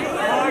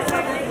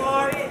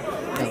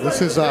 Now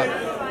this is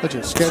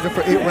scheduled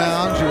for 8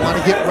 rounds. You want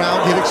to get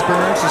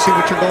experience to see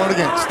what you're going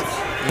against.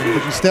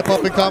 If you step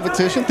up in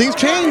competition, things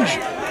change.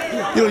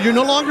 You know, you're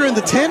no longer in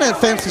the 10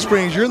 at Fantasy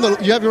Springs. You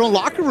have your own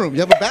locker room.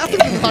 You have a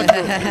bathroom in the locker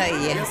room.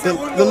 Yes. The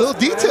little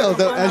details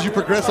that as you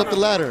progress up the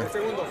ladder.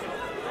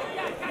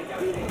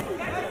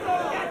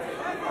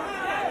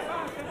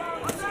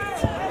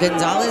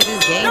 Gonzalez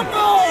is game.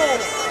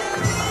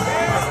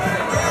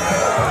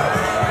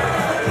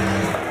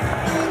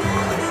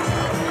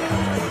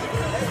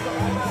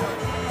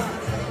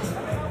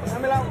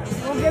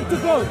 Don't get too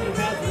close.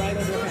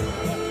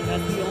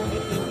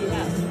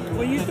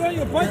 When you throw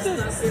your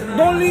punches,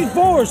 don't lean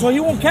forward so he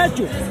won't catch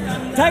you.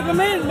 Tag him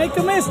in, make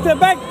him in, step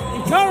back,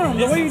 and counter him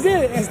the way you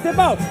did it, and step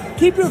out.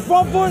 Keep your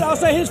front foot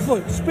outside his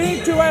foot.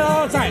 Spin to right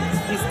all the time.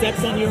 He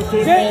steps on your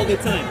foot all the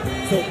time.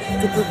 So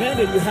to prevent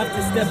it, you have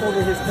to step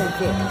over his front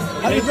foot.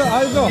 How do you feel? How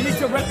do you feel? You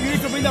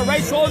need to bring the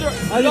right shoulder.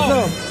 How do you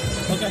feel?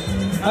 Okay.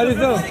 How do you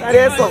feel?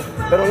 Eso,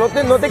 pero no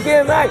te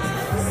quedes mal.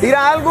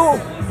 Tira algo,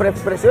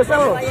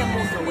 presiónalo.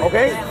 ¿Ok?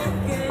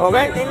 ¿Ok?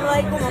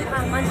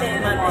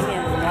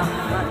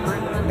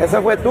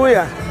 Esa fue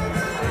tuya.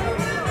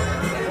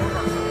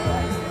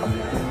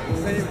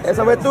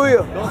 Esa fue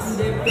tuya.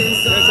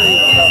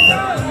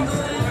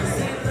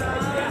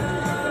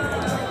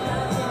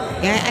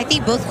 Yeah, I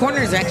think both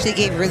corners actually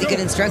gave really good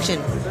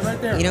instruction.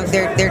 You know,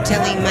 they're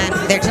telling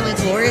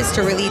Flores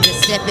to really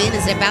just step in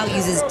and step out,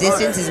 use his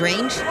distance, his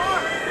range,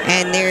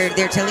 and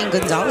they're telling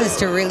Gonzalez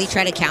to really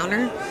try to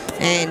counter,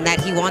 and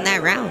that he won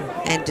that round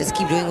and just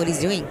keep doing what he's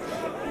doing.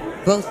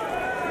 Both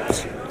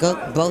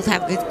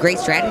have great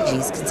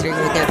strategies considering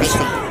what they're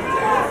facing.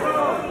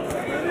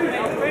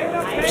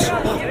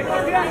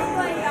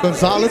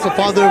 Gonzalez, a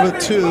father of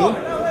 2.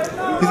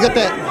 He's got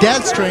that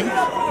dad strength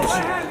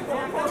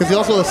because he's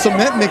also a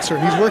cement mixer.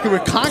 He's working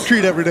with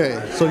concrete every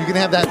day, so you can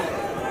have that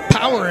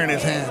power in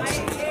his hands.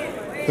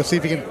 Let's see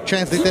if he can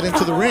translate that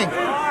into the ring.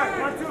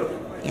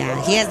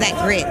 Yeah, he has that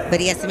grit, but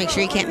he has to make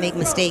sure he can't make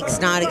mistakes,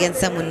 not against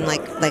someone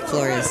like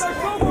Flores.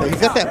 Yeah,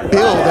 he's got that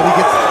build that he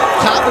gets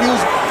caught when he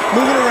was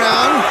moving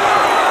around.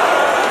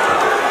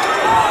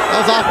 That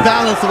was off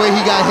balance the way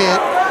he got hit.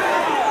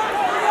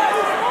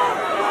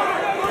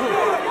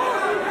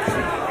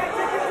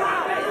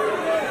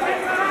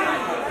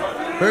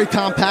 Very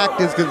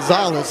compact is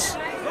Gonzalez.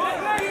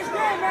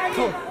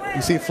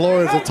 You see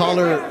Flores, a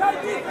taller,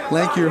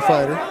 lankier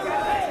fighter.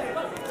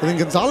 I think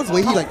Gonzalez, the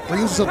way he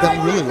brings himself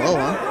down really low,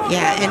 huh?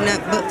 Yeah, and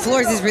but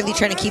Flores is really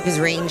trying to keep his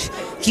range,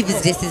 keep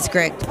his distance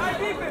correct,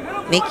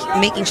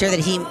 making sure that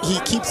he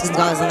keeps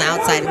Gonzalez on the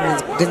outside,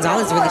 and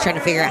Gonzalez is really trying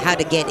to figure out how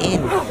to get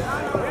in.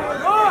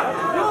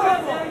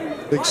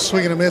 Big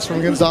swing and a miss from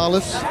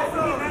Gonzalez.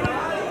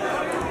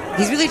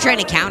 He's really trying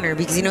to counter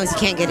because he knows he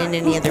can't get in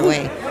any other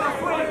way.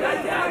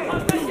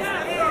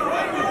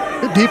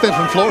 Good defense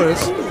from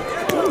Flores,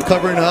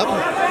 covering up.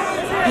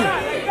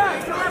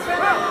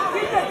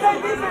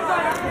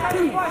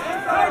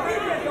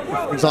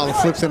 Gonzalez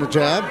flips in a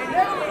jab.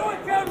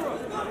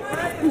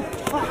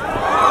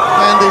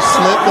 And they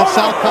slip the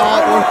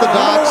southpaw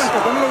orthodox.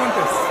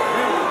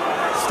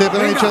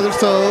 Stepping on each other's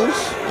toes.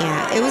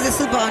 Yeah, it was a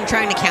slip on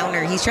trying to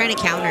counter. He's trying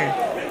to counter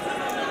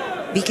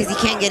because he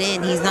can't get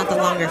in. He's not the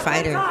longer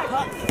fighter.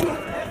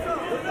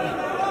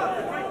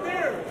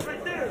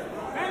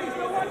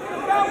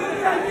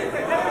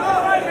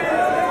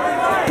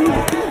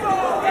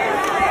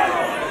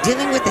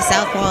 Dealing with the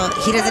southpaw,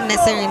 he doesn't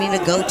necessarily need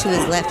to go to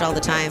his left all the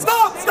time.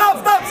 Stop!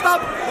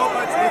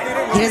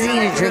 He doesn't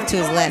need to drift to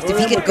his left. If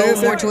he could go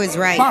more to his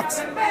right.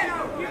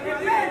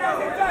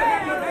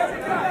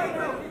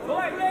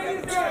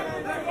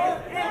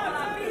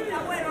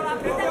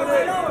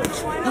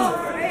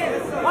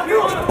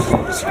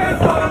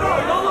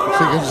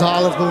 See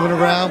Gonzalez moving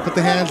around, put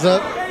the hands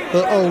up,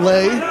 the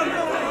Olay.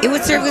 It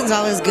would serve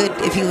Gonzalez good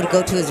if he would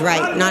go to his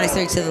right, not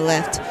necessarily to the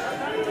left.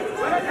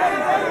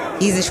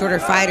 He's a shorter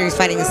fighter. He's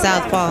fighting a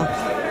southpaw.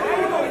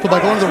 So by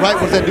going to the right,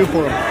 what does that do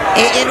for him?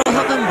 It'll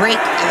help him break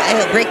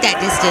that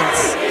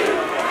distance.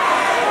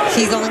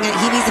 He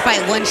needs to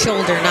fight one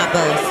shoulder, not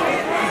both.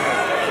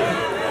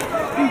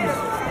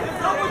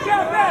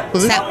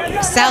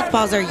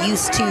 Southpaws are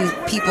used to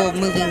people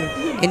moving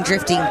and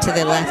drifting to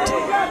the left,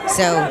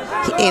 so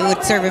it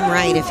would serve him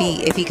right if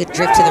he could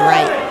drift to the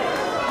right.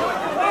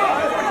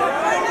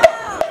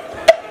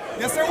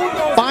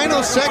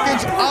 final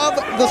seconds of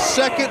the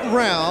second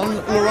round.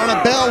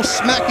 Lorana Bell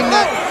smacking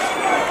that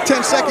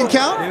 10-second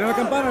count.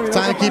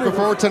 Timekeeper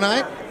for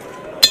tonight.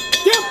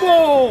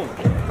 Tiempo!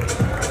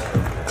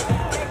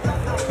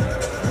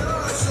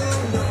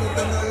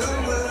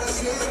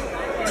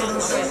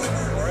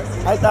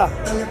 Ahí está,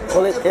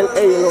 con el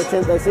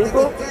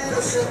 85,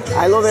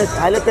 ahí lo ves,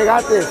 ahí le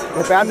pegaste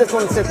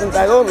con el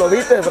 72, lo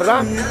viste,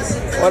 ¿verdad?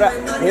 Ahora,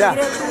 mira,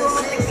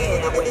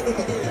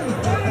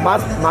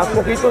 más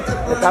poquito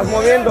te estás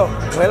moviendo,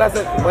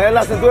 mueve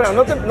la cintura,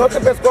 no te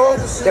pescó,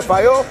 te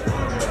falló.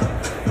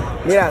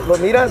 Mira, lo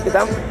miras,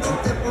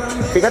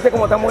 fíjate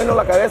cómo está moviendo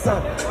la cabeza,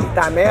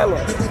 taméalo.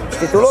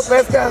 Si tú lo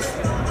pescas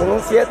con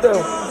un 7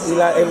 y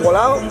el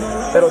volado,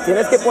 pero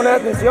tienes que poner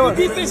atención.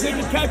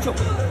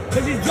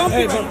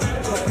 Hey,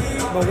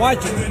 but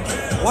watch it.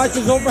 Watch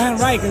his overhand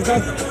right,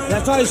 because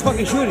that's all he's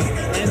fucking shooting.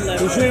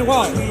 He's shooting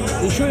wild.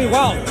 He's shooting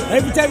wild.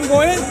 Every time you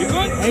go in,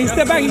 and he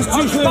step back, he's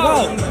shooting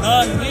wild.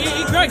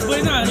 He cracks, but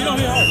he's not. You don't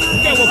hit hard.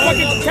 Okay, well,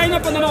 fucking tighten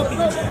up on the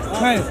mouthpiece.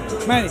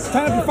 Manny,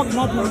 tighten up your fucking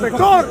mouthpiece.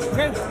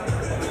 Okay?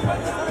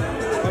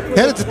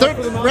 Headed to third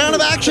round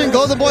of action.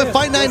 Golden Boy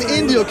Fight Night in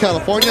Indio,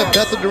 California.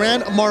 Bethel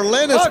Duran,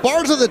 Marlene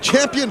Esparza, the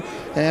champion,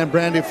 and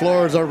Brandy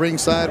Flores, our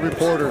ringside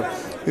reporter.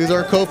 These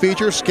are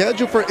co-features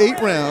scheduled for 8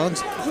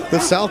 rounds. The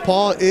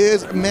southpaw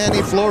is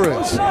Manny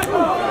Flores.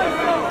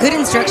 Good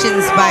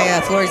instructions by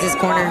Flores'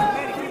 corner.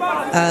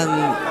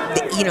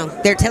 You know,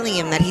 they're telling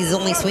him that he's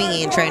only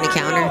swinging and trying to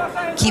counter,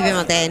 keep him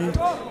at the end,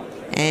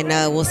 and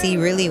we'll see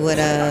really what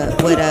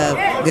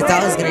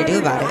Gonzalez is going to do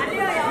about it.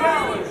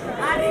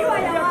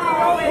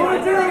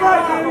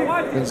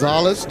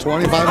 Gonzalez,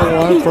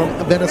 25-1 from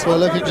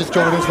Venezuela. If you just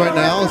joined us right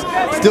now,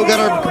 still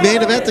got our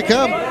main event to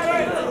come.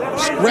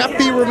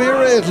 Scrappy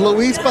Ramirez,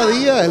 Luis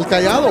Padilla, El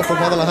Callado from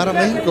Guadalajara,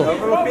 Mexico.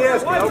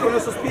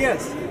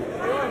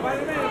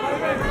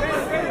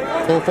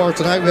 So far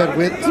tonight, we had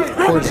wins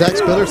for Zach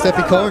Spiller,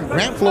 Steffi Cohen,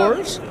 Grant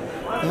Flores,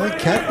 and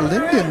Kat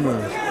Linden.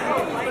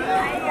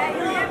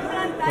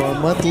 For our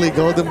monthly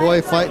Golden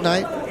Boy Fight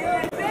Night,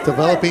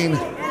 developing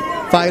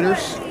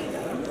fighters.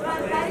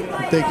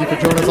 Thank you for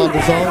joining us on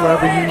DAZN,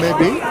 wherever you may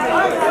be.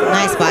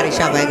 Nice body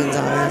shot by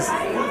Gonzalez.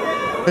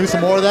 Maybe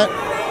some more of that?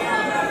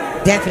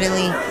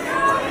 Definitely.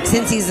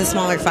 Since he's a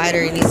smaller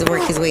fighter, he needs to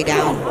work his way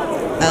down.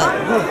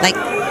 Like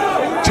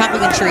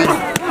chopping a tree.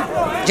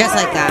 Just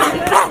like that.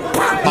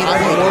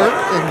 Beautiful work,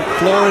 and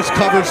Flores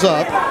covers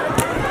up.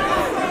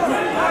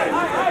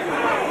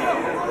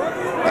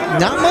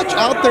 Not much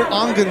out there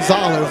on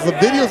Gonzalez. The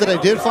videos that I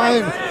did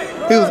find,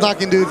 he was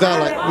knocking dudes out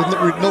like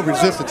with no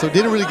resistance, so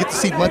didn't really get to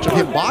see much of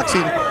him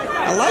boxing.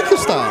 I like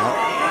his style.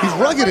 He's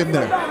rugged in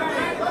there.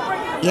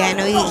 Yeah,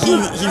 no, he's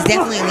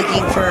definitely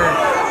looking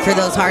for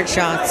those hard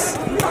shots.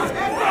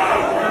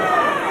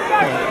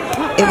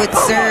 It would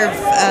serve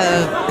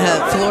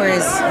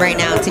Flores right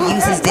now to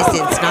use his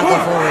distance, not go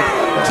forward,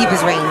 keep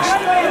his range,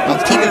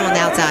 keep him on the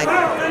outside.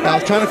 I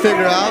was trying to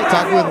figure out,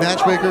 talking with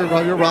matchmaker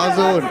Javier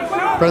Razzo and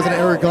President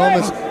Eric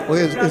Gomez, well,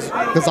 is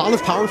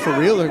Gonzalez power for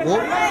real? Like,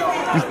 well,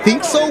 we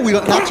think so. We're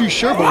not too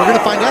sure, but we're going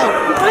to find out.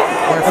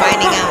 We're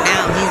finding out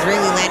now. He's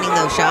really landing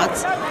those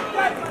shots.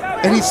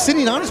 And he's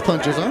sitting on his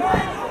punches, huh?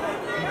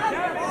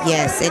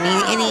 Yes, and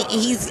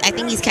he's. I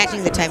think he's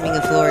catching the timing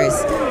of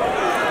Flores.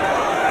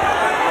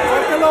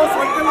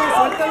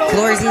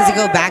 Flores needs to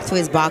go back to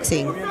his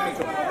boxing. He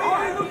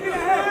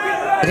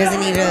doesn't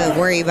need to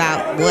worry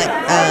about what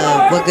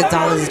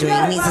Gonzalez is doing.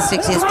 He needs to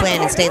stick to his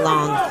plan and stay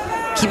long.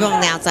 Keep him on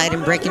the outside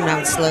and break him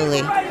down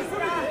slowly.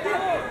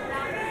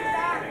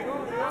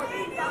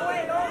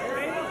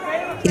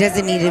 He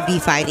doesn't need to be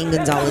fighting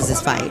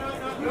Gonzalez's fight.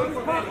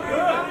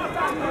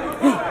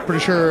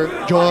 Pretty sure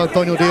Joel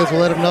Antonio Diaz will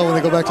let him know when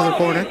they go back to their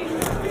corner.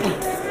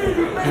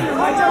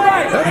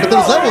 But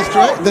there's levels,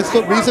 right? That's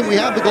the reason we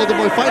have the Golden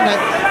Boy Fight Night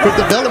for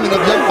development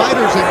of young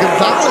fighters, and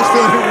Gonzalez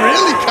feeling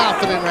really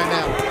confident right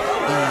now.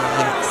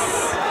 Yes.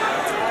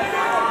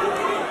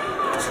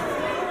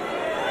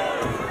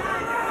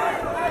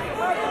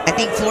 I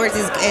think Flores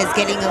is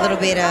getting a little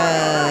bit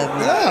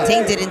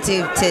tainted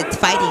into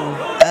fighting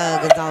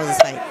Gonzalez's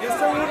fight.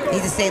 He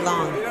needs to stay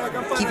long,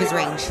 keep his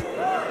range.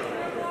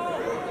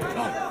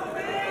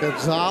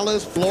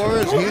 Gonzalez,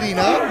 Flores heating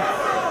up.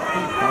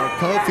 Our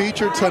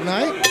co-feature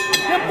tonight.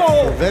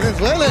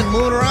 Venezuelan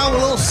moving around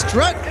with a little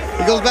strut.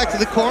 He goes back to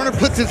the corner,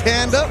 puts his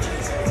hand up.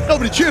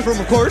 Nobody cheers for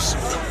him, of course.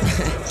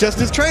 Just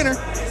his trainer.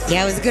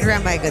 Yeah, it was a good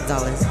round by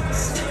Gonzalez.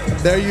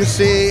 There you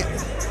see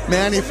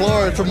Manny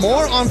Flores. For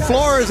more on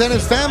Flores and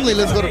his family,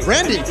 let's go to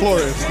Brandy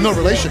Flores. No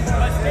relation.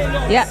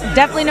 Yeah,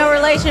 definitely no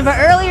relation. But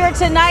earlier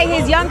tonight,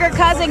 his younger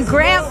cousin,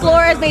 Grant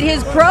Flores, made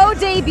his pro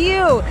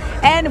debut.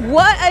 And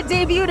what a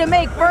debut to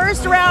make.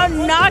 First round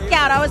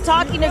knockout. I was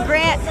talking to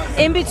Grant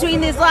in between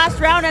this last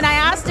round, and I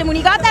asked him, when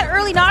he got that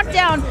early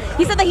knockdown,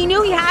 he said that he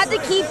knew he had to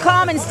keep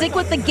calm and stick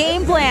with the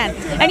game plan.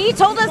 And he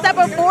told us that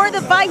before the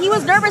fight, he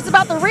was nervous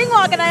about the ring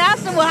walk. And I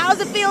asked him, well, how's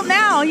it feel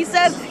now? He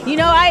says, you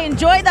know, I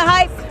enjoy the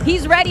hype.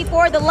 He's ready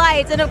for the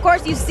lights. And of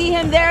course, you see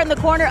him there in the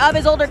corner of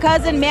his older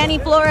cousin, Manny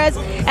Flores.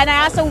 And I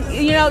asked him,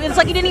 you know, it's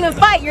like you didn't even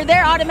fight. You're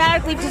there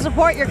automatically to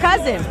support your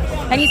cousin.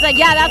 And he's like,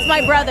 yeah, that's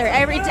my brother.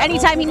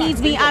 Anytime he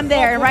needs me, I'm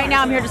there. And right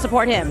now, I'm here to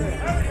support him.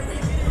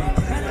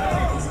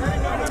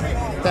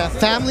 That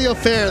family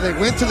affair. They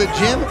went to the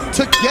gym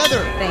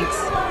together. Thanks.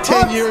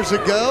 10 years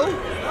ago.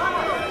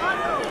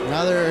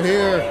 Now they're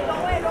here.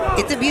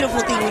 It's a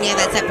beautiful thing when you have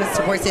that type of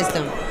support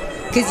system.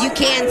 Because you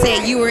can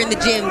say you were in the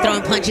gym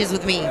throwing punches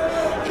with me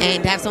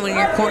and have someone in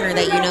your corner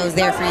that you know is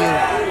there for you.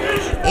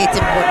 It's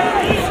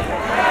important.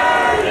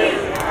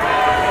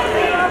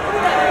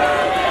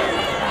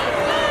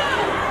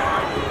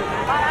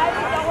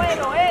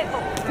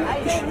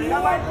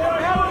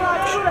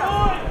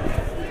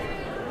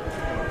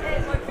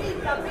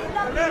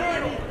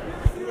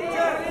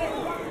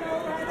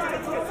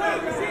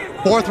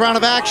 Fourth round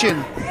of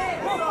action.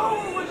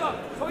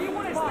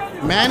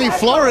 Manny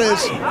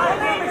Flores.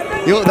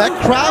 You know, that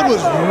crowd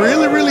was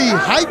really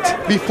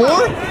hyped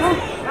before.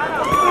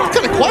 It's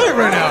kind of quiet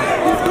right now.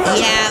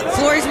 Yeah,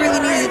 Flores really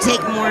needs to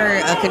take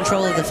more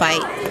control of the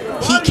fight.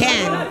 He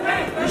can.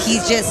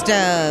 He's just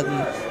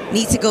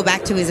needs to go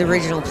back to his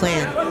original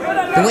plan.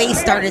 The way he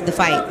started the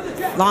fight.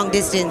 Long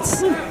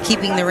distance,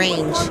 keeping the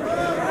range.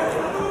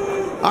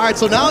 All right,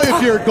 so now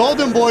if you're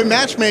Golden Boy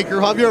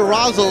matchmaker, Javier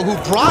Razo, who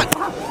brought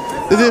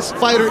this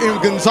fighter in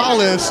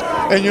Gonzalez,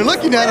 and you're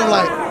looking at him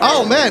like,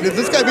 oh man, is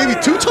this guy maybe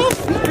too tough?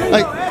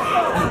 Like,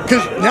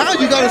 because now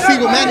you got to see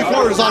what Manny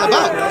Flores is all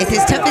about. It's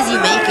as tough as you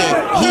make it.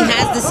 He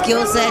has the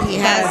skill set. He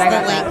has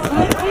the length.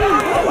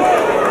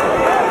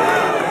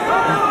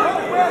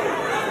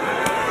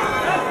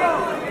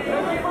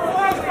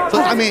 So,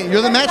 I mean,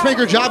 you're the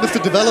matchmaker. Job is to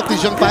develop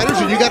these young fighters,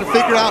 and you got to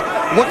figure out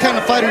what kind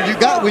of fighter you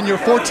got when you're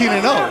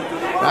 14-0,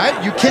 right?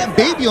 You can't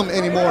baby them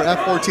anymore at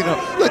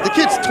 14-0. Look, the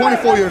kid's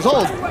 24 years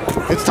old.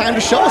 It's time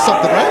to show us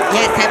something, right?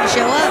 Yeah, it's time to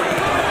show up.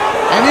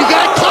 And he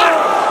got caught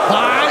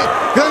by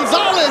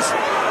Gonzalez.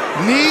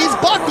 Knees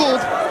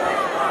buckled.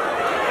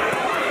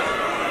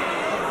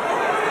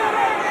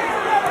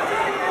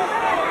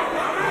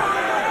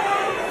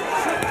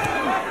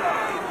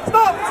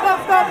 Stop.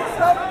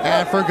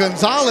 And for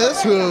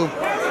Gonzalez, who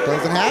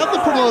doesn't have the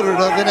promoter,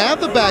 doesn't have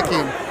the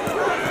backing.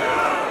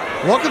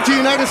 Welcome to the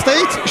United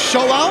States.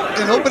 Show out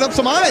and open up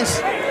some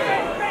eyes.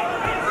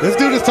 This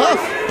dude is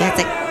tough. Yeah,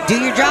 it's like, do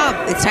your job.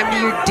 It's time to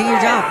do your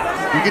job.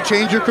 You can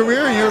change your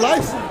career and your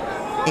life.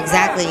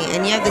 Exactly,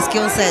 and you have the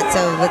skill set, so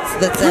let's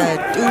ooh,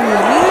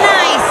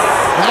 nice!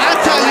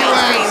 That's how you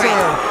answer.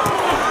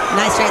 Right.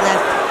 Nice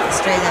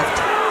straight left.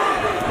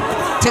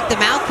 Took the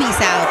mouthpiece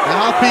out.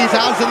 Mouthpiece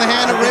out in the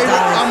hand of Ray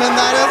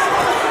Ramirez.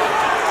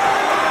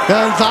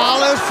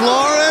 Gonzalez,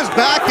 Flores,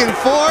 back and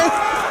forth.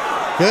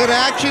 Good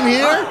action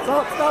here.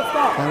 Stop.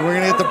 And we're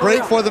gonna get the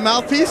break for the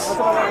mouthpiece.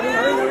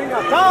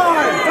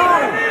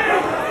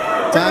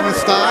 Time is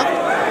stopped.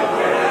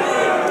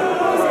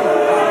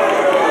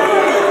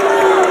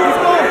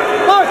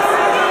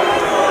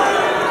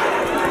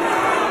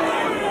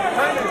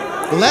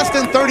 Less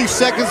than 30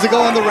 seconds to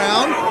go in the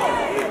round.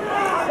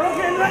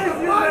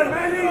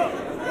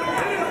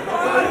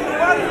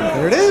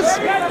 There it is.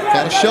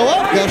 Gotta show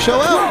up, gotta show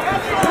out.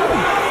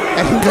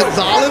 And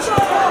Gonzalez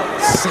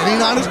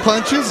sitting on his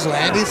punches,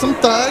 landing some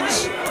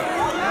thuds.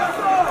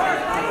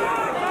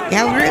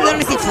 Yeah, we really want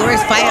to see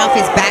Flores fight off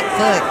his back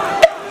foot.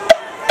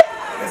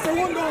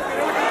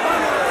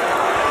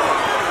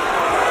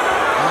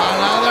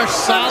 Another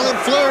solid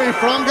flurry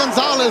from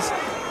Gonzalez.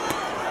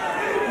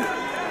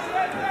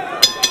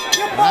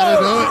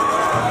 That'll do it.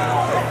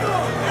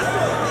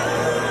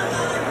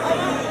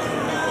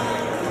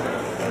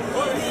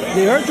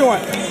 They hurt you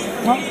what?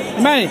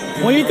 Manny,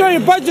 when you throw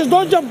your punches,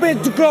 don't jump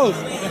in too close.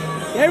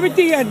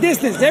 Everything at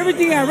distance,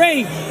 everything at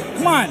range.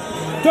 Come on.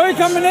 Throw your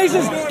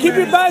combinations, keep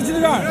your balance in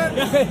the ground.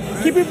 Okay?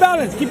 Keep your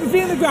balance, keep your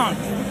feet in the ground.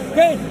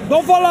 Okay?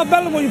 Don't fall off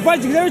balance when you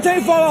punch, because every time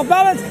you fall off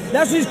balance,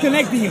 that's when he's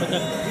connecting you.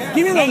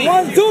 Give me the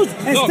 1-2s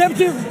and step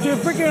to your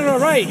freaking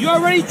right. You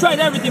already tried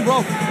everything,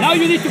 bro. Now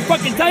you need to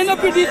fucking tighten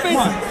up your defense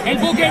and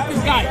go get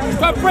this guy.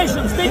 Start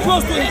pressure. Stay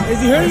close to him.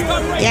 Is he hurting?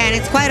 Yeah, and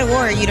it's quite a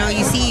war. You know,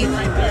 you see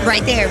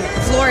right there,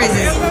 Flores'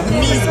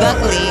 knees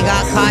buckling. He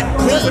got caught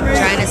clean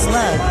trying to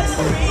slug.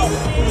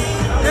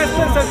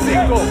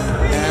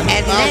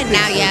 And then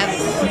now you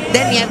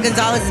have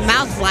Gonzalez's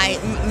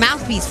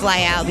mouthpiece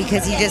fly out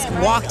because he just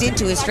walked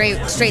into a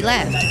straight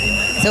left.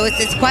 So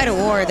it's quite a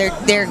war.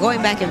 They're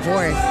going back and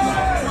forth.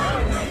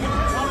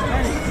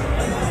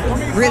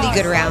 Really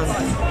good round.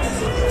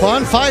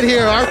 Fun fight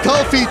here, our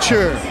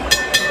co-feature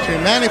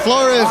between Manny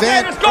Flores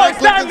and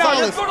Franklin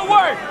Gonzalez.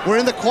 We're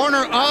in the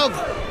corner of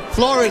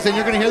Flores, and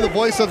you're going to hear the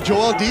voice of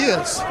Joel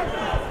Diaz.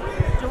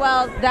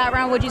 Joel, that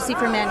round, what'd you see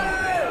from Manny?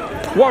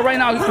 Well, right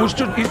now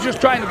he's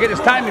just trying to get his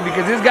timing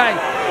because this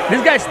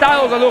guy's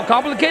style is a little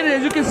complicated,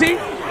 as you can see.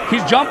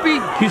 He's jumpy,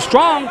 he's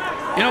strong,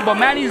 you know, but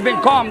Manny's been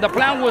calm. The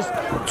plan was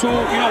to,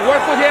 you know,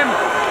 work with him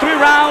 3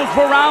 rounds,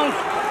 4 rounds,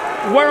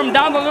 wear him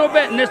down a little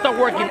bit, and then start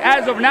working.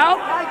 As of now,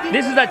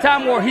 this is the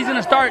time where he's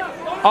gonna start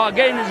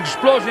getting his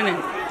explosion in.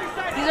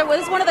 Do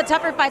This is one of the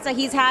tougher fights that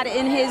he's had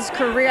in his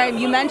career.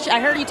 I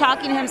heard you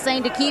talking to him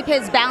saying to keep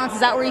his balance. Is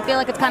that where you feel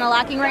like it's kind of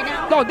lacking right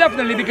now? No,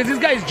 definitely, because this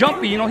guy is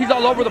jumpy. You know, he's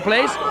all over the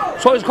place.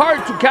 So it's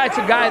hard to catch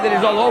a guy that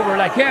is all over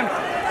like him.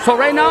 So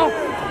right now,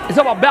 it's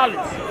about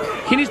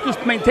balance. He needs to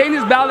maintain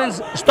his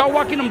balance, start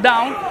walking him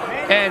down,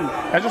 and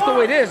that's just the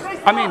way it is.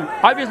 I mean,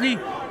 obviously,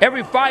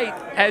 every fight,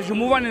 as you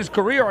move on in his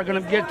career, are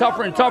going to get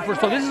tougher and tougher.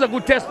 So this is a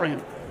good test for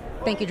him.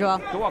 Thank you, Joel.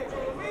 You're welcome.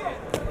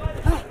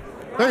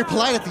 Very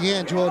polite at the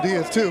end, Joel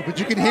Diaz, too, but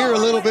you can hear a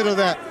little bit of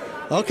that.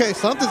 Okay,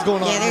 something's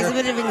going on Yeah, there's here.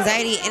 a bit of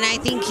anxiety, and I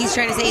think he's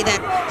trying to say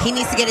that he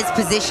needs to get his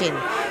position.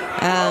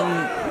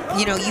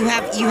 You know, you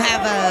have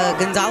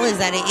Gonzalez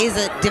that is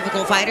a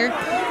difficult fighter,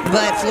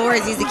 but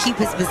Flores needs to keep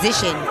his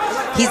position.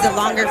 He's a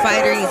longer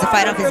fighter. He needs to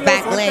fight off his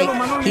back leg.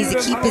 He needs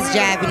to keep his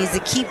jab. He needs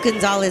to keep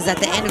Gonzalez at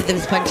the end of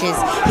those punches.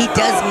 He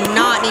does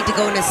not need to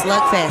go in a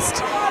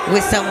slugfest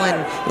with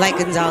someone like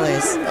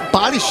Gonzalez.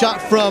 Body shot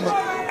from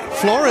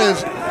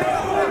Flores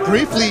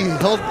briefly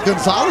held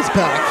Gonzalez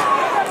back.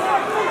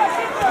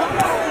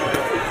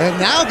 And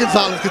now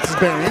Gonzalez gets his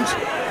bearings.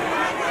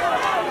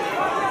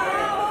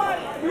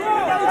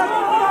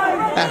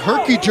 That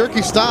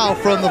herky-jerky style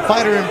from the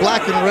fighter in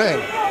black and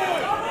red.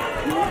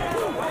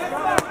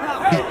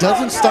 He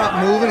doesn't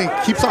stop moving. He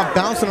keeps on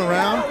bouncing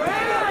around.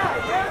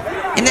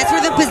 And that's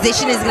where the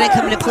position is going to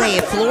come into play.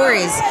 If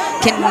Flores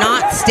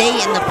cannot stay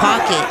in the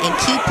pocket and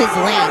keep his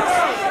length,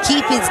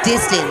 keep his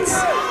distance,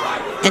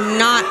 and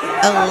not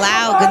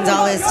allow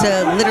Gonzalez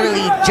to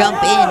literally jump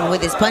in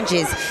with his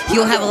punches,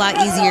 he'll have a lot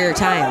easier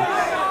time.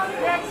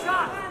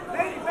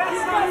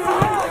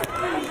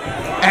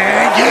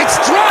 And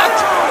gets dropped.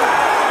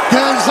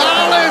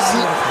 Gonzalez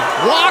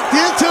walked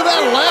into the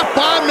left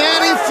by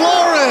Manny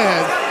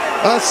Flores.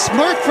 A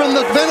smirk from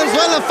the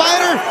Venezuelan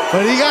fighter,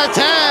 but he got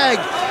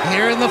tagged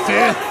here in the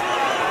 5th.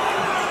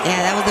 Yeah,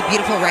 that was a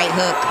beautiful right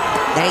hook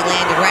that he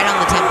landed right on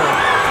the temple.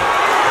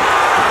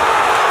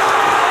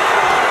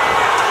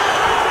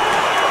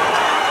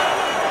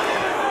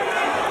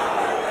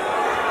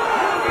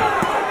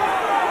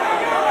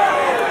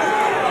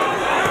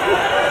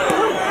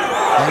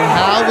 And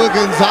how will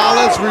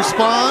Gonzalez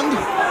respond?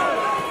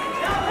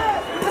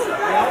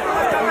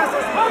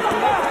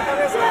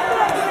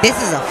 This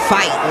is a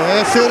fight.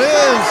 Yes, it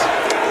is.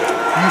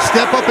 You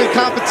step up in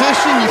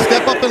competition, you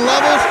step up in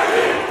levels.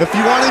 If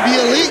you want to be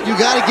elite, you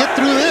got to get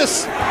through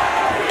this.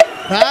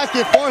 Back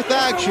and forth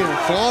action.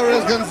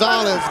 Flores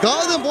Gonzalez.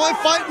 Golden Boy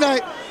Fight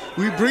Night.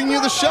 We bring you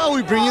the show,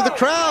 we bring you the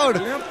crowd.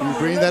 We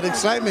bring that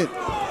excitement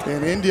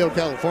in Indio,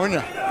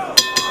 California.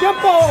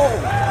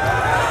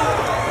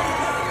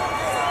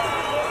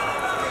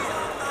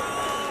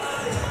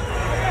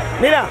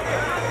 Mira,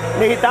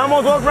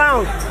 necesitamos 2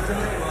 rounds.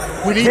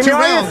 We need 2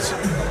 rounds.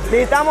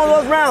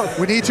 Necesitamos 2 rounds.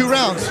 We need 2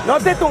 rounds. No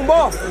te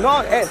tumbó.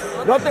 No,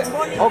 no te.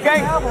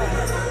 Okay.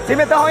 ¿Sí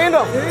me estás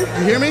oyendo?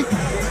 You hear me?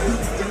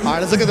 All right,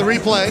 let's look at the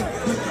replay.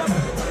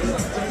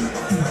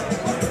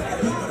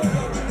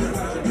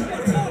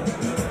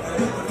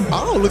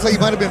 Oh, looks like he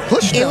might have been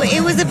pushed. It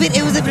was a bit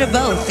of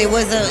both. It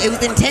was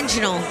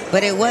intentional,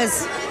 but it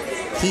was.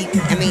 He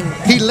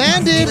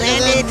landed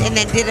and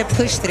then did a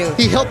push through.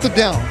 He helped him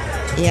down.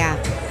 Yeah.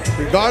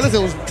 Regardless, it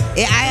was.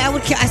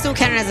 I still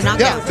count it as a knockout.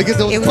 Yeah, because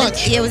it was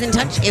punch. It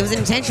was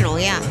intentional.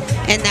 Yeah,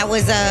 and that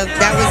was the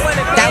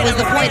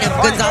point of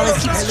Gonzalez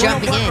keeps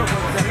jumping in.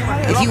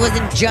 If he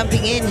wasn't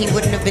jumping in, he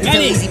wouldn't have been so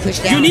easy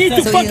pushed down. You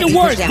need to fucking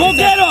work. Go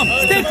get him.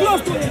 Stay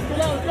close to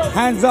him.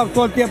 Hands up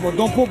todo el tiempo.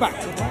 Don't pull back.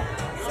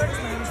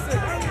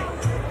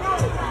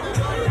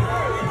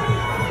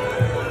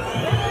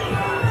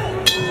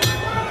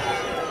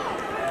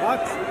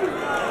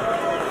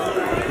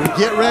 We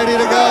get ready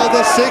to go,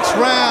 the 6th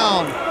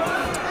round.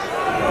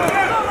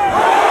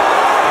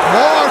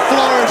 More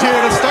Flores here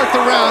to start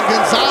the round.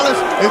 Gonzalez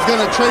is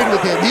going to trade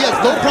with him. He has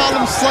no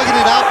problem slugging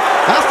it out.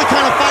 That's the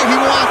kind of fight he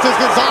wants as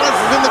Gonzalez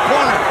is in the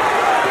corner.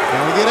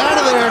 Gotta get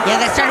out of there. Yeah,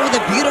 that started with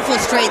a beautiful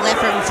straight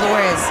left from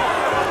Flores,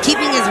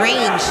 keeping his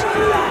range.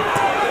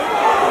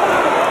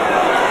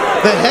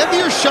 The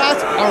heavier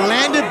shots are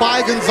landed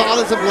by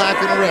Gonzalez in black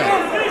and red.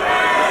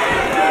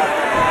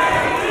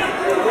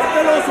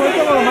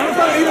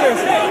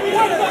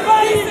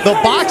 The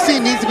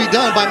boxing needs to be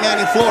done by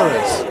Manny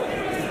Flores.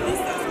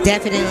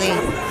 Definitely.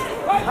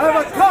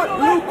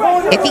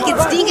 If he can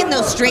sneak in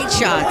those straight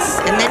shots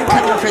and then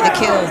come in for the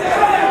kill,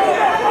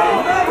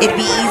 it'd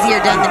be easier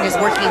done than just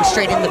working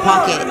straight in the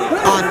pocket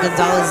on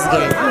Gonzalez's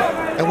game.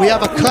 And we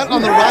have a cut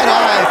on the right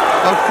eye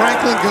of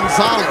Franklin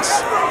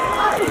Gonzalez.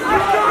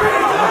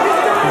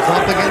 He's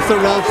up against the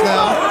ropes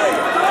now.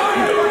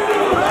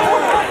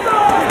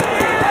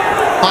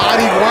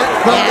 Body work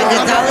from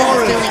Gonzalez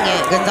is feeling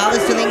it.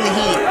 Gonzalez feeling the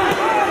heat.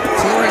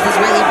 Flores is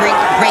really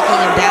breaking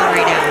him down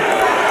right now.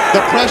 The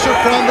pressure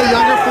from the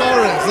younger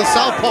Flores, the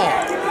southpaw.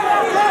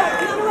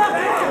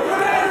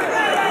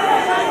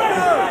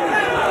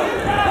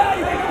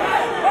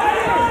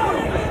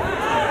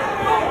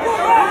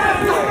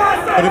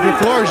 But if you're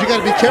Flores, you got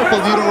to be careful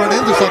you don't run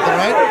into something,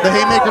 right? The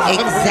haymakers.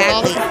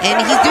 Exactly. And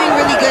he's doing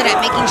really good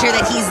at making sure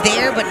that he's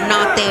there but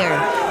not there.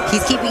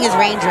 He's keeping his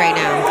range right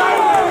now.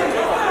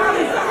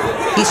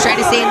 He's trying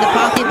to stay in the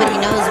pocket, but he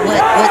knows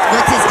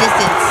what's his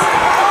distance.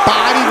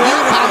 Body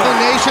work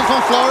combination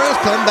from Flores.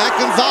 Come back,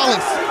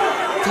 Gonzalez.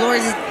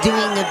 Flores is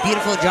doing a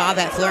beautiful job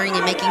at flooring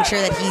and making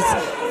sure that he's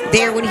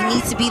there when he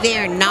needs to be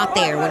there and not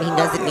there when he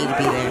doesn't need to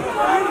be there.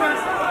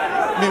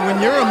 I mean,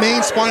 when you're a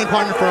main sparring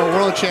partner for a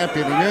world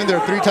champion and you're in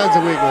there 3 times a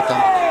week with them,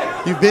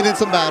 you've been in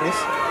some battles,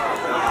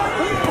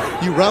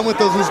 you run with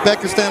those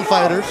Uzbekistan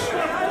fighters,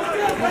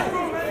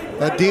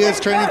 at Diaz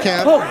training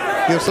camp,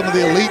 you have some of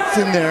the elites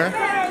in there.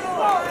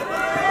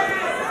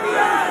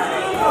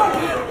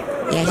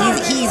 Yeah,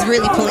 he's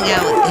really pulling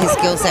out his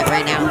skill set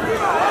right now.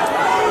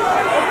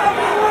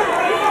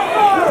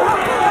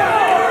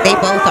 They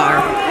both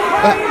are.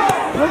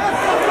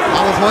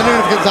 I was wondering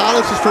if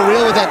Gonzalez was for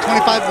real with that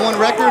 25-1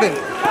 record and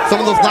some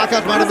of those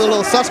knockouts might have been a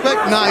little suspect.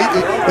 Nah,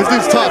 this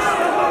dude's tough.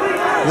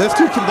 This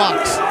dude can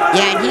box.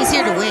 Yeah, and he's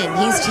here to win.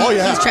 He's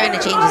trying to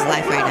change his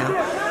life right now.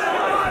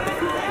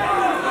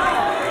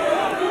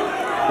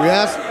 We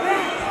asked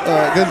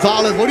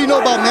Gonzalez, what do you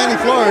know about Manny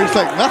Flores? He's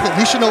like, nothing.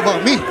 He should know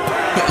about me.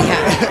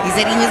 Yeah, he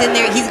said he was in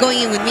there. He's going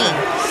in with me.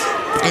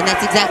 And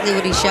that's exactly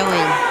what he's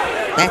showing.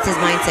 That's his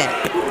mindset.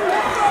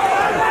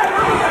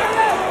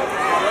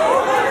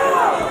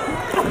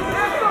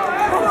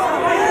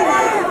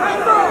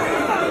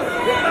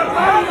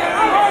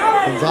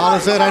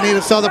 Gonzalez said, I need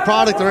to sell the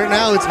product. Right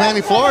now, it's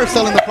Manny Flores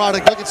selling the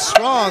product. Looking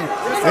strong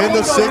in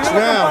the 6th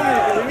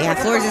round. Yeah,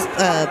 Flores is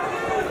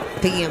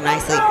picking him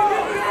nicely.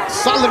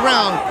 Solid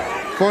round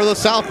for the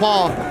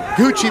southpaw,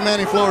 Gucci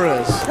Manny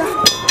Flores.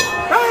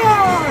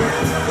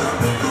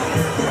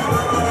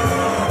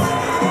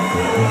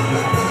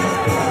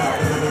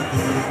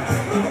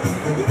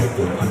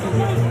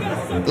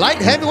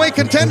 Light heavyweight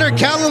contender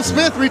Callum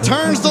Smith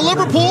returns to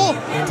Liverpool,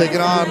 taking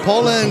on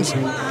Poland's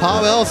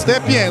Paweł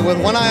Stepien with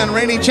one eye on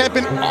reigning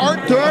champion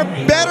Artur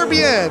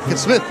Beterbiev. Can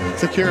Smith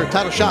secure a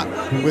title shot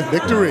with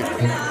victory?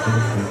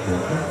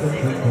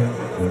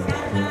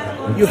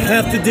 You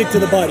have to dig to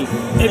the body.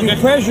 If you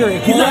pressure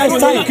it, keep the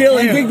tight,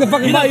 and dig the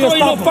fucking body. You're not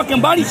throwing no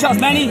fucking body shots,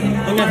 Manny.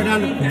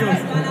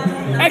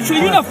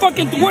 Actually, you're not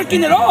fucking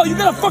working at all. You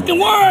gotta fucking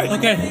work.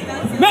 Okay.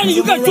 Manny,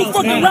 you got 2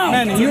 fucking rounds.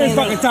 Manny, you ain't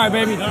fucking tired,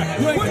 baby.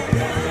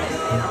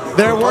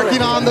 They're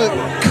working on the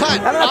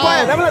cut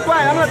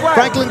of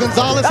Franklin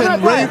Gonzalez,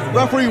 and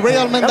referee Ray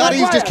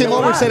Almendarez just came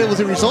over and said it was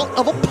a result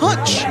of a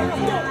punch.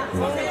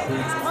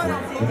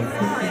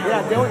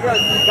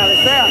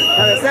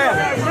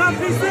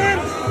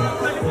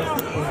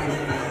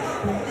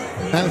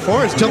 And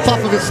Flores jumps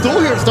off of his stool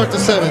here to start the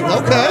 7th.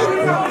 Okay.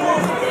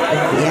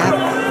 Yeah,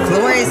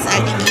 Flores,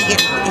 I think he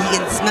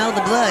can smell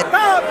the blood.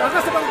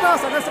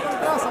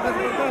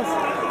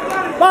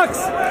 Box.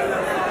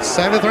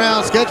 7th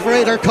round, scheduled for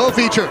 8, our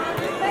co-feature.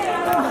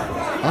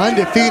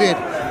 Undefeated,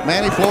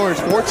 Manny Flores,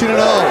 14-0.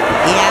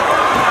 Yeah.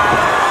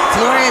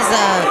 Flores,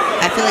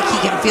 I feel like he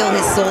can feel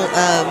his soul,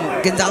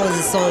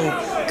 Gonzalez's soul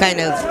kind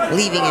of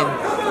leaving him.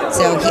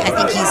 So I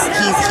think he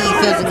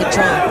feels in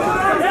control.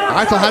 All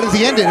right, so how does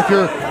he end it if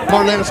you're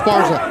Marlena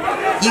Esparza?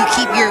 You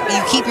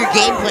keep your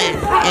game plan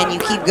and you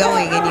keep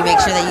going and you make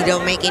sure that you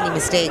don't make any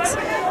mistakes.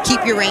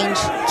 Keep your range,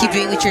 keep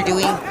doing what you're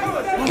doing,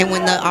 and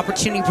when the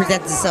opportunity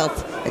presents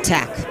itself,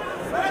 attack.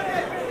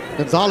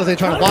 Gonzalez ain't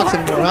trying to box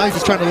anymore, huh? He's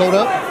just trying to load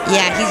up?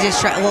 Yeah, he's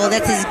just trying. Well,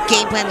 that's his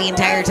game plan the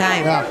entire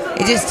time. Yeah.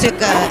 It just took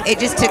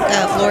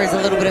Flores a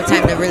little bit of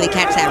time to really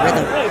catch that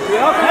rhythm.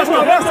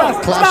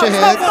 Clash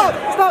ahead.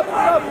 Stop.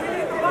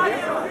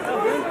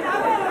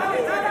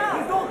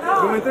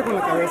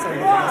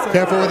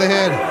 Careful with the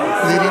head.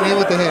 Leading in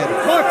with the head.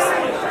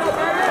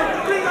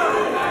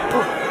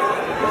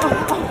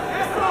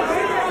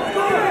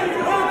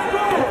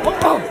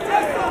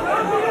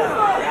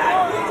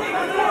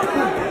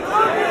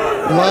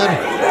 Blood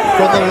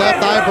from the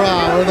left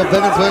eyebrow of the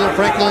Venezuelan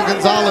Franklin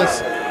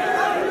Gonzalez.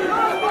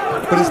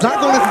 But it's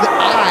not going into the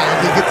eye as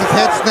he gets his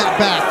head snapped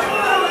back.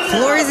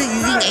 Flores is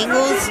using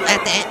angles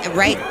at the end,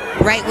 right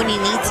when he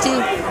needs to,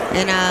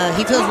 and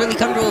he feels really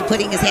comfortable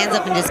putting his hands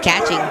up and just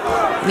catching,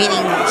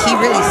 meaning he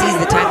really sees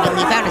the timing.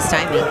 He found his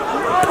timing.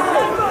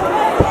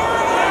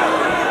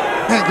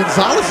 Man,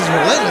 Gonzalez is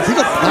relentless. He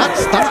does not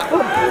stop.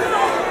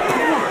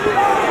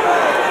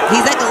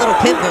 He's like a little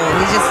pit bull.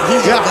 He's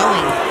just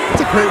going.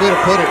 That's a great way to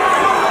put it.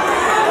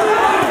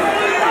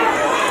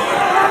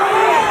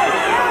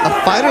 A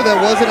fighter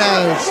that wasn't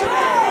as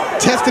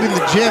tested in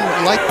the gym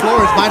like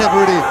Flores might have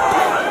already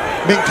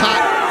been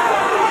caught.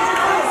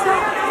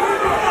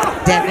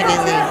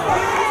 Definitely.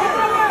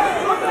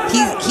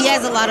 He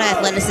has a lot of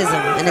athleticism,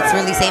 and it's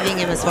really saving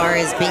him as far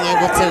as being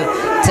able to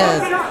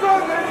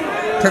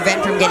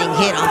prevent from getting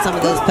hit on some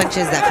of those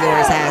punches that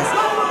Flores has.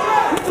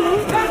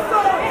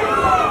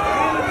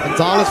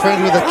 Gonzalez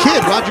friends with a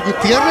kid, Roger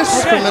Gutierrez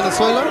from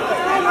Venezuela,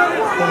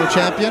 former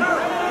champion.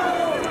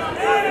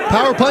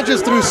 Power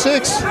punches through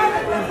 6.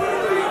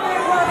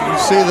 You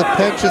see the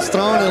punches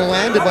thrown and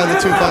landed by the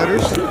 2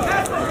 fighters.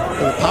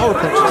 The power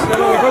punches.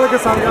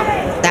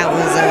 That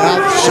was a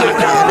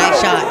nice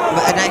shot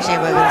by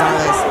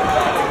Gonzalez.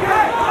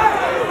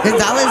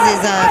 Gonzalez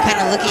is kind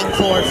of looking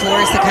for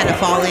Flores to kind of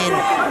fall in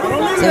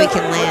so he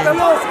can land.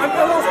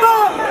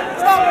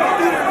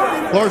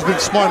 Flores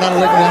been smart not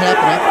letting that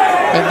happen.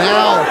 Huh? And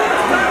now,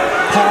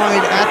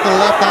 pawing at the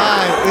left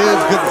eye is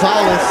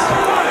Gonzalez.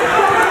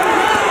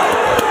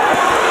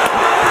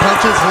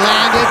 Punches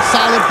landed,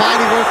 solid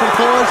body work from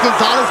Flores.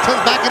 Gonzalez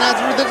comes back and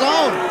answers with his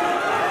own.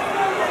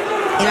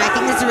 You know, I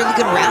think this is a really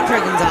good round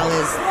for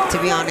Gonzalez, to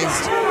be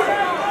honest.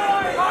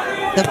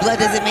 The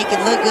blood doesn't make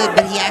it look good,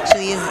 but he is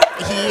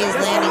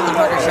landing the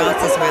harder shots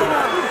this round.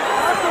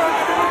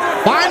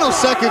 Final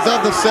seconds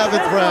of the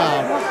 7th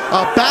round.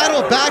 A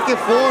battle back and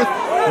forth.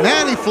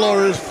 Manny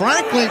Flores,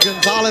 Franklin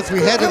Gonzalez. We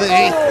head to the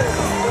 8th.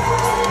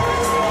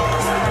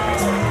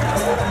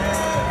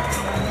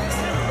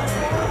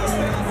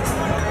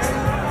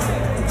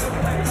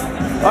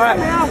 All right.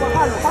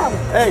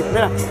 Hey,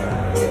 mira.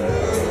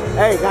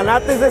 Hey,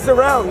 ganaste ese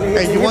round.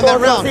 Hey, you won that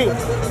round.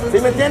 ¿Sí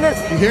me entiendes?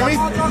 You hear me? Es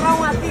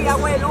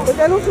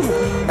el último.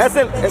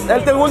 Este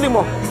es el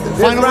último.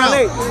 Final round.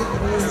 8.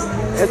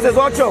 Este es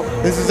 8.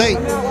 This is 8.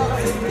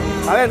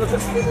 A ver, no te...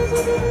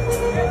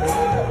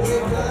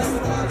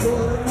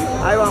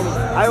 Ahí vamos,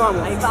 ahí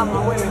vamos. Ahí vamos,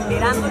 abuelo,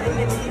 esperando.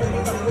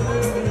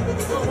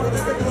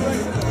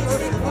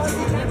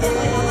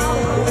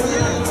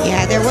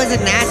 Yeah, there was a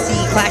nasty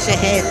clash of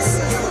heads.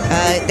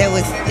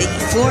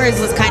 Flores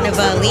was kind of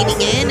leaning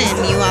in,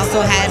 and you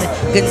also had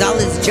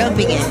Gonzalez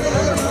jumping in.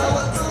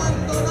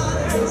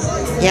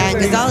 Yeah,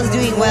 Gonzalez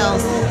doing well,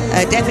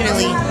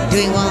 definitely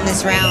doing well in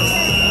this round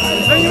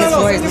because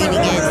Flores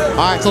leaning in.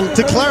 All right, so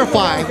to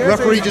clarify, the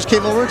referee just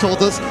came over and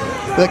told us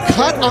the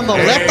cut on the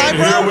left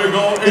eyebrow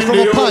is from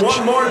a punch.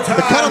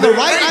 The cut on the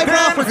right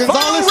eyebrow for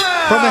Gonzalez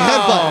from a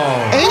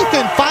headbutt. 8th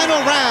and final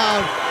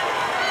round.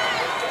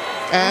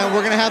 And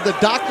we're going to have the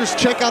doctors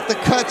check out the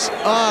cuts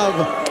of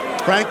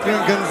Franklin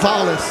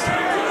Gonzalez.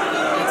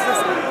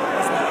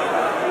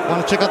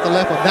 Want to check out the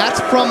left one.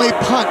 That's from a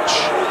punch.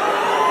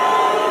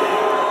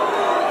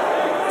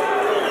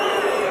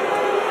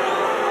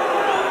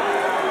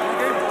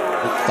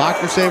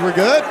 Doctors say we're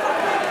good.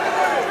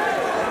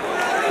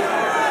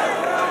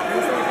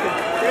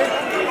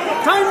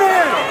 Time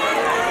man!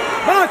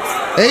 Box!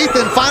 8th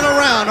and final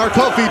round, our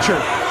co-feature.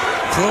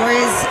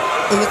 Flores,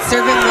 it would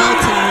serve him well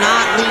to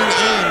not lean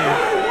in.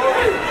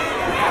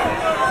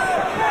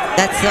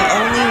 That's the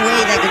only way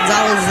that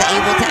Gonzalez is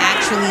able to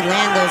actually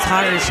land those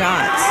harder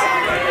shots.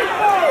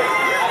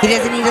 He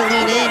doesn't need to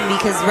lean in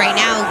because right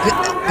now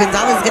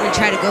Gonzalez is going to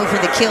try to go for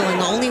the kill, and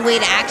the only way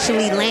to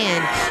actually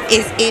land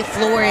is if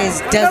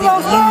Flores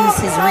doesn't use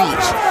his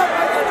reach.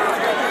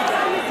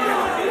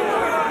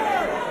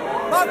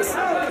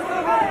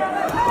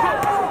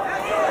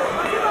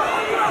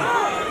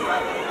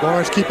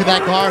 Flores keeping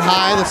that guard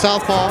high, the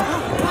southpaw.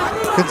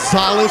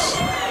 Gonzalez.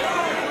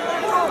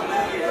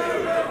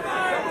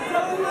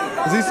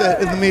 As he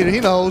said in the media, he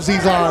knows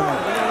he's on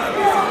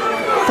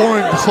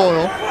foreign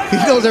soil. He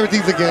knows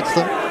everything's against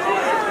him.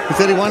 He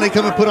said he wanted to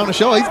come and put on a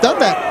show. He's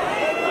done that.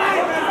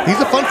 He's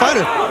a fun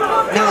fighter.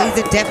 No, he's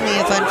definitely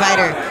a fun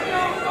fighter.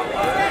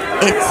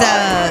 It's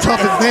tough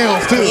as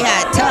nails too.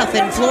 Yeah, tough.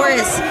 And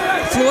Flores,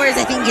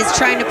 I think, is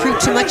trying to prove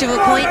too much of a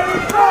point.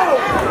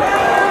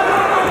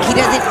 He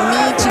doesn't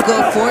need to go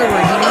forward.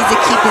 He needs to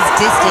keep his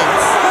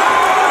distance.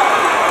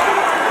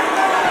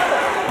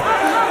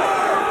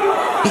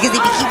 Because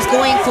if he keeps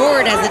going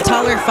forward as a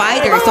taller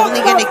fighter, it's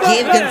only going to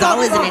give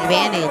Gonzalez an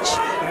advantage.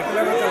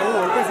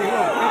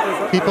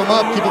 Keep him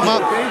up, keep him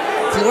up.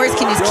 Flores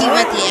can just keep him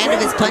at the end of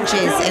his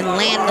punches and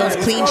land those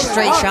clean,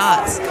 straight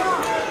shots.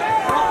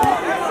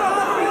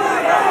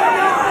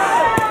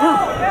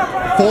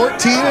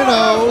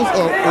 14-0,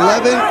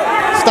 11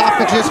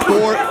 stoppages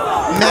for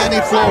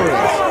Manny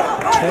Flores.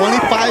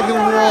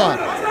 25-1.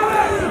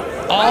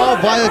 All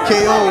via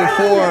KO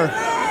for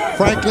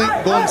Franklin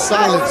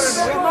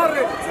Gonzalez.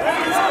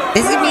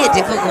 This is going to be a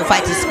difficult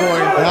fight to score.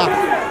 Yeah.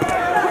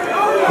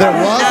 There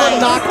was a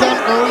knockdown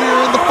earlier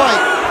in the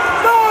fight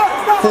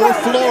for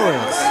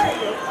Flores.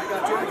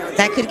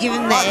 That could give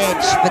him the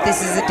edge, but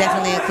this is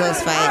definitely a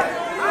close fight.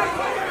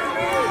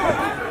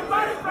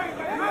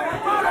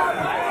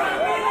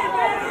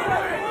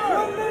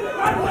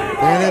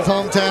 In his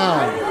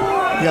hometown.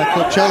 You got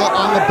Coachella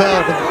on the bell,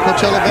 the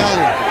Coachella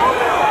Valley.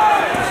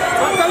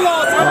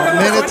 A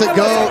minute to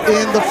go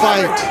in the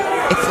fight.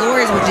 If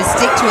Flores would just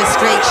stick to his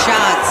straight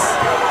shots.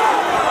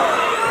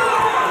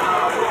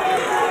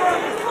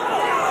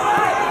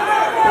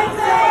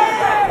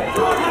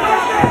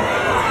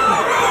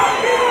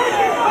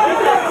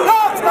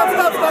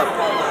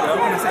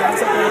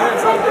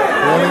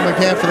 Warning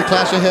McCann for the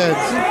clash of heads.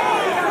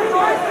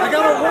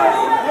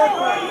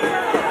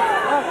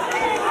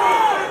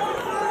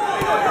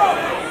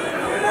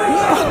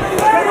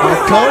 Our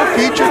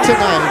co-feature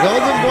tonight,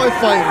 Golden Boy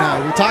Fight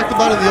Night. We talked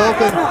about in the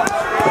open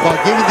about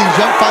giving these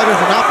young fighters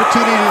an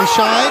opportunity to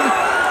shine,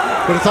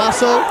 but it's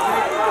also,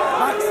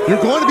 you're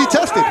going to be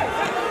tested.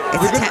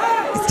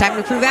 It's time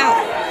to prove out.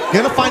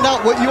 You're going to find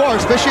out what you are,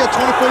 especially at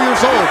 24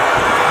 years old.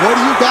 What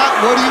do you got?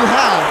 What do you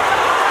have?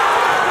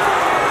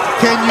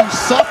 Can you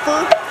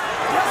suffer?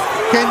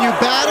 Can you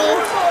battle?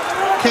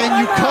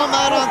 Can you come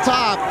out on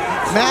top?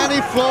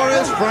 Manny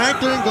Flores,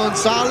 Franklin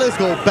Gonzalez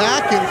go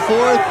back and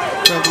forth.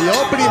 from the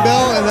opening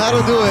bell, and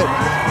that'll do it.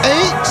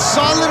 8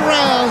 solid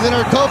rounds in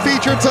our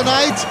co-feature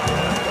tonight.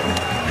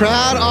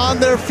 Crowd on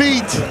their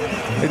feet,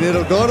 and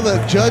it'll go to the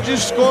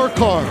judges'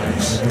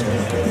 scorecards.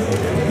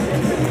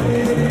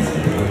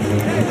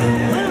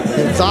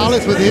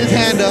 Gonzalez with his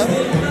hand up.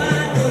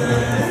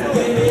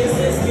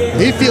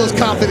 He feels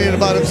confident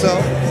about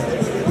himself.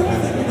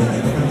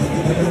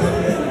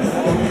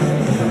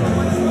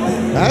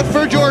 That's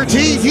Virgil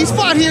Ortiz. He's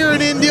fought here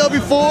in Indio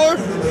before.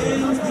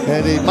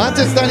 And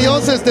Montes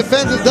Staniones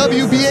defends his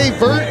WBA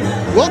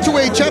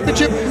welterweight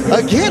championship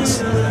against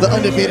the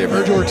undefeated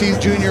Virgil Ortiz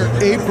Jr.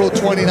 April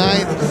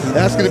 29th.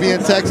 That's going to be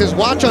in Texas.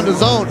 Watch on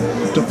DAZN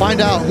to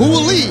find out who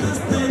will leave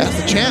as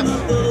the champ.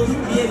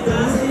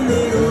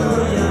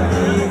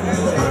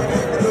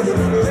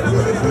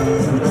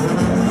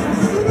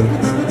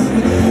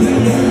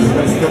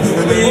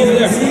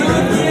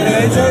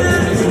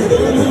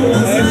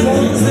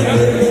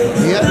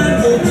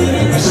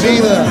 See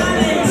the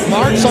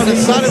marks on the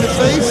side of his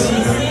face.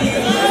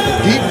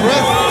 Deep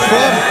breath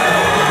from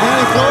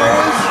Manny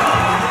Flores.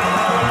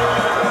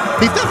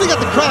 He's definitely got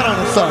the crowd on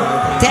his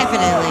side.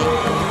 Definitely.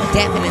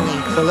 Definitely.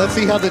 So let's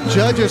see how the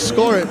judges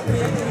score it.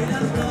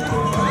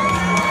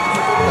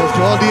 There's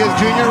Joel Diaz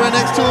Jr. right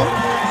next to him.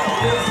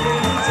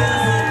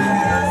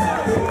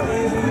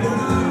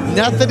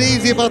 Nothing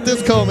easy about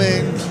this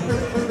co-main.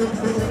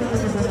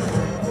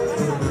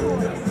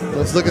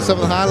 Let's look at some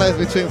of the highlights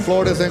between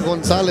Flores and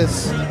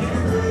Gonzalez.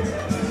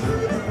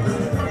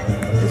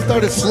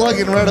 Started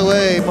slugging right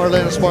away,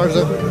 Marlene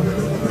Esparza.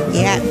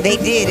 Yeah, they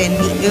did, and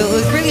it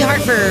was really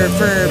hard for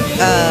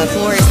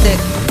Flores to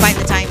find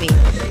the timing.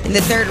 In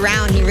the third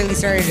round, he really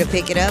started to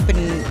pick it up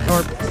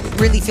or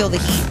really feel the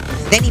heat.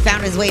 Then he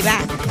found his way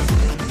back.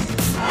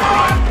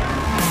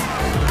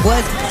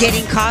 Was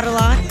getting caught a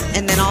lot,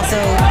 and then also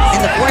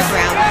in the fourth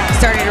round,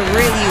 started to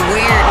really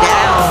wear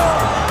down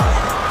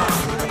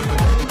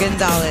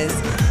Gonzalez.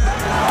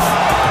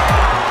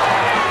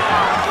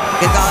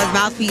 Gonzalez's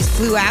mouthpiece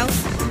flew out.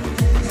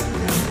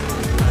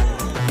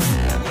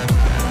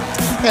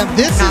 And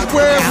this is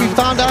where we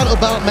found out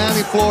about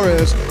Manny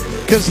Flores,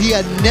 because he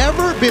had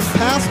never been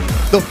past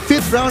the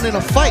 5th round in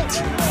a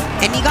fight.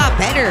 And he got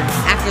better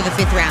after the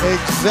 5th round.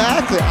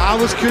 Exactly. I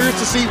was curious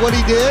to see what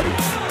he did.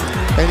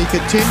 And he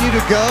continued to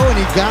go, and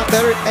he got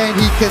better, and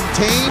he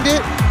contained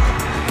it.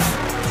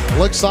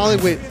 Looked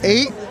solid with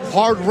 8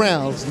 hard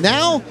rounds.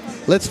 Now,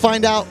 let's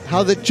find out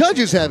how the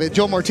judges have it.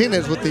 Joe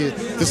Martinez with the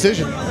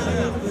decision.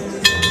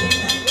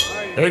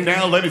 And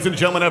now, ladies and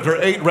gentlemen, after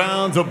 8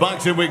 rounds of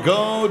boxing, we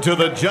go to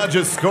the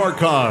judges'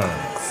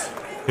 scorecards.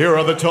 Here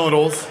are the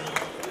totals.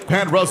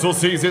 Pat Russell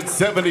sees it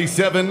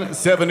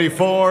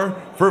 77-74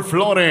 for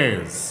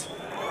Flores.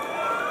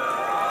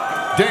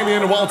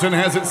 Damian Walton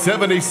has it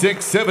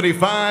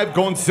 76-75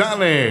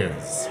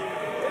 Gonzalez.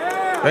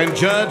 And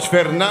Judge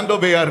Fernando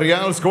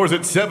Villarreal scores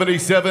it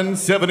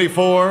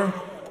 77-74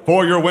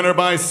 for your winner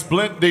by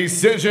split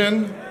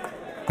decision.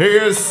 He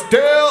is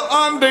still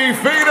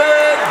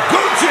undefeated,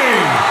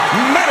 Gucci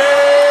Manny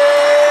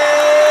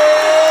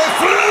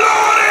Flores!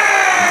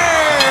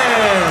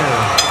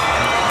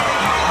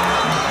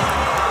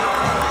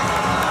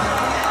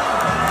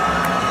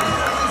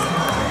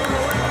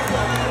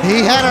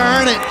 He had to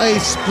earn it. A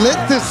split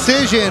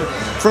decision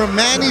for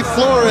Manny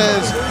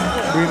Flores.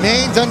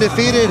 Remains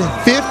undefeated,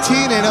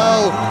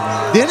 15-0.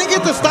 Didn't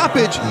get the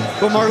stoppage,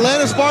 but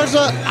Marlene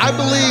Esparza, I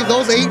believe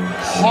those 8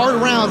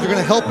 hard rounds are going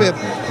to help him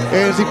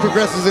as he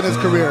progresses in his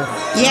career.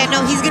 Yeah,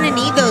 no, he's going to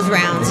need those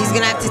rounds. He's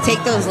going to have to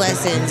take those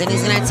lessons, and he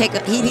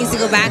needs to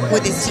go back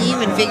with his team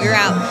and figure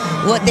out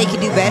what they can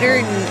do better,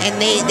 and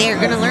they're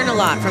going to learn a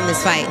lot from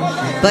this fight.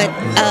 But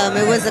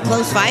it was a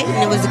close fight,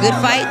 and it was a good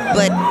fight,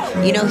 but,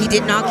 you know, he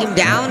did knock him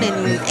down,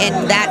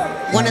 and that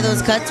one of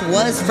those cuts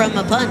was from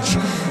a punch.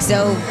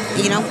 So,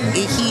 you know,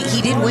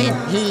 he did win.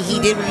 He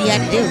did what he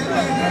had to do.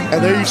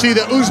 And there you see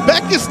the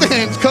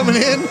Uzbekistan's coming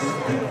in.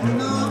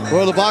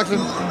 World of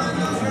Boxing.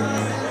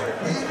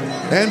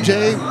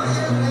 MJ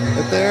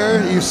right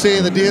there. You see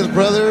the Diaz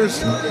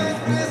brothers.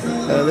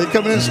 They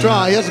coming in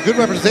strong. He has a good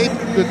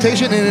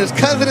representation, and his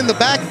cousin in the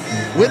back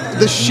with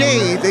the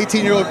shades.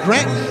 18-year-old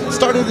Grant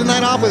started the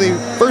night off with a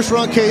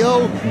first-round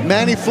KO.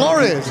 Manny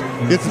Flores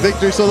gets the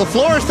victory. So the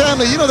Flores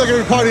family, you know they're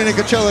going to be partying in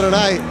Coachella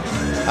tonight.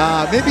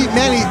 Maybe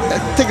Manny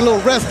take a little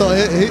rest, though.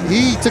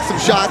 He took some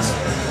shots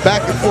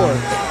back and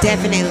forth.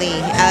 Definitely.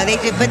 They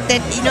did, but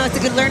then, you know, it's a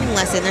good learning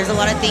lesson. There's a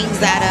lot of things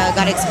that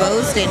got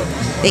exposed, and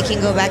they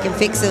can go back and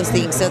fix those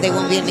things so they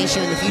won't be an issue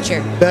in the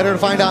future. Better to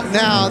find out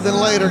now than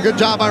later. Good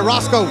job by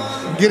Roscoe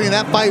getting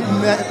that fight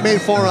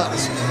made for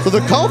us. So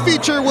the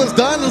co-feature was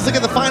done. Let's look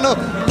at the final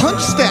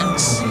punch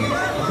stats.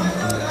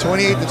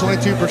 28 to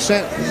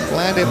 22%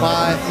 landed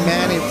by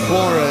Manny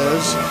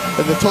Flores,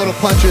 and the total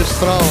punches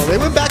thrown. They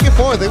went back and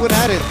forth. They went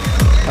at it.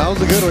 That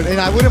was a good one.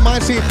 And I wouldn't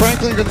mind seeing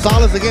Franklin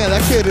Gonzalez again.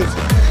 That kid is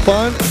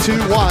fun to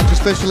watch,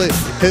 especially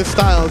his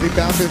style as he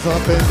bounces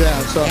up and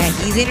down. So yeah,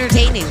 he's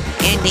entertaining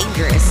and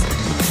dangerous.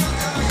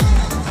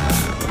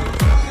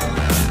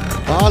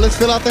 Let's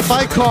fill out the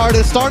fight card.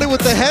 It started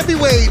with the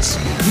heavyweights.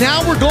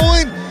 Now we're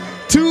going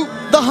to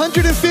the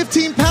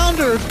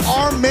 115-pounders.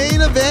 Our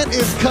main event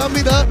is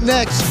coming up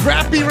next.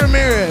 Scrappy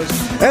Ramirez,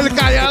 El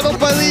Callado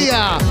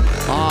Padilla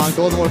on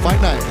Golden Boy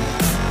Fight Night.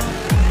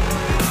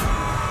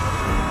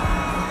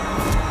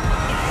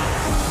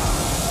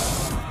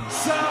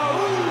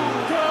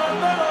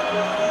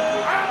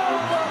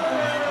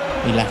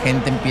 Y la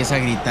gente empieza a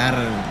gritar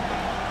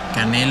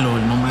Canelo,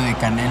 el nombre de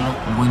Canelo,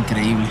 algo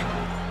increíble.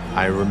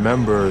 I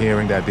remember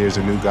hearing that there's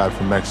a new guy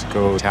from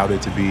Mexico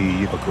touted to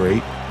be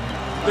great.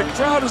 The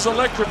crowd is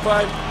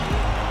electrified.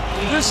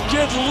 This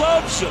kid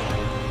loves him.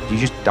 You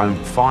just don't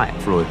fight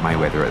Floyd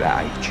Mayweather at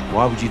that age.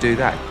 Why would you do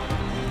that?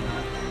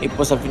 Y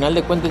pues al final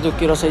de cuentas yo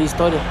quiero hacer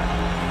historia.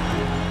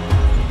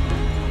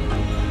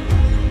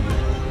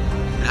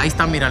 Ahí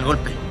está, mira el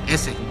golpe,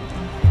 ese.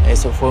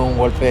 Ese fue un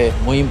golpe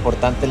muy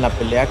importante en la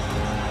pelea.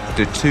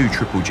 The two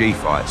Triple G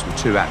fights were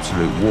two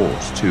absolute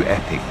wars, two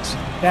epics.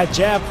 That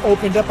jab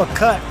opened up a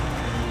cut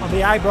on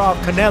the eyebrow of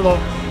Canelo.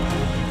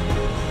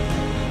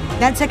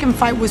 That second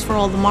fight was for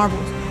all the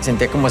marbles.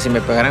 Sentía como si me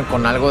pegaran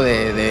con algo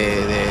de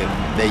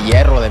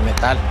hierro, de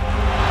metal.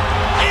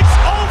 It's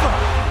over.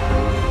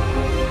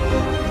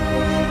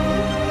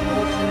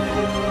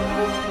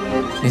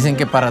 Dicen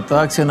que para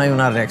toda acción hay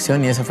una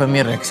reacción y esa fue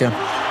mi reacción.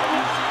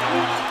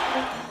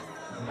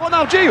 Oh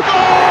no, G!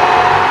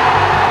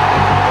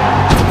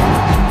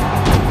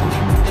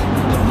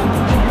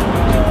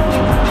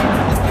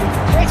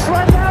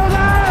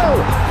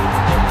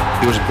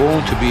 He was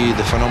born to be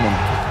the phenomenon.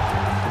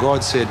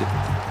 God said,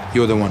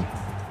 you're the one.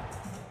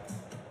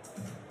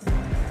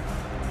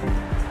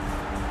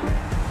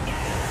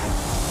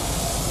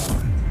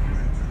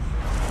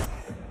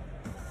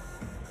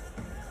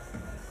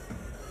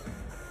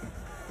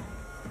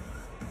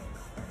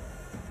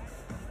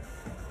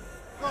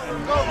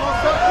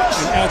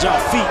 An agile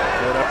feet.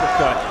 Good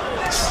uppercut.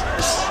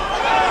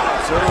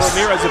 So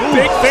Ramirez, a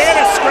big fan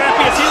of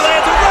Scrappy as he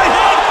lands a right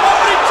hand.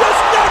 Oh, he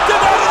just knocked him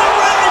out of the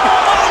ring.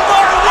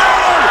 Oh my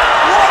word!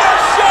 What a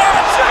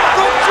shot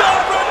from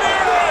John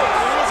Ramirez!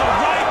 It was a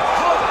right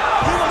hook.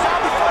 He was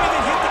out before he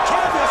even hit the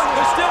canvas.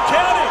 They're still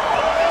counting.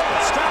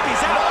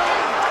 Scrappy's out.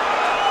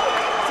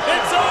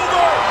 It's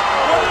over.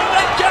 One of the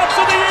knockouts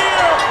of the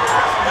year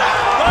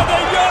by the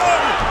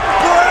young,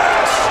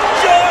 brash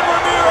John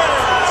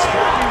Ramirez.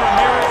 Scrappy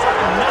Ramirez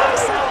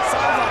knocks out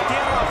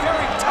Salvatierra. A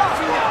very tough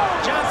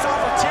John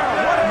Salvatierra.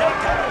 What a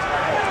knockout.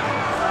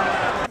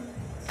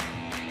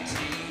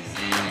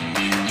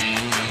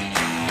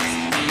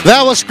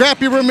 That was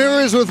Scrappy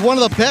Ramirez with one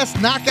of the best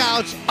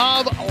knockouts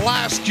of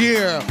last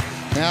year.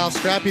 Now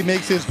Scrappy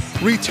makes his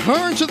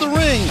return to the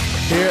ring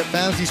here at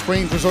Fantasy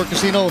Springs Resort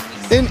Casino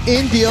in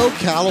Indio,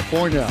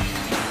 California.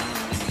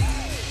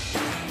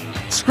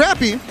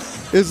 Scrappy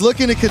is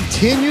looking to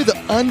continue the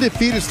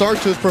undefeated start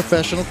to his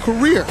professional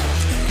career.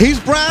 He's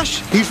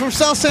brash, he's from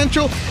South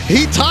Central,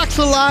 he talks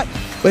a lot,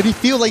 but he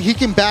feels like he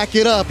can back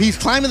it up. He's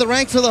climbing the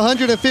ranks of the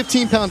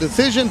 115-pound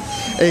decision.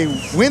 A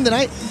win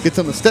tonight gets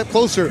him a step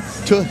closer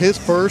to his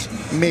first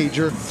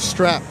major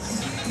strap.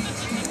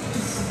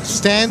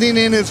 Standing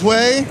in his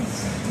way,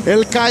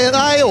 El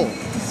Callado.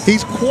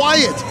 He's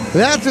quiet.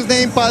 That's his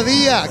name,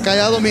 Padilla.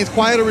 Callado means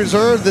quiet or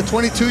reserved. The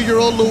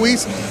 22-year-old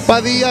Luis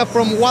Padilla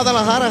from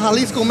Guadalajara,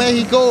 Jalisco,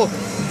 Mexico,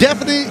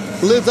 definitely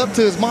lives up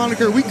to his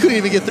moniker. We couldn't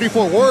even get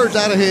 3-4 words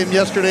out of him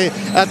yesterday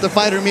at the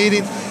fighter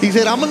meeting. He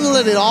said, I'm going to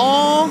let it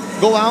all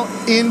go out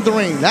in the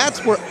ring.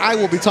 That's where I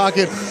will be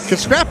talking.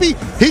 Because Scrappy,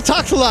 he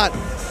talks a lot,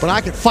 but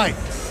I can fight.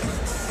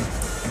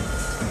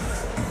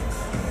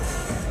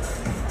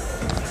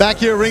 Back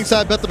here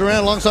ringside, Beto Duran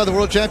alongside the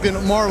world champion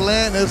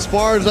Marlon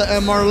Esparza.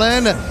 And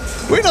Marlon,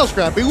 we know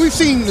Scrappy. We've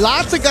seen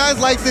lots of guys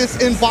like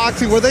this in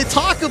boxing where they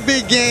talk a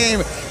big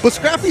game, but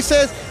Scrappy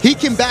says he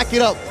can back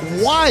it up.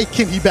 Why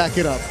can he back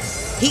it up?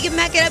 He can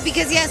back it up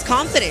because he has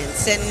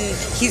confidence, and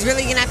he's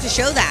really gonna have to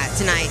show that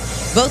tonight.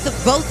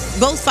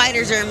 Both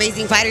fighters are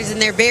amazing fighters,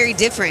 and they're very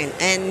different.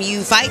 And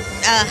you fight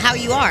how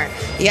you are.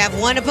 You have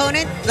one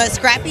opponent, the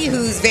Scrappy,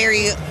 who's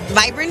very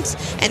vibrant,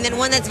 and then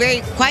one that's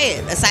very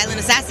quiet, a silent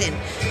assassin.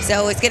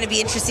 So it's gonna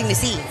be interesting to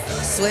see.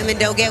 Swim and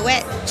don't get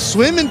wet.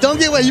 Swim and don't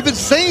get wet. You've been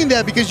saying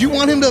that because you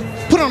want him to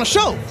put on a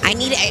show.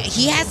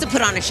 He has to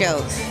put on a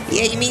show.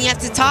 Yeah, you mean you have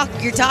to talk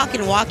your talk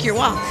and walk your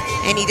walk.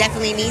 And he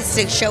definitely needs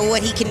to show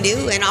what he can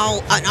do on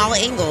all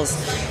angles.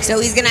 So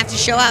he's gonna have to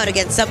show out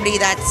against somebody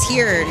that's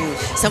here and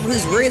someone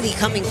who's really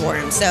coming for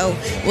him. So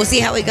we'll see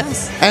how it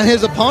goes. And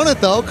his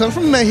opponent, though, comes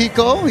from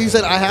Mexico. He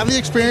said, I have the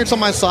experience on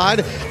my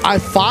side. I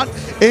fought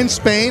in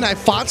Spain. I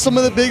fought some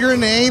of the bigger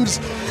names.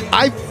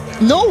 I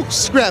know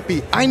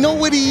Scrappy. I know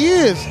what he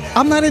is.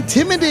 I'm not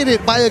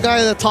intimidated by a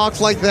guy that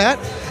talks like that.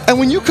 And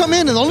when you come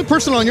in and the only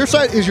person on your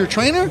side is your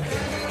trainer,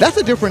 that's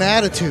a different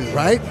attitude,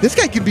 right? This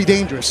guy can be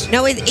dangerous.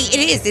 No, it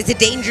is. It's a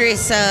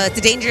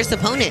dangerous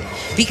opponent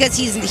because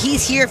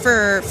he's here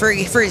for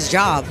his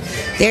job.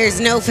 There's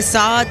no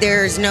facade.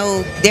 There's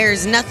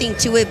nothing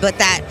to it but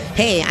that,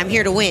 hey, I'm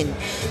here to win.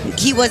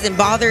 He wasn't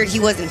bothered. He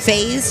wasn't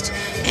phased,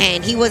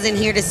 and he wasn't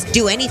here to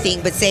do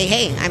anything but say,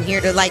 hey, I'm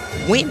here to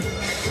win.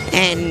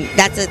 and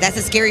that's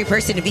a scary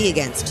person to be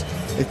against.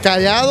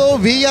 Callado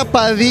via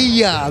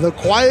Padilla, the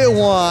quiet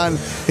one.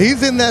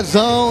 He's in that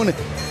zone.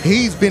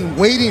 He's been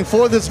waiting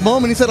for this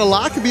moment. He said a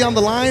lot could be on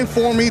the line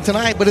for me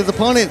tonight, but his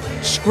opponent,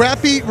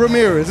 Scrappy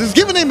Ramirez, his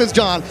given name is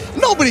John.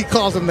 Nobody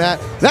calls him that.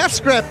 That's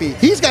Scrappy.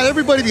 He's got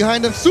everybody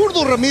behind him.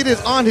 Zurdo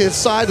Ramirez on his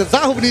side. The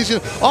Zaho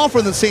Venetian, all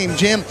from the same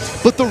gym.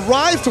 But the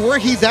rise to where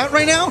he's at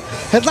right now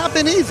has not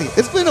been easy.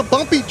 It's been a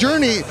bumpy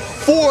journey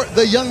for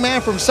the young man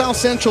from South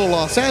Central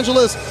Los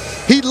Angeles.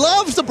 He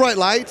loves the bright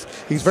lights.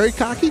 He's very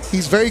cocky.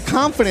 He's very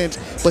confident,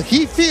 but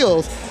he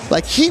feels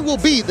like he will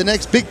be the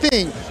next big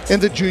thing in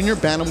the junior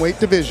bantamweight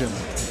division.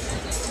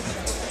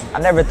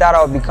 I never thought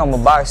I would become a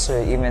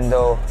boxer, even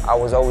though I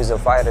was always a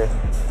fighter.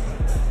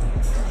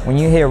 When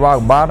you hit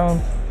rock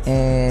bottom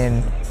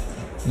and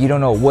you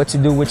don't know what to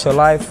do with your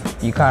life,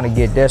 you kind of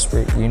get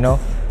desperate, you know?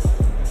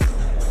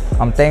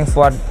 I'm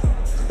thankful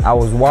I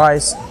was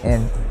wise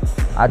and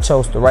I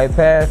chose the right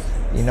path,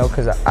 you know,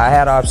 because I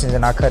had options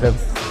and I could have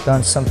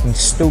done something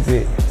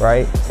stupid,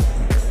 right?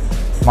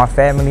 My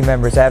family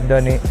members have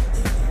done it.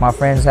 My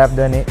friends have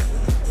done it,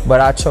 but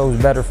I chose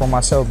better for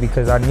myself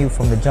because I knew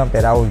from the jump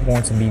that I was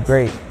going to be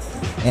great.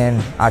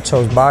 And I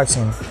chose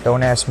boxing.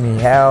 Don't ask me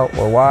how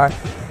or why.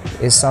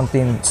 It's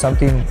something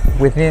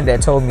within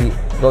that told me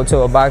go to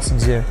a boxing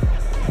gym,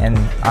 and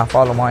I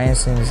followed my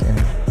instincts and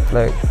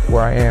look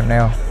where I am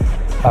now.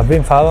 I've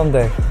been following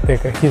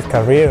his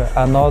career.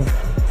 I know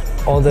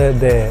all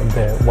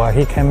the what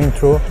he came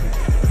through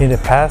in the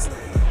past,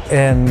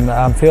 and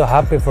I feel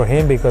happy for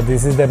him because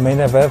this is the main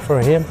event for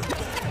him.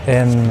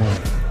 And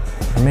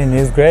I mean,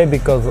 it's great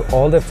because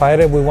all the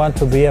fighters we want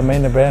to be a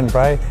main event,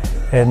 right?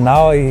 And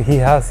now he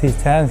has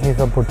his chance, his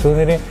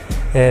opportunity,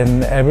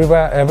 and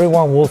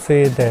everyone will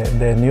see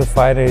the new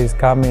fighter is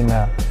coming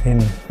in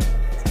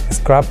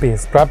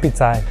Scrappy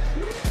time.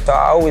 So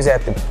I always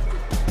have to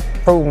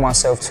prove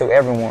myself to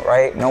everyone,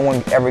 right? No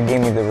one ever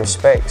gave me the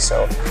respect,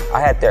 so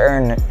I had to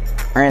earn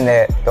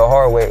that the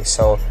hard way.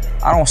 So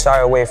I don't shy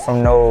away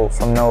from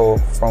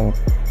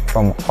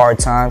hard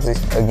times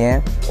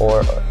again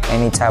or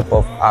any type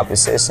of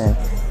opposition.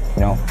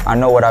 You know, I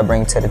know what I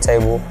bring to the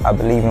table. I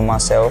believe in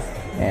myself,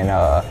 and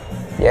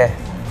yeah.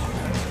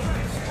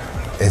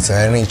 It's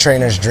any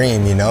trainer's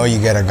dream, you know. You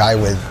get a guy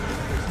with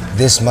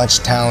this much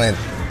talent,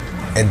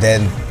 and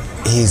then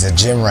he's a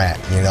gym rat,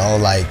 you know,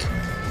 like.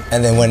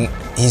 And then when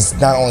he's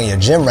not only a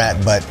gym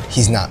rat, but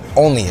he's not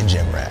only a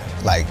gym rat.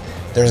 Like,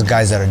 there's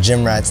guys that are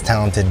gym rats,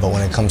 talented, but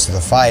when it comes to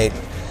the fight,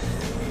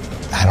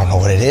 I don't know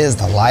what it is,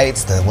 the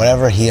lights, the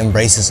whatever, he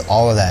embraces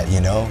all of that, you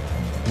know?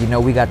 You know,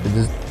 we got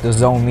the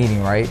zone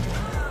meeting, right?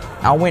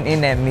 I went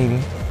in that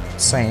meeting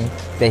saying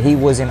that he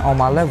wasn't on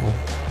my level,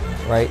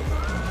 right?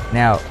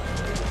 Now,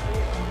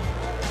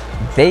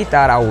 they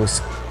thought I was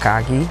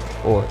cocky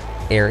or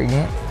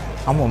arrogant.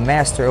 I'm a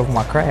master of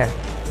my craft.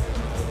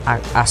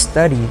 I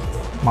studied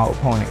my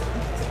opponent.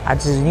 I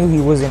just knew he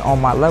wasn't on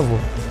my level.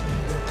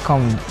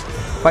 Come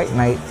fight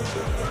night,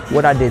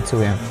 what I did to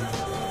him,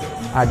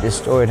 I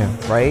destroyed him,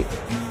 right?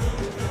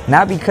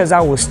 Not because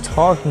I was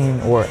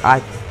talking or I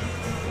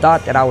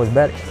thought that I was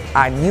better.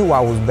 I knew I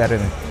was better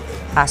than him.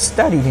 I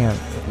studied him,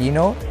 you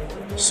know?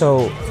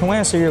 So to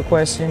answer your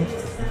question,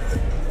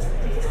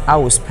 I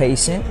was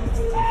patient.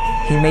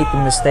 He made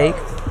the mistake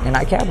and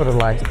I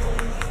capitalized.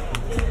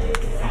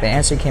 The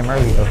answer came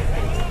early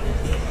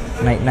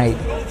though. Night, night.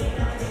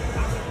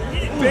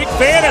 Big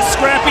fan of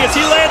Scrappy as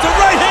he lands a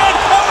right hand.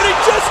 Oh, and he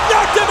just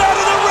knocked him out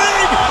of the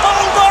ring.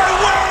 Oh my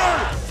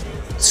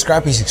word!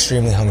 Scrappy's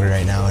extremely hungry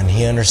right now, and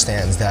he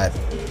understands that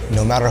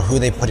no matter who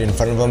they put in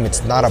front of him,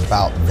 it's not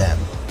about them.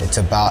 It's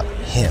about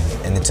him,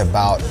 and it's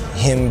about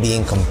him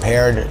being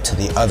compared to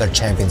the other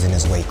champions in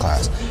his weight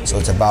class. So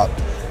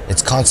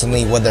it's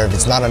constantly, whether if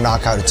it's not a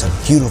knockout, it's a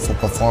beautiful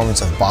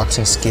performance of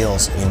boxing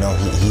skills. You know,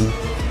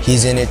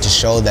 he's in it to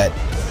show that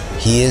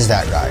he is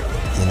that guy,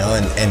 you know,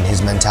 and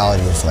his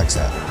mentality reflects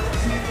that.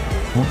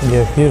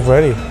 Yeah, he's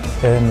ready,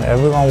 and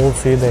everyone will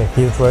see that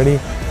he's ready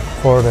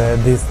for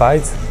these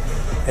fights,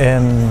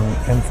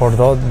 and for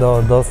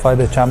those fights,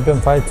 the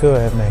champion fight too,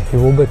 and he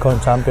will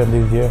become champion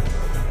this year.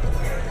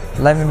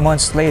 11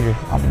 months later,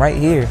 I'm right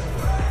here,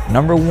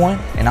 #1,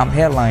 and I'm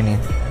headlining.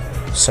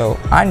 So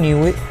I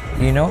knew it,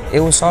 you know. It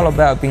was all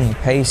about being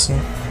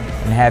patient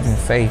and having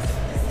faith.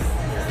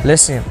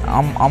 Listen,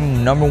 I'm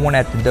 #1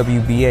 at the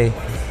WBA,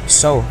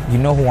 so you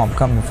know who I'm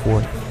coming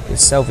for.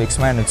 It's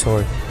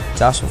self-explanatory.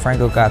 Joshua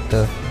Franco got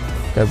the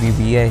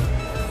WBA,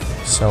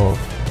 so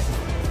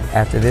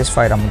after this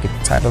fight, I'm gonna get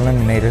the title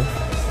eliminator,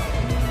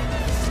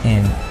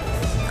 and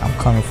I'm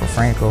coming for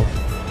Franco.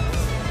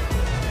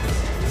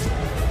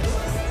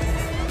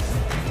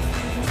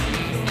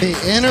 The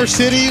inner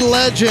city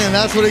legend,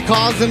 that's what he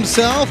calls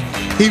himself.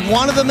 He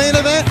wanted the main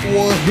event.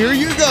 Well, here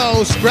you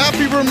go.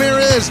 Scrappy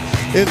Ramirez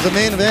is the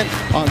main event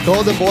on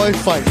Golden Boy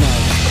Fight Night.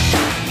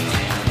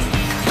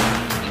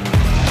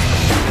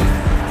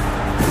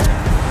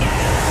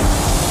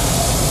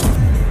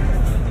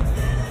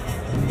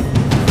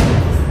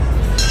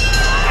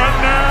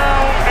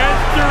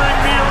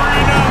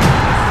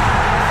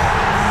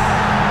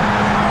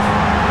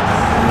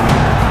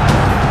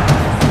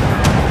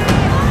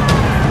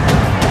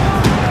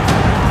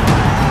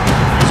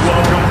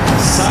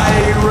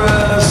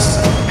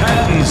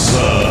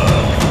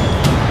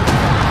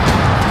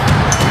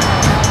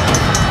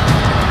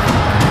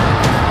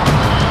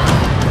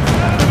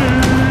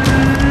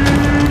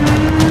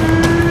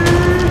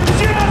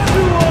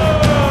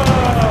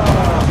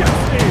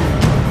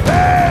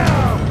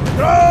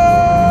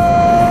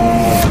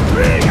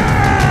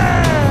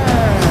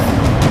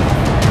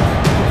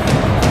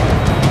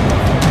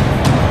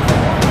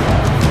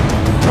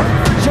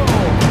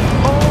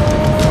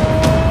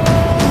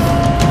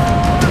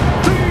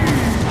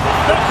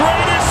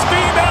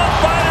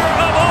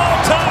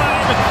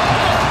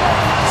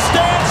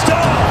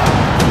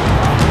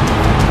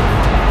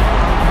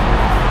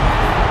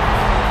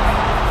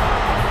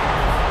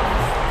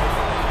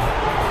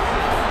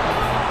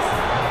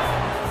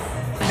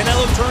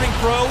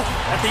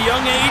 At the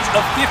young age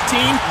of 15,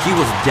 He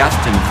was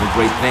destined for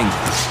great things.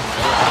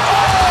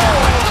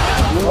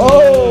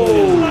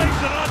 Oh!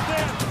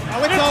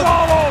 It's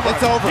all over.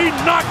 It's over. He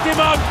knocked him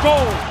out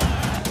cold.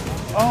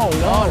 Oh,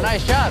 no. Oh,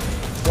 nice shot.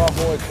 Raw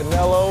boy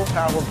Canelo,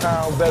 pound for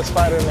pound, best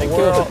fighter in the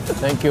world.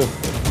 Thank you.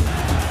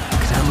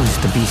 Canelo's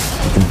the beast.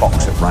 You can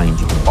box at range,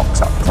 you can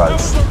box up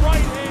close.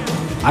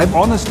 I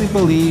honestly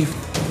believe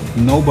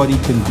nobody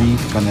can beat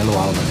Canelo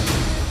Alvarez.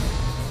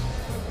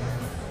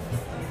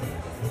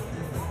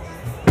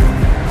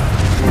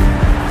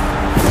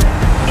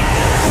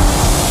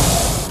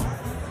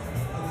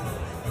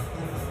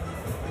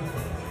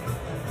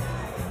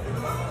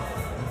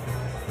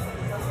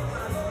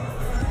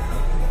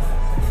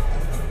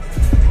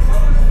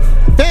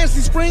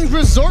 Fantasy Springs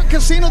Resort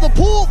Casino, the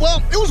pool.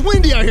 Well, it was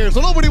windy out here, so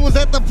nobody was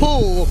at the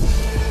pool.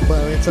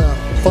 But it's a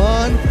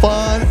fun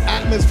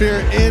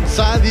atmosphere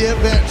inside the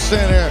event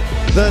center.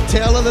 The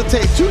tail of the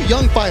tape. Two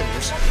young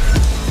fighters.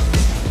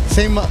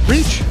 Same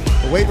reach,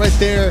 the weight right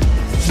there.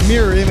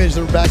 Mirror image,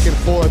 they're back and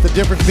forth. The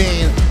difference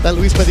being that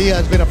Luis Padilla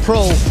has been a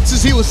pro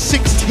since he was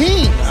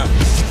 16.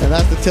 And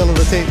that's the tail of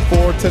the tape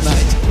for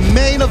tonight's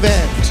main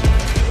event.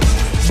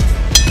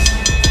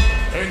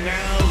 And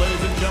now,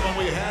 ladies and gentlemen,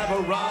 we have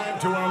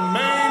arrived to our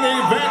main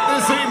event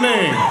this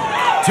evening.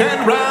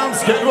 10 rounds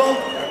scheduled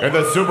in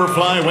the super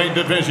flyweight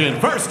division.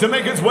 First to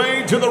make his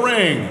way to the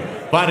ring,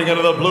 fighting out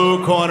of the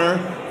blue corner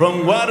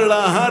from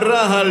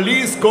Guadalajara,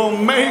 Jalisco,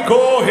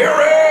 Mexico, here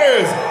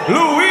is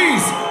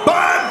Luis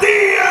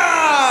Padilla!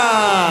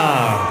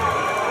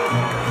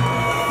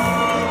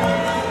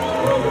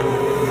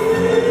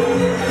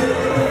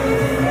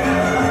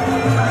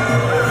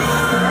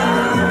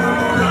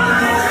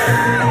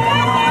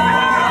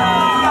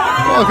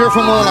 Well, if you're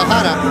from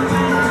Guadalajara,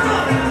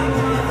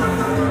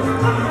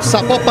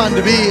 Zapopan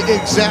to be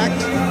exact,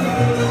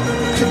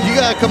 you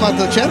gotta come out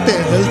to the chante.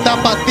 El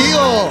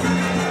Tapatío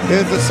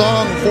is the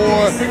song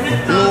for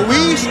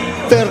Luis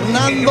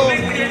Fernando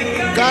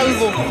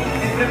Calvo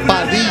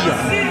Padilla,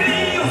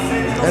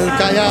 El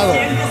Callado.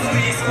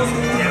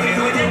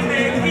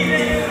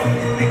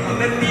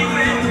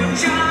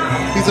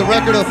 He's a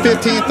record of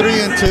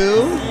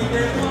 15-3-2.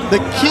 The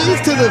keys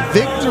to the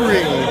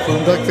victory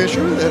from Doug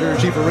Fisher, the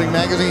editor-in-chief of Ring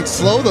Magazine: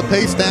 slow the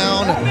pace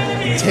down,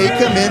 take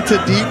him into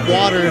deep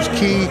waters.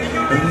 Key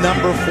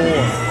number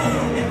 4.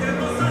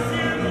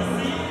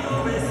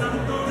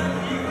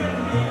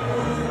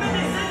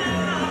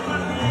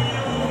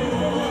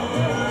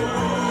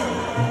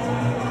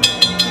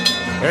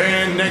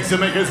 And next to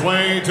make his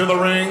way to the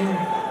ring,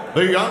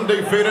 the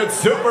undefeated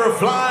super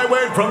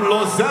flyweight from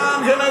Los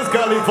Angeles,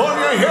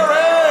 California, here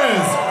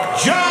is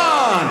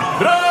John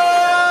Ramirez!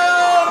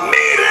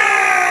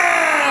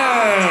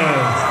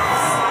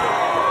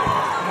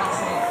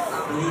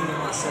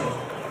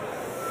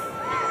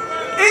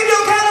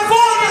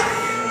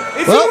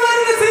 Well,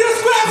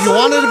 you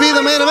wanted to be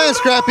the main event,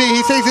 Scrappy.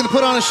 He says he's going to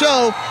put on a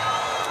show.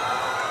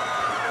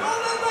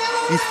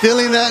 He's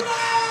feeling that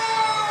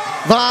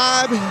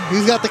vibe.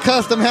 He's got the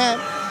custom hat.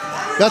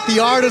 Got the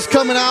artist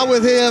coming out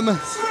with him.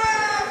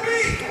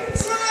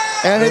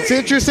 And it's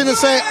interesting to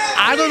say,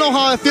 I don't know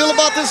how I feel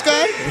about this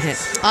guy.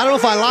 I don't know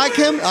if I like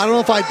him. I don't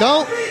know if I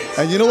don't.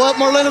 And you know what,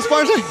 Marlena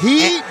Esparza?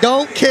 He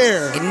don't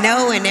care.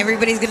 No, and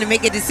everybody's going to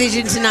make a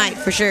decision tonight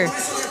for sure.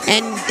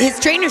 And his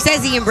trainer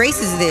says he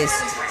embraces this.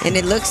 And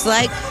it looks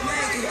like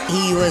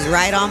he was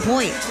right on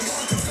point.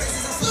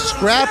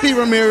 Scrappy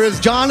Ramirez.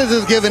 John is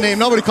his given name.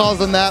 Nobody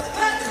calls him that.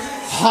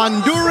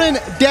 Honduran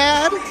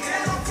dad.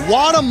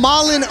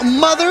 Guatemalan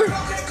mother.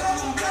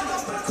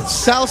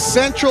 South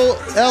Central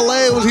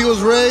LA was he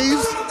was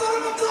raised.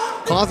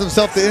 Calls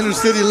himself the inner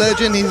city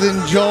legend. He's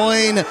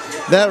enjoying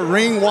that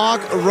ring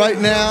walk right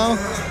now.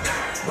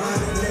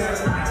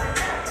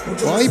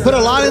 Well, he put a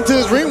lot into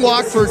his ring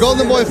walk for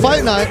Golden Boy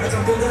Fight Night.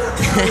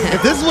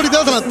 If this is what he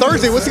does on a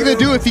Thursday, what's he gonna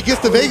do if he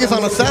gets to Vegas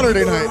on a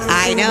Saturday night?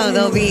 I know,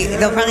 they'll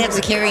probably have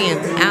to carry him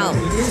out.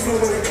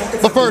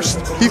 But first,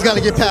 he's got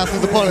to get past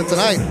his opponent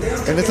tonight,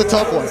 and it's a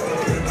tough one.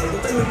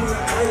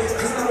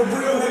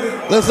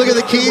 Let's look at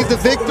the keys to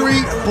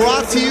victory,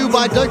 brought to you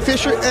by Doug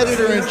Fisher,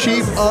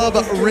 editor-in-chief of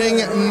Ring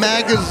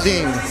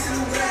Magazine.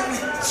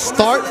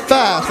 Start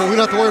fast. Well, we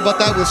don't have to worry about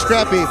that with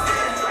Scrappy.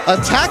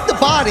 Attack the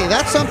body.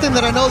 That's something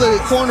that I know the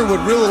corner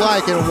would really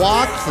like, and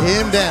walk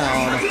him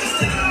down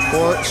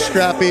for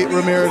Scrappy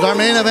Ramirez. Our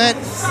main event,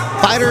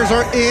 fighters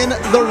are in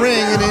the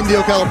ring in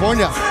Indio,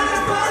 California.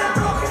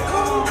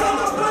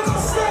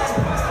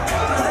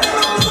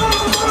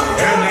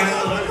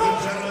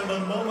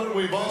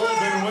 We've all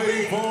been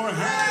waiting for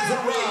has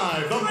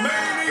arrived. The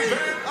main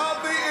event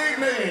of the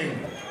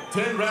evening.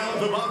 10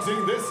 rounds of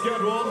boxing this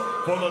schedule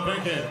for the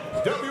vacant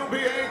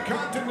WBA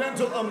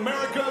Continental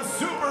America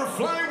Super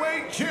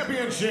Flyweight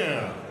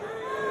Championship.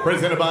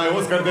 Presented by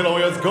Oscar De La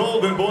Hoya's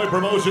Golden Boy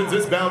Promotions,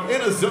 this bout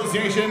in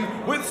association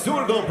with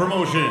Zurdo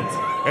Promotions.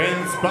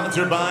 And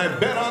sponsored by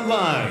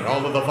BetOnline.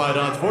 All of the fight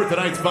odds for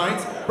tonight's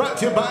fights brought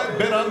to you by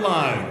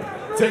BetOnline.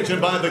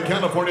 Sanctioned by the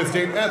California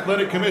State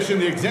Athletic Commission,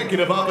 the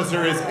executive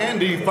officer is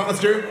Andy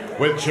Foster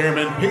with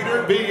Chairman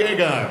Peter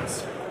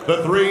Villegas.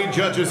 The three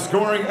judges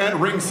scoring at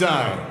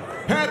ringside: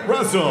 Pat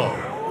Russell,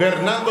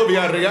 Fernando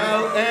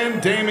Villarreal,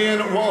 and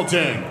Damian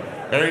Walton.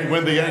 And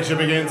when the action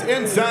begins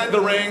inside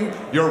the ring,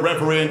 your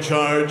referee in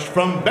charge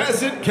from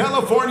Bassett,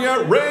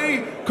 California,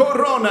 Ray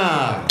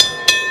Corona.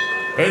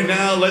 And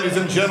now, ladies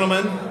and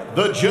gentlemen,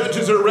 the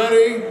judges are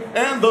ready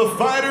and the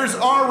fighters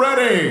are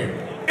ready.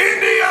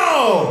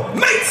 Indio,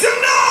 make some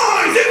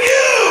noise if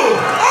you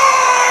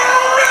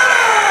are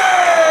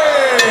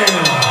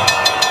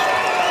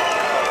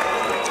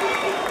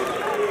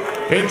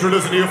ready!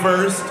 Introducing you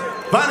first,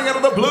 fighting out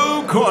of the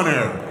blue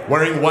corner,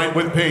 wearing white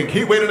with pink,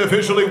 he weighed in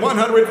officially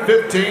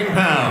 115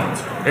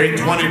 pounds. In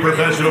 20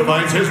 professional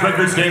fights, his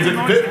record stands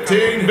at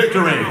 15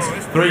 victories,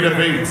 3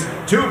 defeats,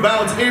 2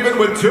 bouts, even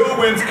with 2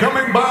 wins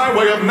coming by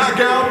way of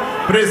knockout.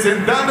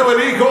 Presentando el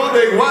hijo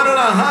de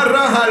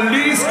Guadalajara,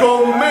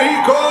 Jalisco,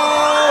 México,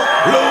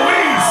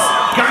 Luis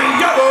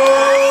Callado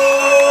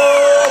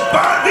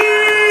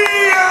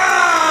Padilla!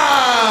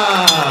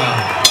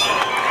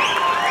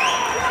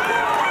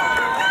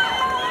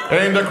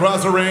 And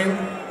across the ring,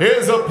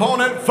 his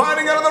opponent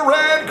fighting out of the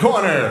red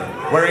corner,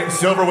 wearing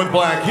silver with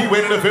black, he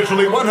weighed in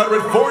officially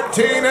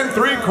 114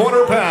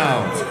 3/4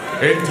 pounds.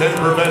 In 10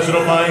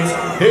 professional fights,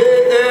 he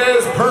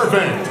is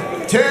perfect.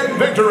 10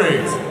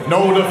 victories,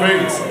 no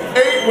defeats,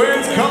 8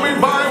 wins coming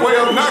by way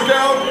of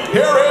knockout.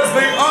 Here is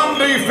the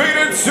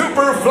undefeated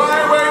super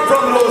flyweight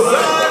from Los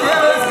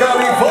Angeles,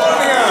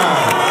 California,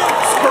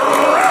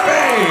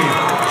 Scrappy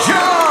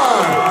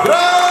John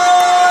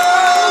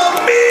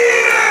Ramirez!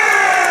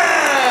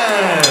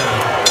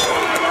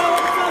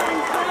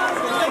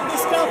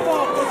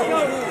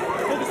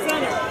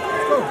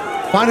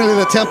 Finally,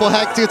 the tempo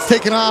hack gets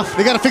taken off.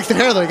 They got to fix the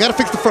hair, though. You got to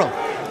fix the fro.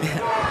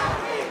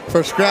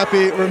 For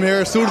Scrappy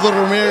Ramirez, Zurdo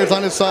Ramirez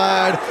on his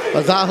side,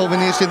 Azajo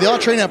Venetian. They all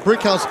train at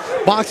Brick House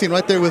Boxing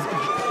right there with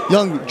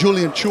young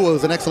Julian Chua,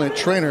 who's an excellent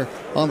trainer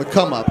on the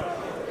come-up.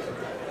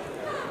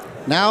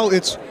 Now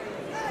this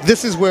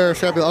is where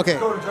Scrappy, okay,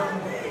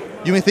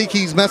 you may think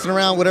he's messing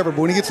around, whatever, but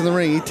when he gets in the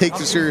ring, he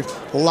takes it serious,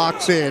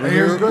 locks in, and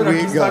here we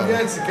go.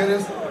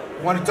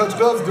 Want to touch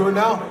gloves? Do it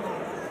now.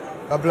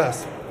 God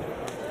bless.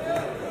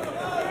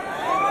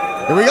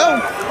 Here we go.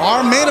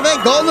 Our main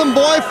event, Golden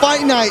Boy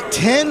Fight Night.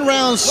 10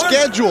 rounds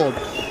scheduled.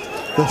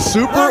 The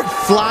super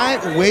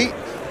flyweight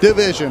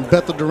division.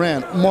 Beto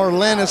Duran,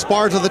 Marlene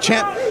Esparza, the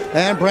champ,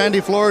 and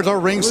Brandy Flores, our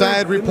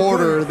ringside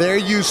reporter. There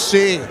you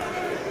see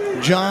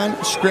John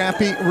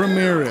Scrappy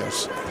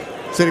Ramirez.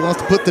 Said he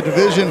wants to put the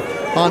division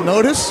on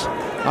notice.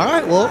 All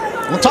right, well,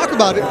 we'll talk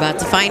about it. About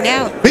to find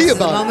out. Be This is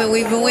about the moment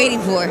we've been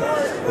waiting for.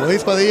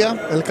 Luis Padilla,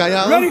 El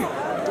Callado.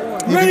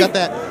 You even got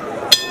that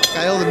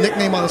Callado, the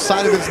nickname on the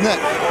side of his neck.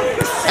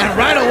 And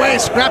right away,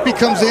 Scrappy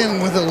comes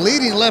in with a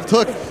leading left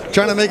hook,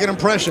 trying to make an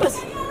impression.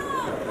 So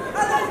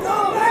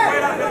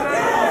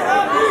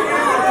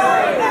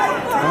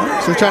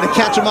he tried to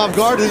catch him off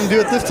guard, didn't do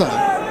it this time.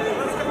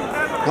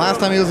 Last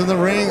time he was in the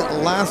ring,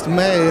 last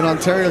May in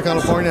Ontario,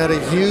 California, had a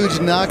huge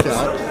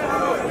knockout.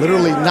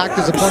 Literally knocked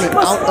his opponent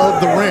out of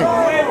the ring.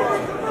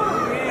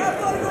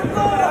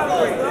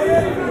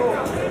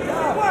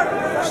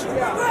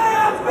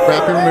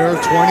 Scrappy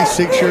Ramirez,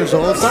 26 years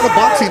old, started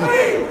boxing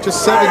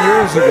just 7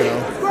 years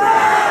ago.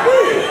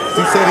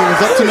 He said he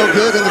was up to no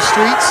good in the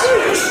streets.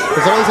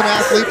 Was always an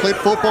athlete, played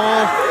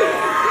football,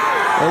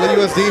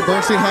 LAUSD,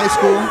 Bernstein High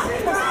School.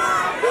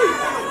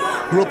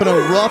 Grew up in a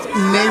rough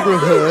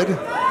neighborhood,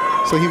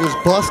 so he was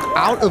bussed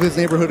out of his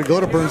neighborhood to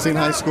go to Bernstein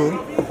High School.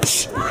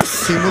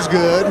 Team was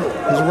good. He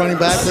was a running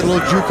back, played a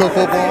little JUCO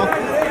football.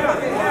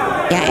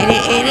 Yeah,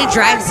 and it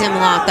drives him a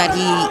lot that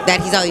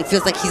he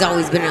feels like he's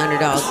always been an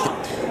underdog.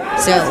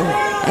 So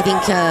I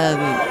think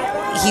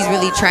he's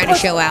really trying to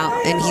show out,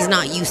 and he's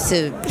not used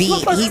to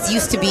he's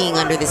used to being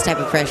under this type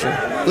of pressure.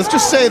 Let's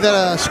just say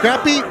that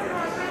Scrappy,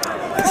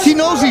 he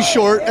knows he's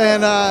short,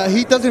 and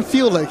he doesn't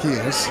feel like he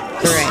is.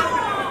 Correct.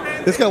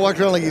 This guy walks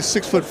around like he's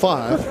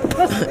 6'5".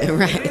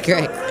 Right,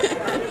 correct.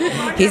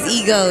 His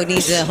ego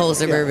needs a whole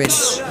Suburban.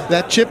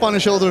 That chip on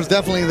his shoulder is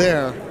definitely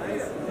there,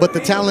 but the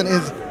talent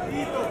is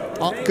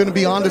going to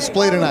be on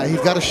display tonight.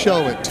 He's got to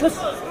show it.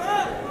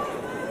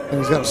 And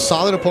he's got a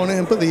solid opponent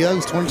in Padilla,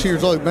 who's 22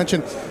 years old. He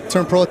mentioned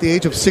turned pro at the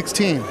age of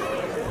 16.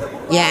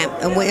 Yeah,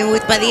 and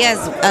with Padilla's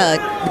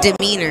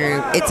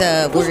demeanor,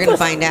 we're gonna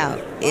find out.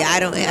 Yeah, I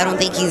don't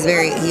think he's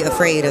very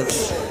afraid of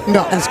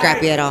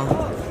Scrappy at all.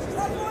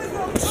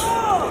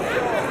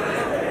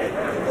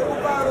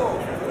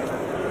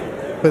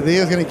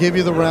 Padilla's gonna give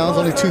you the rounds,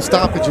 only 2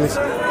 stoppages.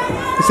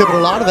 He said, but a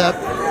lot of that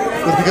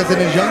was because in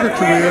his younger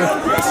career,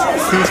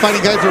 he was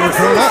fighting guys that were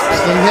grown up,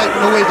 so he had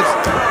no way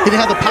he didn't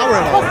have the power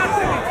at all.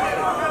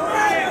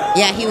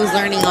 Yeah, he was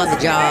learning on the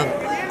job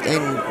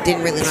and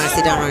didn't really know how to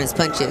sit down on his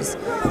punches.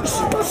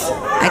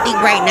 I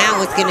think right now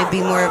what's going to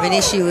be more of an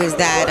issue is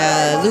that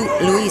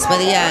Luis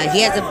Padilla,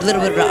 he has a little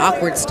bit of an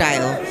awkward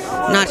style.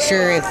 Not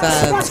sure if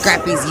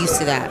Scrappy's used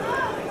to that.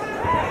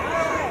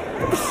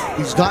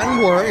 He's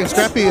gotten work, and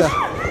Scrappy,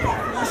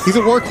 he's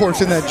a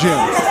workhorse in that gym.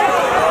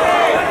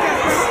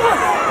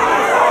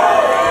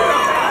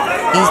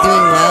 He's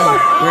doing well,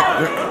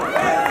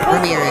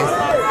 Ramirez,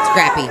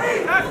 Scrappy. Scrappy.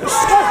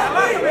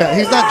 Yeah,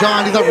 he's not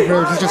John, he's not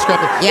Ramirez, he's just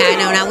Scrappy. Yeah, I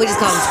know. Now we just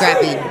call him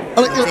Scrappy.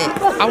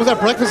 I was at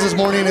breakfast this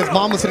morning, and his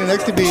mom was sitting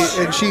next to me,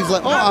 and she's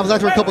like, I was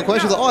asking her a couple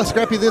questions, like,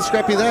 Scrappy this,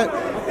 Scrappy that.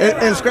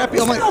 And Scrappy,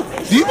 I'm like,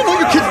 do you even know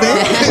your kid's name?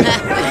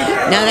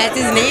 No, that's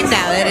his name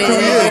now. That is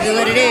exactly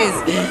what it is.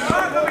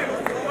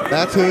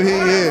 That's who he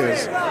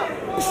is.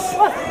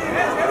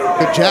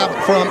 Good jab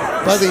from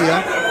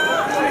Padilla.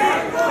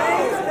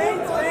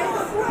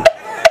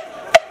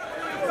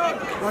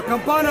 La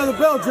campana of the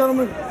bell,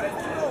 gentlemen.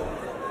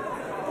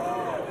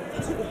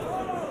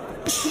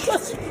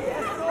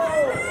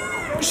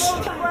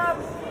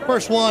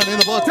 First one in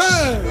the books.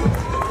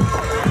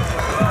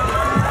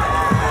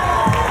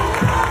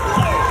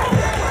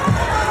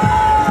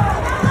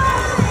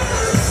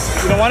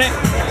 You don't want it?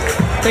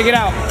 Take it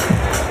out.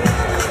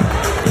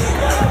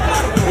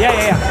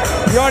 Yeah.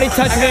 You already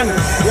touched him.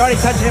 You already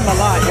touched him a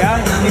lot,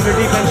 yeah? Keep your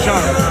defense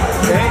sharp.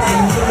 Okay?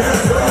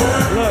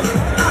 Look.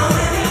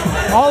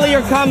 All of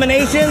your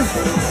combinations,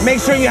 make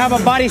sure you have a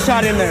body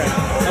shot in there.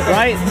 Okay.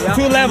 Right? Yeah.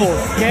 2 levels,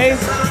 okay?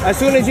 As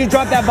soon as you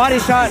drop that body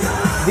shot,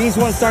 these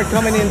ones start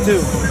coming in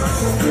too.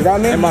 You got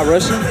me? Am I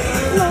rushing?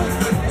 No.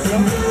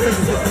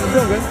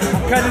 Feel good.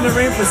 Cut in the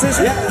ring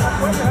position? Yeah.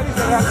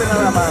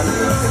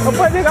 No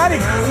puedes llegar y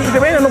te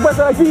ven, no puedes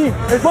estar aquí.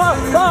 Va,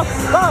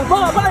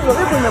 y lo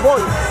dejo y me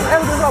voy.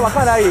 Eso es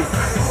trabajar ahí.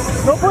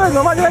 No puedes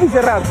nomás llegar y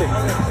cerrarte.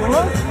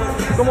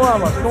 ¿Cómo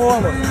vamos?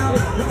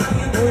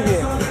 Muy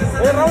bien.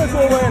 El round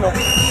estuvo bueno,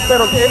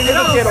 pero eso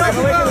quiero, que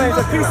no dejen la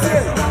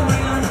insatisfacción.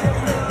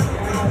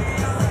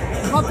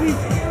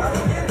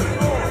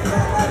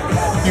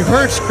 You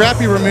heard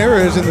Scrappy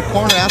Ramirez in the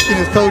corner asking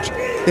his coach,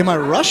 am I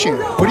rushing?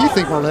 What do you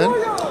think, Marlene?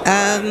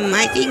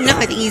 I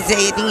think he's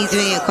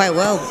doing it quite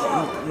well.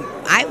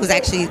 I was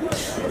actually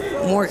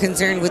more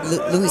concerned with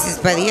Luis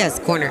Padilla's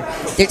corner.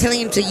 They're telling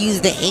him to use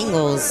the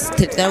angles,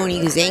 to throw and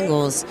use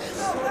angles.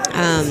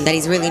 That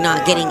he's really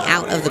not getting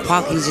out of the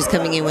pocket. He's just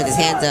coming in with his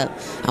hands up.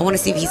 I want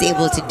to see if he's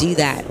able to do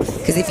that.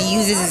 Because if he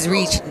uses his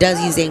reach, does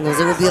use angles,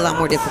 it will be a lot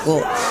more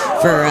difficult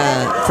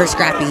for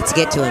Scrappy to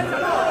get to him.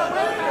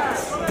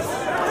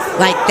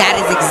 Like, that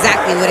is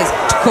exactly what his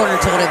corner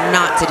told him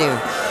not to do.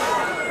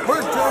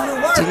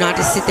 Do not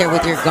just sit there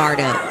with your guard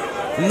up.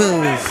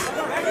 Move.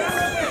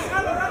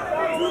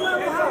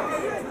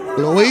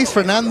 Luis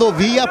Fernando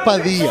Villa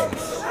Padilla.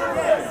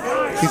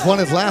 He's won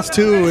his last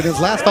 2, and his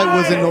last fight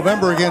was in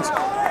November against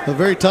a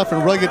very tough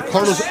and rugged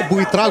Carlos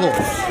Buitrago.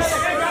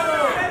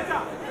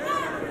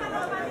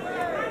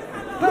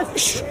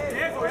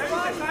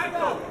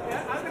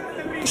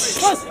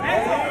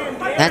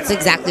 That's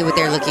exactly what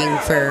they're looking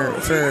for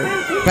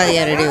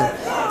Padilla to do.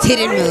 Hit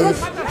and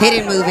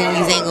move, and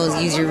use angles,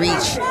 use your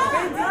reach.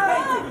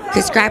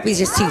 Because Scrappy's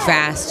just too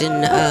fast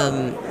and,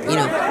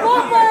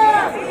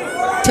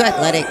 too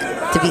athletic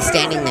to be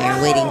standing there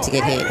waiting to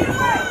get hit.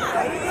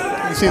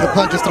 You see the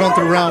punches thrown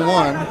through round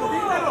 1.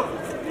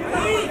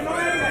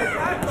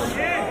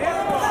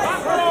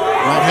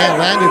 Right hand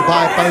landed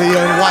by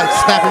Padilla and White.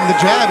 Snapping the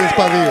jab is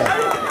Padilla.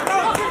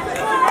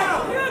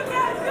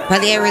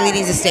 Padilla really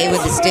needs to stay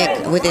with the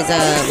stick, with his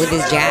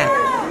jab.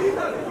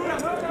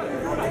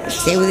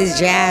 Stay with his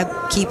jab,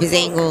 keep his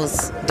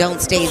angles,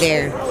 don't stay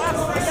there.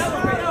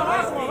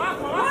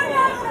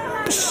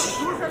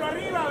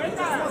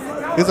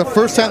 It's the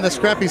first time that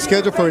Scrappy's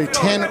scheduled for a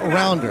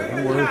 10-rounder,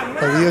 where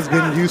Padilla's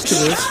been used to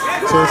this.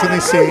 So let's let me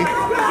see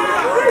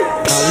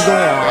how we go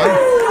on.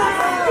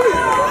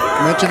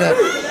 Mentioned that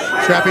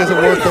Scrappy has a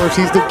workhorse.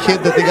 He's the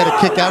kid that they got to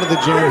kick out of the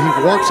gym. He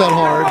works out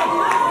hard.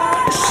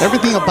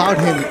 Everything about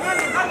him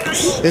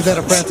is at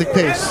a frantic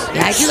pace.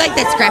 Yeah, I do like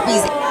that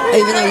Scrappy's,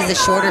 even though he's a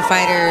shorter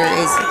fighter,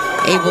 is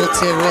able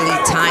to really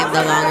time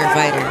the longer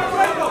fighter.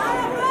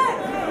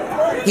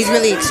 He's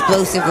really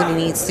explosive when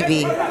he needs to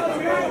be.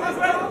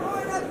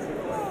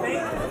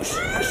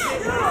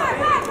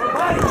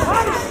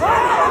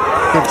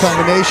 Good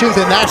combinations,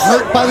 and that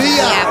hurt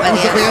Padilla. Yeah,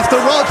 He's up against the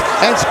ropes,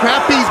 and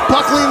Scrappy's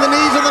buckling the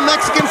knees of the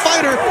Mexican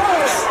fighter.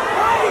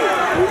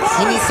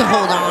 He needs to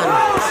hold on.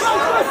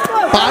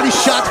 Body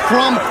shots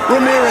from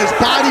Ramirez.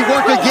 Body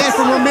work again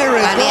from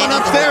Ramirez. Going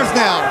upstairs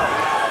now.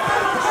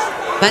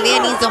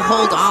 Padilla needs to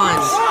hold on.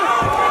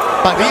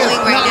 Padilla's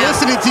not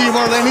listening to you,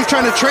 Marlene. He's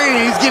trying to train,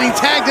 and he's getting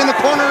tagged in the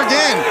corner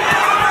again.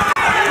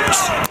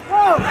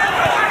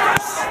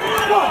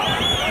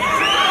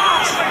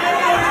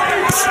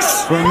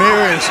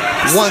 Ramirez,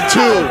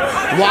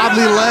 1-2.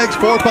 Wobbly legs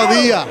for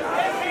Padilla.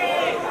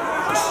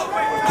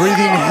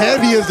 Breathing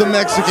heavy as the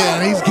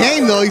Mexican. He's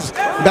game though, he's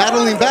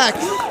battling back.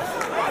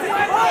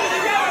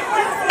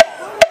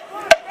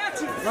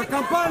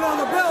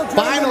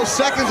 Final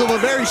seconds of a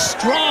very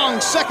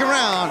strong second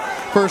round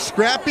for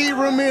Scrappy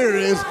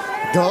Ramirez.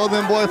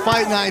 Golden Boy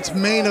Fight Night's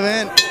main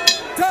event.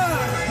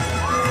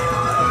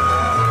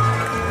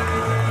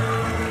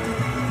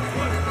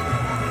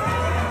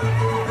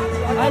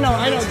 I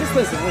know. Just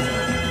listen.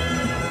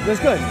 That's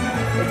good.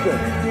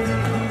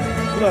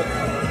 Look,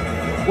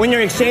 when you're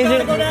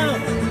exchanging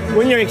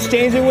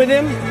with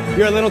him,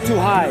 you're a little too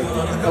high.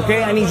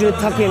 Okay, I need you to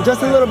tuck in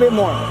just a little bit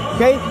more.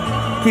 Okay,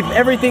 keep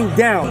everything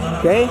down.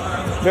 Okay,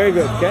 Very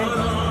good, okay?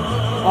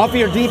 Off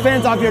your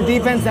defense,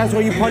 that's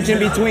where you punch in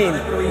between,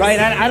 right?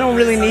 I don't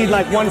really need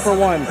like one for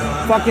one.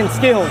 Fucking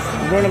skills,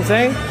 you know what I'm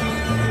saying?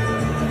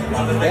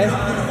 Okay?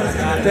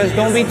 Just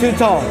don't be too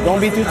tall,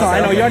 don't be too tall. I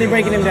know, you're already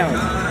breaking him down.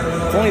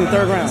 It's only the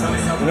third round,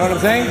 you know what I'm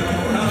saying?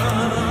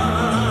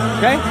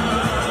 Okay?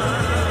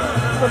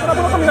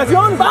 Una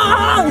combinación,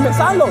 ¡va! Y me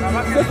salgo.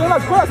 Estoy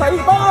las cosas ahí,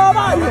 ¡va,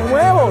 va! Y me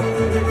muevo.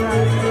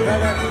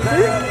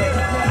 ¿Sí?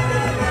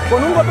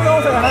 Con un golpe no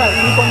vamos a ganar,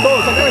 ni con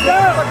dos. Hay que meter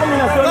esa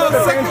combinación de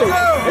repente.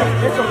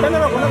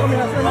 Sorpréndelo con una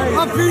combinación ahí.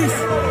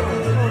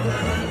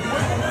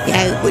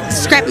 Yeah,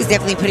 Scrappy's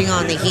definitely putting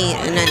on the heat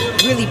and then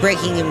really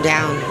breaking him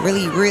down.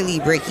 Really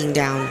breaking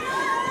down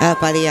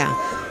Padilla.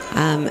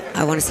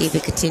 I want to see if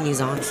it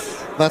continues on.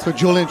 That's what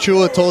Julian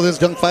Chua told his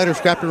young fighter,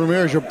 Scrappy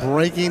Ramirez. You're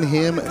breaking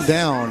him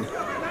down.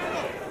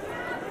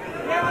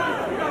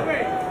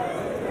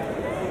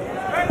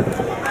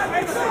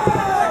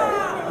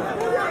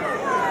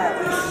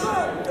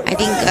 I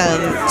think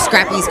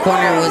Scrappy's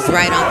corner was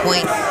right on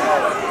point.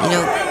 You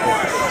know,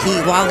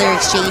 while they're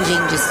exchanging,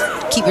 just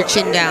keep your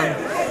chin down,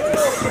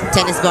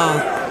 tennis ball,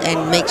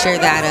 and make sure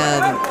that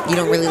you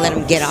don't really let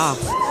him get off.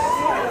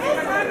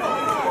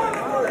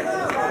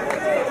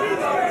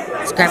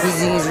 Scrappy's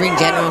using his ring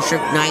general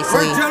shirt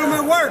nicely.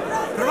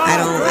 I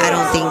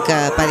don't think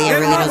Padilla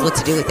really knows what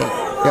to do with it.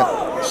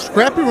 Yeah,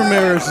 Scrappy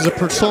Ramirez is a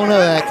persona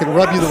that can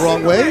rub you the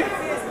wrong way.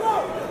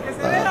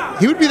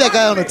 He would be that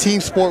guy on a team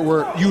sport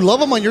where you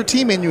love him on your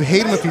team and you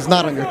hate him if he's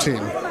not on your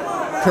team.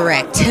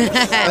 Correct.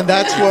 And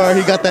that's where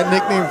he got that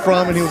nickname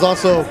from. And he was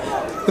also,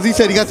 because he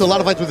said he got to a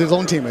lot of fights with his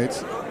own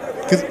teammates.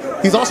 Because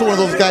he's also one of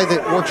those guys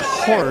that works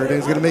hard and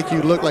is going to make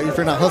you look like if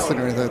you're not hustling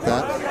or anything like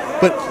that.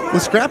 But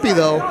with Scrappy,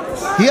 though,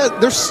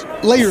 there's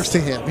layers to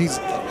him. He's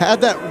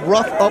had that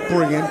rough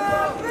upbringing.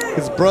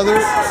 His brother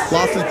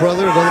lost his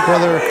brother, another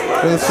brother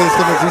in the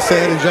system, as he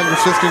said. His younger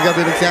sister got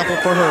to be an example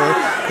for her.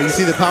 And you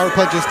see the power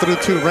punches through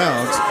 2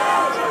 rounds.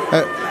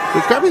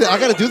 With Scrappy, I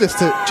got to do this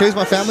to chase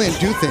my family and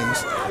do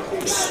things.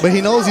 But he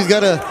knows he's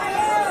got to,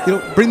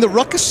 bring the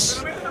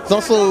ruckus. He's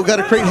also got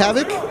to create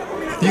havoc.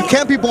 You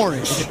can't be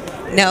boring.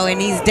 No, and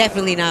he's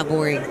definitely not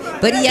boring.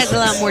 But he has a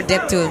lot more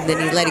depth to him than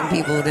he's letting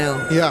people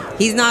know. Yeah.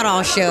 He's not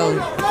all show.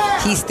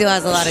 He still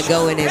has a lot of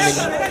go in him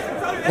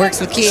and works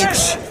with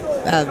kids.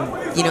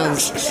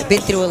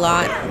 Been through a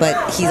lot,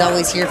 but he's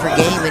always here for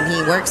game and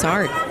he works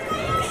hard.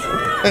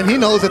 And he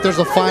knows that there's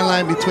a fine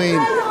line between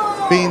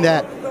being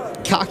that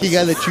cocky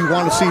guy that you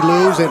want to see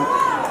lose and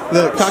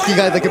the cocky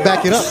guy that can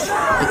back it up.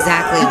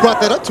 Exactly. You brought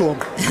that up to him.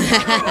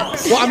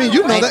 Well, I mean,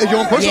 you know that in your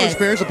own personal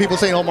experience of people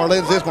saying, oh,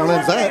 Marlene's this,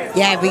 Marlene's that.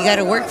 Yeah, but you got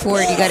to work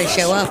for it. You got to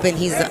show up, and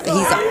he's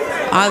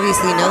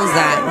obviously knows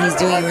that, and he's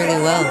doing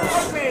really well.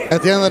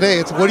 At the end of the day,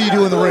 it's what do you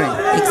do in the ring?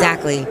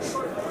 Exactly.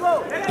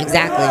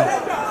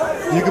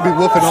 You could be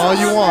whooping all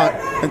you want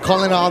and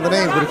calling out all the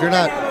names, but if you're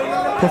not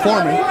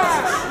performing,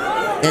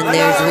 then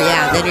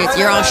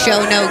you're all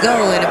show no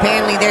go, and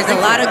apparently there's a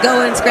lot of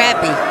go in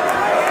Scrappy.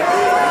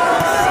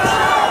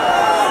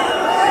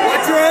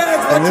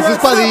 And this is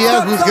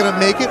Padilla, who's going to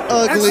make it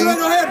ugly.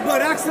 Accidental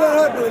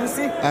headbutt, you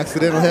see?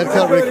 Accidental head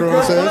cut, Rick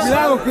Corona says.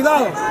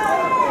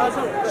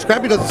 Cuidado.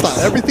 Scrappy doesn't stop.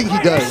 Everything he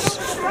does.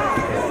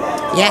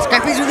 Yeah,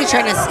 Scrappy's really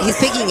he's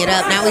picking it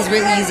up. Now he's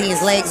really using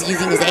his legs,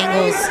 using his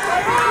angles.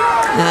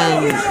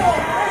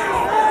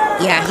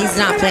 Yeah, he's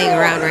not playing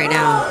around right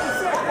now.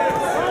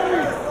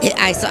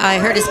 I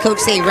heard his coach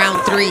say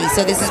round 3,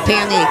 so this is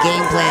apparently a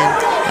game plan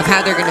of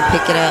how they're going to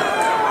pick it up.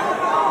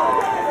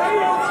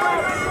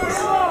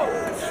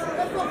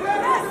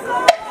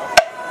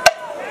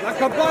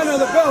 Campana,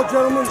 the bell,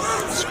 gentlemen.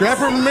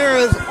 Scrappy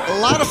Ramirez, a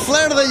lot of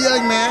flair to the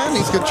young man.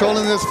 He's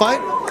controlling this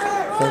fight.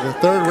 So the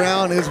 3rd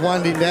round is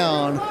winding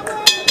down.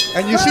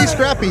 And you see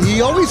Scrappy,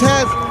 he always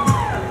has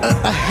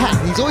a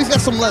hat. He's always got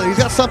some leather. He's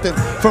got something.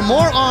 For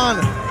more on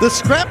the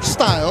scrap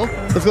style,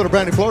 let's go to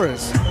Brandy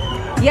Flores.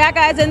 Yeah,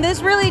 guys, and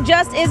this really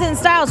just isn't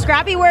style.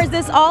 Scrappy wears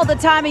this all the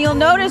time, and you'll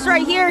notice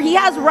right here, he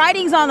has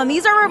writings on them.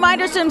 These are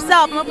reminders to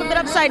himself. I'm gonna flip it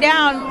upside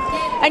down,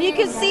 and you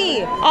can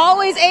see,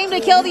 always aim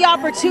to kill the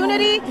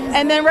opportunity,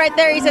 and then right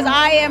there he says,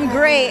 I am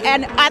great.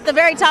 And at the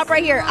very top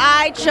right here,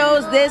 I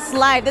chose this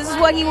life. This is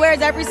what he wears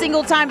every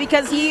single time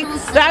because he,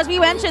 as we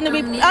mentioned,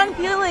 we're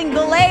unpeeling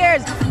the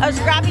layers of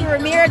Scrappy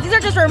Ramirez. These are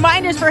just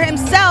reminders for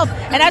himself,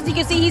 and as you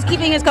can see, he's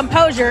keeping his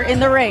composure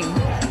in the ring.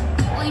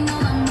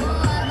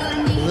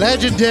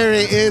 Legendary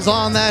is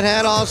on that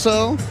hat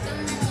also.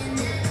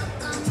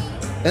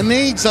 It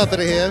means something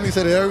to him. He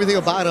said everything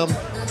about him.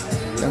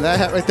 And that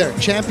hat right there,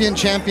 champion,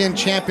 champion,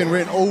 champion,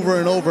 written over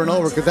and over and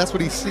over, because that's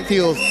what he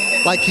feels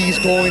like he's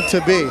going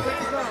to be.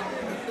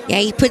 Yeah,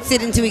 he puts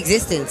it into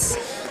existence.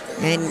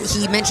 And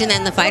he mentioned that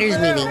in the fighters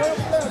meeting,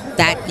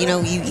 that,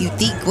 you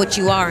think what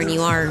you are and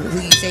you are who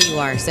you say you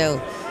are.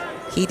 So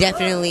he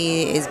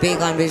definitely is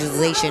big on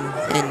visualization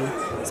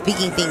and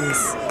speaking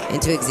things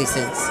into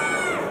existence.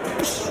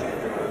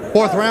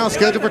 4th round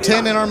scheduled for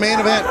 10 in our main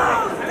event.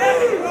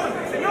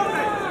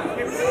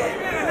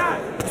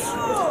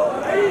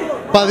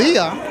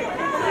 Padilla,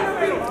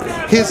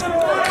 his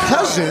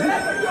cousin,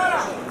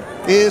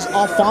 is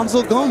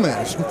Alfonso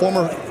Gomez,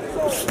 former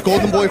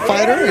Golden Boy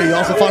fighter. He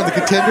also fought in the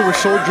Contender with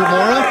Short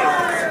Jamora.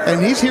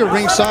 And he's here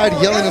ringside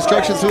yelling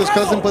instructions to his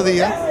cousin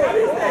Padilla.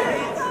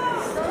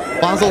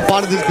 Alfonso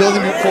fought in this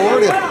building before.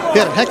 He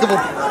had a heck of a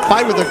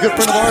fight with a good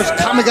friend of ours,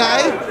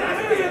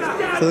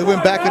 Kamagai. So they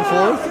went back and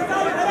forth.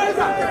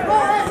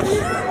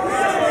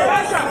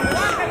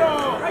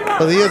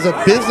 Padilla's a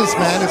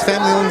businessman. His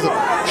family owns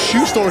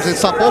shoe stores in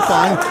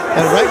Zapopan.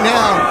 And right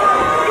now,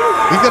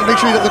 he's got to make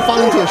sure he doesn't fall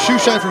into a shoe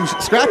shine from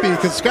Scrappy,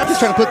 because Scrappy's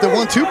trying to put the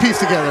 1-2 piece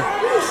together.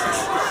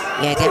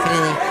 Yeah,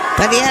 definitely.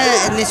 Padilla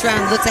in this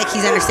round looks like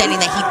he's understanding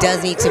that he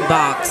does need to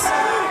box.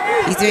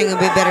 He's doing a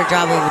bit better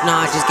job of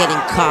not just getting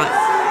caught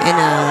in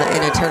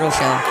a turtle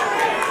shell.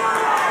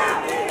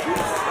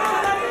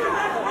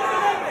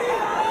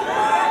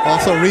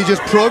 Also, Regis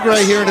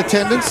Prograis here in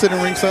attendance, sitting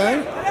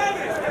ringside.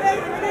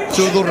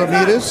 Zurdo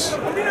Ramirez.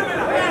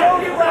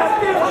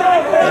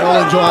 They're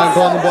all enjoying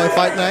Golden Boy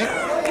Fight Night.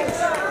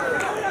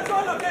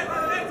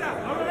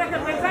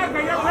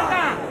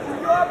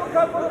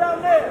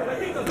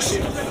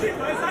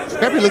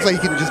 Scrappy looks like he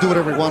can just do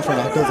whatever he wants right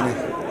now, doesn't he?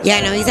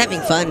 Yeah, no, he's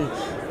having fun.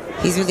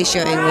 He's really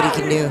showing what he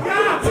can do.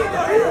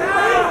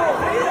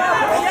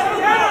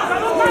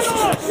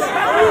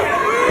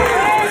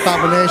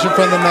 Combination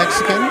from the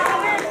Mexican.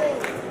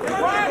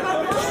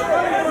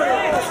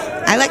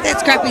 I like that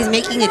Scrappy's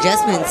making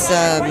adjustments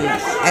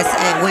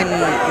when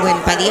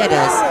Padilla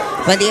does.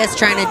 Padilla's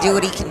trying to do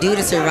what he can do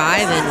to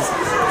survive, and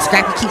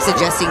Scrappy keeps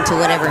adjusting to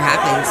whatever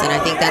happens. And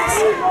I think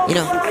that's, you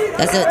know,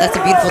 that's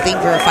a beautiful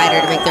thing for a fighter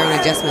to make their own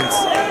adjustments.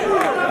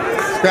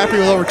 Scrappy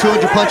with over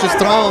 200 punches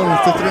thrown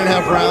for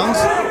 3.5 rounds.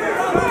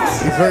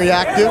 He's very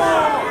active.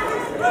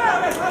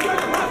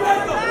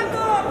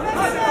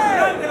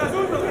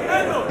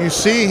 You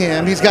see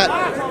him, he's got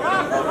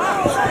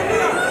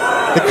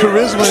the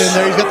charisma in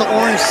there. He's got the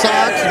orange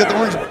socks, he's got the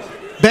orange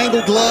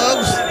bangle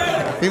gloves,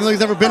 even though he's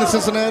never been to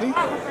Cincinnati.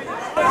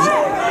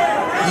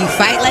 You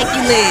fight like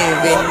you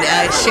live, and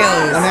it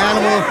shows. An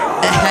animal.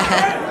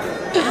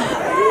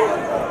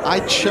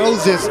 I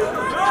chose this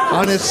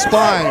on his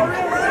spine.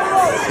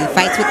 He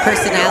fights with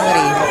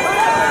personality.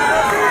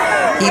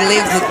 He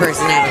lives with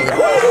personality.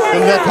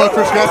 And that hook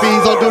for Scrappy,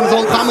 he's all doing his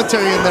own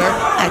commentary in there.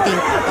 I think,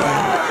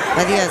 yeah,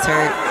 Padilla's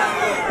hurt.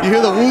 You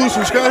hear the woos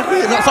from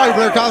Scrappy? No, sorry,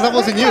 Blair Collins, that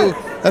wasn't you.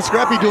 That's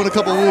Scrappy doing a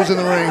couple woos in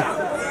the ring.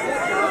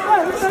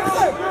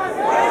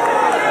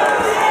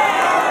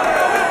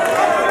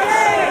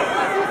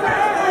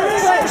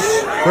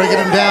 Breaking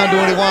him down,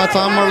 doing what he wants.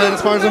 On Marlene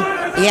Esparza?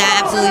 Yeah,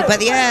 absolutely.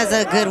 Padilla has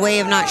a good way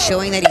of not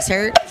showing that he's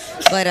hurt,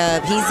 but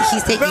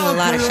he's taking a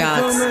lot of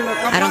shots.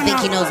 I don't think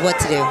he knows what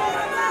to do.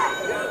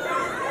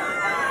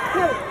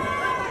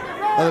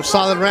 Another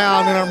solid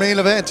round in our main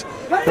event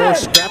for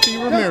Scrappy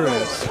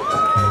Ramirez.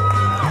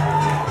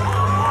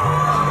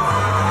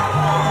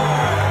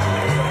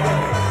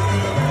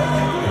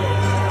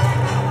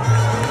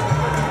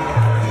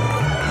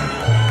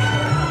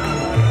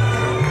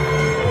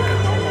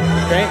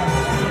 Okay?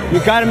 You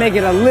gotta make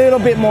it a little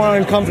bit more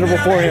uncomfortable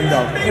for him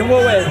though. In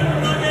what way?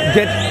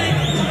 Get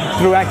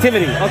through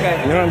activity. Okay.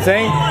 You know what I'm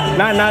saying?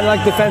 Not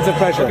like defensive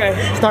pressure. Okay.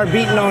 Start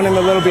beating on him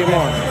a little bit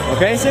more.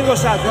 Okay? Single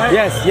shots, right?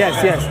 Yes.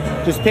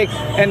 Just pick,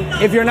 and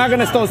if you're not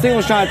gonna throw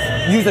single shots,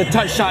 use a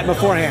touch shot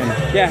beforehand.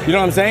 Yeah. You know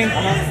what I'm saying?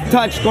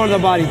 Touch, go to the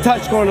body,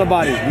 touch, go to the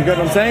body. You get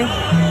what I'm saying?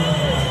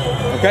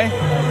 Okay?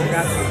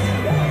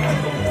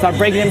 Start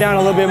breaking him down a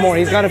little bit more.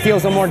 He's got to feel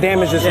some more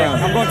damage this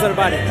round. I'm going to the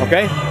body.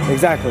 Okay?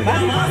 Exactly.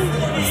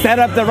 Set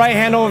up the right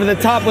hand over the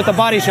top with the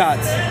body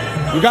shots.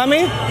 You got me?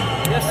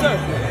 Yes, sir.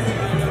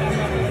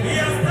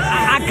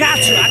 I got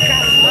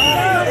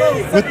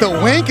you. With the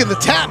wink and the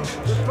tap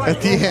at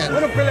the end.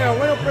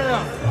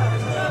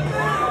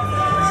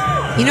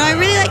 You know, I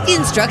really like the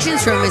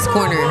instructions from his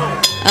corner.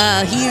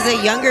 He's a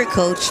younger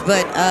coach,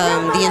 but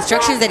the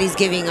instructions that he's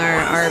giving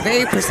are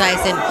very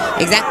precise and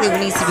exactly what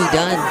needs to be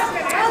done.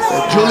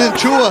 Julian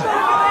Chua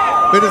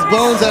bit his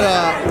bones at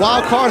a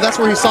wild card. That's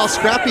where he saw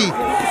Scrappy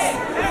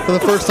for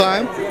the first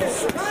time.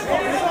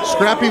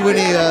 Scrappy, when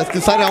he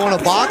decided I want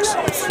to box,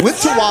 went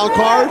to wild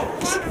card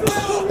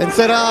and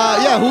said,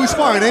 yeah, who he's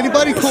sparring?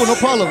 Anybody? Cool, no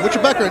problem. What's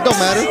your background? Don't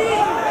matter.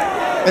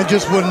 And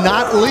just would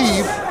not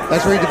leave.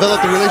 That's where he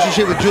developed a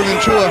relationship with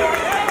Julian Chua.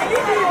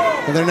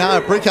 And they're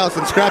now at Brickhouse,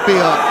 and Scrappy,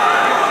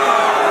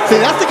 see,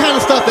 that's the kind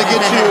of stuff that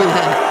gets you,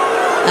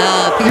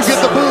 you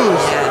get the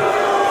booze. Yeah.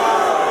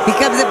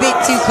 Becomes a bit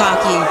too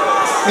cocky.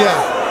 Yeah.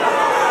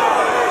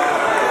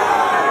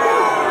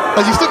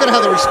 But you still gotta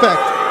have the respect.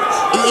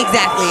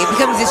 Exactly, it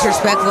becomes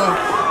disrespectful,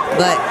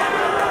 but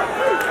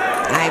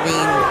I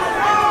mean,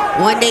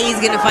 one day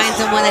he's gonna find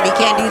someone that he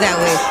can't do that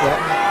with.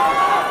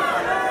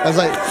 Yeah. I was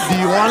like, do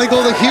you want to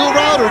go the heel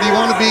route, or do you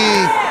want to be,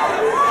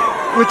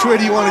 which way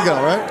do you want to go,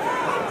 right?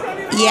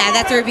 Yeah,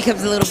 that's where it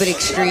becomes a little bit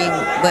extreme,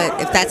 but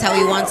if that's how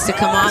he wants to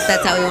come off,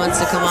 that's how he wants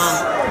to come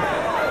off.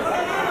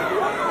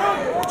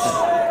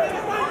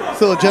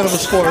 Still a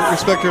gentleman's sport,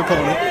 respect your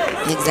opponent.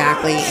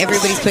 Exactly,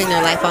 everybody's putting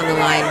their life on the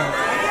line.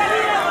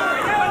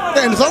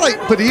 Yeah, and it's not like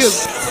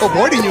Padilla's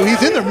avoiding you,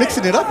 he's in there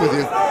mixing it up with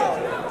you.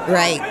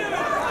 Right.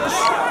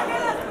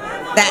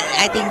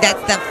 I think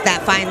that's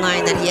that fine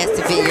line that he has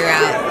to figure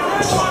out.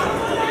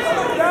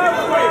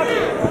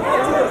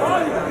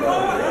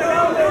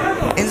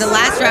 In the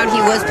last round, he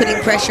was putting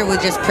pressure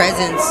with just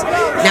presence.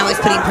 Now he's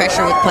putting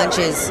pressure with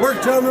punches.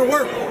 Work, gentlemen,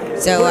 work.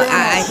 So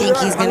I think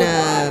he's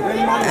gonna.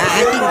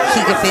 I think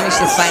he could finish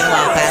this fight a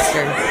lot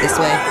faster this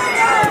way.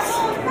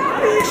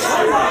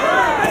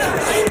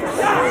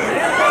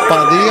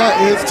 Padilla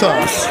is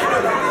tough.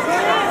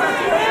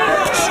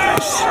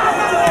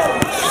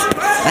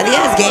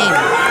 Padilla's game.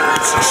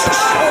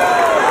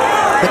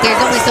 But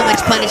there's only so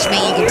much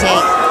punishment you can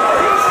take.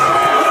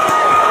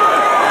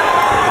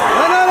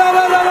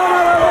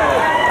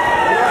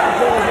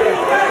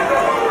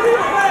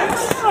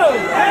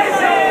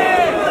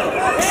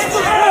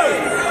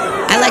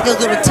 I like those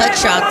little touch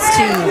shots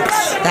too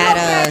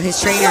that his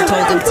trainer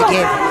told him to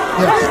give.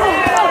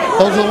 Yeah.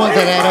 Those are the ones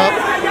that add up.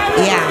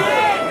 Yeah.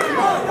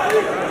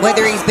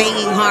 Whether he's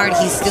banging hard,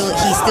 he's still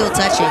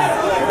touching.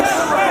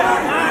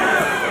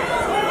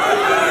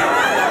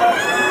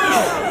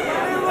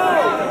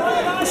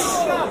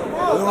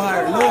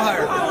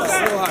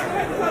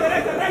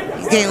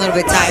 He's getting a little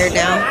bit tired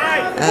now.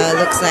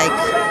 Looks like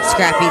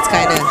Scrappy's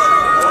kind of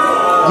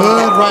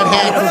good right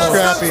hand from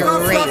Scrappy.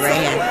 Great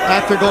right hand.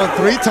 After going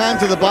 3 times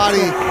to the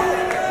body,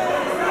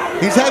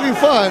 he's having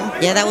fun.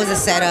 Yeah, that was a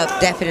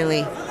setup,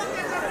 definitely.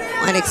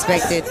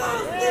 Unexpected.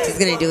 He's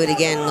gonna do it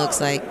again,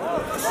 looks like.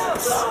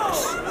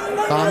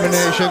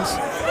 Combinations.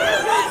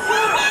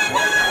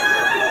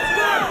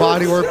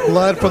 Body work,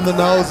 blood from the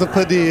nose of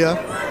Padilla.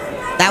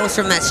 That was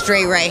from that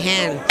straight right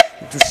hand,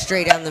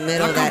 straight down the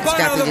middle that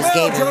Scrappy just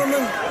gave him.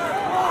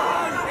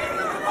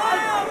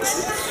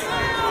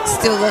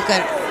 Still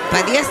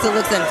Padilla still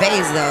looks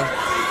unfazed though.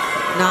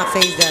 Not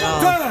phased at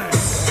all.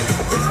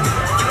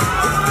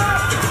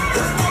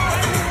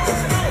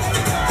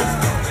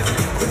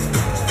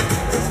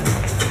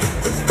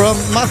 From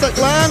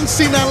Mazatlan,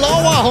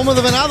 Sinaloa, home of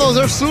the Venados,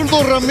 there's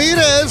Zurdo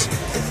Ramirez.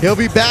 He'll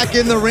be back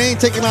in the ring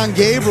taking on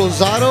Gabe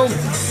Rosado.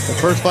 The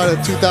first fight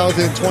of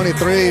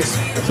 2023.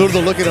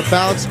 Zurdo looking to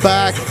bounce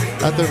back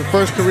after the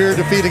first career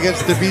defeat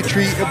against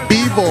Dimitri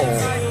Bivol.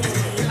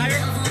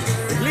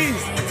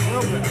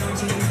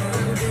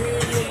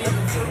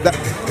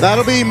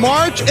 That'll be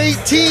March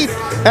 18th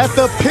at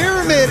the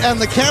Pyramid and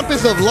the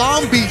campus of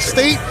Long Beach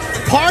State.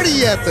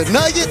 Party at the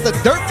Nugget, the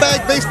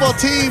Dirtbag baseball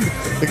team.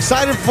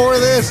 Excited for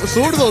this.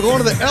 Zurdo going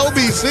to the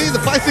LBC, the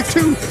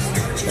 562.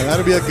 And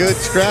that'll be a good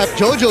scrap.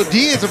 Jojo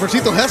Diaz and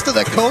Francisco Hesta,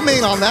 the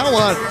co-main on that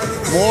one.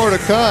 More to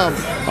come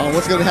on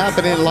what's going to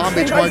happen in Long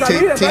Beach March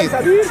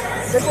 18th.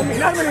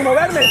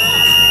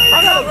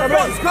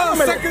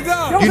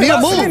 You need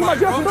a move.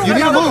 You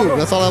need a move.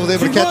 That's all I was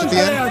able to catch at the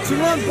end.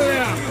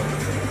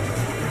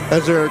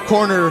 As their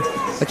corner,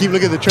 I keep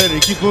looking at the trainer. He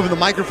keeps moving the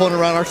microphone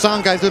around. Our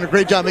sound guy's doing a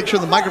great job making sure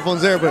the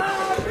microphone's there, but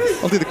I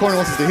don't think the corner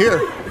wants us to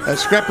hear.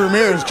 As Scrappy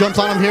Ramirez jumps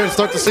on him here and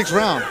starts the 6th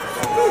round.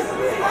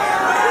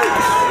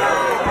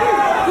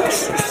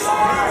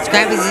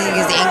 Scrappy's using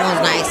his angles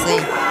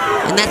nicely,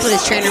 and that's what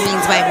his trainer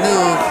means by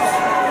move.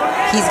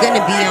 He's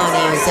gonna be on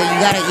you, so you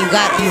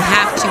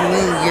have to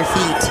move your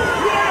feet.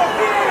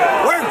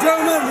 Work,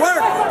 gentlemen,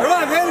 work. Come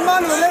on, del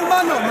mano.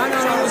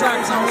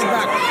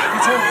 Back.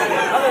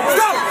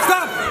 Stop.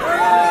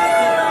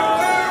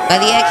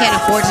 Padilla can't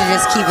afford to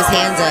just keep his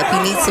hands up. He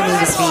needs to move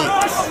his feet.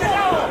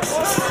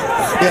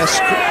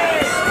 Yes.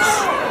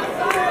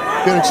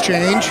 Good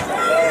exchange.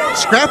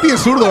 Scrappy and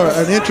Zurdo are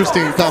an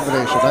interesting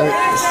combination.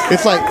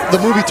 It's like the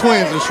movie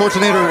Twins,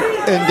 Schwarzenegger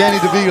and Danny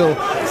DeVito.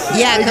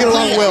 Yeah, they get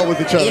along well with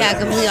each other. Yeah,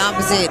 complete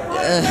opposite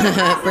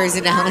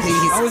personalities.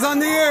 That was on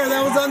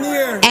the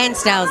air. And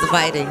styles of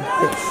fighting.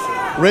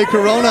 Ray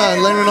Corona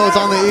and Leonard is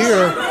on the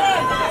ear.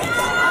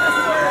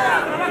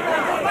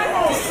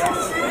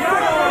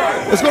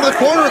 Let's go to the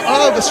corner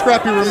of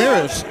Scrappy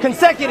Ramirez.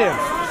 Consecutive.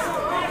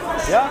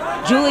 Yeah.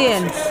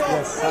 Julian,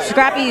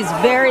 Scrappy is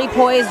very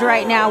poised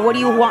right now. What do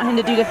you want him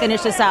to do to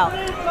finish this out?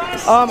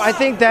 I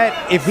think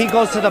that if he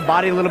goes to the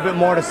body a little bit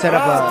more to set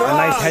up a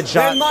nice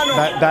headshot,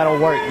 that'll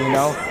work, you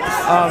know.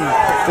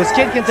 This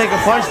kid can take a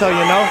punch though,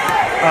 you know.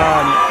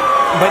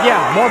 But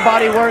yeah, more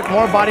body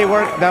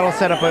work, that'll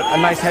set up a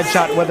nice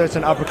headshot, whether it's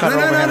an uppercut or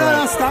overhand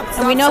right. Stop,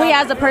 and we know he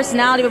has a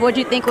personality, but what do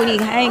you think when he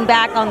hang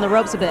back on the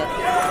ropes a bit?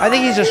 I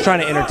think he's just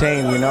trying to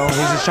entertain, you know. He's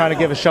just trying to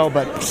give a show,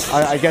 but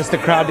I guess the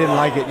crowd didn't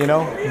like it, you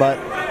know. But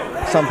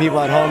some people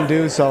at home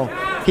do, so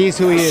he's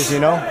who he is, you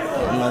know.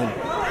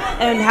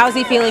 And how's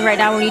he feeling right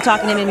now when you're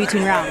talking to him in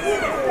between rounds?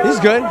 He's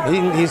good.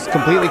 He's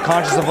completely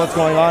conscious of what's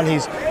going on.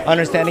 He's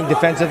understanding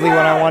defensively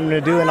what I want him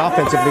to do and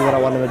offensively what I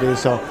want him to do.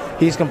 So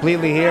he's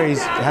completely here. He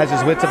has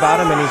his wits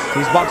about him, and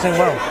he's boxing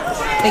well.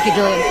 Thank you,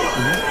 Julian.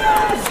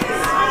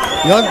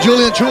 Young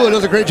Julian Chua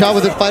does a great job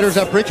with his fighters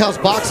at Brickhouse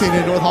Boxing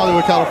in North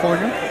Hollywood,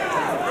 California.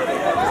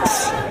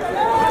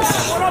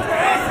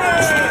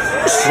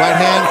 Right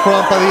hand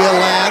from Padilla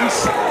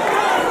lands.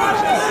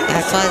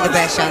 That's probably the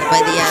best shot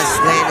Padilla has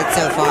landed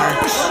so far.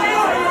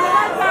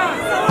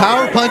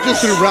 Power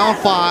punches through round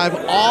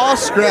 5, all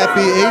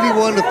Scrappy,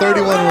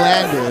 81-31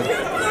 landed.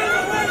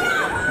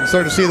 You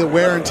start to see the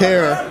wear and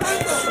tear.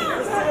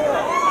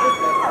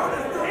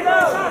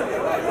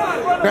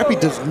 Scrappy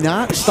does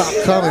not stop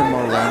coming,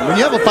 Marlon. When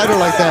you have a fighter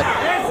like that,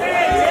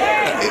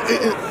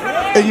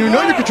 and you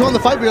know you're controlling the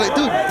fight, but you're like,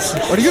 dude,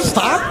 are you gonna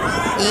stop?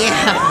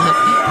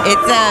 Yeah,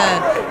 it's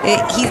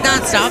he's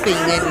not stopping,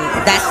 and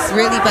that's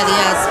really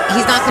Padilla's.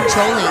 He's not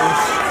controlling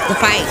the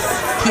fight.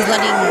 He's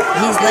letting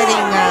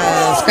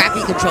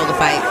Scrappy control the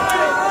fight.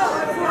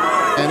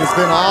 And it's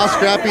been all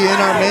Scrappy in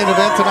our main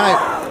event tonight.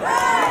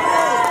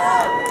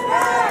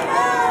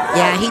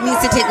 Yeah, he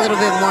needs to take a little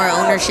bit more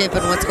ownership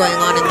in what's going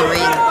on in the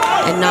ring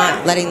and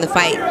not letting the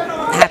fight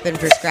happen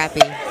for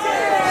Scrappy.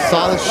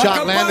 Solid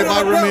shot landed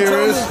by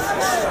Ramirez.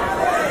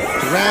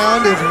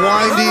 Round is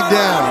winding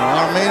down.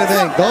 Our main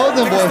event,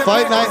 Golden Boy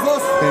Fight Night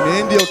in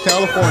Indio,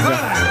 California.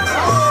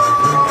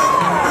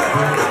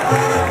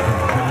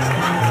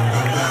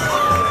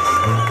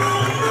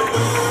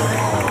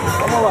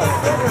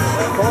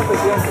 ¿Cómo te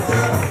sientes?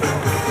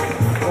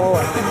 ¿Cómo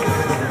va?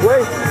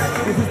 Güey,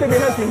 hiciste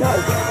bien al final.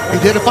 He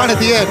did it fine at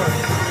the end.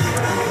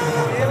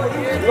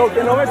 Lo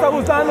que no me está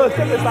gustando es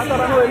que te está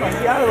tardando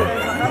demasiado.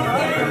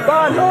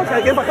 Va, no, que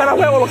hay que bajar a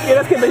huevo, lo que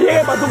quieres que me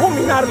llegue para tú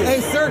combinarme.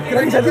 Hey, sir,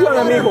 la iniciativa de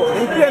amigo,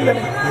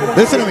 entiéndeme.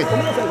 Listen to me.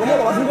 ¿Cómo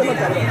lo vas a intentar,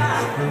 cabrón?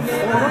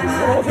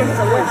 ¿Cómo lo sientes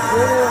al güey?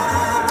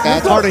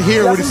 It's hard to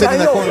hear when he's sitting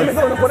in that corner.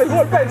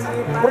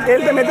 Porque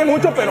él te mete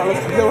mucho, pero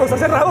los ha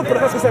cerrado,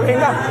 pero es que se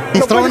venga.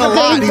 He's throwing a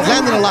lot, he's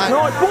landing a lot.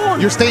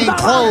 You're staying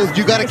closed,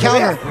 you got to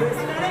counter.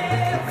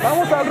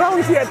 Vamos al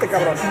round 7,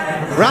 cabrón.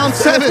 Round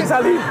 7.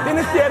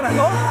 Tienes piernas,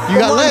 ¿no? You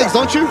got legs,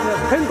 don't you?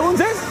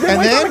 Entonces,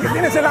 and then, que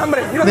tienes el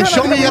hambre. Then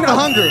show me you have the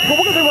hunger.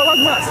 ¿Cómo que te muevas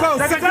más?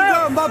 Second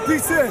down, va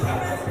piece in.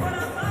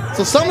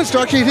 So some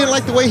instruction, he didn't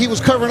like the way he was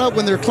covering up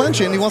when they're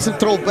clenching. He wants to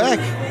throw back.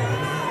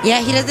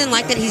 Yeah, he doesn't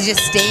like that he's just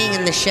staying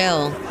in the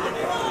shell.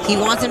 He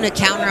wants him to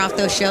counter off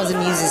those shells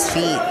and use his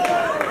feet,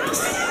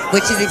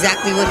 which is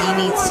exactly what he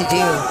needs to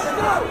do.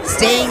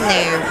 Staying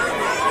there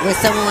with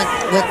someone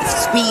with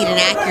speed and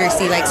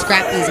accuracy like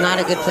Scrappy is not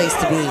a good place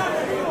to be.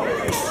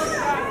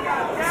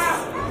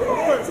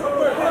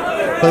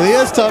 But he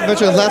is tough.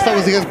 Mitchell, his last fight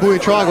was against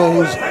Buitrago,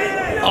 who's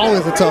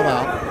always a tough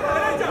out.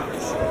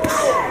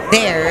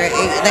 There,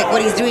 like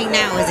what he's doing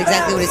now is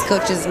exactly what his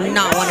coach does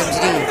not want him to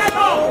do.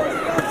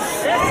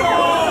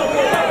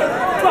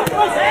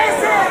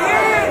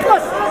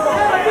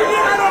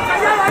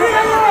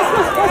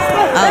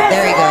 Oh,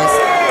 there he goes.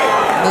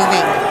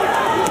 Moving.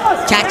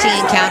 Catching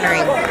and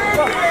countering.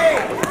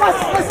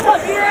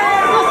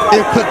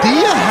 If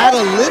Padilla had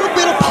a little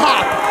bit of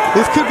pop,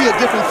 this could be a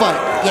different fight.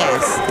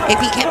 Yes. If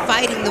he kept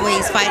fighting the way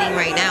he's fighting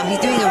right now, he's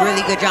doing a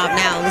really good job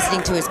now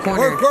listening to his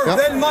corner.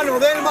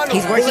 Yep.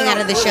 He's working out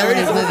of the shell and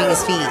he's moving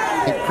his feet.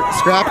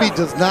 Scrappy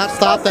does not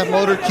stop. That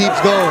motor keeps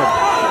going.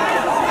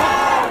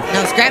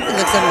 No, Scrappy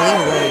looks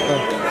unbelievable.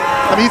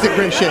 I mean, he's in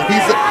great shape.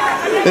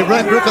 They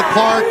run Griffith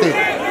Park. This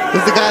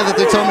is the guy that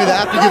they told me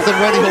that after he gets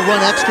them ready, he'll run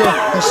extra.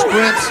 He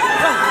sprints.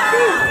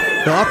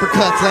 The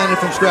uppercuts landed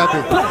from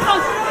Scrappy.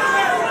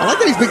 I like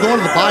that he's been going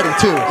to the body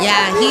too.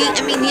 Yeah, he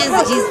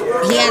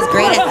has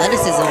great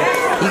athleticism.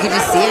 You can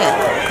just see it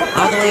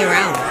all the way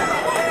around.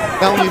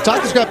 Now, when you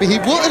talk to Scrappy, he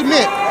will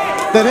admit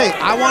that, hey,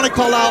 I want to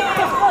call out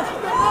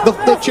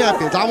the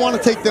champions. I want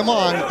to take them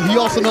on. He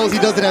also knows he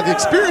doesn't have the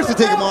experience to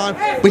take them on,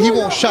 but he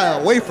won't shy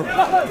away from it.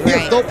 He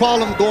has no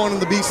problem going on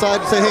the B side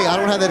and say, hey, I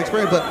don't have that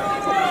experience,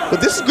 but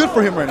this is good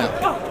for him right now.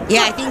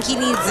 Yeah, I think he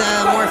needs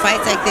more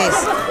fights like this.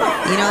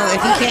 You know,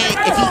 if he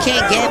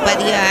can't get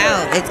Padilla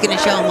out, it's going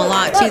to show him a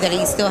lot too, that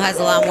he still has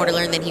a lot more to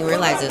learn than he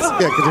realizes.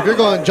 Yeah, because if you're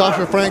going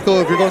Joshua Franco,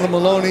 if you're going to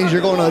Maloney's,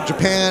 you're going to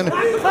Japan,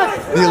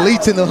 the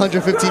elites in the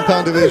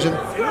 115-pound division,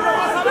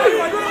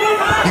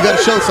 you got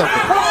to show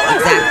something.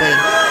 Exactly.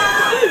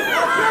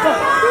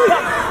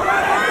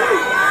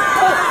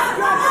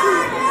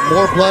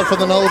 More blood from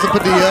the nose of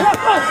Padilla.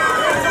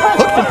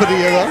 Hook from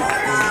Padilla, though.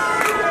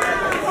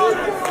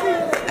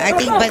 I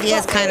think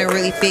Padilla's kind of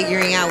really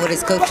figuring out what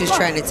his coach is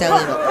trying to tell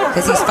him,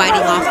 because he's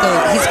fighting out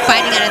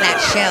of that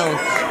shell,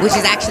 which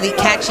is actually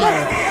catching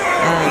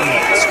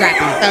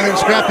Scrappy. And then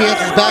Scrappy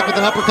answers back with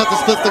an uppercut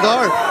that splits the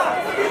guard.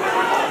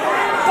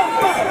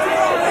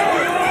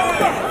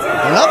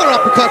 Another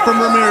uppercut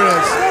from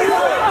Ramirez.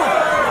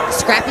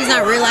 Scrappy's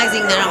not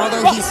realizing that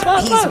although he's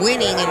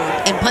winning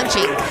and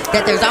punching,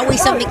 that there's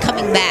always something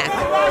coming back.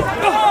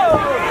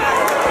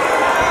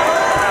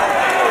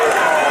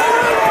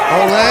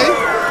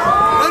 Ole.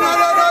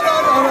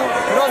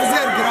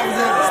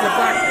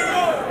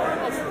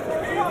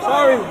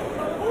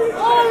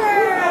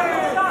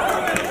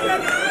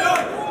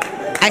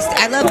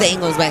 I love the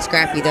angles by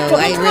Scrappy, though.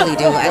 I really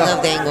do. I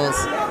love the angles.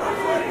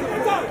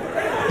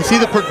 You see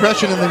the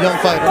progression in the young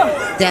fighter.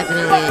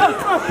 Definitely.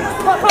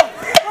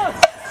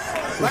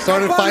 He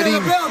started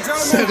fighting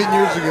 7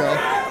 years ago.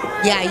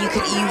 Yeah, you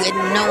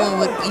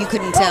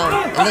couldn't tell.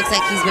 It looks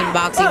like he's been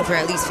boxing for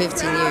at least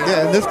 15 years.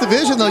 Yeah, in this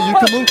division, though, you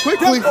can move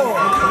quickly.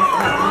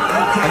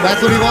 And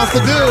that's what he wants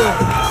to do.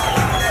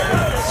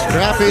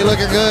 Scrappy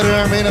looking good in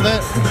our main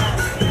event.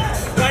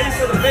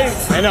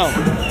 I know.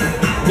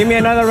 Give me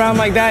another round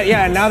like that.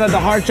 Yeah, now that the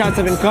hard shots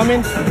have been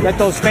coming, let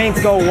those feints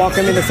go, walk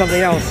him into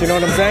something else. You know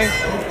what I'm saying?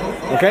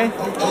 Okay?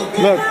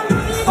 Look,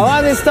 A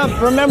lot of this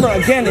stuff, remember,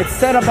 again, it's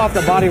set up off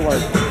the body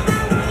work.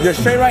 Your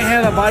straight right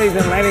hand, the body's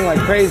been landing like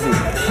crazy.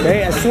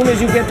 Okay, as soon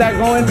as you get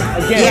that going,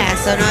 again. Yeah,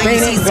 so now you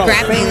see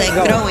Scrappy like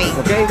throwing.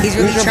 Okay, he's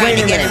really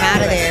trying to get him out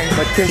of there.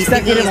 But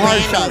consecutive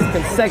hard shots,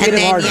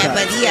 consecutive hard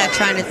shots. Padilla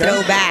trying to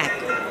throw back,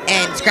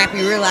 and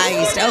Scrappy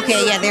realized,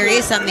 okay, yeah, there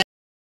is something.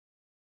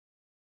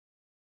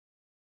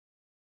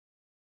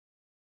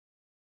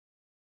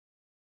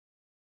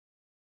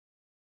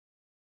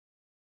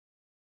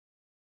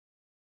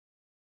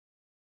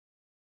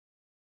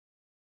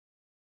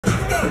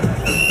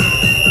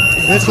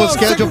 This one's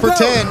scheduled for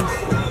 10.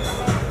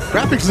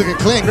 Graphics looking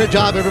clean. Great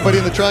job, everybody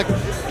in the truck.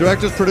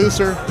 Directors,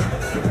 producer,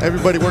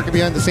 everybody working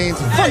behind the scenes.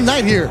 Fun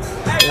night here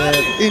at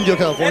Indio,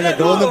 California.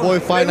 Golden Boy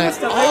Fight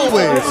Night.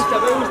 Always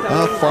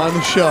a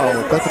fun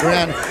show. Beth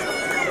Duran,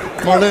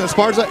 Marlene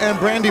Esparza, and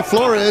Brandy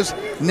Flores.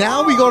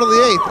 Now we go to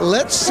the 8th.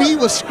 Let's see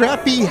what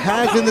Scrappy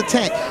has in the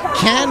tank.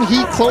 Can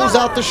he close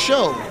out the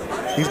show?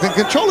 He's been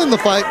controlling the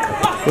fight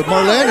with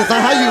Marlene. It's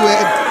not how you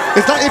win.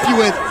 It's not if you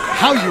win,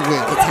 how you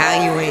win. It's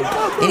how you win.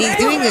 And he's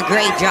doing a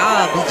great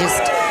job. He just,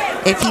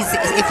 if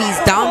he's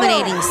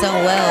dominating so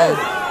well,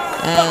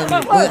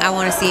 I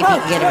want to see if he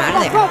can get him out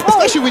of there.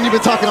 Especially when you've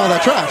been talking all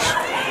that trash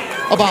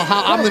about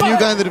how I'm the new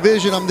guy in the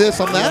division, I'm this,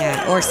 I'm that.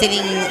 Yeah, or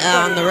sitting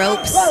on the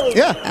ropes.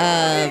 Yeah.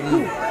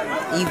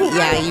 You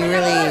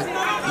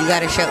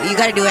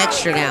gotta do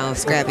extra now,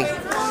 Scrappy.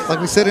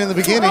 Like we said in the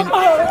beginning,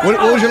 what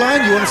was your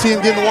line? You want to see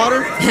him get in the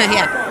water?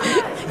 Yeah.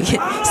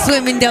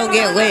 Swim and don't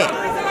get wet.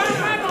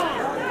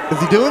 Is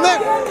he doing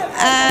that?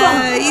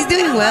 He's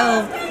doing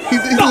well.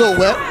 He's a little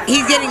wet.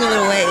 He's getting a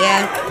little wet,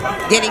 yeah.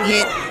 Getting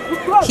hit.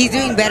 He's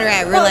doing better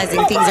at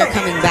realizing things are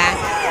coming back.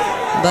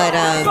 But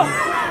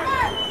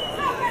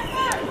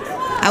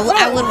I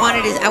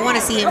want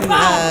to see him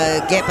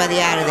get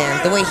Padilla out of there.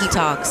 The way he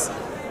talks.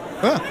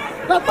 Huh.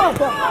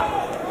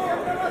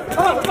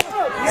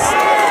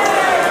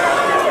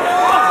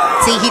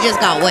 See, he just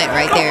got wet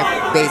right there,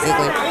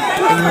 basically.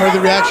 And you heard the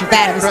reaction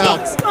from the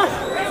crowd.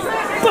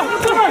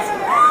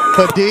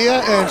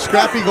 Padilla and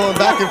Scrappy going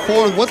back and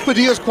forth. What's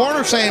Padilla's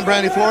corner saying,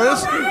 Brandy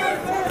Flores?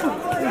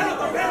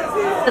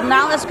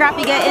 Now let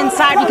Scrappy get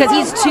inside because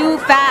he's too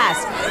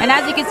fast. And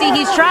as you can see,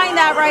 he's trying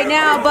that right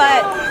now,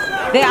 but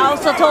they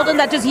also told him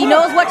that he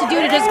knows what to do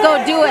to just go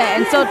do it.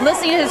 And so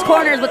listening to his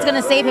corner is what's going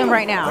to save him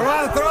right now.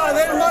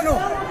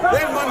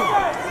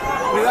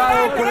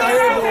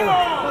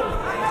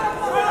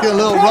 Get a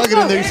little rugged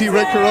in there. You see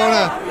Red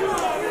Corona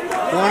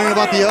warning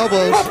about the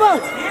elbows.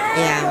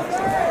 Yeah.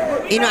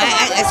 You know,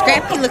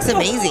 Scrappy looks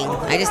amazing.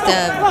 I just,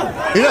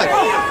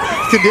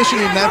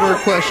 conditioning, never a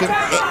question.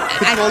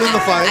 Controlling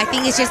the fight. I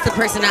think it's just the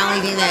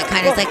personality thing that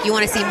kind of like, you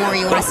want to see more,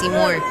 you want to see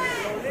more.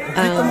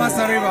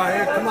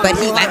 But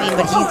he's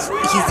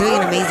doing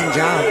an amazing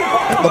job.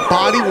 The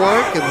body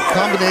work and the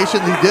combination,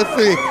 he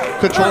definitely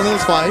controlling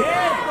his fight.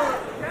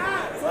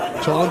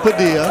 Controlling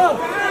Padilla.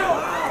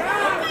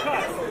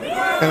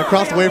 And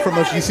across the way from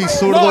us, you see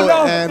Zurdo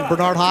and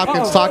Bernard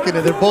Hopkins talking,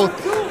 and they're both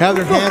have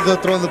their hands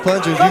up throwing the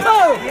punches.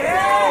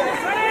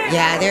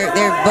 Yeah, they're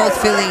both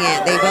feeling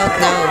it. They both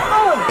know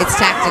it's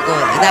tactical.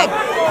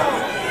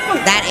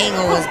 That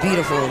angle was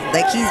beautiful.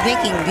 Like, he's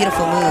making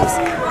beautiful moves.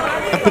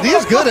 And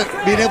Padilla's good at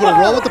being able to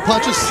roll with the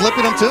punches,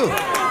 slipping them too.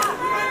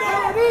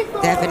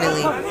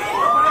 Definitely.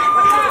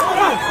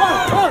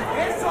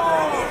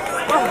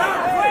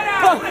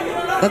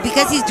 But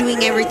because he's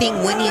doing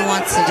everything when he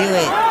wants to do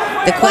it,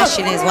 the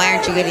question is, why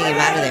aren't you getting him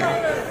out of there?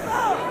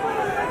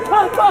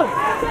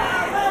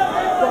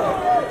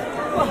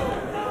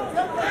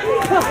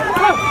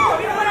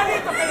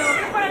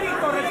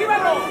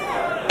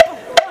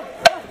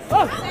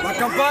 La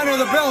campana of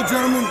the bell,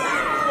 gentlemen.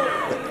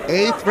 The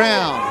 8th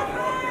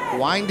round,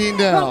 winding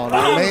down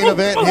our main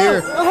event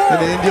here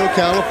in Indio,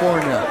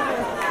 California.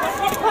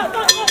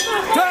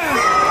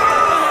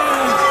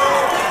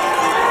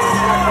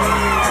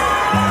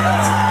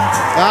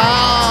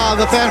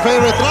 The fan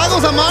favorite,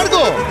 Tragos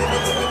Amargo.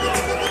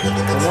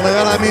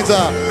 That means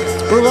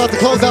we're about to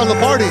close down the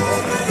party.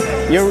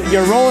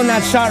 You're rolling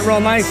that shot real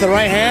nice, the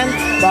right hand,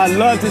 but I'd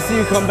love to see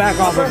you come back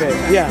off of it.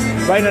 Yeah,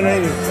 right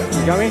underneath.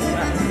 You got me?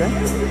 Okay.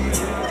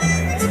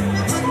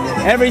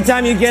 Every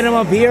time you get him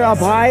up here, up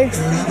high,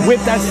 whip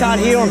that shot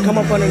here or come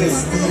up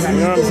underneath. You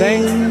know what I'm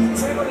saying?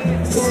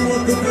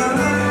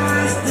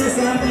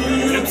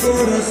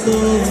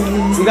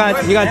 You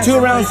got 2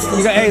 rounds.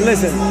 Hey,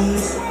 listen.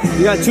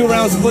 You got 2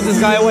 rounds to put this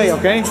guy away,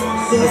 okay?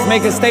 Let's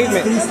make a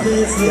statement,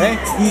 okay?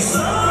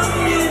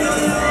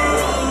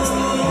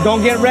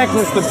 Don't get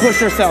reckless, but push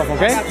yourself,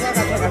 okay?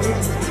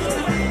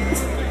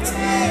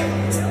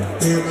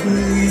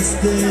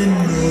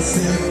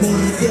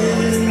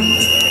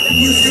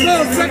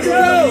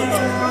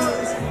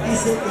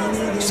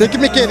 Sé que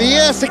me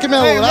querías, sé que me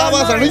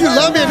adorabas. I know you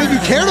love me, I know you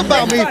cared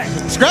about me.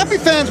 Scrappy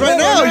fans right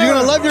now, you're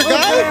gonna love your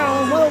guy?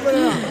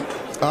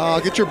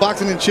 Get your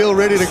boxing and chill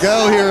ready to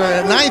go here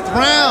at 9th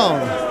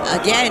round.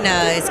 Again,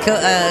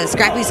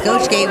 Scrappy's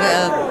coach gave,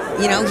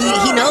 he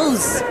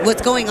knows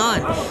what's going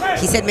on.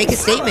 He said, make a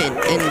statement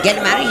and get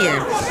him out of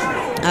here.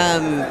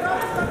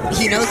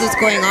 he knows what's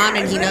going on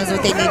and he knows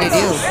what they need to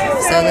do.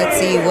 So let's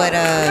see what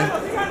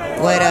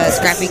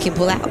Scrappy can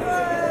pull out.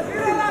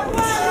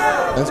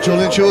 As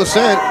Julian Chua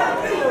said,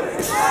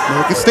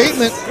 make a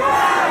statement.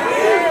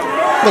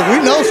 Look, we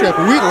know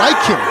Scrappy. We like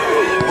him.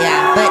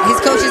 Yeah, but his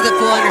coach is a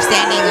full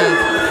understanding of,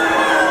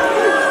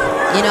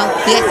 you know,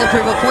 he has to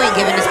prove a point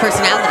given his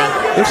personality.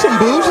 There's some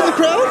boos in the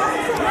crowd?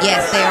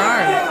 Yes, there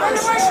are.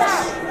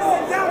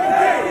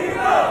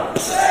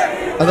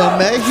 And the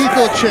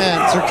Mexico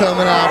chants are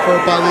coming out for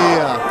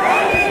Padilla.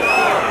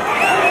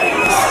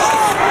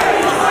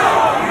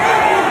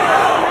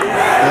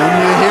 And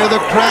you hear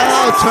the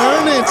crowd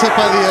turn into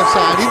Padilla's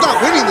side. He's not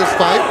winning this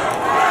fight,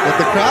 but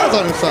the crowd's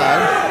on his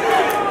side.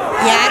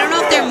 Yeah, I don't know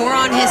if they're more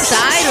on his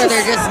side or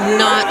they're just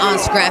not on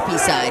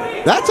Scrappy's side.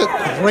 That's a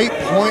great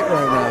point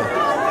right now.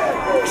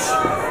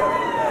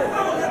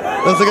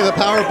 Let's look at the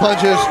power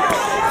punches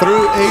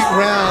through 8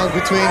 rounds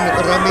between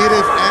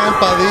Ramirez and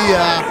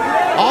Padilla,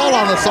 all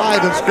on the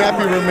side of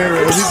Scrappy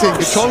Ramirez. He's been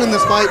controlling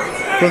this fight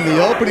from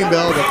the opening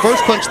bell. The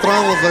first punch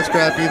thrown was by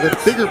Scrappy, the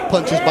bigger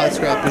punches by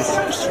Scrappy.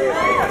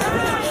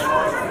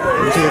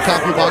 You see the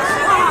copy box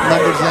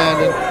numbers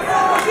landing.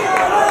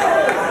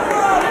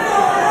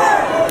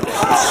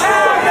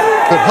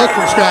 Good hook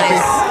from Scrappy.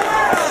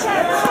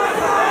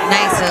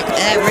 Nice hook.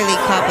 That really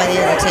caught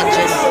Padilla's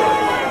attention.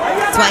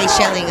 That's why he's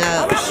shelling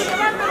up.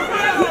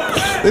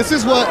 This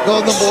is what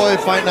Golden Boy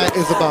Fight Night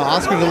is about.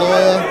 Oscar De La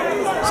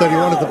Hoya said he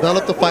wanted to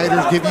develop the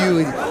fighters, give you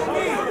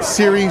a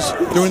series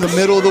during the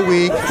middle of the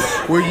week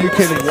where you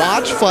can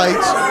watch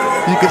fights,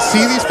 you can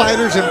see these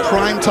fighters in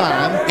prime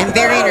time. And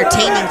very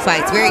entertaining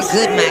fights, very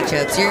good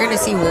matchups. You're going to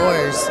see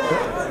wars,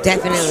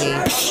 definitely.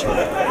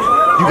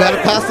 You got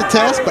to pass the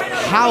test, but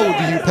how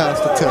do you pass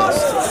the test?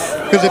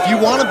 Because if you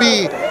want to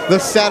be the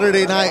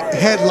Saturday night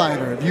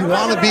headliner, if you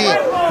want to be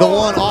the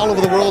one all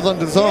over the world on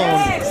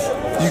DAZN,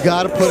 you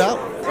got to put out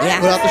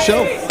the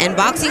show. And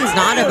boxing's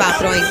not about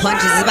throwing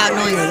punches, it's about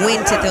knowing when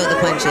to throw the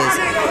punches.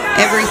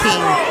 Everything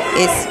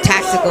is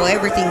tactical,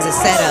 everything's a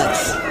setup.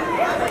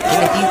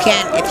 And if you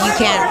can't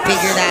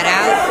figure that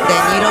out,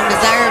 then you don't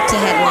deserve to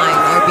headline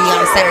or be on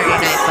a Saturday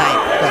night fight.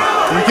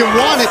 Yeah. You can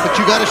want it, but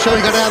you got to show,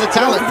 you got to have the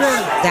talent.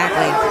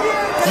 Exactly.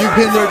 You've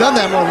been there, done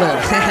that, more or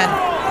less.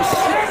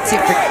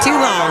 For too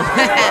long.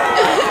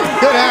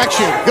 Good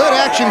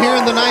action here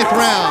in the 9th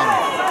round.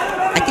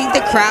 I think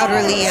the crowd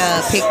really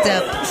picked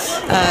up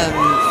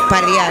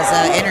Padilla's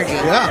energy.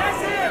 Yeah.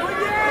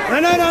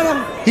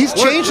 No. He's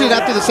changed it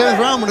after the 7th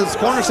round when his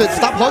corner said,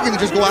 stop hugging and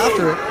just go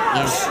after it.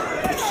 Yes.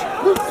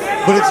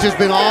 But it's just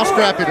been all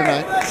Scrappy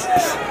tonight.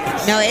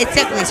 No, it's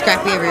definitely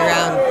Scrappy every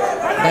round.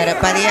 But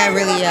Padilla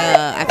really,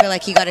 I feel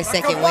like he got a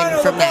second win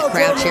from that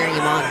crowd cheering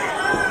him on.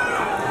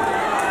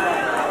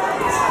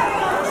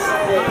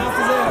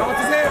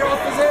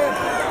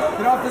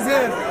 Get off his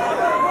head.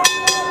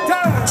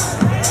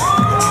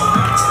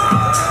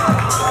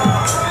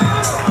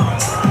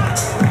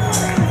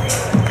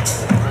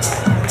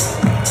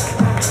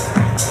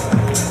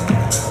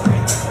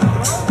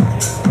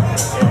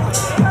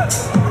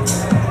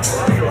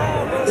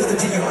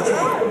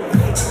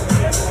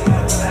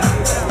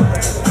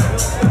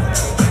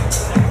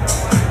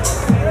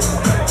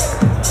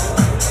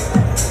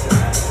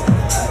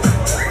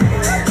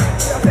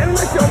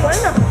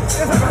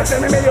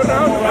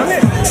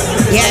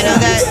 Yeah, I know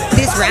that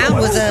this round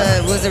was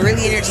a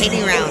really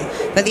entertaining round.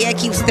 Padilla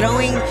keeps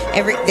throwing.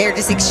 They're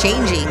just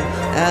exchanging.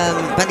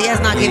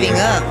 Padilla's not giving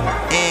up,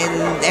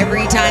 and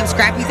every time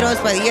Scrappy throws,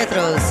 Padilla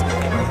throws.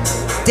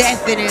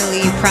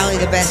 Definitely, probably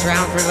the best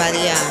round for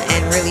Padilla,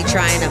 and really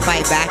trying to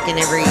fight back in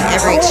every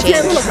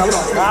exchange.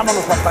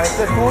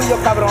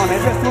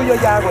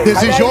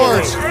 This is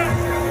yours.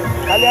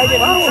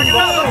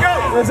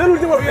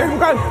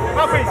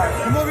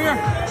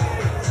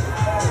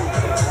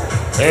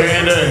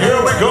 And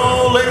here we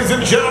go, ladies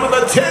and gentlemen,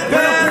 the 10th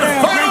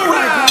and final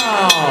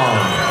round.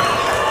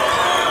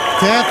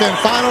 10th and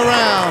final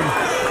round.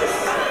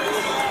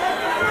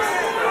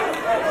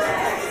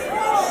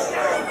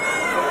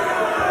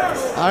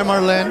 All right,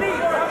 Marlene.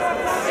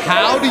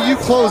 How do you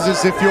close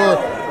this if you're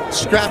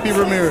Scrappy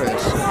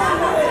Ramirez?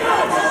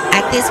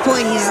 At this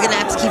point, he's going to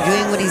have to keep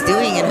doing what he's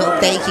doing and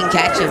hope that he can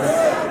catch him.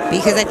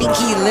 Because I think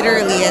he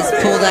literally has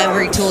pulled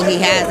every tool he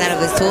has out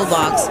of his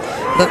toolbox,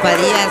 but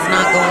Padilla's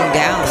not going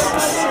down.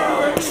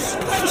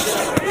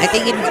 I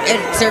think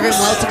it'd serve him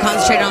well to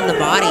concentrate on the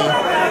body.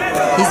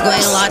 He's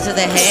going a lot to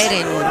the head,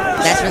 and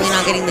that's really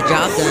not getting the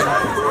job done.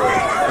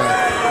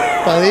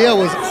 Padilla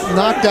was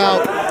knocked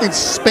out in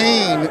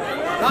Spain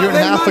a year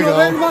and a half ago.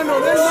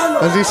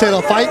 As he said,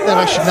 a fight that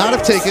I should not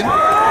have taken,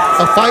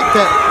 a fight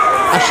that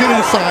I shouldn't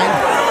have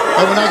signed.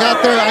 And when I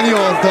got there, I knew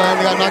I was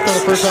done. I got knocked out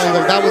the first round.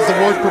 Like, that was the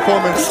worst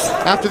performance.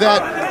 After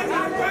that,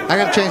 I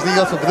got to change the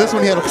else. But this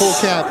one, he had a full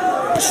camp.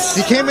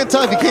 He came in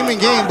tough. He came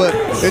in game, but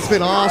it's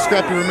been all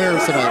Scrappy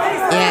Ramirez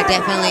tonight. Yeah,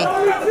 definitely.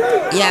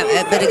 Yeah,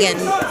 but again,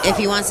 if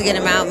he wants to get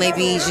him out,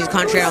 maybe he should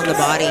concentrate on the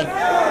body,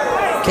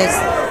 because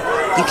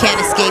you can't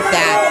escape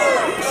that.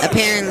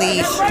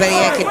 Apparently,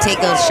 Padilla could take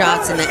those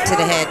shots to the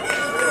head.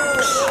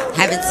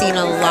 Haven't seen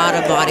a lot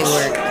of body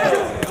work.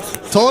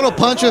 Total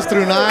punches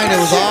through 9. It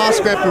was all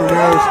Scrappy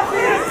Ramirez.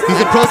 He's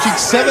approaching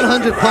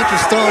 700 punches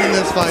thrown in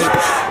this fight.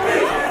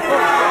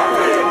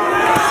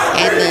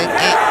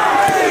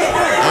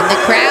 And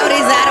the crowd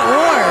is at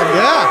war.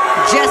 Yeah.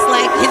 Just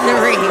like in the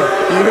ring.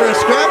 You hear a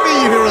Scrappy,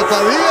 you hear a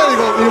Padilla,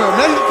 you hear a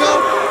Mexico.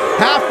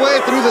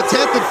 Halfway through the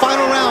 10th and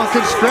final round,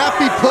 can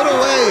Scrappy put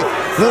away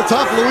the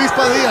tough Luis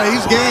Padilla?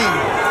 He's game.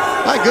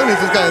 My goodness,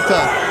 this guy is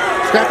tough.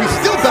 Scrappy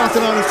still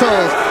bouncing on his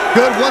toes.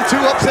 Good 1-2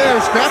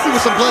 upstairs. Scrappy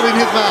with some blood in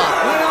his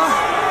mouth.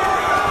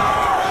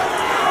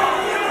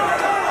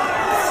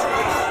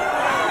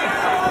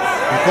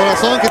 El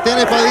corazón que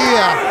tiene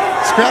Padilla.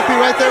 Scrappy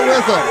right there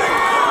with him.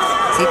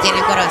 Sí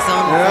tiene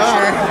corazón, for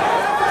sure.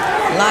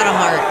 A lot of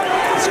heart.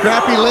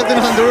 Scrappy lived in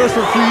Honduras for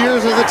a few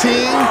years as a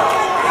teen.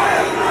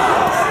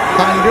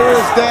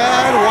 Honduras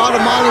dad,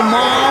 Guatemalan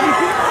mom.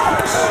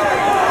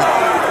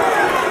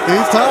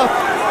 He's tough.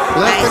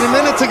 Less than a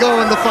minute to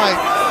go in the fight.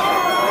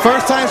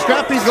 First time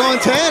Scrappy's going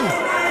 10.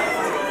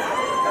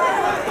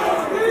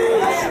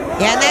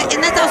 Yeah,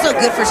 and that's also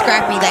good for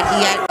Scrappy that he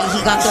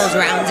got those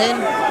rounds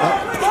in.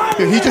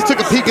 He just took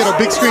a peek at a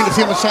big screen to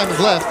see how much time is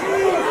left.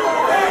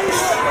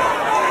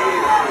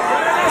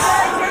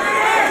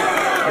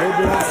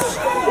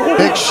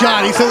 Big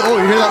shot. He says, oh,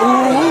 you hear that?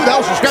 Ooh,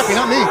 that was for Scrappy,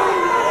 not me.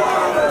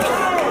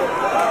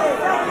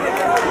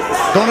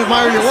 Don't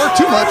admire your work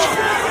too much.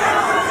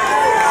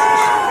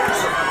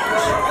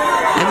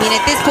 I mean,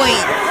 at this point,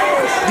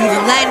 you've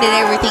landed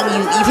everything.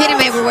 You've hit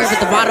him everywhere but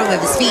the bottom of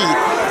his feet.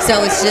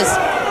 So it's just,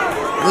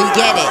 we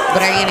get it.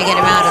 But are you going to get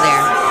him out of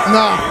there?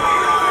 No.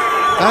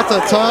 That's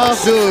a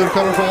tough dude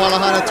coming from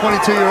Guadalajara,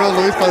 22-year-old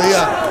Luis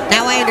Padilla.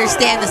 Now I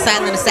understand the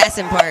silent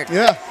assassin part.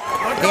 Yeah.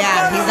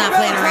 Yeah, he's not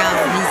playing around.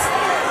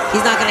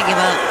 He's not going to give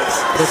up.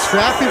 The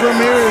Scrappy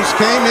Ramirez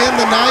came in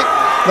the night,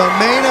 the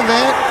main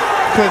event,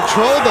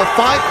 controlled the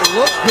fight,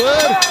 looked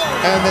good,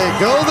 and they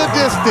go the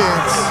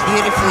distance.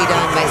 Beautifully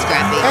done by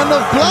Scrappy. And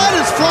the blood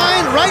is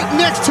flying right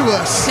next to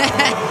us.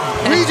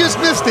 We just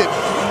missed it.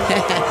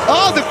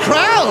 Oh, the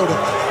crowd.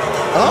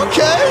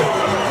 Okay.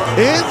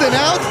 Ins and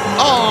outs.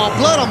 Oh,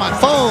 blood on my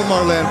phone,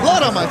 Marlene.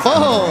 Blood on my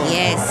phone.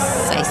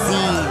 Yes, I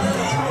see.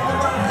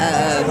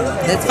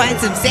 Let's find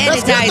some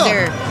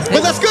sanitizer.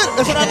 But that's good.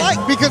 That's what I like,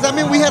 because, I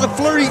mean, we had a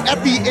flurry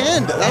at the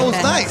end. That was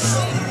nice.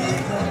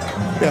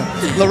 Yeah.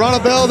 Lorana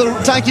Bell, the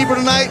timekeeper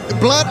tonight.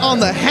 Blood on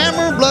the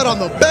hammer, blood on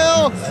the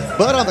bell,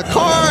 blood on the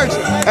cards,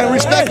 and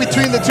respect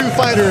between the two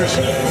fighters.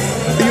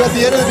 At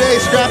the end of the day,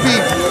 Scrappy,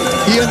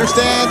 he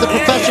understands the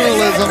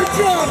professionalism.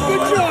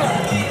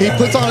 He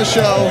puts on a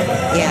show.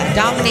 Yeah,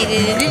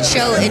 dominated and did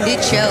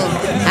show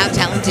how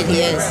talented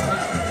he is.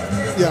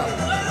 Yeah.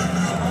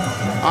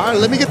 All right,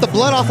 let me get the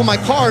blood off of my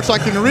card so I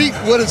can read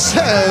what it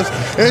says.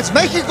 It's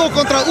Mexico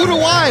contra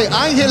Uruguay.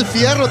 Ángel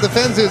Fierro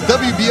defends his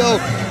WBO,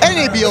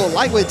 NABO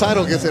lightweight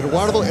title against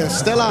Eduardo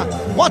Estela.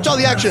 Watch all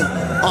the action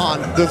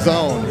on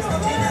DAZN.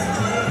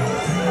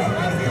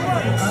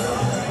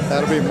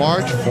 That'll be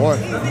March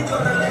 4th.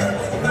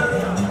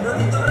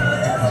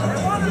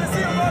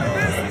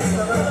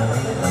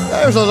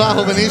 There's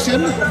Olajo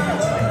Venetian.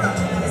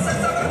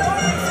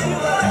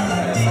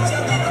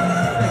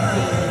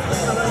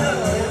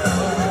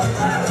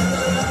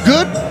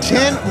 Good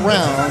 10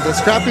 rounds. If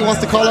Scrappy wants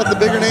to call out the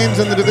bigger names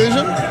in the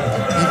division,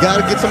 you got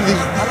to get some of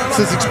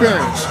his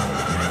experience.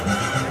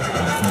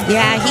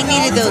 Yeah, he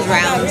needed those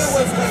rounds.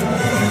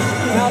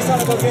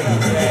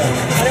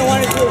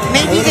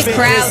 Maybe the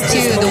crowd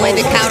too, the way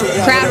the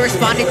crowd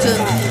responded to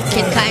him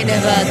can kind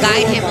of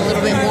guide him a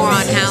little bit more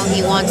on how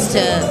he wants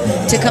to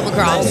come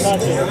across.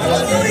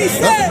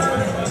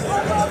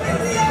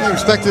 I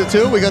respected it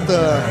too. We got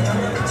the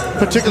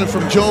particular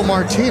from Joe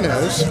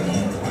Martinez.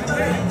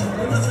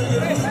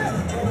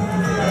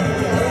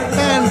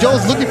 And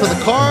Joe's looking for the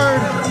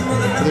card.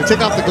 They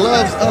take off the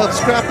gloves of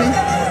Scrappy.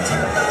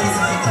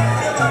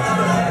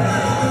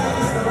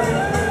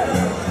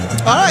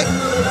 All right,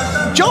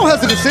 Joe has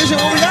the decision.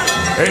 What we got?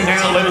 And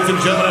now, ladies and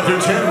gentlemen, after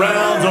 10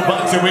 rounds of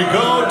boxing, we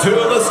go to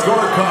the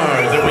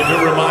scorecards. And we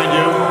do remind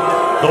you,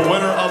 the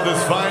winner of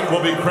this fight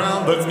will be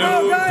crowned the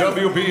new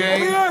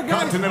WBA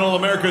Continental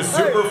America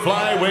Super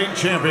Flyweight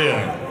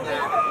Champion.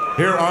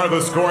 Here are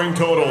the scoring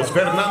totals.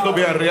 Fernando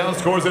Villarreal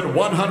scores it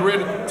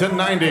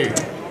 100-90.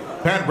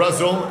 Pat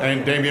Russell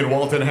and Damian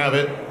Walton have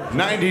it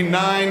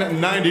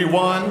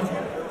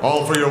 99-91.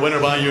 All for your winner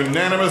by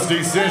unanimous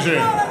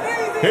decision.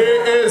 He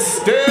is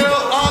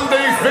still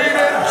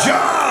undefeated,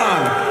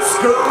 John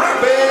Scrappy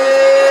Ramirez.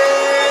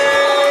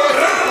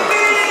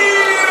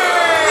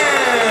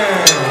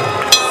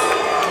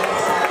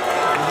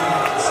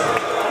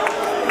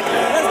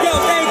 Let's go,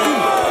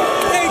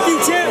 thank you,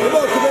 champ.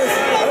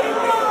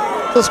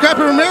 So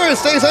Scrappy Ramirez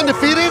stays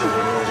undefeated.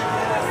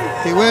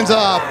 He wins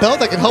a belt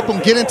that can help him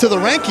get into the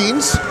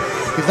rankings.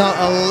 He's now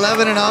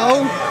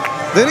 11-0.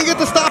 Then he gets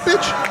the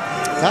stoppage.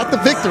 Not the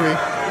victory.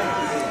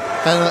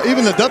 And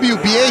even the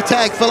WBA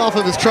tag fell off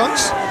of his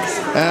trunks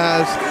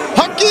as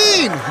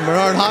Joaquin,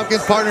 Bernard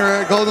Hopkins' partner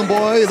at Golden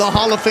Boy, the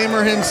Hall of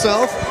Famer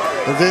himself,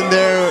 is in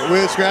there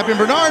with Scrappy. And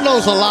Bernard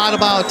knows a lot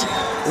about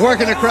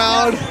working the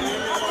crowd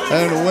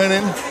and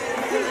winning.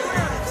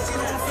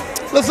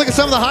 Let's look at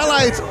some of the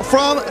highlights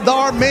from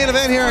our main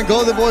event here on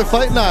Golden Boy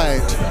Fight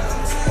Night.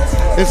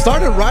 It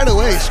started right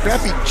away,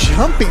 Scrappy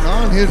jumping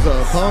on his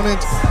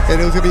opponent, and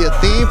it was going to be a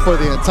theme for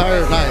the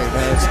entire night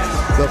as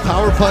the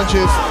power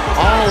punches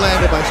all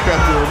landed by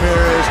Scrappy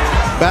Ramirez,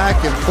 back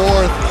and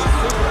forth.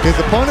 His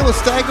opponent was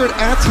staggered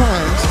at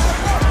times,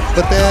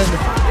 but then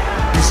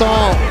you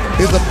saw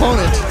his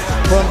opponent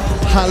from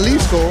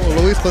Jalisco,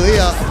 Luis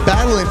Padilla,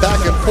 battling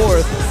back and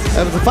forth.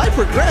 And as the fight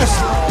progressed,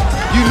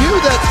 you knew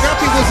that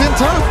Scrappy was in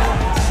tough.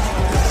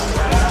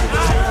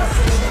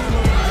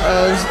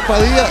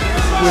 Padilla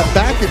went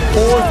back and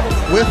forth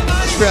with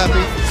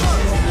Scrappy.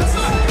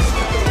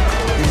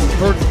 You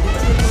heard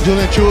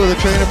Julian Chua, the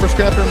trainer for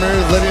Scrappy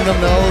Ramirez, letting him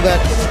know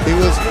that he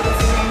was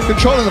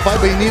controlling the fight,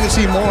 but he needed to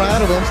see more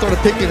out of him. Started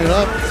picking it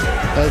up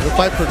as the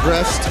fight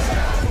progressed.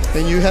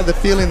 And you had the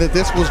feeling that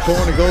this was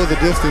going to go the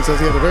distance as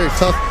he had a very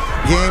tough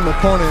game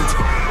opponent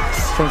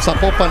from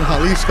Zapopan,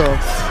 Jalisco.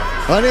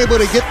 Unable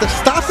to get the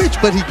stoppage,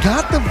 but he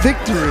got the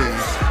victory.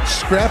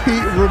 Scrappy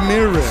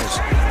Ramirez.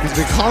 He's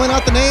been calling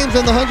out the names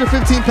in the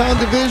 115-pound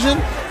division.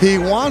 He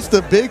wants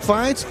the big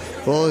fights.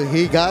 Well,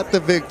 he got the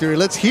victory.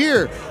 Let's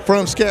hear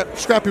from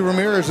Scrappy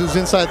Ramirez, who's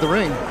inside the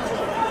ring.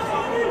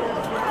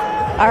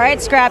 All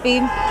right, Scrappy,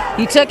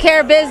 you took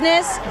care of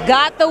business,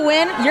 got the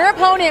win. Your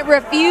opponent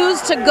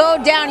refused to go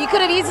down. You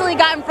could have easily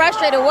gotten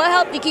frustrated. What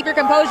helped you keep your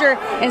composure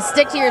and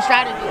stick to your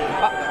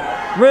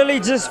strategy? Really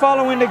just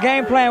following the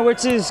game plan,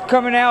 which is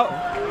coming out.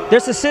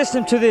 There's a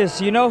system to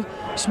this, you know,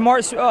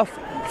 smart,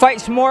 fight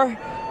smart.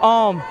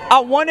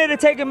 I wanted to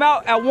take him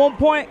out at one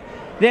point.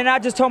 Then I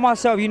just told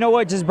myself, you know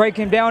what, just break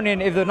him down,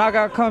 and if the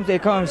knockout comes,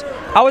 it comes.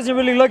 I wasn't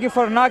really looking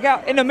for the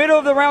knockout. In the middle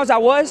of the rounds, I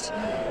was.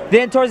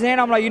 Then towards the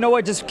end, I'm like, you know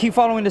what, just keep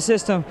following the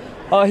system.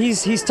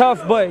 He's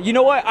tough, but you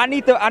know what, I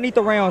need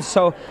the rounds,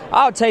 so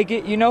I'll take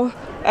it, you know.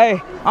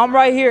 Hey, I'm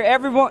right here.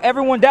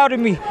 Everyone doubted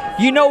me.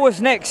 You know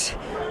what's next.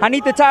 I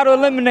need the title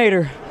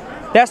eliminator.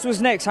 That's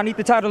what's next. I need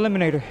the title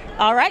eliminator.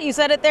 All right, you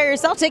said it there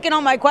yourself, taking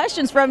all my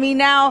questions from me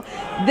now.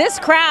 This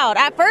crowd,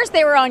 at first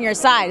they were on your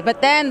side,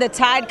 but then the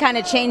tide kind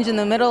of changed in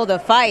the middle of the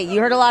fight.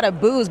 You heard a lot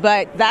of boos,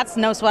 but that's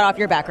no sweat off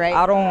your back, right?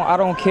 I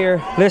don't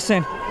care.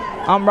 Listen,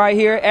 I'm right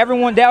here.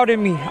 Everyone doubted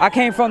me. I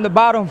came from the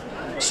bottom,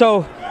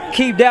 so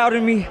keep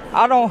doubting me.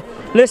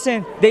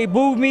 Listen, they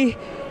booed me.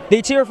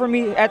 They cheer for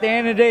me. At the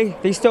end of the day,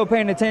 they still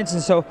paying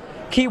attention, so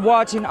keep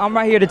watching. I'm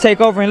right here to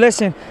take over, and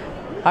listen,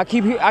 I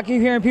keep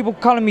hearing people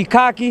calling me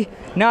cocky.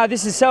 Nah,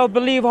 this is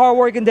self-belief, hard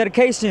work, and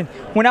dedication.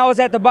 When I was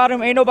at the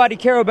bottom, ain't nobody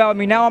care about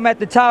me. Now I'm at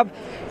the top.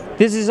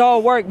 This is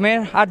all work,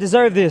 man. I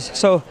deserve this.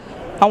 So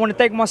I want to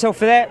thank myself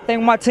for that.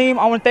 Thank my team.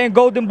 I want to thank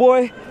Golden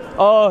Boy,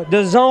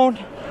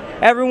 DAZN,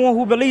 everyone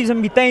who believes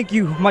in me. Thank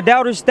you. My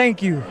doubters,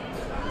 thank you.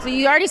 So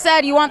you already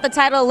said you want the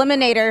title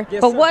eliminator, yes,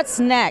 but sir. What's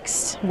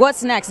next?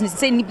 What's next?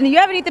 Do you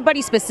have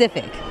anybody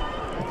specific?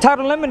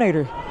 Title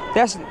eliminator.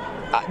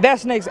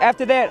 That's next.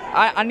 After that,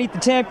 I need the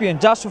champion,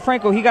 Joshua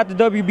Franco. He got the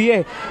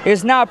WBA.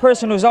 It's not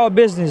personal. It's all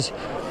business.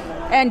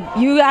 And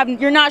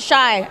you're not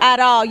shy at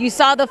all. You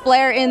saw the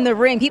flair in the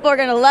ring. People are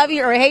gonna love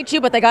you or hate you,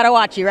 but they gotta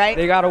watch you, right?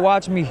 They gotta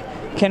watch me.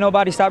 Can't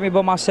nobody stop me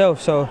but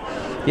myself. So,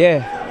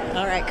 yeah.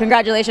 All right.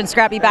 Congratulations,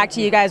 Scrappy. Back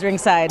to you guys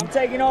ringside. I'm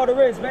taking all the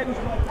risks, baby.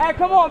 Hey,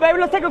 come on, baby.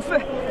 Let's take a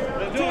fit.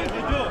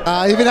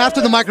 Even after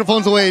the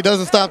microphone's away, he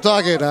doesn't stop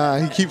talking.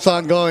 He keeps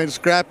on going.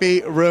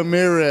 Scrappy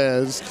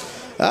Ramirez.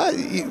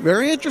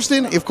 Very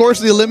interesting. Of course,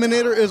 the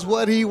eliminator is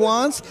what he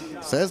wants.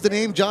 Says the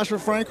name Joshua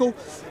Franco.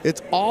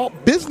 It's all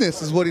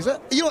business is what he said.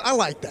 You know, I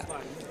like that.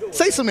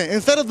 Say something.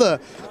 Instead of the,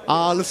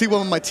 let's see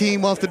what my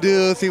team wants to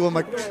do, see what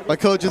my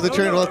coaches, the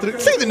trainer wants to do.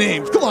 Say the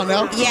names. Come on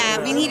now. Yeah,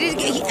 I mean,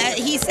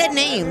 he said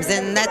names,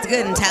 and that's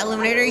good. In Title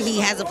Eliminator, he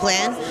has a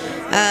plan.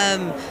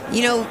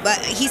 You know,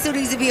 he still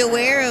needs to be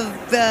aware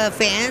of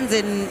fans,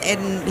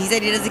 and he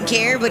said he doesn't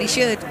care, but he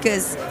should,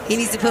 because he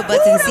needs to put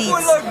butts in seats.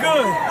 Look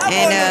good.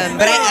 And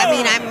but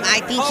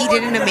I think he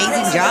did an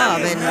amazing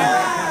job, and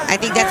I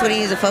think that's what he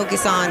needs to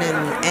focus on,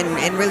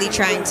 and really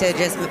trying to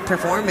just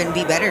perform and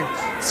be better.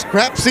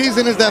 Scrap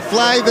season is that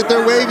flag that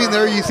they're waving.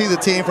 There you see the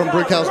team from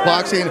Brickhouse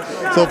Boxing.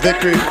 So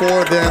victory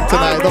for them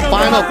tonight. The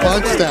final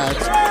punch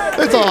stats.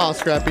 It's all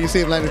Scrappy. You see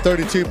him landing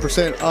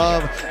 32%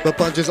 of the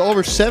punches.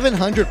 Over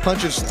 700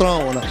 punches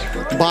thrown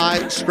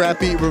by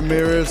Scrappy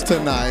Ramirez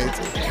tonight.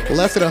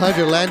 Less than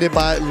 100 landed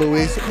by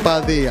Luis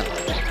Padilla.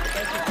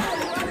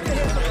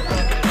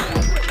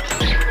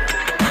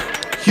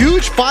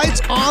 Huge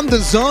fights on the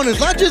zone. It's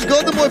not just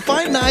Golden Boy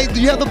Fight Night.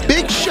 You have the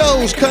big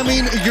shows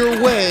coming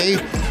your way.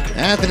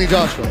 Anthony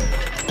Joshua,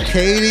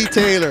 Katie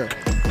Taylor,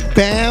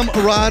 Bam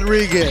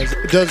Rodriguez.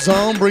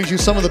 DAZN brings you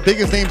some of the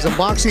biggest names in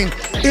boxing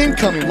in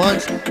coming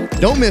months.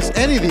 Don't miss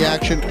any of the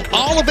action.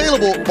 All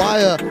available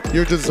via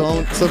your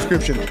DAZN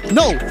subscription.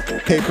 No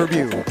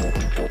pay-per-view.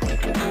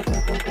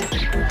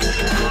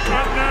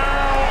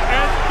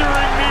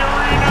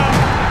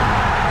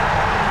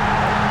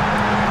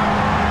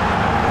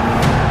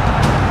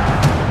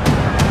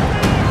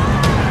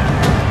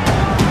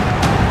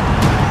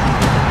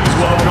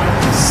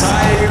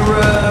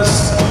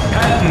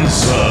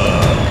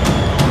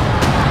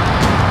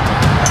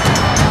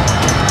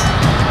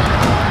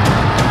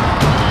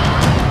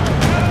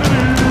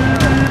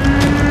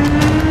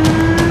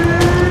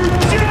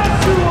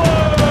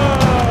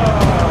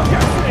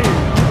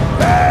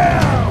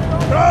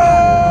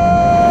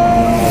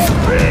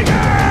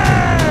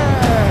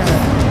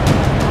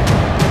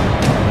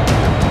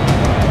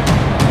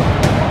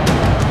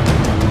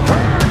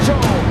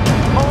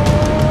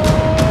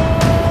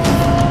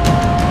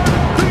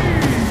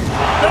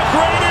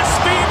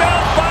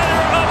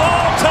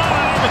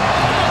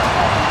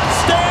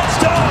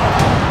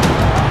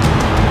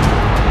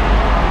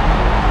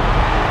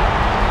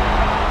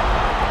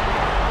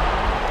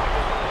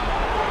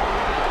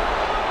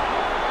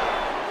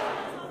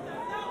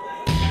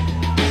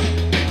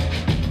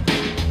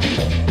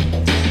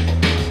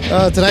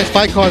 Tonight's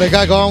fight card, I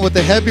got going with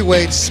the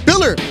heavyweights.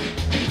 Spiller,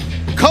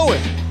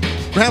 Cohen,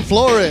 Grant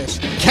Flores,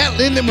 Cat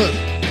Lindemuth,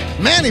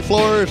 Manny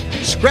Flores,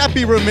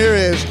 Scrappy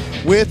Ramirez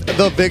with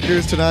the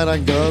victors tonight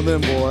on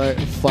Golden Boy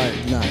Fight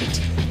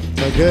Night.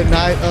 A good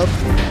night of...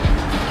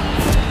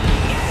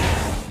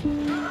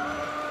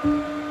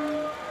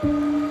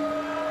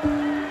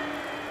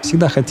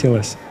 Всегда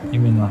хотелось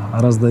именно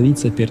раздавить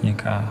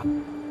соперника,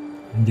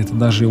 где-то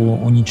даже его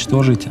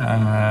уничтожить,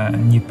 а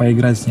не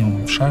поиграть с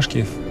ним в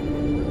шашки.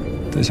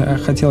 То есть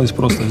хотелось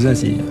просто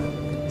взять и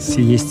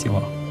съесть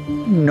его.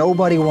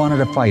 Nobody wanted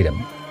to fight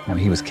him. I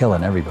mean, he was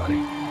killing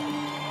everybody.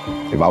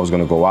 If I was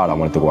going to go out, I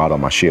wanted to go out on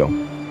my shield.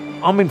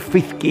 I'm in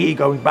 5th gear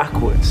going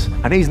backwards,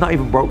 and he's not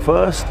even broke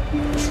first.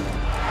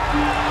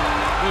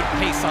 Good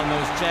pace on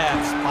those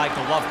jabs by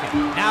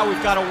Golovkin. Now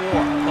we've got a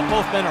war, but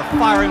both men are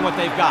firing what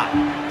they've got.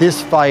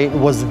 This fight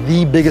was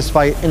the biggest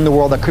fight in the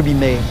world that could be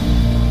made. So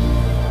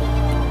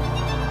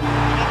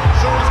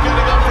he's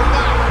getting up from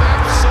that,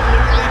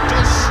 absolutely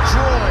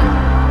destroyed.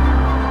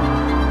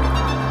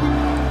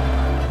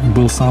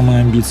 Был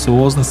самый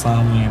амбициозный,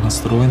 самый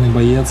настроенный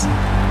боец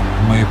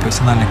в моей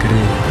профессиональной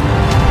карьере.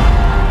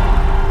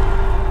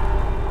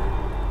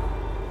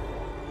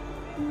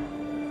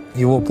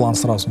 Его план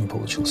сразу не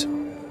получился.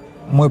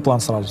 Мой план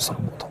сразу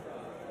сработал.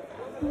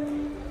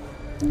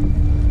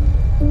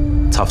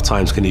 Tough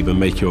times can even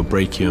make you or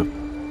break you.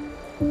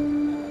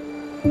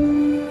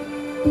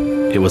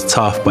 It was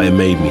tough, but it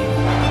made me.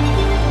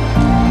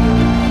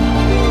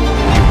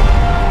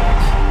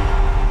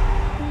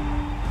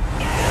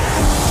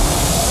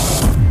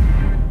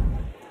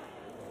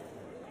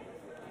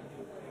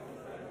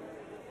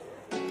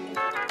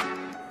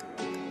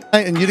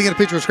 And you didn't get a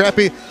picture with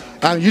Scrappy,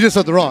 you did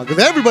something wrong.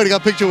 Because everybody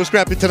got a picture with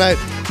Scrappy tonight,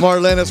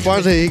 Marlon. As far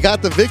as he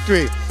got the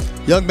victory,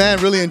 young man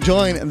really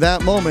enjoying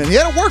that moment. He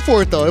had to work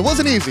for it, though. It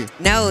wasn't easy.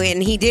 No,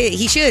 and he did.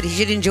 He should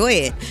enjoy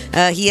it.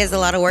 He has a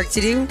lot of work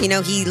to do. You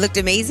know, he looked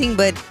amazing,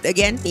 but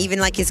again, even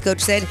like his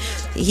coach said,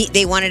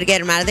 they wanted to get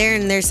him out of there.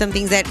 And there's some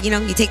things that, you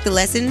know, you take the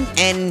lesson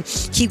and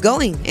keep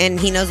going. And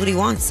he knows what he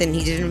wants, and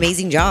he did an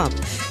amazing job.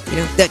 You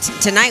know,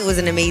 tonight was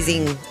an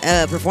amazing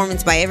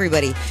performance by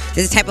everybody.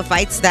 This is the type of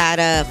fights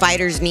that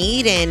fighters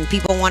need and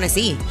people want to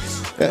see.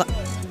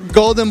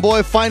 Golden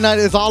Boy Fight Night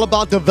is all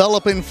about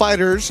developing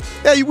fighters.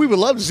 Yeah, we would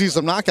love to see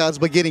some knockouts,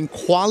 but getting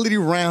quality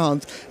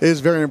rounds is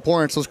very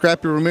important. So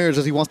Scrappy Ramirez,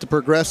 as he wants to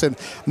progress and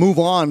move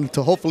on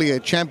to hopefully a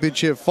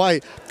championship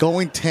fight,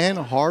 going 10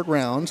 hard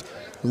rounds,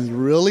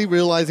 really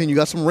realizing you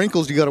got some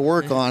wrinkles you got to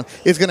work on,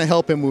 is going to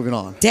help him moving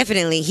on.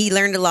 Definitely. He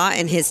learned a lot,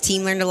 and his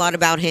team learned a lot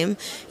about him.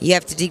 You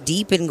have to dig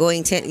deep, and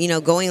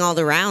going all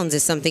the rounds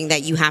is something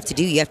that you have to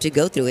do. You have to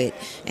go through it.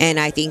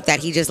 And I think that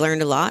he just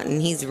learned a lot, and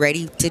he's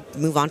ready to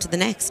move on to the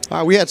next.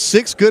 We had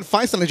 6 good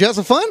fights on the Jazz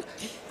of Fun.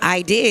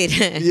 I did.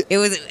 It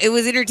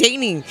was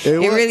entertaining. It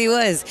really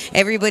was.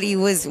 Everybody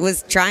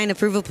was trying to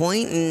prove a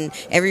point, and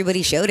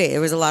everybody showed it. There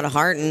was a lot of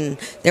heart, and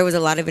there was a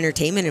lot of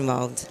entertainment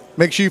involved.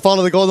 Make sure you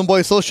follow the Golden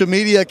Boy social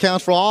media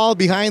accounts for all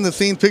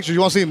behind-the-scenes pictures.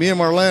 You want to see me and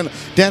Marlon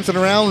dancing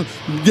around,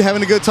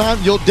 having a good time,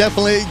 you'll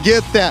definitely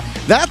get that.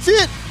 That's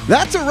it.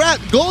 That's a wrap.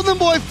 Golden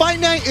Boy Fight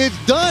Night is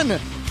done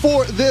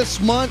for this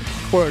month.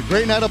 For a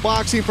great night of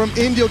boxing from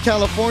Indio,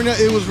 California.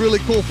 It was really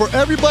cool. For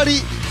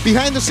everybody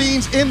behind the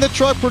scenes, in the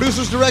truck,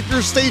 producers,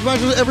 directors, stage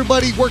managers,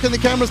 everybody working the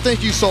cameras,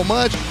 thank you so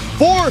much.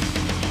 For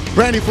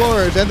Brandy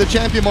Flores and the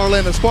champion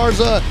Marlon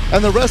Esparza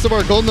and the rest of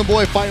our Golden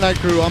Boy Fight Night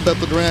crew, I'm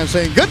Beto Duran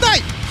saying good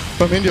night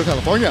from Indio,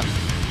 California.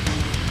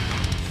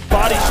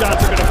 Body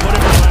shots are going to put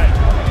him away.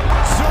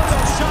 Zurdo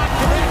shot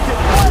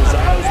connected. Callado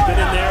has been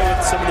in there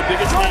with some of the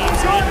biggest names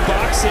in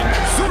boxing.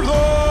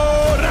 Zurdo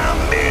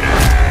Ramirez.